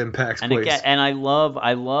bullet impacts, please. Again, and I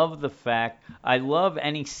love the fact, I love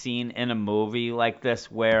any scene in a movie like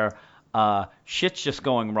this where shit's just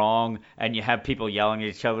going wrong and you have people yelling at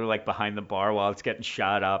each other like behind the bar while it's getting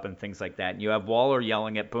shot up and things like that. And you have Waller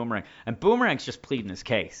yelling at Boomerang, and Boomerang's just pleading his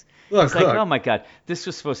case. It's like, oh my God, this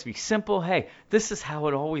was supposed to be simple. Hey, this is how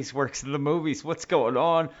it always works in the movies. What's going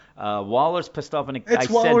on? Waller's pissed off, and it's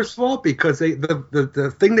Waller's fault because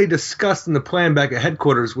the thing they discussed in the plan back at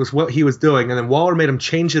headquarters was what he was doing, and then Waller made him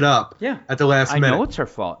change it up. At the last minute. I know it's her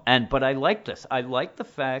fault, but I like this. I like the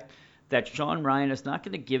fact that Sean Ryan is not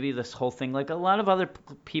going to give you this whole thing like a lot of other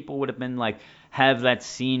people would have been like, have that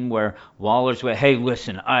scene where Waller's like, hey,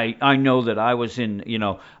 listen, I know that I was in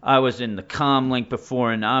the comm link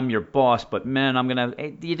before, and I'm your boss, but man,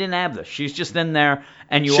 you didn't have this. She's just in there,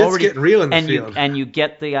 and you Shit's already getting real in the field. and you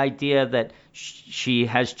get the idea that she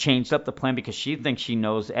has changed up the plan because she thinks she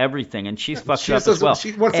knows everything, and she's fucked up as well.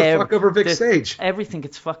 She wants to fuck over Vic Sage. Everything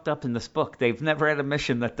gets fucked up in this book. They've never had a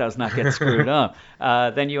mission that does not get screwed up.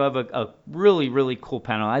 Then you have a really, really cool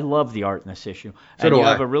panel. I love the art in this issue. And you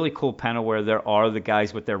have a really cool panel where there are the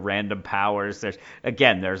guys with their random powers.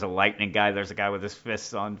 There's a lightning guy. There's a guy with his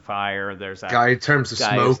fists on fire. There's a guy who turns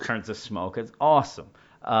to smoke. It's awesome.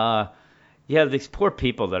 Yeah, these poor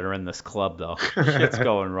people that are in this club, though. Shit's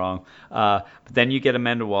going wrong. But then you get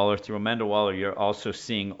Amanda Waller. Through Amanda Waller, you're also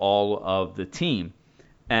seeing all of the team.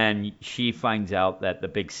 And she finds out that the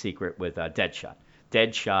big secret with Deadshot.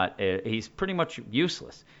 Deadshot, he's pretty much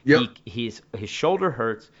useless. Yep. His shoulder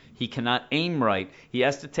hurts. He cannot aim right. He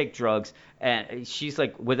has to take drugs. And she's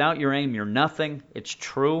like, without your aim, you're nothing. It's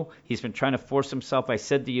true. He's been trying to force himself. I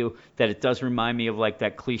said to you that it does remind me of like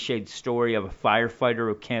that cliched story of a firefighter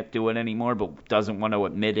who can't do it anymore but doesn't want to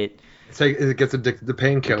admit it. It's like it gets addicted to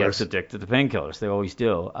painkillers. Gets addicted to painkillers. They always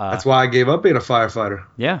do. That's why I gave up being a firefighter.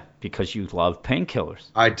 Yeah, because you love painkillers.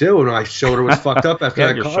 I do, and my shoulder was fucked up after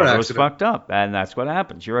that your car shoulder accident. was fucked up, and that's what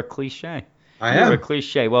happens. You're a cliche. I You're am a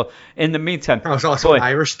cliche. Well, in the meantime, I was also an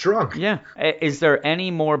Irish drunk. Yeah. Is there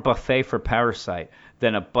any more buffet for Parasite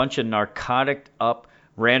than a bunch of narcotic up,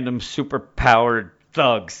 random superpowered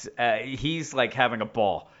thugs? He's like having a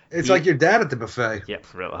ball. It's like your dad at the buffet. Yeah,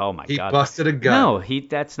 really. Oh my He God. busted a gun. No,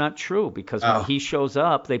 that's not true because when he shows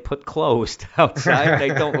up, they put closed outside. They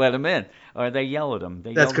don't let him in, or they yell at him.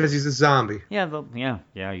 That's because he's a zombie.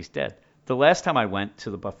 Yeah, he's dead. The last time I went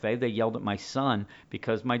to the buffet, they yelled at my son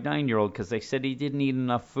because my 9-year-old, because they said he didn't eat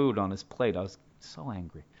enough food on his plate. I was so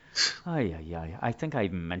angry. I think I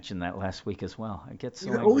even mentioned that last week as well. I get so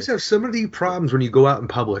angry. You always have so many problems when you go out in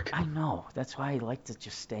public. I know. That's why I like to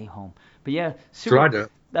just stay home. But yeah,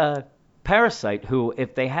 Parasite, who,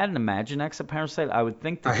 if they had an Imaginext of Parasite, I would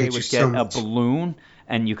think that they would get a balloon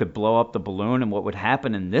and you could blow up the balloon, and what would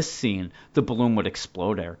happen in this scene, the balloon would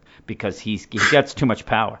explode, Eric, because he gets too much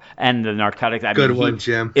power. And the narcotic,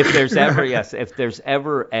 Jim. If there's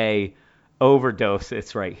ever a overdose,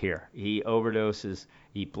 it's right here. He overdoses,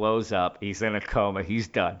 he blows up, he's in a coma, he's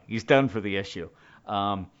done. He's done for the issue.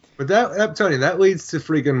 But I'm telling you, that leads to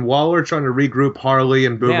freaking Waller trying to regroup Harley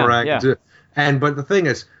and Boomerang. Yeah. But the thing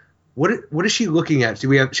is, what is she looking at? She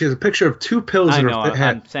has a picture of two pills in her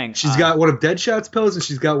head. She's got one of Deadshot's pills and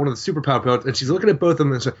she's got one of the superpower pills, and she's looking at both of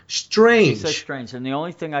them and it's strange. She's so strange. And the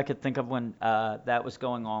only thing I could think of when that was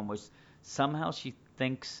going on was somehow she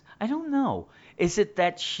thinks, I don't know, is it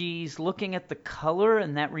that she's looking at the color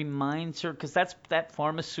and that reminds her, because that's that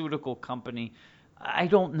pharmaceutical company. I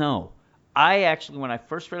don't know. I actually, when I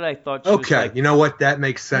first read it, I thought she was like, you know what? That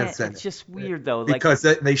makes sense. Yeah, it's just weird though, because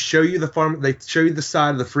they show you they show you the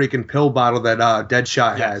side of the freaking pill bottle that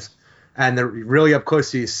Deadshot has, and they're really up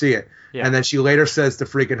close so you see it. Yeah. And then she later says to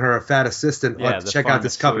freaking her fat assistant, let's check out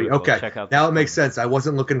this company. Okay, now it makes sense. I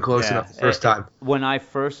wasn't looking close enough the first time. When I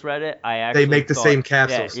first read it, I actually they make the same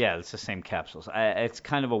capsules. Yeah, it's the same capsules. It's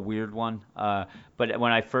kind of a weird one. But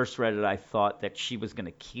when I first read it, I thought that she was going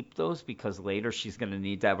to keep those because later she's going to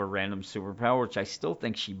need to have a random superpower, which I still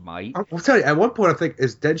think she might. I'll tell you, at one point I think,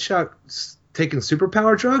 is Deadshot taking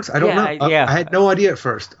superpower drugs? I don't know. I had no idea at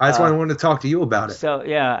first. That's why I wanted to talk to you about it. So,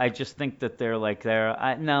 yeah, I just think that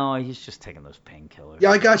no, he's just taking those painkillers.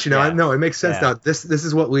 Yeah, I got you now. Yeah. No, it makes sense now. This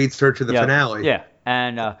is what leads her to the finale. Yeah,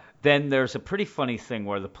 and then there's a pretty funny thing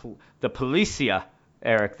where the Policia,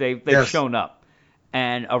 Eric, they've shown up.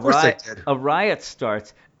 And a riot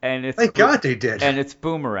starts, and it's thank God they did. And it's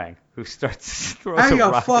Boomerang who starts throws a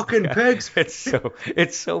rock. You fucking pigs! It's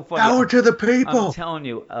so funny. Power to the people! I'm telling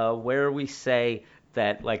you, where we say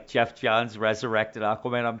that like Jeff Johns resurrected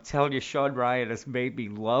Aquaman, I'm telling you, Sean Ryan has made me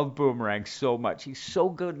love Boomerang so much. He's so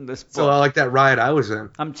good in this book. So I like that riot I was in.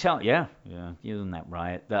 I'm telling you're in that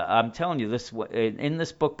riot. I'm telling you, in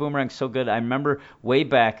this book, Boomerang's so good. I remember way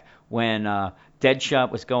back when Deadshot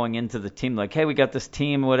was going into the team, like, hey, we got this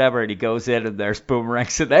team, whatever, and he goes in, and there's Boomerang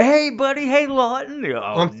sitting there, hey, buddy, hey, Lawton.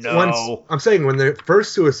 No. I'm saying, when the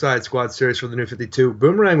first Suicide Squad series for the New 52,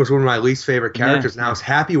 Boomerang was one of my least favorite characters, and I was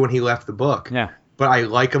happy when he left the book. Yeah. But I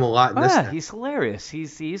like him a lot in this. Yeah, he's hilarious.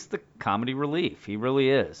 He's the comedy relief. He really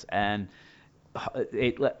is. And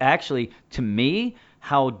it actually, to me,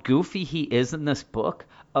 how goofy he is in this book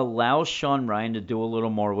allows Sean Ryan to do a little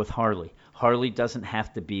more with Harley. Harley doesn't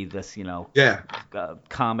have to be this,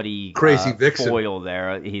 comedy crazy vixen foil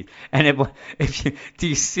there. Do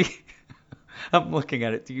you see I'm looking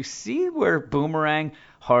at it. Do you see where Boomerang,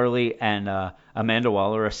 Harley, and Amanda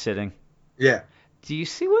Waller are sitting? Yeah. Do you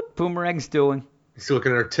see what Boomerang's doing? He's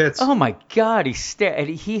looking at her tits. Oh my God,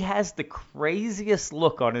 he has the craziest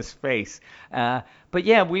look on his face. But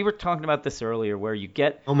yeah, we were talking about this earlier, where you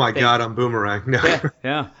get. Oh my God, I'm Boomerang. No.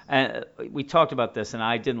 Yeah. And we talked about this, and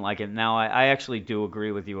I didn't like it. Now I actually do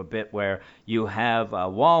agree with you a bit, where you have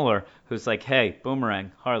Waller, who's like, "Hey,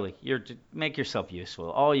 Boomerang, Harley, make yourself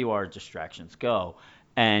useful. All you are distractions. Go."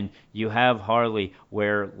 And you have Harley,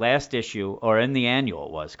 where last issue, or in the annual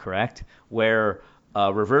it was, correct? Where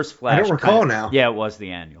Reverse Flash. I don't recall now. Yeah, it was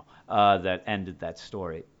the annual that ended that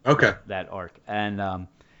story. Okay. That arc. And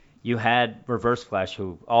you had Reverse Flash,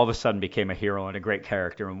 who all of a sudden became a hero and a great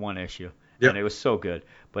character in one issue. Yep. And it was so good.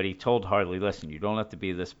 But he told Harley, listen, you don't have to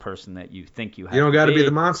be this person that you think you have. You don't got to be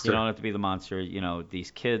the monster. You don't have to be the monster. You know,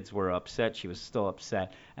 these kids were upset. She was still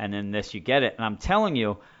upset. And in this, you get it. And I'm telling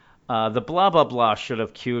you, the blah, blah, blah should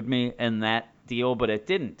have cued me in that deal, but it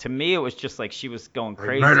didn't. To me, it was just like she was going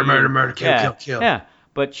crazy. Murder, kill. Yeah.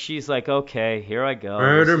 But she's like, okay, here I go.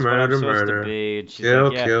 Murder, this is what I'm murder, supposed murder. to be. And she's Kill,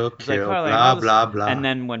 like, yeah. kill, She's like, kill, Harley, blah, blah, blah. And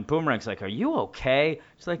then when Boomerang's like, are you okay?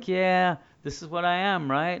 She's like, yeah, this is what I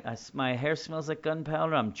am, right? My hair smells like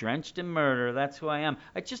gunpowder. I'm drenched in murder. That's who I am.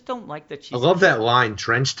 I just don't like that she's... I love that line,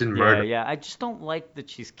 drenched in murder. Yeah. I just don't like that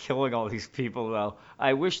she's killing all these people, though.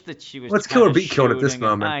 I wish that she was... Let's kill or be killed at this shooting,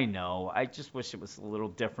 moment. I know. I just wish it was a little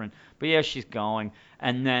different. But yeah, she's going.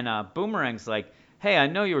 And then Boomerang's like, hey, I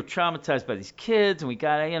know you were traumatized by these kids, and we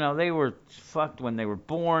got, they were fucked when they were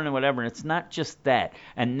born and whatever, and it's not just that.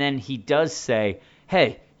 And then he does say,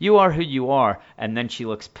 hey, you are who you are, and then she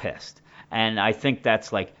looks pissed. And I think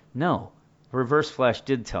that's like, no, Reverse Flash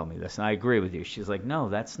did tell me this, and I agree with you. She's like, no,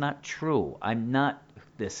 that's not true. I'm not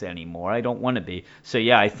this anymore. I don't want to be. So,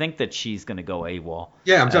 yeah, I think that she's going to go AWOL.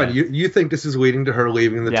 Yeah, I'm telling you, you think this is leading to her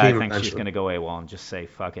leaving the team I think eventually. she's going to go AWOL and just say,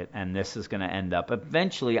 fuck it, and this is going to end up.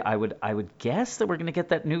 Eventually, I would guess that we're going to get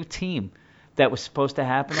that new team that was supposed to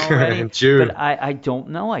happen already. In June. But I don't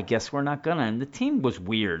know. I guess we're not going to. And the team was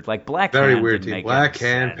weird. Like Black Very Hand weird didn't team. make Black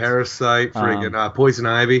any Hand, sense. Parasite, friggin' Poison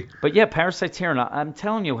Ivy. But yeah, Parasite's here, and I'm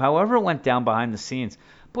telling you, however it went down behind the scenes,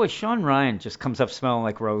 boy, Sean Ryan just comes up smelling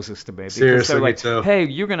like roses to me. Because Seriously, they're like, me too. hey,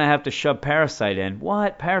 you're going to have to shove Parasite in.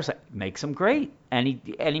 What? Parasite makes him great. And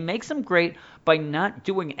he makes him great by not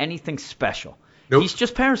doing anything special. Nope. He's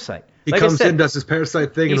just Parasite. He Like comes I said, in, does his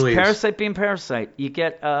Parasite thing, he's and leaves. Parasite being Parasite. You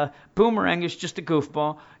get Boomerang is just a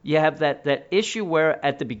goofball. You have that issue where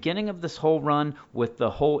at the beginning of this whole run with the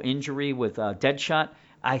whole injury with Deadshot,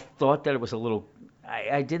 I thought that it was a little...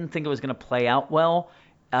 I didn't think it was going to play out well.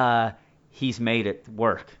 He's made it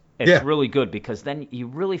work. It's really good because then you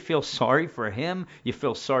really feel sorry for him. You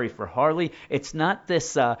feel sorry for Harley. It's not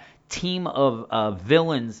this team of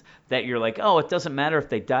villains that you're like, oh, it doesn't matter if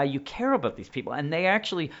they die. You care about these people. And they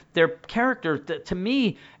actually, their character, to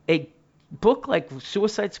me, a book like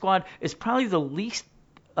Suicide Squad is probably the least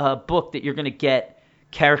book that you're going to get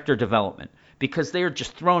character development. Because they are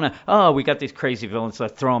just thrown out, oh, we got these crazy villains,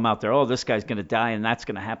 let's throw them out there. Oh, this guy's going to die and that's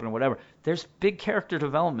going to happen or whatever. There's big character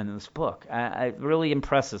development in this book. It really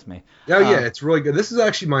impresses me. Oh, yeah, it's really good. This is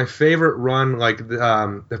actually my favorite run, like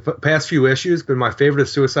the past few issues, been my favorite of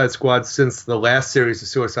Suicide Squad since the last series of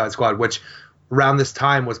Suicide Squad, which around this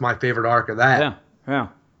time was my favorite arc of that. Yeah.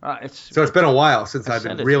 So it's been a while since I've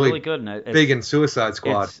been really good. big in Suicide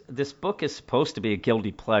Squad. This book is supposed to be a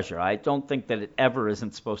guilty pleasure. I don't think that it ever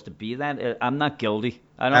isn't supposed to be that. I'm not guilty.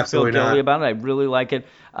 I don't Absolutely feel guilty not. about it. I really like it.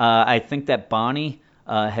 I think that Bonnie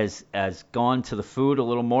has gone to the food a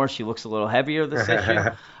little more. She looks a little heavier this issue.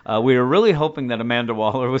 We were really hoping that Amanda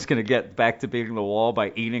Waller was going to get back to being the Wall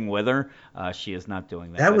by eating with her. She is not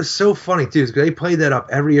doing that. That was so funny, too, because they played that up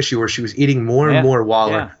every issue where she was eating more and more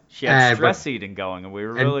Waller. Yeah. She had stress eating going, and we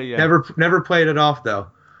were really... Never played it off, though.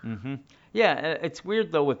 Mm-hmm. Yeah, it's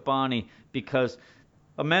weird, though, with Bonnie, because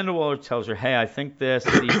Amanda Waller tells her, hey, I think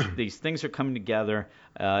these things are coming together.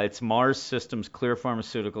 It's Mars Systems, Clear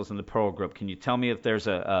Pharmaceuticals, and the Pearl Group. Can you tell me if there's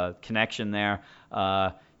a connection there?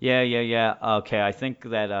 Yeah. Okay, I think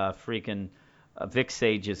that freaking Vic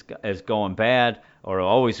Sage is going bad, or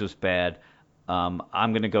always was bad. I'm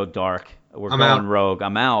going to go dark. We're going rogue.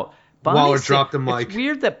 I'm out. Waller dropped the mic. It's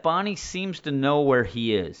weird that Bonnie seems to know where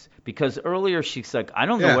he is, because earlier she's like, I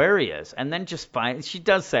don't know where he is, and then she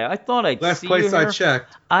does say, I thought I'd Last see place you here. I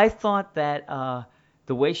checked. I thought that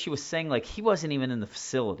the way she was saying, like, he wasn't even in the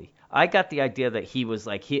facility. I got the idea that he was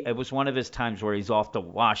like, it was one of his times where he's off to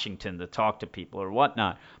Washington to talk to people or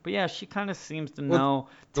whatnot. But yeah, she kind of seems to know.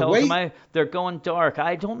 Tells him they're going dark.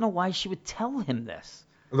 I don't know why she would tell him this.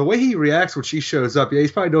 The way he reacts when she shows up, yeah,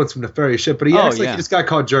 he's probably doing some nefarious shit, but he acts like he just got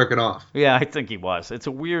caught jerking off. Yeah, I think he was. It's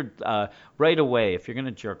a weird, right away, if you're going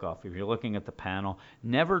to jerk off, if you're looking at the panel,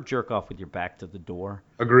 never jerk off with your back to the door.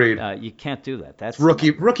 Agreed. You can't do that. That's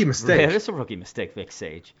rookie mistake. Yeah, it's a rookie mistake, Vic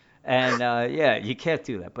Sage. And, yeah, you can't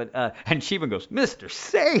do that. But and she even goes, Mr.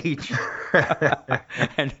 Sage.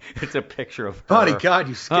 And it's a picture of her. Bonnie, God,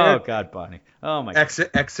 you scared. Oh, God, Bonnie. Oh, my God.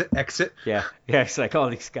 Exit. Yeah, it's like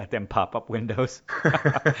all these goddamn pop-up windows.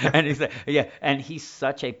 And he's like, and he's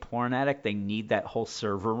such a porn addict, they need that whole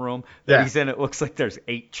server room that he's in. It looks like there's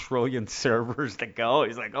 8 trillion servers to go.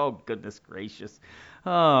 He's like, oh, goodness gracious.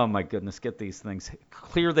 Oh, my goodness, get these things.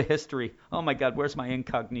 Clear the history. Oh, my God, where's my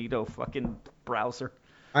incognito fucking browser?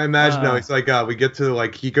 I imagine now, it's like, we get to,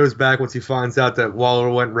 like, he goes back once he finds out that Waller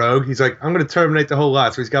went rogue. He's like, I'm going to terminate the whole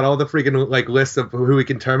lot. So he's got all the freaking, like, lists of who he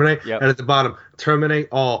can terminate. Yep. And at the bottom, terminate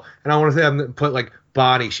all. And I want to say, I'm put, like,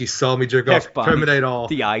 Bonnie, she saw me jerk off. Bonnie, terminate all.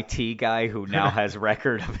 The IT guy who now has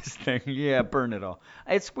record of his thing. Yeah, burn it all.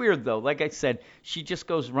 It's weird, though. Like I said, she just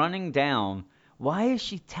goes running down. Why is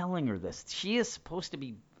she telling her this? She is supposed to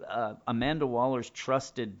be Amanda Waller's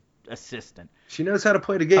trusted assistant. She knows how to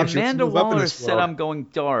play the game. Amanda Waller said, I'm going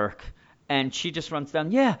dark, and she just runs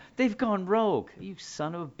down, yeah, they've gone rogue. You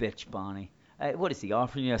son of a bitch, Bonnie. What is he,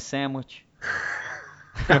 offering you a sandwich?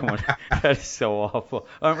 That is so awful.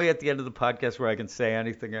 Aren't we at the end of the podcast where I can say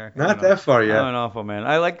anything, Eric? Not that far yet. I'm an awful man.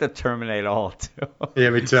 I like to terminate all, too.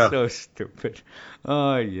 Yeah, me too. So stupid.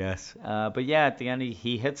 Oh, yes. But yeah, at the end,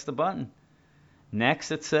 he hits the button.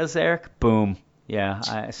 Next, it says, Eric, boom.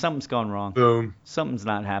 Yeah, something's gone wrong. Boom. Something's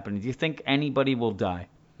not happening. Do you think anybody will die?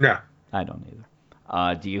 No. I don't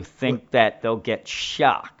either. Do you think that they'll get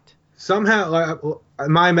shocked? Somehow, like,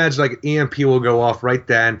 I imagine, like, EMP will go off right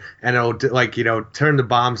then, and it'll, like, turn the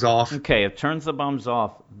bombs off. Okay, it turns the bombs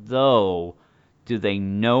off, though. Do they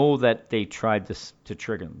know that they tried to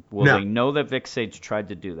trigger them? Will they know that Vic Sage tried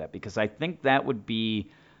to do that? Because I think that would be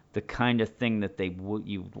the kind of thing that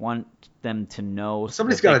you want them to know.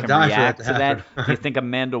 Somebody's got to die for that to happen. Do you think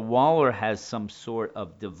Amanda Waller has some sort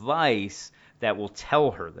of device that will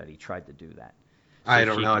tell her that he tried to do that? So I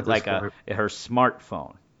don't know. At this point. Her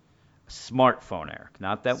smartphone. Smartphone, Eric.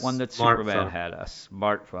 Not that one that Superbad had. A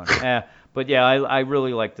smartphone. But yeah, I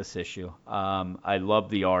really like this issue. I love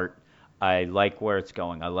the art. I like where it's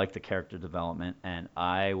going. I like the character development. And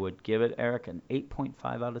I would give it, Eric, an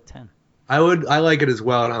 8.5 out of 10. I like it as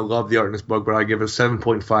well, and I love the art in this book, but I give it a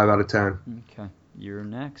 7.5 out of 10. Okay, you're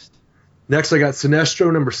next. Next, I got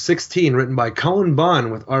Sinestro number 16, written by Cullen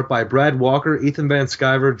Bunn, with art by Brad Walker, Ethan Van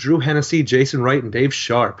Sciver, Drew Hennessy, Jason Wright, and Dave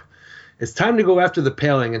Sharp. It's time to go after the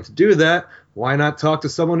Paling, and to do that, why not talk to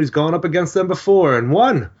someone who's gone up against them before and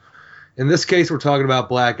won? In this case, we're talking about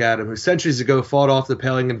Black Adam, who centuries ago fought off the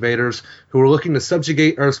Paling invaders who were looking to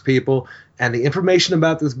subjugate Earth's people, and the information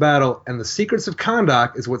about this battle and the secrets of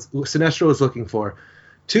Kahndaq is what Sinestro is looking for.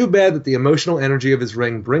 Too bad that the emotional energy of his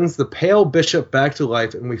ring brings the Pale Bishop back to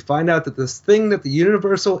life, and we find out that this thing that the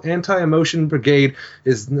Universal Anti-Emotion Brigade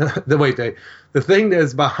is... the thing that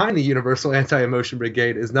is behind the Universal Anti-Emotion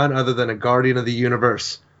Brigade is none other than a guardian of the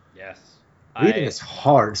universe. Yes. Reading is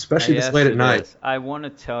hard, especially this late at night. Is. I want to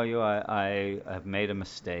tell you I have made a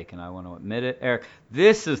mistake, and I want to admit it. Eric,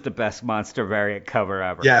 this is the best monster variant cover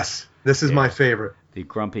ever. Yes, this is my favorite. The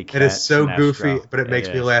Grumpy Cat. It is so Sinestro. goofy, but it makes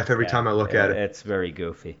me laugh every time I look at it. It's very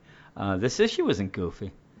goofy. This issue isn't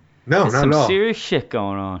goofy. No, There's not at all. Some serious shit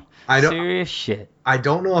going on. Serious shit. I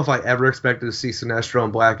don't know if I ever expected to see Sinestro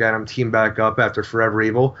and Black Adam team back up after Forever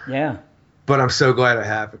Evil. Yeah. But I'm so glad it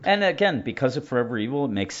happened. And again, because of Forever Evil,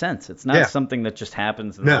 it makes sense. It's not something that just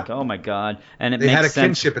happens and like, oh my God. And they had a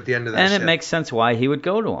kinship at the end of that and it makes sense why he would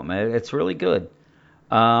go to him. It's really good.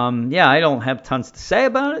 I don't have tons to say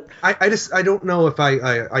about it. I don't know if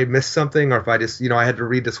I missed something or if I just, I had to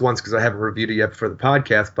read this once because I haven't reviewed it yet for the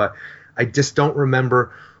podcast, but I just don't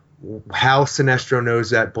remember how Sinestro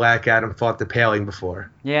knows that Black Adam fought the Paling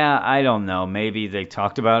before. Yeah, I don't know. Maybe they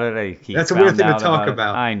talked about it. That's a weird thing to talk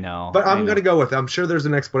about. I know. But I'm going to go with it. I'm sure there's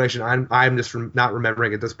an explanation. I'm just not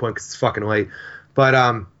remembering at this point because it's fucking late.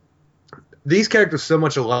 But these characters are so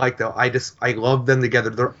much alike, though. I love them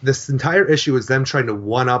together. This entire issue is them trying to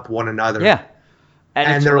one-up one another. Yeah.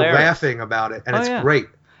 And they're laughing about it, and it's great.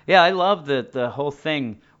 Yeah, I love the whole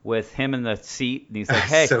thing with him in the seat, and he's like,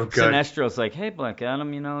 hey, so Sinestro's like, hey, Black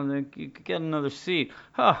Adam, you could get another seat.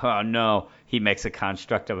 No. He makes a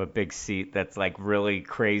construct of a big seat that's like really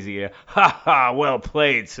crazy. Well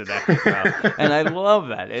played, Sinestro. And I love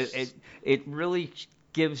that. It really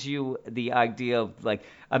gives you the idea of like,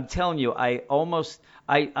 I'm telling you, I'm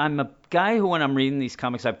a guy who, when I'm reading these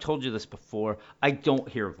comics, I've told you this before, I don't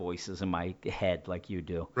hear voices in my head like you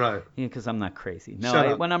do. Right. Because I'm not crazy. No, Shut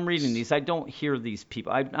up. when I'm reading these, I don't hear these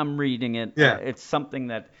people. I'm reading it. Yeah. It's something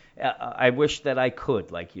that I wish that I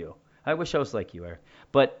could, like you. I wish I was like you, Eric.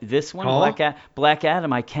 But this one, Black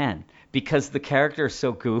Adam, I can, because the character is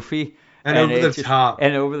so goofy. And over the top.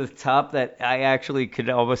 And over the top that I actually could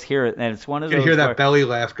almost hear it. And it's one of those. You hear that belly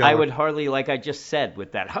laugh going. I would hardly, like I just said,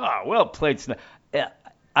 with that, well played.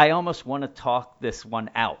 I almost want to talk this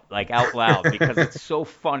one out, like out loud, because it's so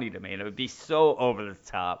funny to me. And it would be so over the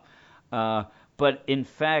top. But in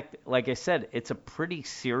fact, like I said, it's a pretty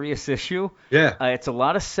serious issue. Yeah. It's a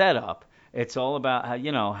lot of setup. It's all about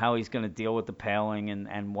how he's going to deal with the paling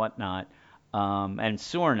and whatnot. And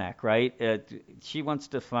Sornak, right? She wants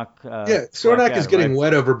to fuck. Sornak is getting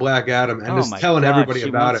wet over Black Adam and is telling everybody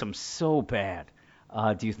about it. She wants him so bad.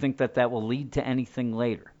 Do you think that will lead to anything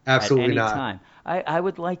later? Absolutely at any not. Time? I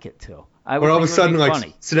would like it to. But all of a sudden, like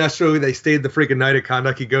Sinestro, they stayed the freaking night at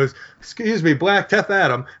Kondak. He goes, "Excuse me, Black Death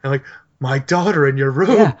Adam," and like, my daughter in your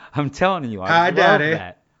room. Yeah, I'm telling you, Hi, would Daddy. love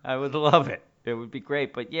that. I would love it. It would be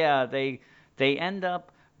great. But yeah, they end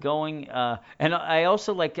up going, and I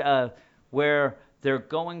also like. Where they're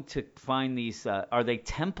going to find these, are they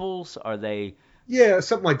temples? Are they? Yeah,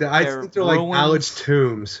 something like that. I think they're ruins? like knowledge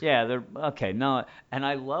tombs. Yeah, they're okay. No, and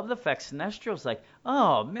I love the fact Sinestro's like,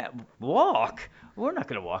 oh man, walk. We're not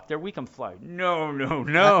gonna walk there. We can fly.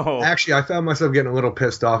 No. Actually, I found myself getting a little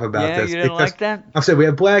pissed off about this. Yeah, you didn't like that? I said we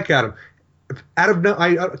have Black Adam.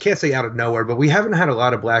 I can't say out of nowhere, but we haven't had a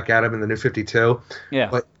lot of Black Adam in the New 52. Yeah.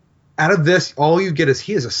 But out of this, all you get is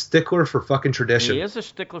he is a stickler for fucking tradition. He is a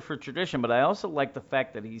stickler for tradition, but I also like the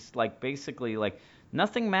fact that he's like basically like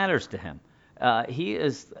nothing matters to him. He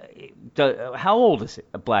is. How old is it,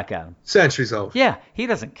 Black Adam? Centuries old. Yeah, he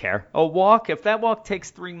doesn't care. A walk, if that walk takes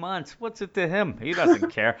 3 months, what's it to him? He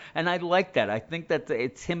doesn't care. And I like that. I think that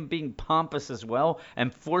it's him being pompous as well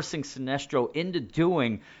and forcing Sinestro into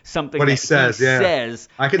doing something what that he says.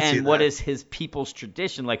 I can see and what that. is his people's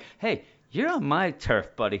tradition. Like, hey, you're on my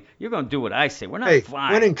turf, buddy. You're going to do what I say. We're not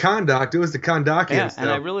flying. When in Kondak, do as the Kondakians do. Yeah, and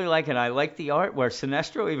I really like it. I like the art where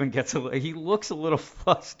Sinestro even gets he looks a little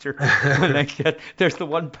flustered when they get. There's the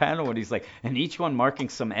one panel when he's like, and each one marking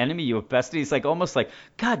some enemy you have bested. He's like almost like,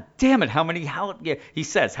 God damn it, how many he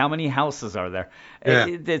says, how many houses are there? Yeah.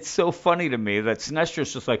 It's so funny to me that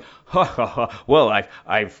Sinestro's just like, ha ha ha. Well,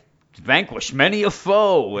 I've vanquished many a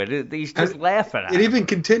foe, and he's just laughing at it. It Even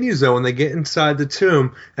continues though when they get inside the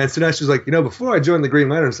tomb, and Sinestro's like, before I joined the Green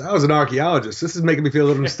Lanterns, I was an archaeologist. This is making me feel a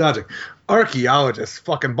little nostalgic. Archaeologists,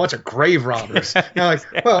 fucking bunch of grave robbers.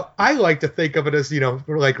 Well, I like to think of it as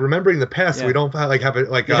like remembering the past, so we don't have it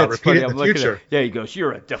repeat it in the future. He goes,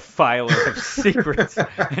 "You're a defiler of secrets,"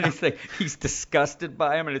 and he's disgusted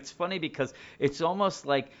by him, and it's funny because it's almost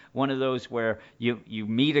like one of those where you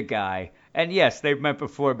meet a guy. And yes, they've met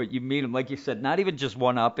before, but you meet him, like you said, not even just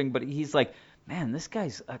one-upping, but he's like, man, this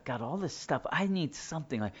guy's got all this stuff. I need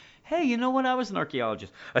something like, hey, you know what? I was an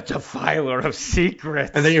archaeologist. A defiler of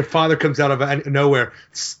secrets. And then your father comes out of nowhere.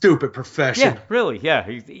 Stupid profession. Yeah, really, yeah.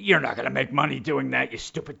 You're not going to make money doing that, you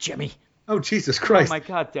stupid Jimmy. Oh, Jesus Christ. Oh, my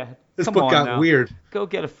God, Dad. This book got weird. Go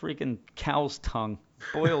get a freaking cow's tongue.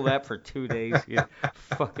 Boil that for 2 days, you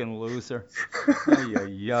fucking loser.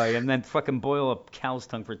 And then fucking boil a cow's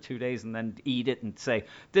tongue for 2 days and then eat it and say,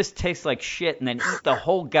 this tastes like shit, and then eat the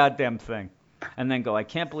whole goddamn thing. And then go, I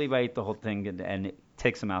can't believe I ate the whole thing, and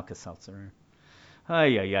take some Alka-Seltzer.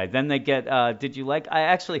 Then they get, did you like,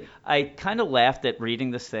 I kind of laughed at reading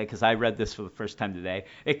this today because I read this for the first time today.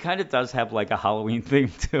 It kind of does have like a Halloween theme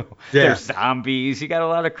too. Yeah. There's zombies. You got a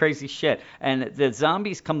lot of crazy shit. And the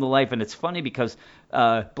zombies come to life, and it's funny because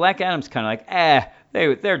Black Adam's kind of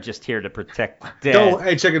like, they're just here to protect the dead.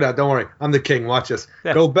 Hey, check it out. Don't worry. I'm the king. Watch this.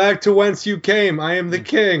 Yeah. Go back to whence you came. I am the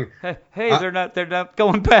king. Hey, they're not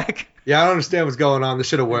going back. Yeah, I don't understand what's going on. This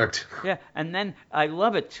should have worked. Yeah, and then I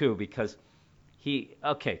love it too because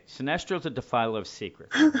Sinestro's a defiler of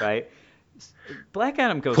secrets, right? Black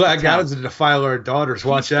Adam goes to town. Black Adam's a defiler of daughters.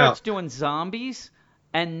 Watch out. He starts doing zombies,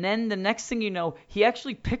 and then the next thing you know, he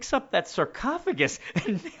actually picks up that sarcophagus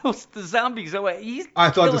and nails the zombies away. I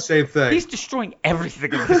thought the same thing. He's destroying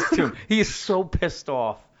everything in this tomb. He is so pissed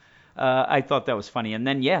off. I thought that was funny. And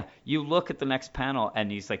then, you look at the next panel, and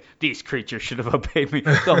he's like, these creatures should have obeyed me.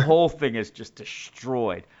 The whole thing is just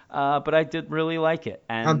destroyed. But I did really like it.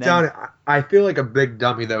 And I'm down it. I feel like a big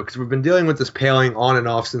dummy, though, because we've been dealing with this paling on and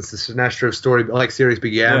off since the Sinestro story series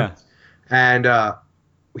began. Yeah. And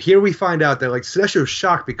here we find out that Sinestro's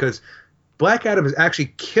shocked because Black Adam has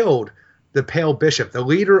actually killed the Pale Bishop, the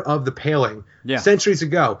leader of the Paling, Yeah. centuries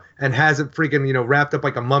ago, and has it freaking, wrapped up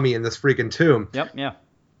like a mummy in this freaking tomb. Yep. Yeah.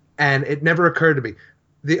 And it never occurred to me.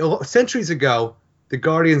 Centuries ago, the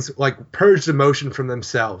Guardians purged emotion from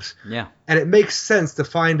themselves. Yeah. And it makes sense to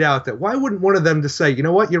find out that why wouldn't one of them just say, you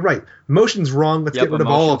know what, you're right, emotion's wrong, let's get rid of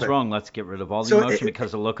all of emotion's it. wrong. Let's get rid of all the So emotion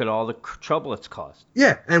because look at all the trouble it's caused.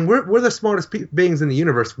 Yeah, and we're the smartest beings in the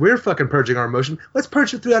universe. We're fucking purging our emotion. Let's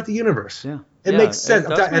purge it throughout the universe. Yeah. It makes sense. It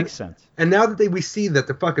does make sense. And now that we see that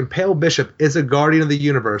the fucking Pale Bishop is a guardian of the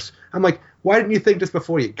universe, I'm like, why didn't you think this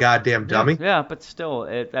before, you goddamn dummy? Yeah, but still,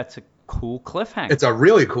 that's a cool cliffhanger. It's a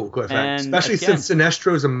really cool cliffhanger, And especially again- since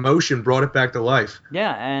Sinestro's emotion brought it back to life.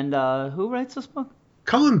 Yeah, and who writes this book?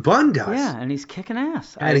 Cullen Bunn does. Yeah, and he's kicking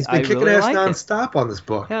ass. And he's been I kicking really ass like it. nonstop on this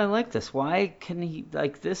book. Yeah, I like this. Why can he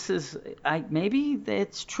this is maybe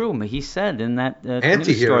it's true. He said in that news story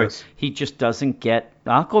Anti-heroes. he just doesn't get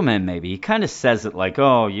Aquaman. Maybe he kind of says it like,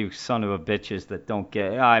 "Oh, you son of a bitches that don't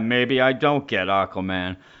get." Maybe I don't get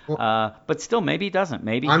Aquaman. But still, maybe he doesn't.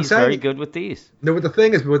 Maybe I'm he's saying- very good with these. No, but the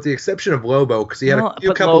thing is, with the exception of Lobo, because he had a few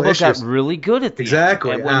but couple Lobo issues. got really good at the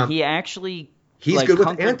Exactly, end. And when he actually he's good with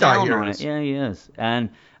hunkered down on anti-heroes. it. Yeah, he is. And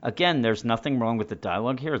again, there's nothing wrong with the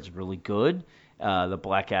dialogue here. It's really good. The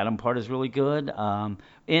Black Adam part is really good. He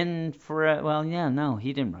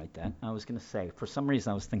didn't write that. I was gonna say, for some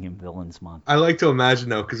reason, I was thinking Villains Month. I like to imagine,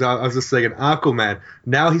 though, because I was just thinking, Aquaman,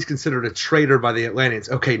 now he's considered a traitor by the Atlanteans.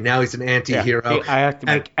 Okay, now he's an anti-hero. I have to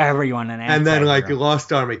make everyone an And then, anti-hero.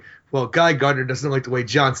 Lost Army. Well, Guy Gardner doesn't like the way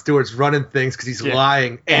Jon Stewart's running things because he's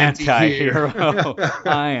lying. Anti-hero.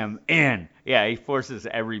 I am in. Yeah, he forces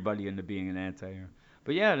everybody into being an anti-hero.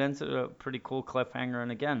 But yeah, it ends at a pretty cool cliffhanger.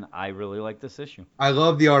 And again, I really like this issue. I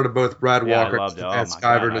love the art of both Brad Yeah, Walker I loved it. and Oh my Skyver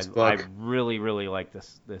God. in this book. I really, really like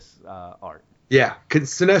this art. Yeah,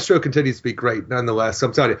 Sinestro continues to be great nonetheless. So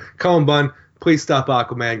I'm telling you, Cullen Bunn, please stop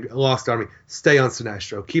Aquaman, Lost Army, stay on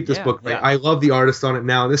Sinestro. Keep this book great. Yeah. I love the artist on it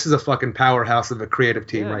now. This is a fucking powerhouse of a creative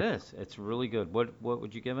team, Yeah, right? it is. It's really good. What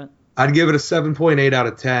would you give it? I'd give it a 7.8 out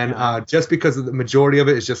of 10, just because of the majority of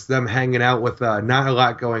it is just them hanging out with not a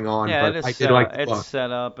lot going on. Yeah, but it is I did like the it's book.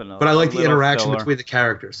 set up. But I like the interaction between the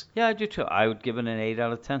characters. Yeah, I do too. I would give it an 8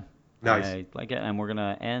 out of 10. Nice. I like it. And we're going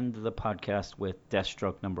to end the podcast with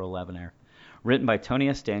Deathstroke number 11 here. Written by Tony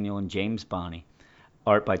S. Daniel and James Bonney.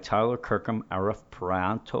 Art by Tyler Kirkham, Arif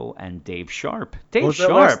Paranto, and Dave Sharp. Dave What was that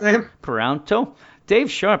Sharp. last name? Paranto? Dave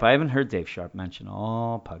Sharp. I haven't heard Dave Sharp mentioned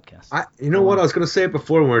all podcasts. You know what? I was going to say it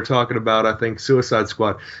before when we were talking about, I think, Suicide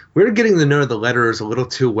Squad. We're getting to know the letterers a little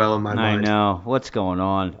too well in my I mind. know. What's going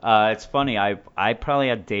on? It's funny. I probably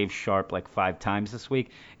had Dave Sharp like 5 times this week.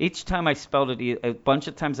 Each time I spelled it, a bunch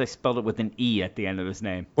of times I spelled it with an E at the end of his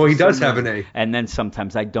name. Well, he does have an A. And then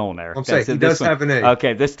sometimes I don't, Eric. I'm saying he does have an A.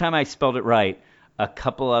 Okay, this time I spelled it right. A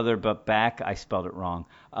couple other, but back I spelled it wrong.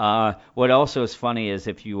 What also is funny is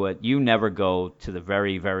if you never go to the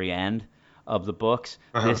very, very end of the books.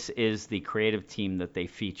 This is the creative team that they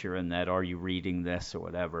feature in that Are You Reading This or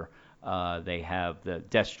whatever. They have the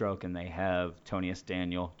Deathstroke and they have Tony S.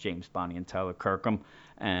 Daniel, James Bonney, and Tyler Kirkham.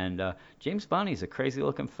 And James Bonney's a crazy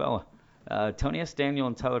looking fella. Tony S. Daniel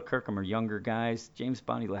and Tyler Kirkham are younger guys. James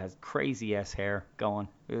Bonney has crazy ass hair going.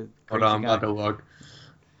 Hold Crazy on, I'm guy. about to look.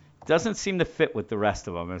 Doesn't seem to fit with the rest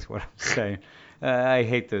of them, is what I'm saying. I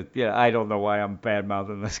hate to, I don't know why I'm bad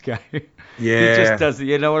mouthing this guy. Yeah. He just doesn't,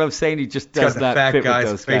 you know what I'm saying? He just He's does got the not fat fit guy's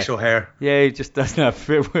with those facial guys. hair. Yeah, he just does not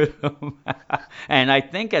fit with them. And I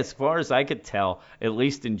think, as far as I could tell, at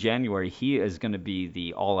least in January, he is going to be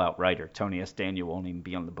the all-out writer. Tony S. Daniel won't even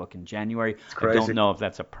be on the book in January. I crazy. don't know if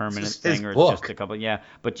that's a permanent It's his thing or book. it's just a couple. Yeah,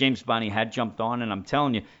 but James Bonney had jumped on, and I'm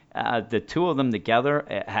telling you, the two of them together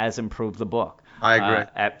it has improved the book. I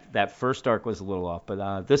agree. That first arc was a little off,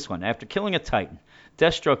 but this one, after killing a Titan,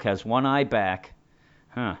 Deathstroke has one eye back,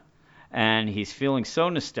 and he's feeling so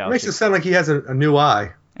nostalgic. Makes it sound like he has a new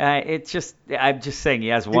eye. I'm just saying he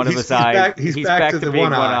has one of He's- his he's eyes. back- he's back to the being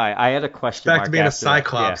one eye. I had a question Back mark to being a after that.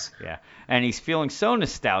 Cyclops. Yeah. And he's feeling so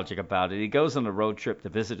nostalgic about it. He goes on a road trip to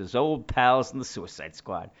visit his old pals in the Suicide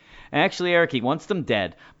Squad. And actually, Eric, he wants them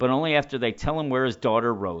dead, but only after they tell him where his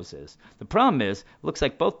daughter Rose is. The problem is, it looks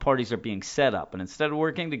like both parties are being set up, and instead of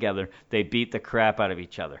working together, they beat the crap out of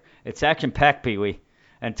each other. It's action-packed, Pee-wee.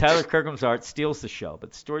 And Tyler Kirkham's art steals the show,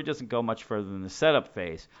 but the story doesn't go much further than the setup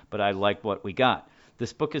phase, but I like what we got.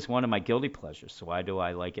 This book is one of my guilty pleasures, so why do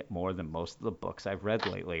I like it more than most of the books I've read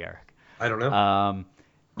lately, Eric? I don't know.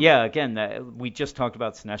 Yeah, again, we just talked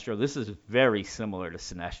about Sinestro. This is very similar to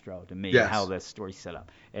Sinestro to me, Yes. how this story's set up.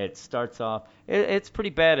 It starts off, it's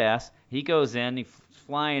pretty badass. He goes in, he's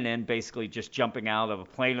flying in, basically just jumping out of a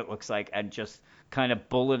plane, it looks like, and just kind of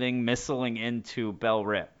bulleting, missiling into Bell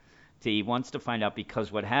Rip. He wants to find out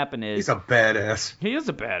because what happened is He's a badass. he is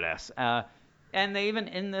a badass. And they even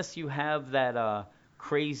in this you have that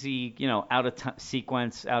crazy, out of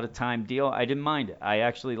sequence, out of time deal. I didn't mind it. I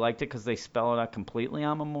actually liked it because they spell it out completely.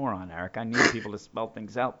 I'm a moron, Eric. I need people to spell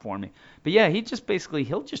things out for me. But yeah, he'll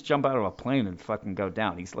just jump out of a plane and fucking go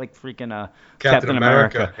down. He's like freaking Captain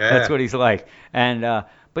America. Yeah. That's what he's like. And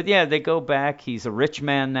but yeah, they go back. He's a rich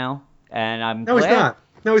man now, and I'm No, glad. he's not.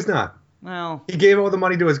 No, he's not. Well, He gave all the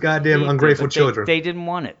money to his goddamn ungrateful children. They didn't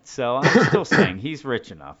want it, so I'm still saying he's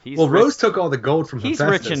rich enough. Well, Rose took all the gold from He's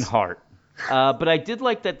Hephaestus. rich in heart. But I did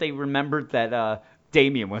like that they remembered that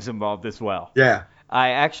Damien was involved as well. Yeah. I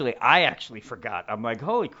actually forgot. I'm like,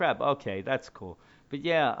 holy crap, okay, that's cool. But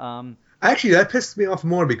yeah, Actually, that pissed me off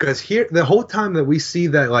more because here, the whole time that we see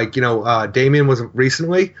that, Damien was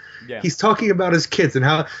recently, Yeah. he's talking about his kids and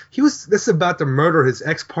how this is about to murder his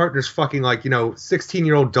ex-partner's fucking,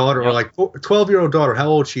 16-year-old daughter or, 12-year-old daughter, how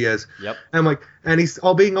old she is. Yep. And I'm like, and he's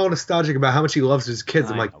all being all nostalgic about how much he loves his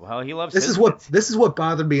kids. I'm like, well, he loves this his is kids. this is what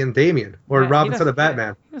bothered me in Damien or Yeah, Robin Son of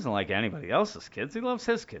Batman. He doesn't like anybody else's kids. He loves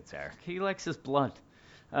his kids, Eric. He likes his blood.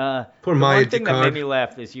 Poor the Maya one thing that Jacquard. made me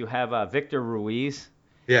laugh is you have Victor Ruiz,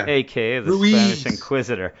 Yeah. a.k.a. the Ruiz. Spanish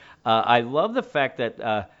Inquisitor. I love the fact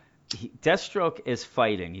that Deathstroke is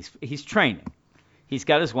fighting. He's training. He's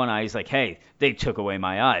got his one eye. He's like, hey, they took away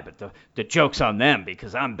my eye, but the joke's on them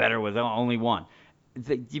because I'm better with only one.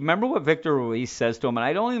 Do you remember what Victor Ruiz says to him? And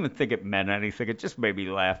I don't even think it meant anything. It just made me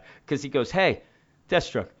laugh because he goes, hey,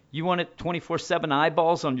 Deathstroke, you wanted 24/7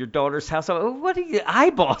 eyeballs on your daughter's house? Oh, what are you,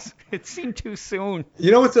 eyeballs? It seemed too soon.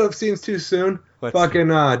 You know what seems too soon? What's Fucking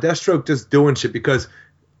Deathstroke just doing shit because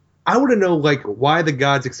I want to know why the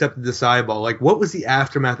gods accepted this eyeball. What was the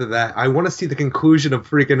aftermath of that? I want to see the conclusion of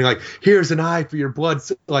freaking here's an eye for your blood,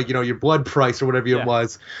 your blood price or whatever Yeah. it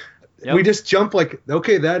was. Yep. We just jump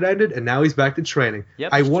okay, that ended and now he's back to training. Yep,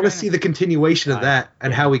 I he's want to training. see the continuation of I- that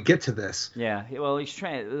and how we get to this. Yeah, well, he's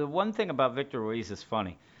trying. The one thing about Victor Ruiz is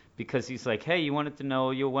funny because he's like, hey, you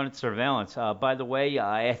wanted surveillance. By the way,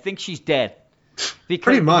 I think she's dead. Because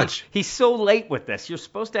Pretty much. He's so late with this. You're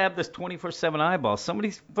supposed to have this 24/7 eyeball.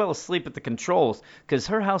 Somebody fell asleep at the controls because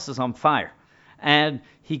her house is on fire. And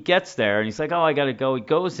he gets there and he's like, oh, I got to go. He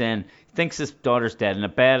goes in, thinks his daughter's dead. In a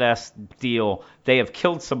badass deal, they have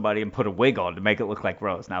killed somebody and put a wig on to make it look like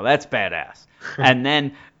Rose. Now, that's badass. And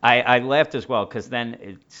then I laughed as well because then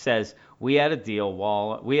it says, we had a deal,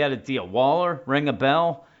 Waller, ring a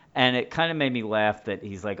bell. And it kind of made me laugh that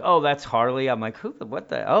he's like, oh, that's Harley. I'm like, what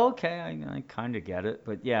the? Oh, okay, I kind of get it.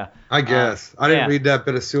 But yeah. I guess. I didn't yeah. read that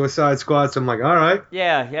bit of Suicide Squad, so I'm like, all right.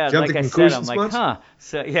 Yeah. Jump Like to I said, conclusions I'm like, much? huh.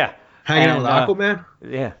 So, yeah. Hanging And, out with Aquaman?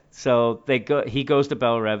 Yeah. So he goes to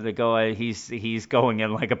Bell Rev. They go. He's going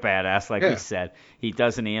in like a badass, like Yeah. we said. He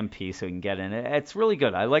does an EMP so he can get in. It's really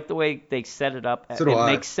good. I like the way they set it up. So do it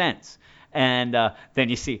I. makes sense. And then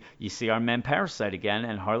you see our man Parasite again,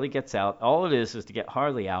 and Harley gets out. All it is to get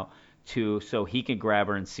Harley out so he can grab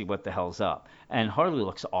her and see what the hell's up. And Harley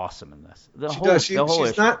looks awesome in this.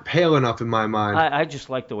 She's not pale enough in my mind. I just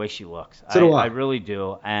like the way she looks. So do I. I really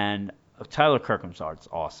do. And Tyler Kirkham's art's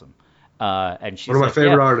awesome. And she's One of my like,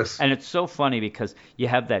 favorite artists. And it's so funny because you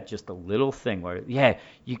have that just a little thing where,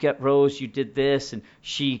 you get Rose, you did this, and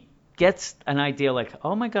she gets an idea like,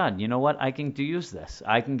 oh my God, you know what? I can use this.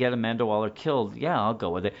 I can get Amanda Waller killed. Yeah, I'll go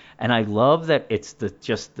with it. And I love that it's the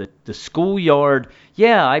schoolyard.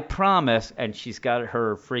 Yeah, I promise. And she's got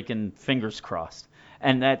her freaking fingers crossed.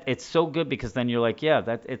 And that it's so good because then you're like, yeah,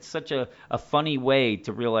 that it's such a funny way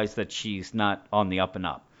to realize that she's not on the up and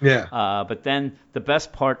up. Yeah. But then the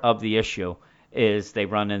best part of the issue is they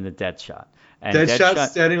run into Deadshot. And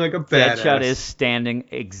Deadshot's standing like a badass. Deadshot is standing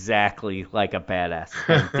exactly like a badass.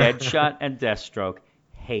 And Deadshot and Deathstroke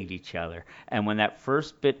hate each other. And when that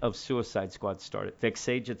first bit of Suicide Squad started, Vic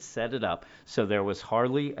Sage had set it up so there was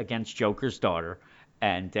Harley against Joker's daughter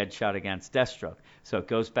and Deadshot against Deathstroke. So it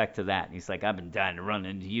goes back to that. And he's like, I've been dying to run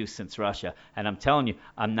into you since Russia. And I'm telling you,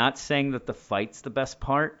 I'm not saying that the fight's the best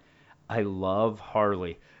part. I love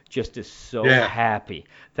Harley. Just is so happy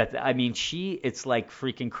that it's like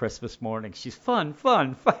freaking Christmas morning. She's fun.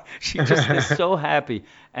 She just is so happy.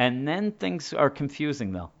 And then things are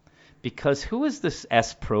confusing though, because who is this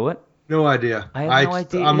S. Pruitt? No idea. I have no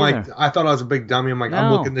idea either. I thought I was a big dummy. I'm like,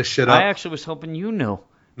 I'm No, looking this shit up. I actually was hoping you knew.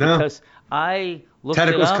 No. Because I looked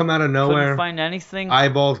Tentacles it up, come out of nowhere. couldn't find anything.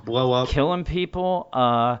 Eyeballs blow up. Killing people,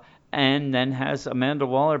 and then has Amanda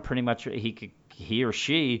Waller pretty much he or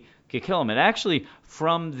she could kill him. And actually,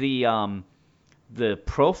 from the the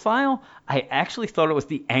profile, I actually thought it was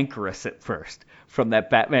the Anchoress at first from that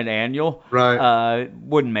Batman annual. Right.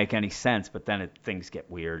 Wouldn't make any sense, but then things get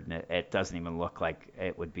weird, and it doesn't even look like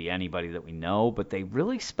it would be anybody that we know, but they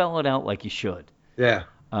really spell it out like you should. Yeah.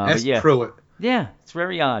 But yeah. Pruitt. Yeah, it's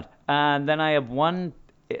very odd. And then I have one,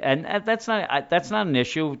 and that's not an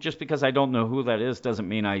issue. Just because I don't know who that is doesn't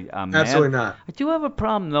mean I'm mad. Absolutely not. I do have a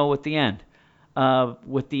problem though with the end.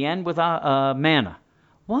 With Mana.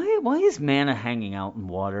 Why is Mana hanging out in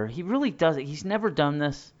water? He really doesn't. He's never done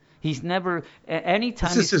this. He's never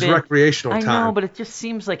anytime. This is his recreational time. I know, but it just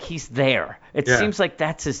seems like he's there. It seems like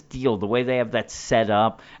that's his deal. The way they have that set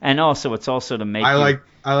up, and also it's also to make.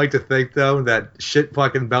 I like to think though that shit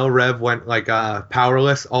fucking Bell Rev went like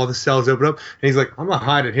powerless. All the cells open up, and he's like, I'm gonna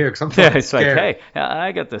hide it here because I'm fucking it's scared. like, hey,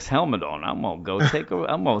 I got this helmet on. I'm gonna take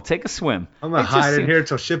a swim. I'm gonna hide in here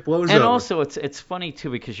until shit blows over. And also, it's funny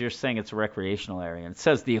too because you're saying it's a recreational area, and it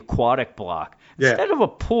says the aquatic block. Instead of a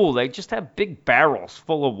pool, they just have big barrels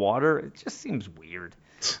full of water. It just seems weird.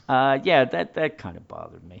 That kind of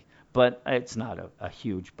bothered me, but it's not a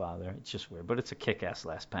huge bother. It's just weird, but it's a kick-ass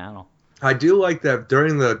last panel. I do like that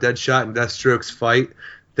during the Deadshot and Deathstroke's fight,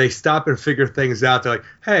 they stop and figure things out. They're like,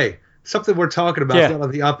 hey, something we're talking about is not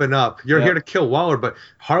on the up and up. You're here to kill Waller, but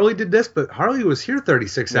Harley did this, but Harley was here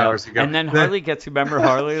 36 hours ago. And then Harley gets, remember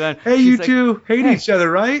Harley then? Hey, you two hate each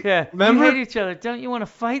other, right? Yeah, remember? You hate each other. Don't you want to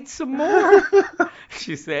fight some more?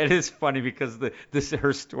 She said it is funny because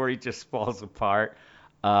her story just falls apart.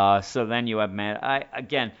 So then you have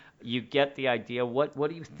again, you get the idea. What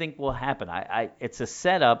do you think will happen? It's a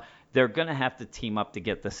setup. They're going to have to team up to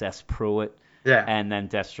get this S. Pruitt. Yeah. And then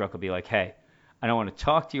Deathstroke will be like, hey, I don't want to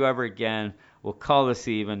talk to you ever again. We'll call this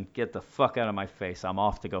even. Get the fuck out of my face. I'm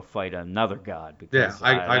off to go fight another god. Because,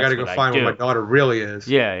 I got to go find where my daughter really is.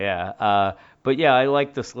 Yeah. But yeah, I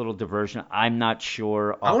like this little diversion. I'm not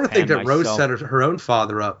sure. I want to think that Rose set her own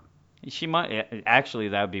father up. She might. Actually,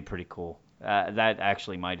 that would be pretty cool. That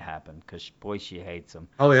actually might happen because, boy, she hates him.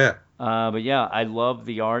 Oh, yeah. But yeah, I love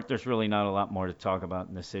the art. There's really not a lot more to talk about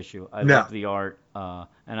in this issue. I love the art. And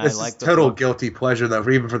this I like is total guilty pleasure, though,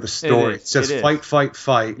 even for the story. It's just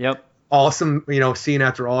fight. Yep. Awesome, scene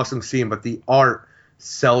after awesome scene, but the art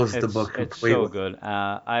sells the book completely. It's so good.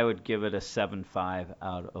 I would give it a 7.5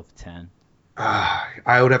 out of 10.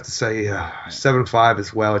 I would have to say 7.5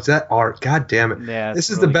 as well. It's that art. God damn it. Yeah, this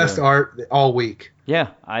is really the best art all week. Yeah,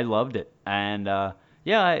 I loved it. And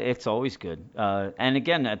it's always good. And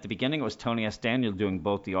again, at the beginning, it was Tony S. Daniel doing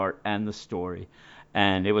both the art and the story.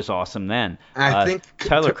 And it was awesome then. I think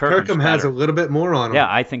Tyler Kirkham has a little bit more on him.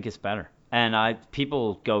 Yeah, I think it's better. And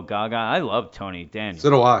people go gaga. I love Tony Daniel.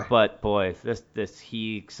 So do I. But boy,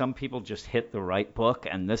 some people just hit the right book,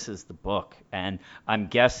 and this is the book. And I'm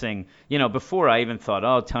guessing, before I even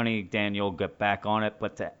thought, Tony Daniel got back on it,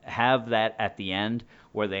 but to have that at the end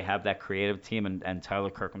where they have that creative team and Tyler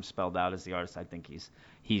Kirkham spelled out as the artist, I think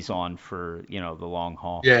he's on for the long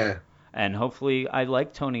haul. Yeah. And hopefully, I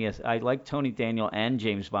like Tony Daniel and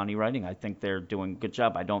James Bonney writing. I think they're doing a good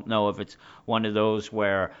job. I don't know if it's one of those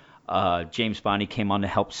where James Bonney came on to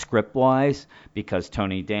help script-wise because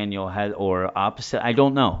Tony Daniel had, or opposite. I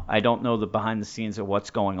don't know. I don't know the behind the scenes of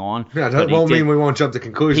what's going on. Yeah, that won't mean we won't jump to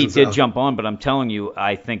conclusions. He did jump on, but I'm telling you,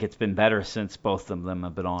 I think it's been better since both of them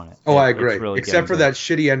have been on it. Oh, I agree. Really except for that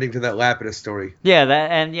shitty ending to that Lapidus story. Yeah,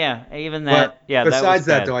 even that. But besides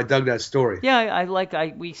that, though, I dug that story. Yeah,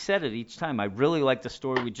 we said it each time. I really like the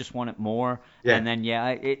story. We just want it more. Yeah. And then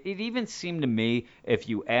it even seemed to me, if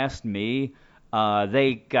you asked me.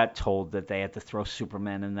 They got told that they had to throw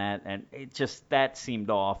Superman in that, and that seemed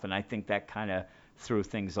off, and I think that kind of threw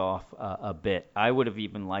things off a bit. I would have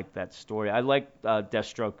even liked that story. I liked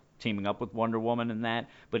Deathstroke teaming up with Wonder Woman in that,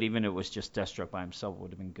 but even if it was just Deathstroke by himself, it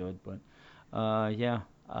would have been good. But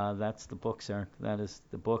that's the books, Eric. That is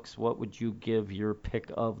the books. What would you give your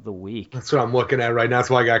pick of the week? That's what I'm looking at right now. That's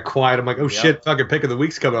why I got quiet. I'm like, shit, fucking pick of the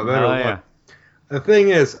week's coming up. The thing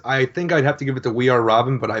is, I think I'd have to give it to We Are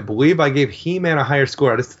Robin, but I believe I gave He-Man a higher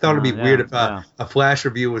score. I just thought it'd be weird if a Flash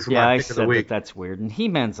review was my pick of the week. That's weird. And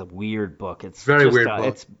He-Man's a weird book. It's very weird book.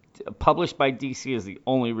 It's published by DC is the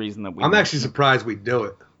only reason that we. I'm actually surprised we do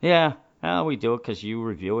it. Yeah, we do it because you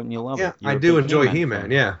review it and you love it. I do enjoy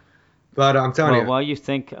He-Man. Yeah, but I'm telling you. Well, you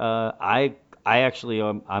think I actually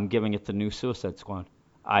I'm giving it the new Suicide Squad.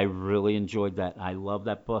 I really enjoyed that. I love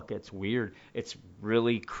that book. It's weird. It's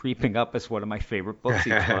really creeping up as one of my favorite books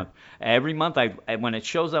each month. Every month, when it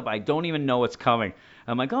shows up, I don't even know it's coming.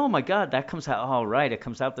 I'm like, oh my God, that comes out. All right, it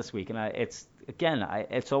comes out this week, and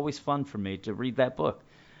it's always fun for me to read that book.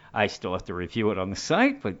 I still have to review it on the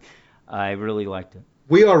site, but I really liked it.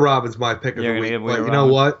 We Are Robin's my pick of the week. But you know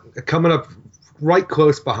what? Coming up right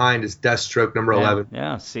close behind is Deathstroke number 11.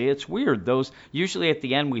 Yeah, see, it's weird. Those usually at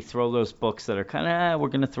the end we throw those books that are kind of we're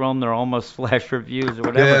gonna throw them. They're almost flash reviews or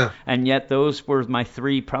whatever. Yeah. And yet those were my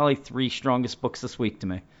probably three strongest books this week to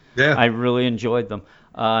me. Yeah. I really enjoyed them.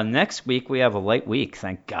 Next week we have a light week,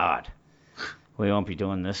 thank God. We won't be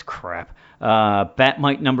doing this crap.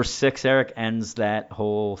 Batmite number 6, Eric, ends that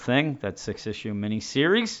whole thing, that 6-issue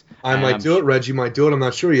miniseries. I might do it. Reggie might do it. I'm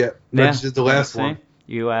not sure yet. Reggie did the last one.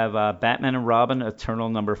 You have Batman and Robin Eternal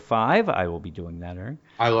number 5. I will be doing that, Eric.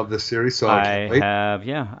 I love this series, so I can't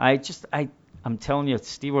wait. I'm telling you, it's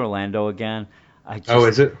Steve Orlando again.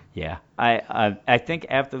 Is it? Yeah. I think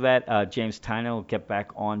after that, James Tynion will get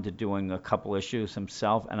back on to doing a couple issues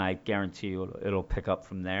himself, and I guarantee you it'll pick up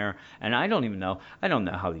from there. And I don't know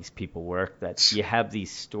how these people work, that you have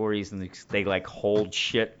these stories and they like hold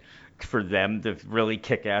shit for them to really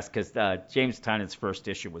kick ass, because James Tynion's first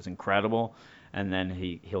issue was incredible. And then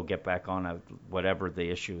he'll get back on whatever the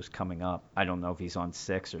issue is coming up. I don't know if he's on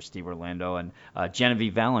 6 or Steve Orlando, and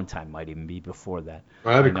Genevieve Valentine might even be before that.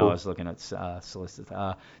 Oh, that'd be cool. I was looking at solicit.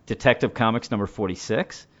 Detective Comics number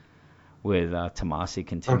 46 with Tomasi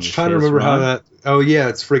continues. I'm trying to remember how that. Oh yeah,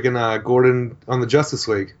 it's freaking Gordon on the Justice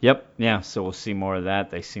League. Yep. Yeah. So we'll see more of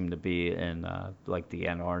that. They seem to be in like the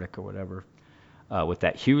Antarctic or whatever with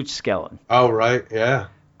that huge skeleton. Oh right. Yeah.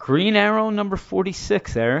 Green Arrow number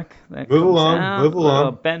 46, Eric. Move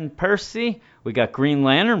along. Ben Percy. We got Green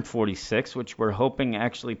Lantern 46, which we're hoping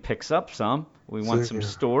actually picks up some. We want some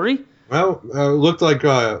story. Well, it looked like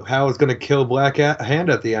Hal was going to kill Black Hand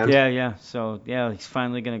at the end. Yeah. So, he's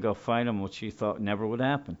finally going to go fight him, which you thought never would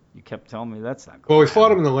happen. You kept telling me that's not going to happen. Well, we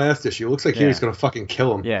fought him in the last issue. It looks like he was going to fucking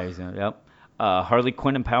kill him. Yeah, he's going to, yep. Harley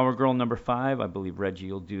Quinn and Power Girl number 5. I believe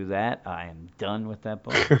Reggie will do that. I am done with that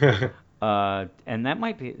book. And that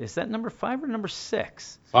might be, is that number 5 or number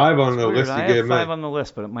 6? 5 on the list you gave me. I have 5 on the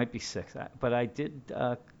list, but it might be 6. But I did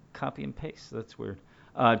copy and paste, so that's weird.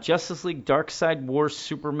 Justice League Darkseid Wars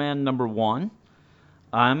Superman number 1.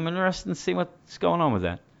 I'm interested in seeing what's going on with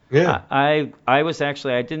that. Yeah. I was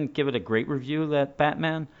actually, I didn't give it a great review, that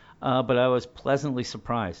Batman, but I was pleasantly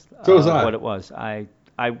surprised what it was.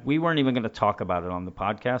 We weren't even going to talk about it on the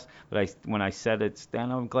podcast, but when I said it,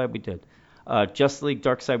 Stan, I'm glad we did. Justice League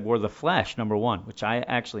Darkseid War The Flash number 1, which I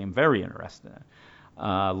actually am very interested in.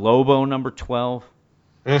 Lobo number 12.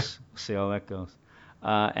 We'll see how that goes.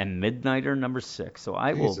 And Midnighter number 6. So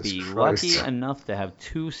I will be lucky enough to have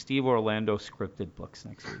 2 Steve Orlando scripted books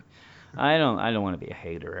next week. I don't want to be a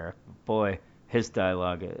hater, Eric. Boy, his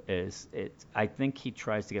dialogue I think he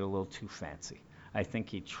tries to get a little too fancy. I think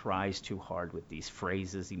he tries too hard with these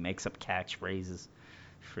phrases. He makes up catchphrases.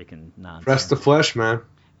 Freaking nonsense. Press the flesh, man.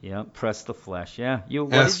 Yep, Press the Flesh. Yeah.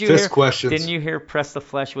 What Ask did you hear? Questions. Didn't you hear Press the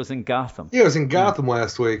Flesh was in Gotham? Yeah, it was in Gotham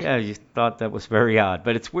last week. Yeah, you thought that was very odd.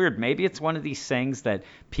 But it's weird. Maybe it's one of these sayings that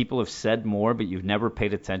people have said more, but you've never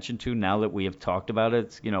paid attention to. Now that we have talked about it,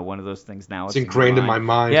 it's one of those things now. It's ingrained in my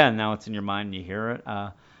mind. Yeah, now it's in your mind and you hear it.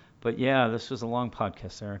 But yeah, this was a long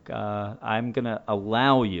podcast, Eric. I'm going to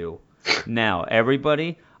allow you now,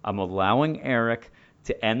 everybody, I'm allowing Eric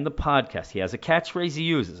to end the podcast. He has a catchphrase he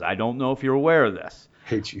uses. I don't know if you're aware of this.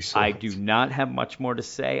 Hate you so I much. do not have much more to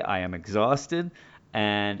say. I am exhausted.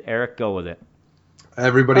 And Eric, go with it.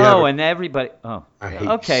 Everybody. Everybody. Oh, I hate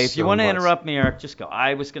okay. you If you so want to much. interrupt me, Eric, just go.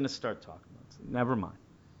 I was going to start talking. Never mind.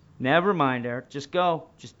 Never mind, Eric. Just go.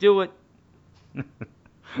 Just do it.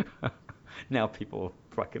 Now people will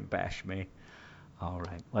fucking bash me. All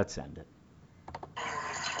right, let's end it.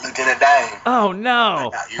 Lieutenant Dane. Oh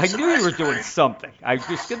no! I got you I knew some you were ice doing cream. something. I was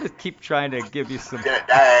just gonna keep trying to give you some. Lieutenant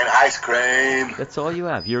Dane, ice cream. That's all you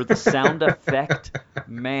have. You're the sound effect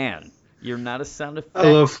man. You're not a sound effect. I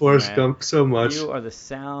love Forrest man. Gump so much. You are the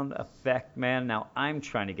sound effect man. Now I'm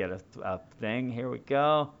trying to get a thing. Here we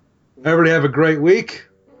go. Everybody have a great week.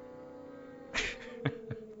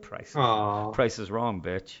 Price is wrong,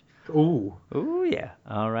 bitch. Ooh. Ooh yeah.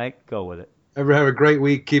 All right, go with it. Everybody have a great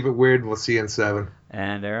week. Keep it weird. We'll see you in 7.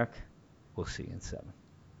 And Eric, we'll see you in 7.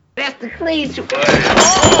 That's the please. Oh, there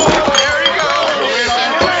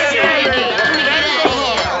you go.